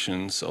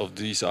presentations of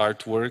these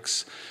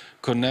artworks,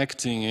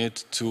 connecting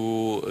it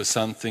to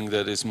something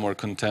that is more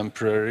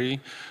contemporary,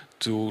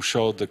 to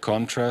show the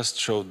contrast,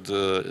 show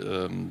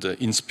the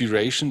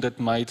inspiration that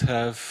might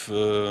have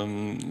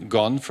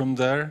gone from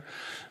there,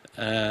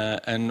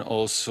 and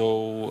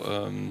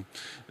also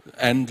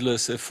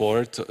endless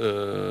effort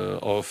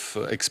of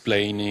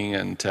explaining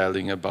and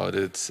telling about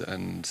it,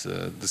 and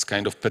this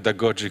kind of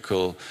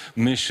pedagogical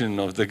mission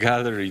of the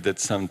gallery that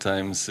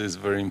sometimes is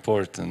very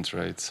important,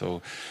 right?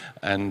 So,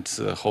 and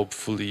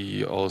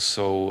hopefully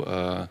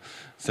also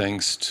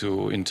thanks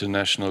to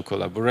international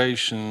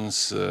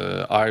collaborations,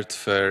 art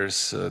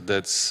fairs,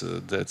 that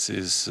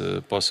is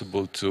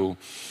possible to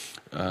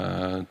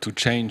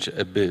change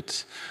a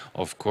bit.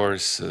 Of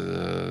course,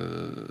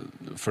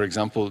 for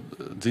example,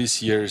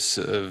 this year's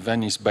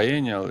Venice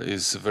Biennial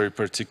is very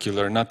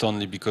particular, not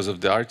only because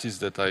of the artists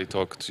that I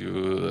talked to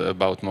you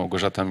about,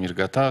 Małgorzata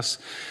Mirgatas,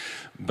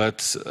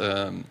 but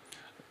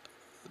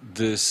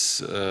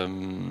this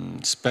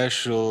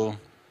special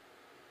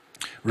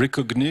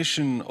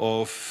recognition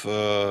of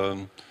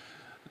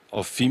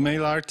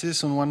female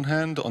artists on one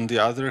hand, on the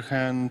other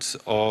hand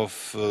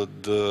of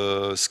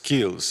the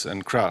skills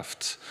and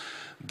crafts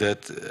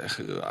that,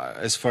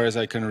 as far as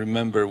I can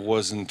remember,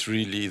 wasn't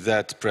really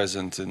that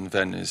present in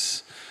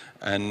Venice.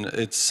 And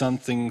it's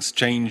something's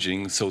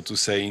changing, so to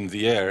say, in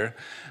the air,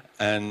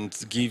 and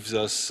gives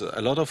us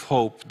a lot of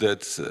hope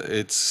that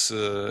it's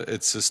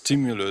a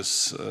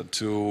stimulus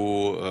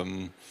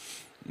to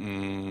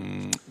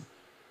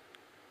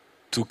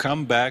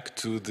come back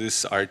to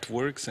these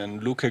artworks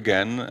and look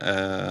again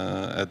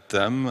at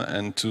them,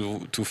 and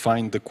to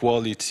find the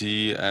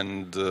quality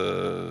and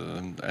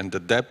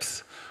the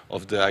depth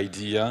of the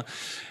idea,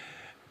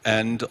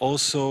 and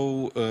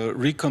also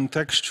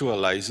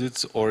recontextualize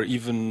it, or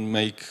even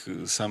make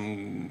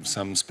some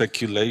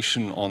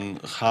speculation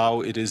on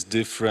how it is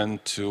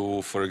different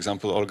to, for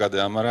example, Olga de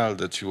Amaral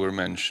that you were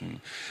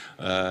mentioning,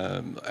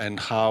 and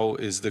how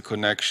is the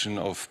connection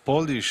of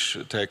Polish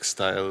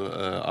textile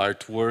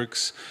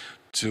artworks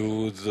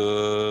to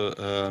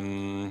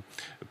the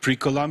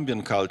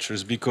pre-Columbian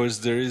cultures, because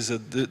there is a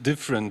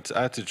different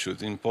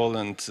attitude. In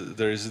Poland,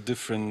 there is a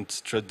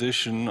different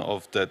tradition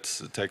of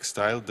that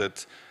textile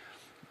that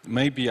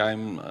maybe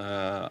I'm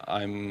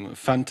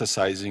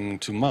fantasizing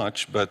too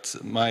much, but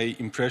my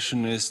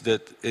impression is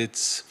that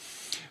it's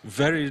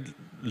very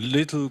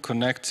little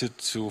connected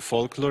to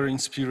folklore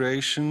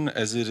inspiration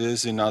as it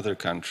is in other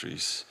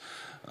countries.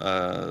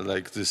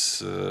 Like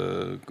this,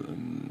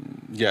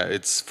 yeah,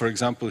 it's, for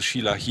example,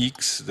 Sheila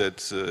Hicks,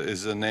 that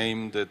is a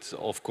name that,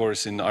 of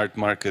course, in art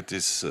market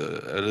is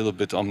a little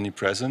bit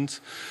omnipresent.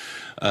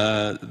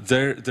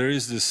 There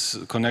is this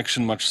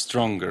connection much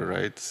stronger,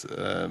 right?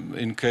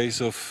 In case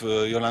of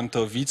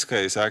Jolanta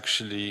Owicka, is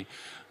actually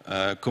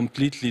a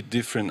completely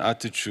different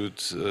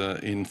attitude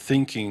in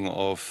thinking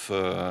of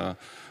a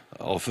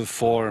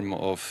form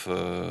of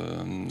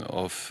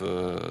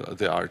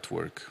the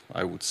artwork,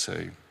 I would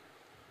say.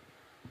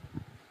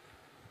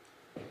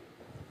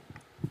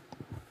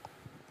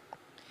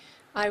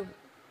 Is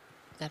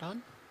that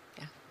on?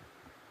 Yeah.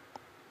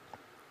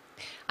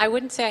 I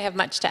wouldn't say I have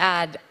much to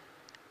add,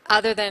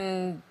 other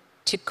than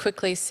to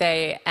quickly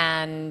say,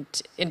 and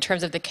in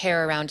terms of the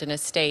care around an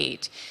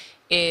estate,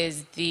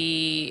 is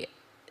the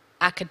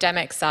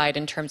academic side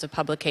in terms of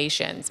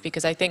publications,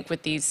 because I think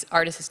with these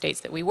artist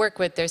estates that we work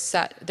with,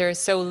 there is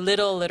so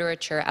little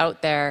literature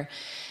out there,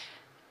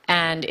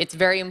 And it's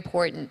very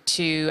important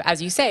to,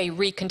 as you say,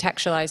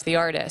 recontextualize the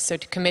artist. So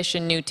to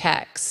commission new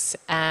texts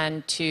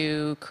and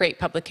to create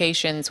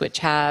publications which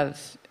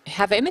have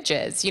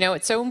images. You know,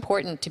 it's so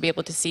important to be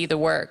able to see the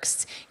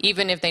works,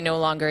 even if they no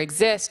longer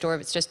exist, or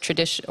if it's just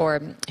tradition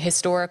or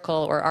historical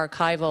or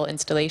archival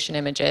installation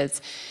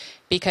images.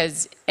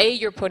 Because A,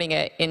 you're putting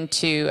it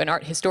into an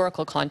art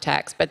historical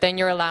context, but then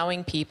you're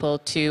allowing people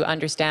to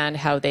understand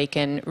how they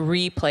can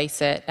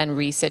replace it and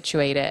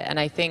resituate it. And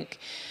I think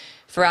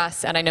for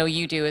us, and I know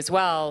you do as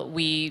well,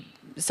 we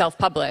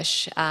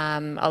self-publish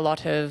a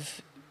lot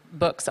of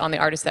books on the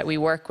artists that we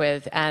work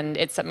with, and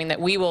it's something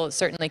that we will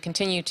certainly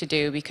continue to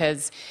do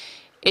because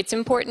it's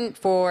important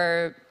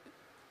for,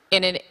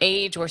 in an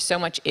age where so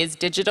much is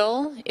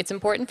digital, it's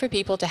important for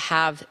people to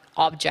have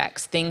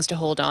objects, things to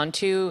hold on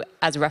to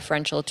as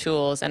referential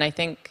tools. And I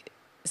think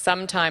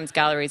sometimes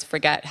galleries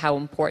forget how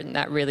important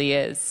that really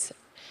is.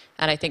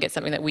 And I think it's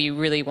something that we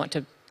really want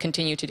to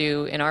continue to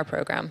do in our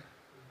program.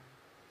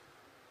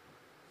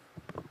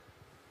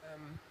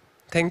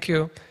 Thank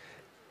you.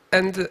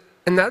 And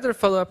another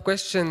follow-up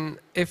question,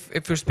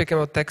 if you're speaking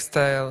about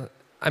textile,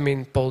 I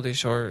mean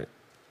Polish or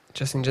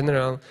just in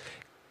general,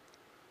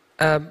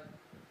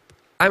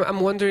 I'm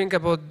wondering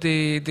about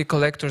the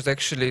collectors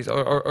actually,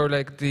 or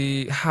like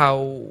the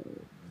how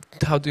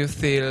do you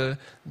feel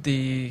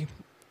the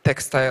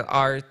textile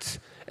art,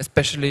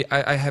 especially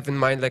I have in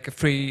mind like a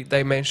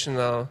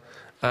three-dimensional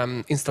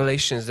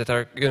installations that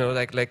are, you know,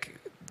 like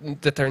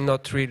that are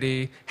not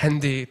really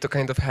handy to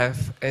kind of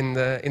have in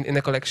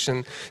a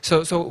collection.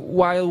 So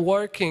while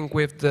working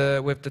with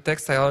the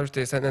textile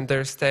artists and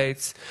their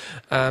estates,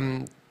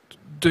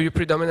 do you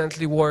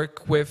predominantly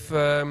work with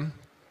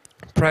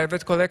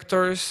private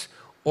collectors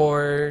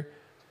or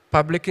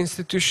public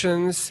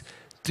institutions?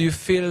 Do you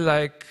feel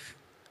like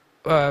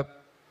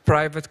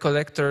private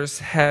collectors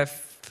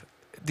have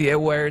the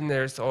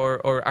awareness or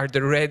are they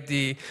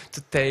ready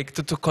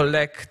to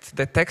collect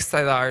the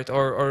textile art,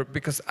 or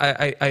because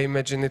I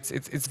imagine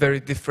it's very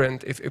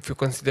different if you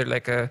consider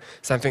like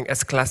something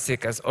as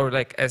classic as or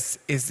like as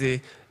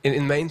easy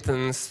in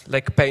maintenance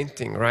like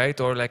painting,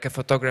 right, or like a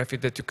photography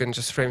that you can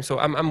just frame. So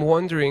I'm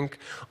wondering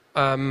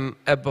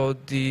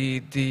about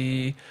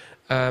the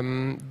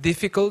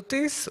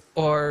difficulties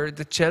or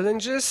the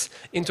challenges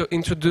into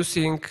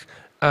introducing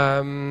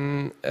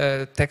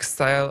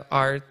textile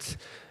art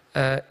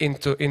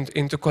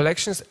into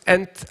collections,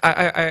 and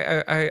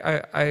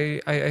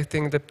I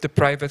think that the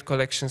private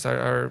collections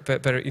are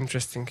very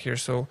interesting here.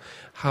 So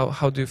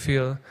how do you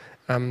feel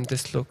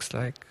this looks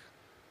like?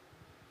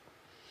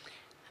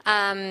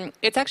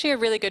 It's actually a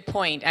really good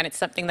point, and it's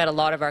something that a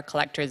lot of our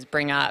collectors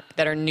bring up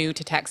that are new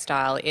to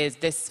textile, is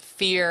this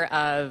fear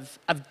of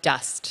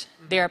dust.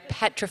 They are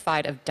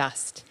petrified of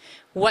dust.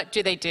 What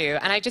do they do?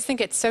 And I just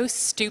think it's so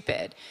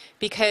stupid,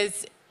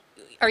 because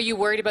are you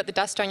worried about the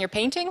dust on your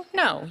painting?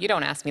 No, you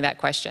don't ask me that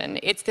question.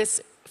 It's this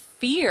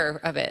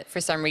fear of it for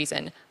some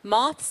reason.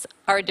 Moths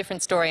are a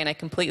different story, and I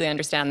completely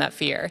understand that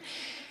fear.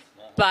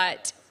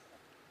 But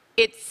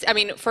it's, I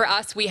mean, for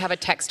us, we have a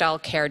textile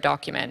care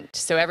document.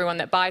 So everyone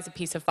that buys a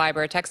piece of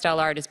fiber or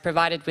textile art is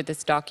provided with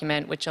this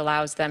document, which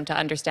allows them to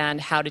understand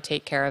how to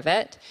take care of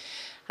it.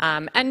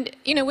 And,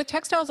 you know, with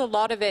textiles, a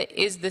lot of it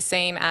is the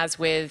same as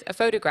with a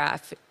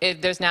photograph.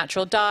 If there's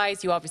natural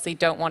dyes, you obviously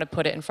don't want to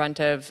put it in front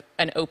of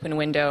an open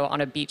window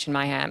on a beach in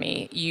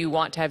Miami. You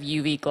want to have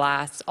UV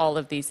glass, all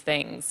of these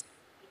things.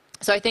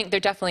 So I think there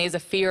definitely is a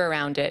fear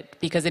around it,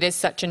 because it is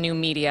such a new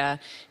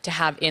media to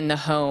have in the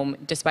home,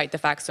 despite the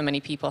fact so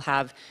many people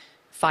have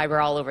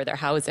fiber all over their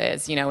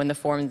houses, you know, in the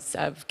forms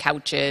of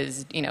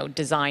couches, you know,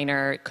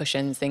 designer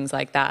cushions, things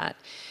like that.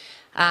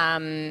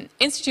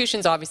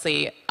 Institutions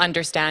obviously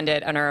understand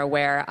it and are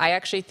aware. I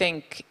actually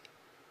think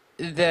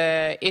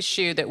the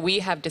issue that we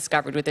have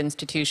discovered with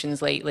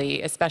institutions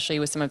lately, especially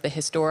with some of the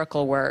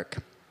historical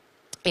work,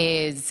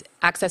 is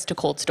access to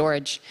cold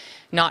storage,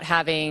 not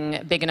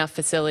having big enough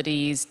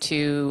facilities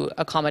to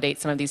accommodate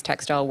some of these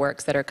textile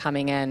works that are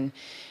coming in.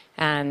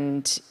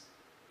 And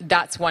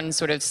that's one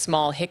sort of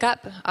small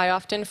hiccup I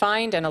often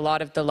find, and a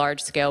lot of the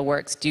large-scale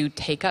works do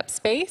take up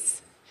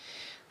space.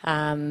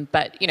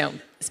 But, you know,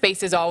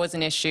 space is always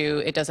an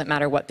issue. It doesn't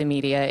matter what the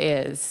media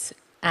is.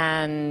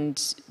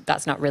 And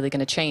that's not really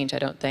going to change, I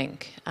don't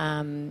think.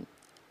 And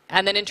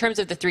then in terms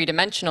of the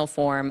three-dimensional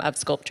form of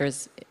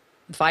sculptures,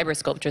 fiber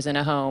sculptures in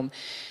a home,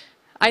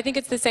 I think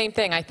it's the same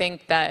thing. I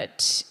think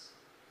that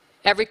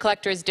every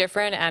collector is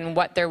different and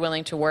what they're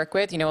willing to work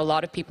with. You know, a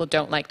lot of people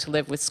don't like to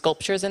live with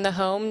sculptures in the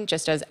home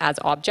just as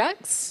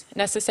objects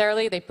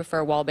necessarily. They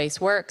prefer wall-based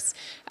works.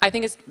 I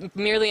think it's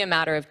merely a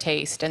matter of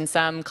taste, and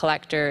some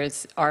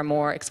collectors are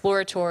more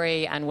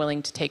exploratory and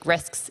willing to take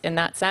risks in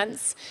that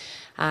sense.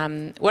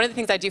 One of the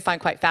things I do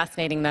find quite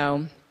fascinating,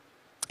 though,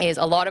 is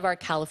a lot of our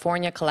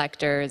California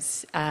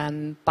collectors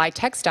buy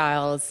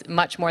textiles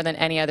much more than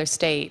any other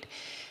state.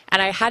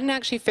 And I hadn't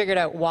actually figured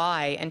out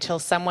why until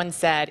someone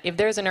said, if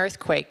there's an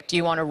earthquake, do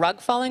you want a rug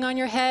falling on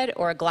your head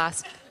or a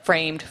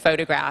glass-framed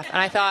photograph? And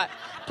I thought,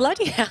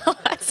 bloody hell,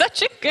 that's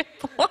such a good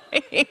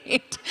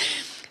point.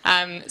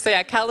 So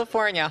yeah,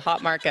 California,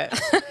 hot market.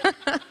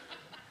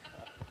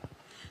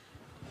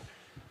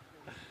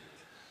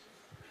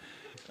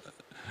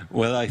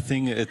 Well, I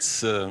think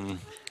it's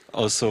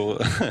also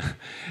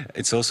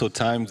it's also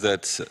time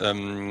that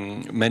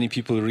many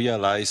people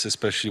realize,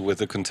 especially with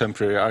the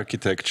contemporary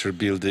architecture,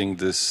 building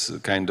this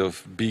kind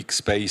of big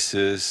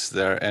spaces,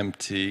 they're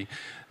empty,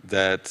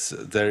 that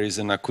there is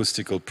an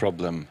acoustical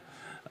problem.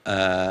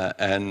 My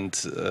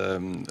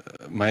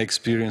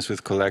experience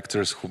with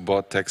collectors who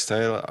bought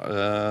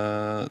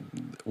textile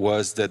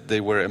was that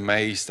they were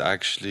amazed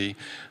actually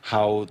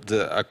how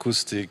the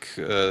acoustic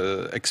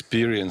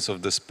experience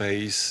of the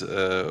space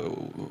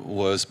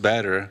was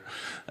better,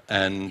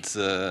 and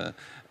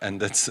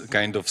that's a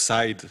kind of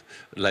side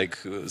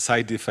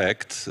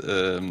effect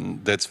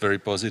that's very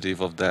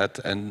positive of that.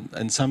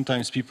 And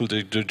sometimes people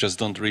they just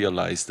don't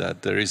realize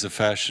that there is a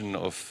fashion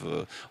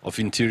of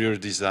interior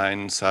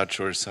design such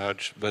or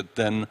such, but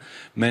then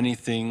many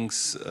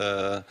things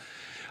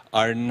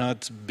are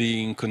not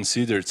being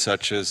considered,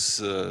 such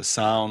as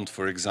sound,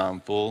 for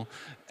example,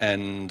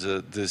 and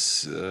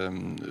this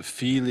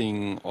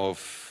feeling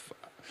of,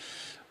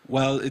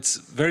 well, it's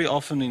very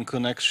often in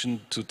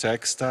connection to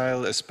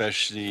textile,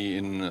 especially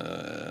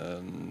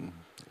in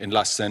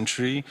last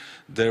century.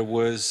 There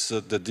was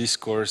the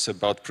discourse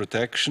about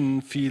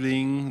protection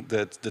feeling,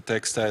 that the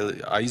textile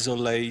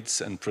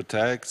isolates and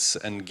protects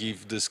and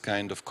give this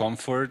kind of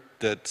comfort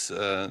that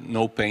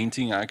no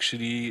painting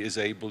actually is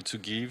able to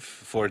give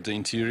for the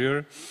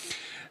interior.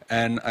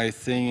 And I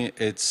think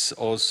it's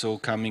also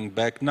coming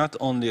back not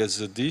only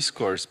as a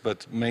discourse,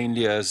 but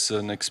mainly as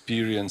an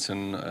experience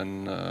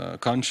and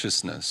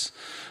consciousness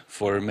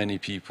for many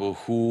people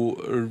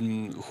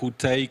who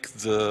take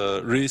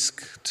the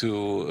risk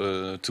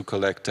to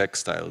collect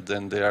textile.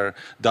 Then they are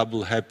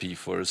double happy,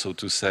 for so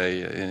to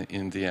say,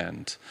 in the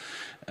end.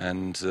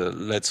 And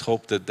let's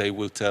hope that they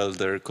will tell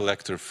their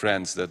collector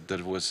friends that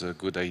that was a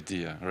good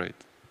idea, right?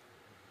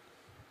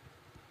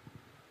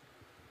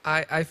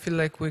 I feel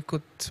like we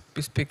could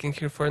be speaking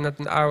here for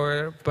another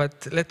hour,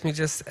 but let me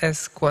just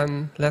ask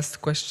one last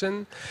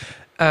question.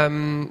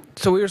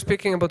 So we were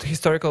speaking about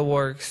historical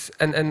works,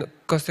 and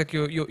Kostek,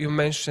 you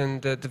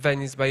mentioned the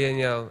Venice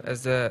Biennial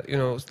as a,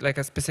 like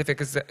a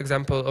specific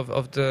example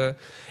of the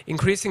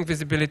increasing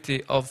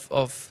visibility of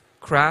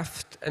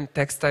craft and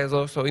textiles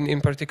also,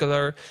 in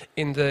particular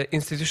in the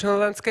institutional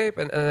landscape,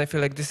 and I feel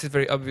like this is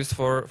very obvious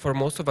for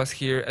most of us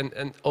here,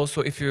 and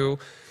also if you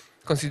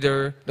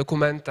consider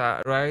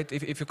documenta, right?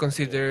 If you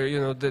consider,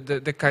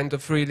 the kind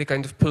of really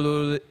kind of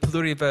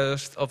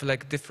pluriverse of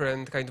like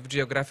different kind of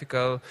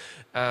geographical,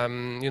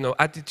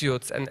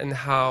 attitudes, and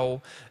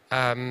how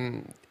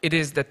it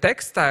is the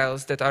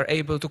textiles that are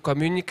able to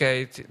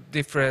communicate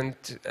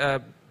different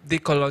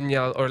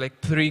decolonial or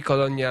like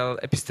pre-colonial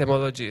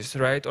epistemologies,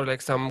 right? Or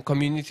like some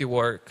community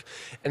work.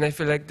 And I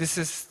feel like this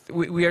is,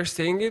 we are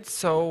seeing it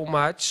so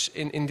much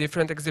in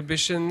different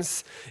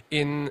exhibitions,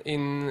 in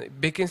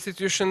big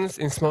institutions,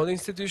 in small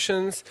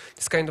institutions,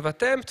 this kind of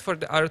attempt for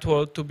the art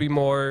world to be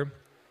more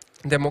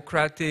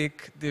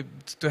democratic,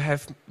 to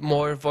have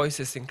more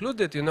voices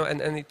included,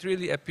 and it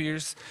really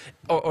appears,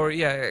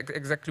 yeah,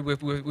 exactly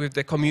with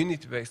the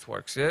community-based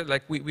works, yeah?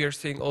 Like we are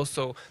seeing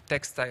also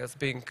textiles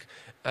being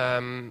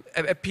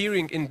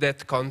appearing in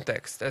that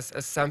context as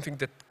something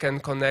that can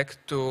connect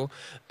to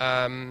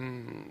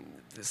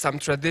some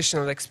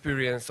traditional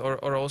experience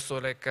or also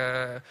like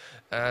a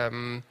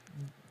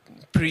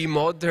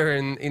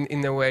pre-modern,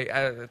 in a way,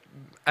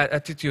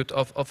 attitude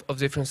of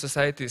different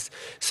societies.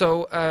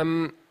 So,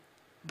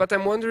 but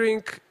I'm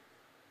wondering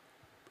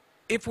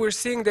if we're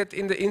seeing that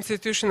in the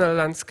institutional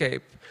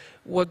landscape,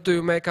 what do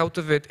you make out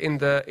of it in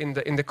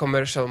the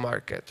commercial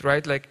market,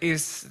 right? Like,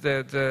 is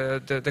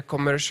the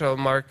commercial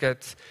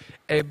market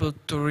able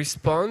to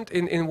respond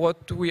in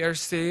what we are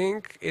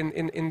seeing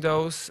in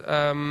those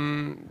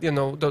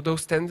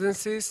those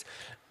tendencies,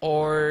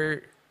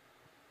 or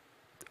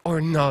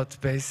not,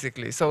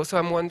 basically? So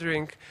I'm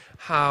wondering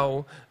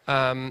how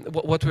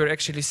what we're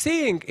actually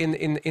seeing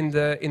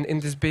in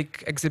these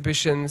big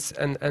exhibitions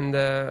and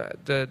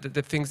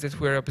the things that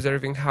we're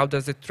observing. How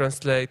does it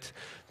translate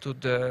to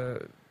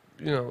the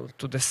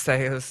to the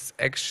sales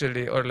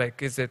actually, or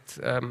like is it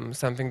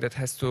something that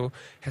has to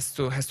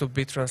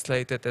be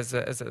translated as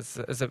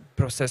a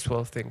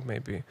processual thing,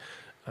 maybe?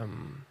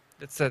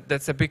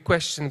 That's a big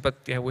question, but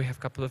yeah, we have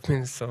a couple of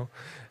minutes, so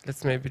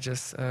let's maybe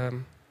just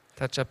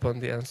touch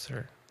upon the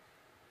answer.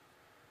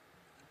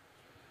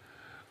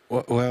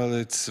 Well,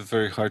 it's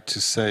very hard to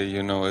say.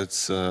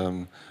 It's.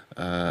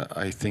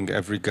 I think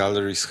every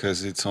gallery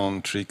has its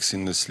own tricks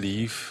in the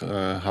sleeve,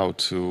 how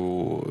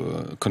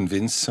to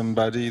convince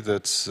somebody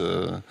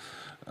that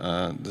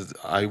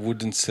I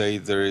wouldn't say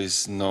there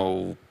is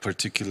no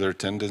particular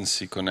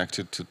tendency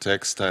connected to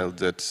textile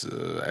that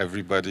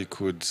everybody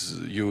could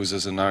use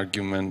as an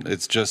argument.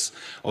 It's just,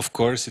 of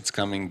course, it's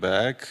coming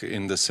back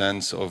in the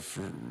sense of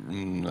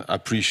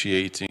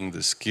appreciating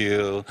the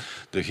skill,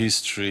 the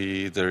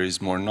history. There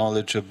is more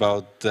knowledge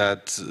about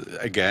that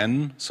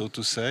again, so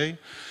to say.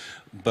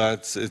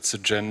 But it's a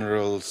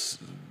general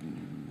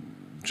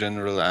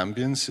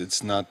ambience.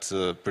 It's not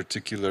a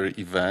particular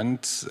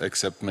event,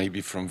 except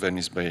maybe from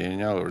Venice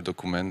Biennial or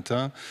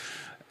Documenta.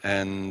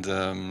 And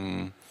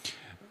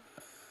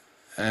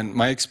and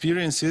my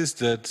experience is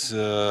that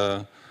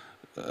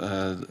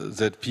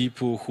that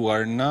people who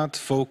are not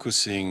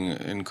focusing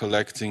in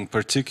collecting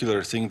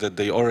particular thing that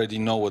they already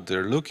know what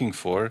they're looking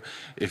for,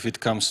 if it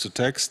comes to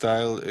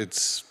textile,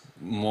 it's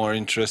more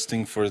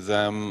interesting for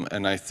them,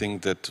 and I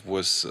think that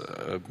was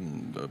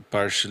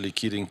partially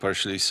kidding,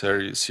 partially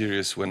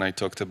serious when I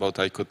talked about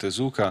Aiko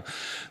Tezuka,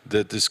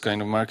 that this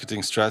kind of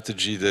marketing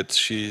strategy that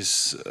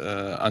she's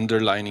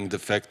underlining the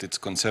fact it's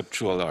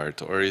conceptual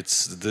art, or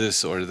it's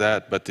this or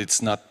that, but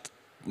it's not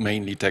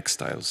mainly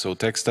textile. So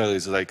textile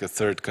is like a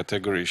third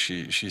category,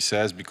 she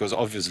says, because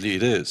obviously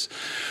it is.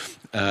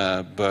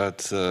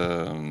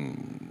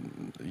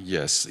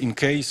 Yes, in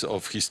case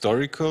of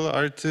historical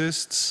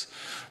artists,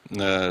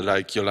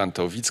 like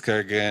Jolanta Owicka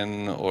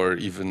again, or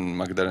even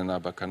Magdalena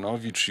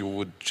Bakanowicz, you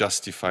would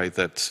justify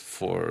that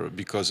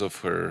because of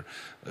her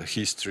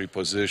history,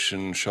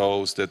 position,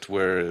 shows that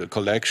were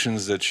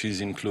collections that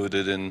she's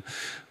included in,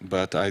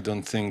 but I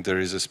don't think there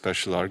is a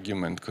special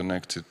argument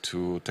connected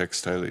to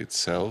textile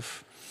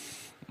itself.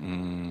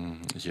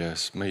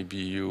 Yes, maybe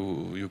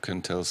you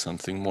can tell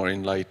something more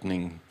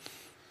enlightening.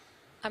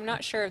 I'm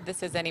not sure if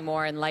this is any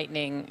more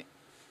enlightening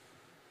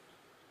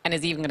and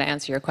is even going to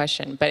answer your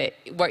question, but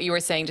what you were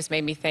saying just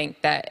made me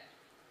think that,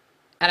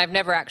 and I've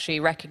never actually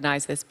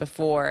recognized this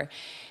before,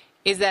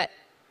 is that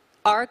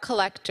our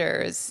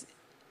collectors,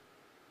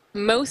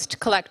 most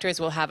collectors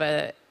will have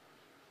a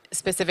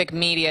specific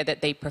media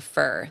that they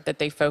prefer, that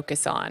they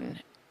focus on.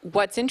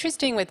 What's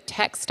interesting with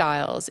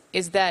textiles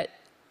is that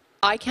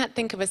I can't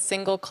think of a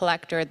single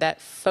collector that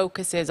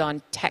focuses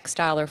on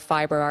textile or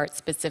fiber art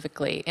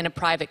specifically in a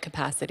private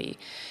capacity.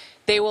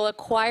 They will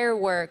acquire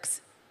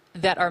works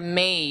that are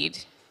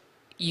made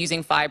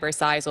using fiber,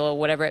 sisal,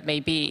 whatever it may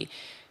be,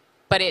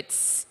 but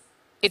it's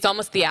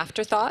almost the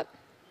afterthought.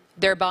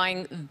 They're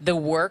buying the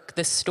work,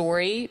 the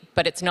story,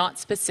 but it's not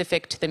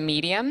specific to the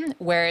medium,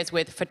 whereas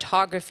with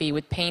photography,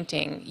 with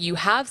painting, you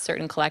have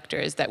certain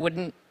collectors that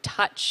wouldn't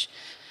touch,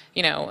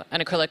 you know,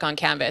 an acrylic on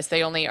canvas.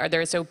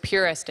 They're so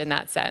purist in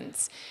that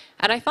sense.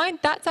 And I find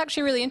that's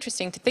actually really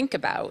interesting to think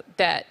about,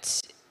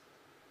 that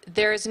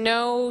there's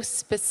no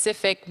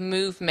specific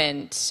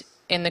movement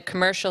in the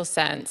commercial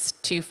sense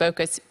to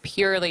focus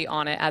purely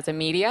on it as a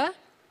media.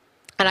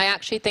 And I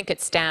actually think it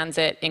stands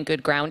it in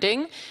good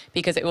grounding,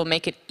 because it will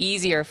make it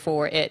easier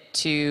for it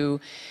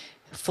to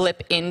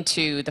flip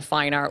into the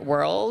fine art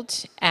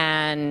world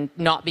and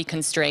not be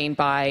constrained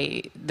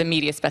by the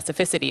media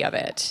specificity of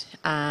it.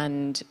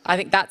 And I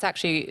think that's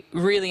actually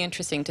really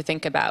interesting to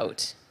think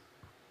about.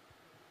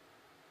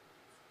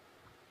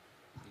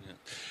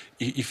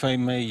 If I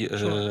may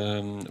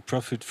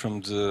profit from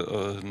the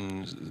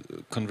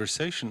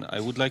conversation, I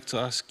would like to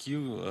ask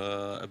you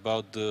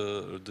about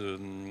the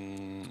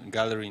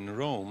gallery in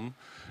Rome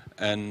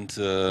and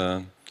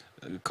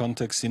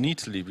context in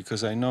Italy,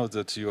 because I know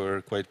that you are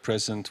quite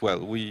present.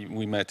 Well,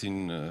 we met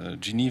in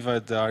Geneva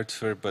at the art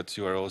fair, but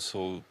you are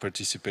also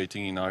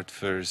participating in art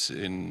fairs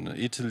in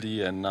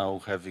Italy and now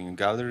having a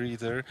gallery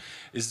there.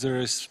 Is there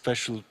a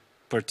special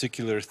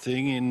particular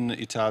thing in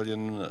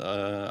Italian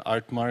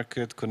art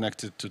market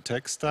connected to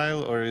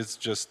textile, or is it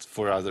just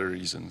for other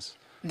reasons?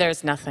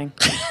 There's nothing.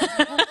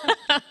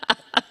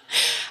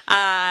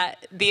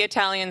 The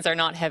Italians are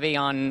not heavy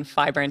on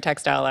fiber and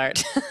textile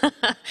art.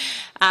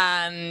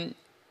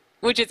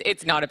 Which is,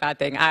 it's not a bad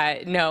thing.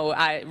 No,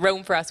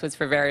 Rome for us was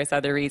for various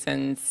other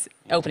reasons,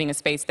 opening a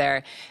space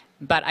there.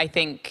 But I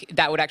think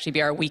that would actually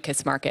be our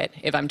weakest market,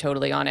 if I'm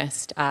totally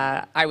honest.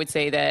 I would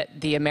say that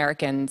the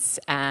Americans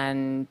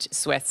and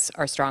Swiss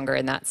are stronger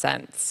in that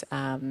sense.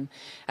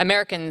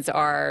 Americans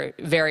are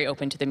very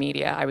open to the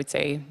media, I would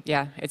say.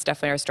 Yeah, it's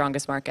definitely our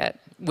strongest market,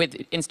 with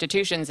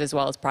institutions as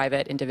well as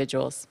private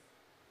individuals.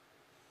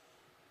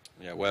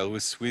 Yeah, well,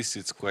 with Swiss,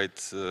 it's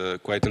quite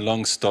a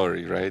long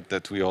story, right,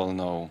 that we all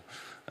know.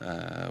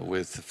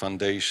 With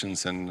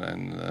foundations and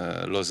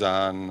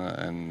Lausanne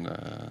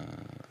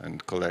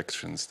and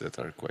collections that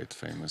are quite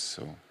famous.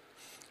 So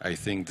I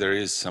think there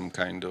is some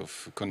kind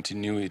of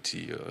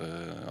continuity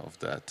of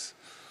that.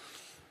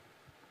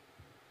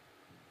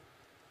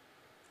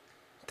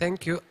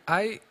 Thank you.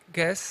 I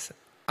guess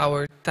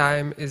our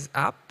time is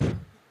up,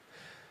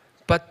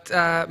 but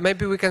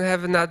maybe we can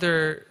have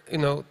another,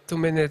 2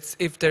 minutes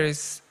if there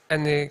is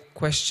any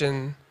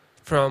question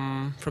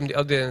from the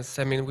audience.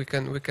 I mean, we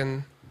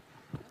can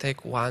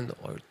take 1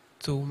 or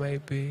 2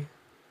 maybe,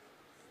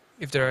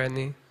 if there are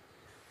any.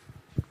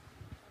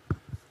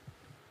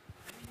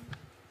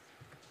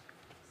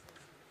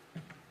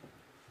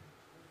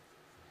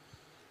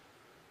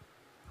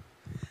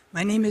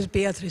 My name is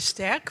Beatrice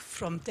Sterk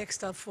from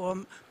Textile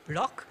Forum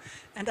blog,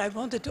 and I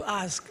wanted to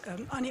ask,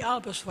 Annie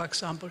Albers, for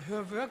example,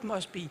 her work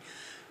must be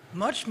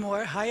much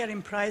more higher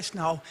in price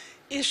now.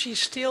 Is she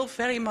still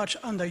very much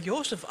under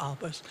Joseph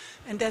Albers?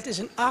 And that is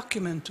an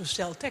argument to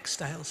sell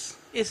textiles,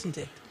 isn't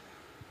it?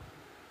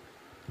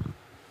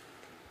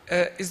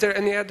 Is there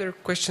any other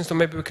questions? So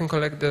maybe we can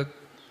collect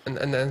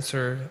and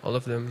answer all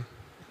of them.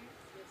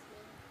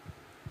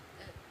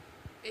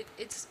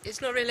 It's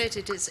it's not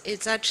related.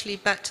 It's actually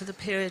back to the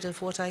period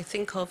of what I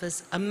think of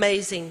as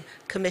amazing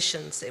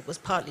commissions. It was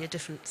partly a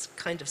different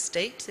kind of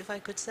state, if I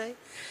could say.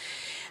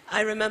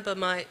 I remember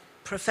my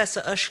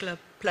Professor Ursula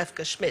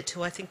Plewka-Schmidt,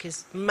 who I think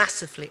is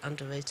massively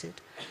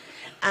underrated,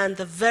 and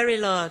the very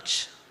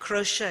large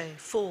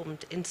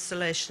crochet-formed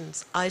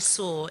installations I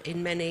saw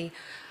in many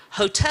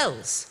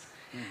hotels.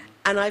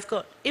 And I've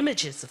got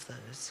images of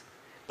those.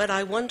 But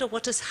I wonder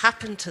what has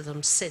happened to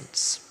them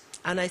since.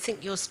 And I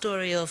think your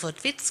story of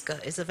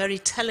Odwitska is a very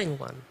telling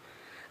one.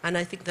 And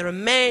I think there are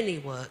many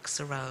works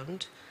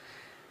around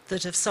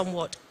that have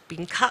somewhat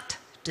been cut,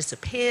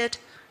 disappeared,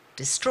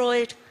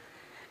 destroyed,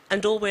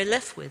 and all we're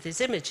left with is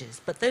images.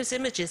 But those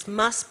images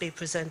must be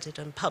presented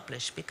and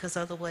published, because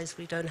otherwise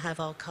we don't have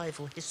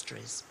archival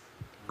histories.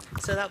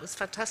 So that was a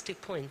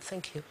fantastic point.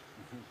 Thank you.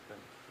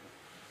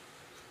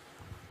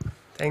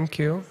 Thank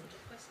you.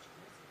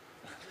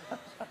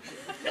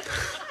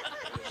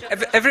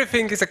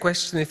 Everything is a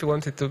question if you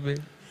want it to be.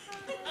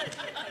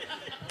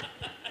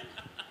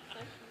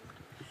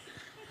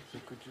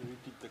 Could you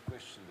repeat the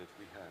question that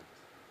we had?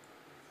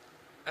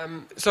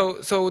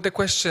 So the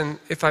question,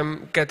 if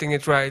I'm getting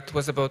it right,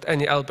 was about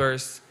Annie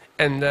Albers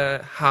and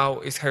how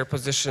is her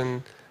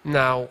position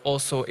now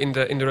also in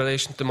the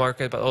relation to the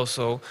market, but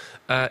also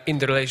in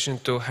the relation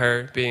to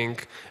her being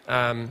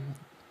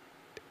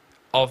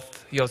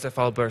of Josef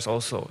Albers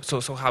also.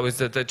 So how is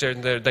the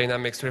gender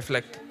dynamics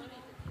reflect?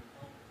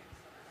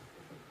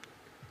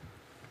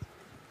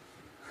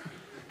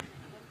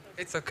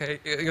 It's okay.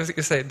 You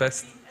say it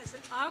best. As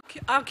an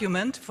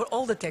argument for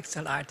all the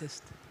textile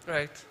artists.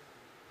 Right.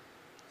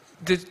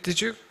 Did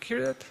you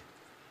hear that?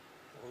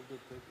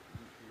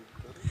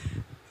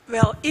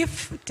 Well,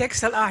 if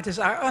textile artists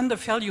are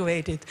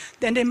undervaluated,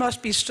 then they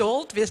must be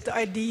sold with the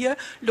idea,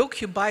 look,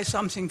 you buy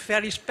something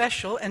very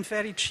special and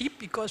very cheap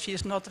because he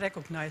is not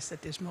recognized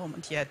at this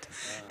moment yet.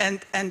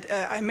 And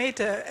I made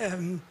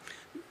an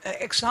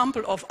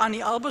example of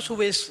Annie Albers,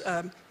 who is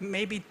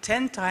maybe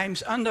 10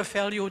 times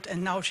undervalued,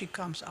 and now she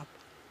comes up.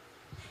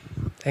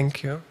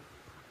 Thank you.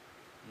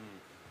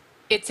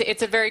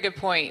 It's a very good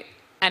point.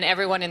 And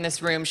everyone in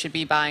this room should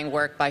be buying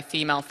work by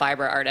female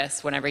fiber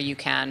artists whenever you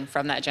can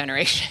from that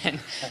generation,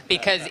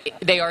 because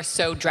they are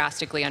so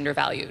drastically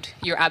undervalued.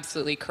 You're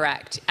absolutely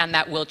correct. And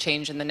that will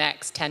change in the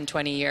next 10,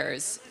 20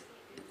 years.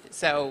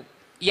 So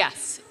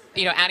yes,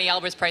 you know, Annie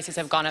Albers' prices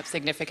have gone up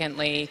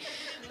significantly.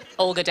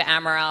 Olga de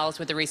Amaral's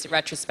with the recent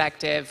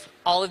retrospective.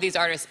 All of these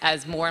artists,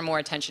 as more and more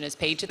attention is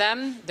paid to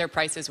them, their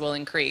prices will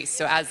increase.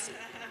 So as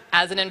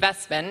an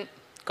investment,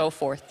 go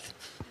forth.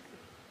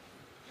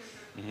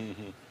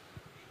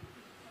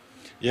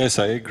 Yes,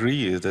 I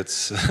agree.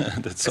 That's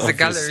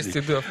obviously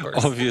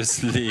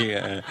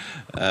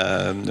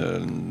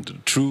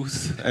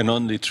truth and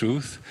only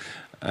truth.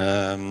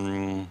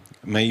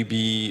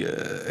 Maybe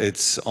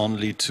it's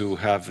only to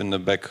have in the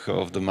back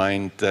of the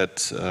mind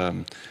that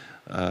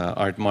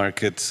art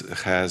market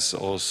has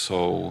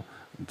also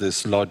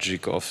this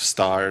logic of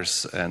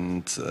stars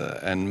and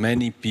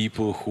many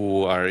people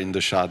who are in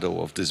the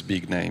shadow of these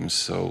big names.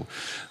 So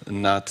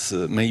not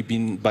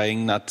maybe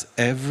buying not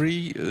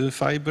every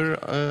fiber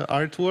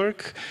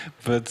artwork,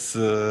 but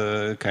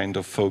kind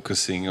of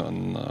focusing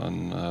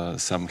on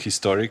some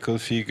historical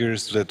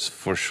figures. That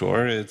for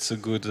sure it's a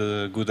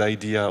good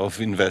idea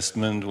of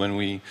investment when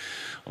we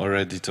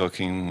already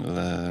talking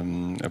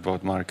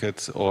about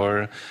market,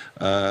 or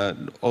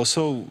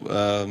also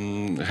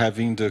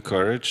having the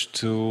courage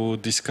to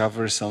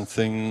discover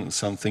something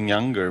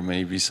younger,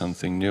 maybe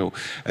something new.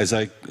 As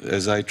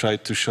I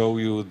tried to show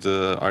you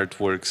the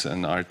artworks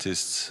and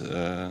artists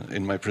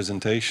in my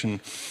presentation,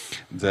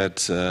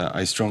 that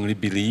I strongly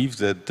believe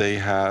that they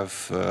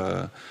have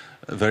a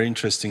very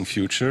interesting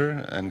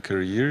future and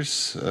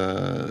careers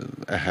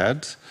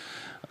ahead.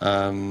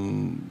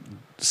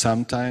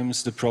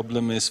 Sometimes the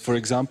problem is, for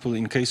example,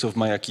 in case of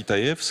Maja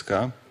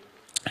Kitajewska,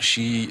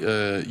 she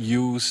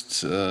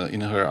used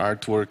in her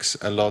artworks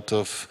a lot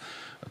of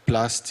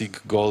plastic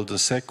gold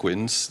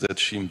sequins that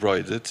she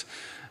embroidered,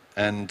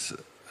 and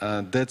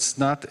that's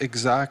not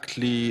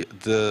exactly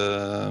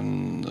the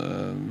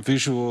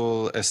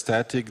visual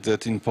aesthetic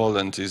that in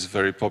Poland is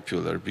very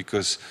popular,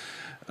 because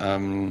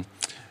the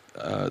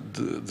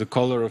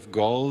color of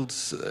gold,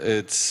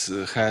 it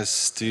has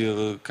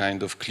still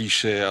kind of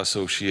cliché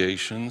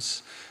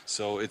associations.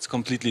 So it's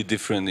completely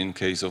different in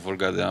case of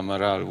Olga de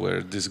Amaral,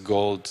 where this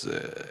gold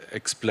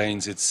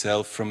explains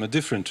itself from a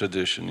different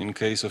tradition. In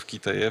case of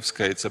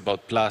Kitajewska, it's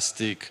about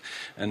plastic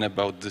and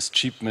about this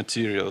cheap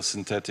material,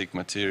 synthetic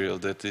material,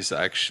 that is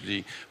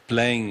actually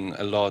playing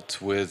a lot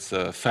with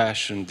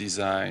fashion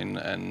design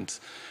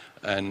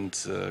and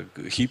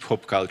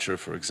hip-hop culture,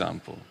 for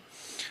example.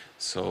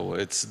 So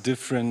it's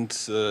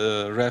different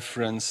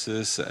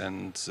references,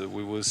 and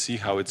we will see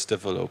how it's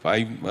developed.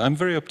 I'm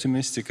very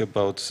optimistic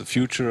about the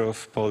future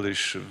of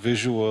Polish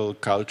visual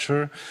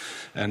culture,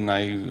 and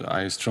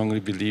I strongly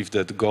believe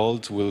that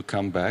gold will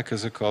come back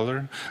as a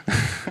color.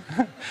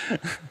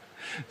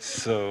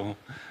 So.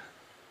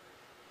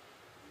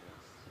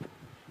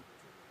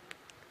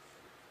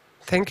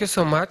 Thank you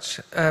so much.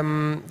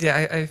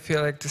 I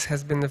feel like this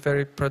has been a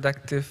very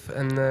productive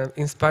and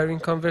inspiring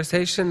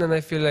conversation, and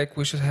I feel like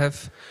we should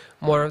have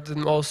more of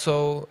them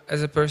also.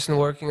 As a person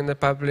working in a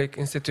public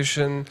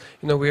institution,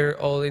 we're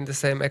all in the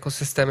same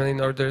ecosystem, and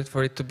in order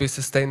for it to be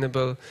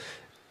sustainable,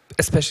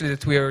 especially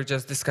that we are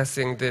just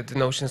discussing the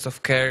notions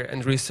of care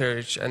and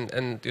research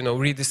and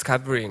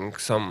rediscovering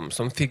some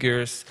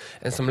figures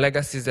and some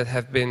legacies that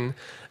have been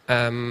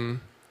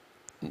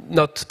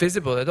not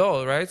visible at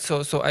all, right?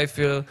 So I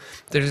feel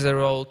there is a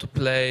role to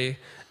play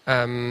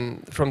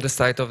from the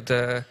side of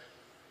the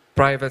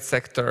private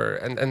sector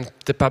and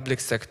the public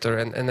sector,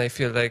 and I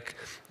feel like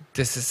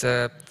this is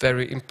a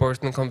very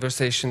important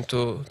conversation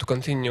to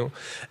continue.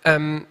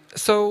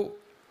 So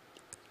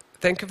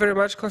thank you very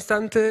much,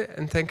 Constante,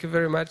 and thank you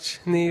very much,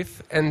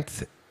 Niamh, and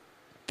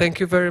thank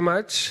you very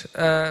much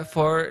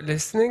for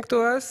listening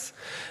to us.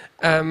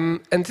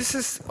 And this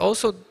is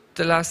also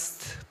the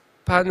last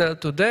panel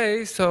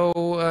today, so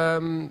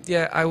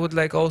I would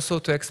like also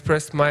to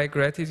express my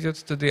gratitude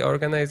to the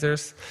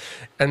organizers,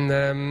 and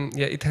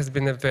it has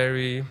been a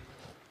very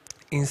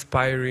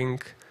inspiring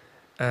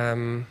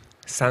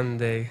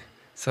Sunday.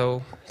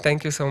 So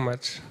thank you so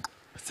much.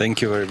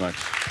 Thank you very much.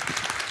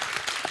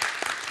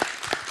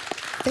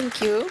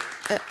 Thank you.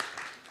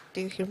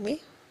 Do you hear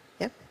me?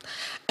 Yeah.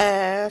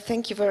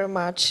 Thank you very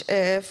much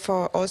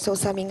for also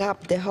summing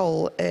up the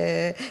whole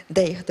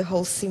day, the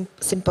whole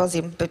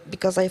symposium,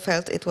 because I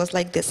felt it was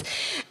like this.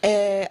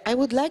 I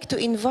would like to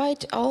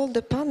invite all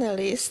the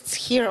panelists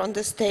here on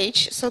the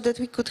stage so that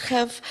we could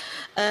have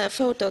a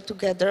photo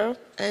together.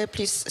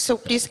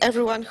 Please,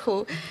 everyone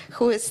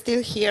who is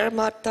still here,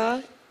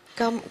 Marta,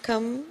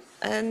 come,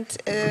 and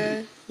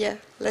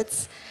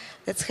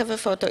let's have a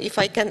photo, if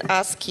I can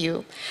ask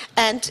you.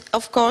 And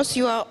of course,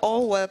 you are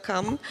all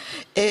welcome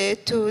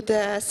to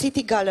the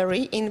City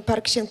Gallery in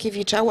Park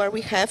Sienkiewicza, where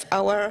we have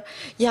our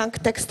Young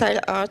Textile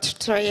Art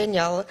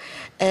Triennial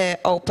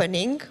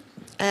opening,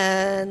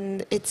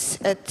 and it's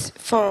at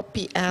 4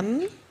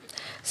 p.m.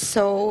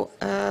 So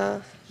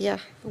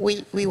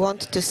we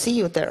want to see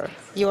you there.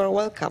 You are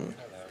welcome.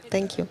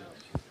 Thank you.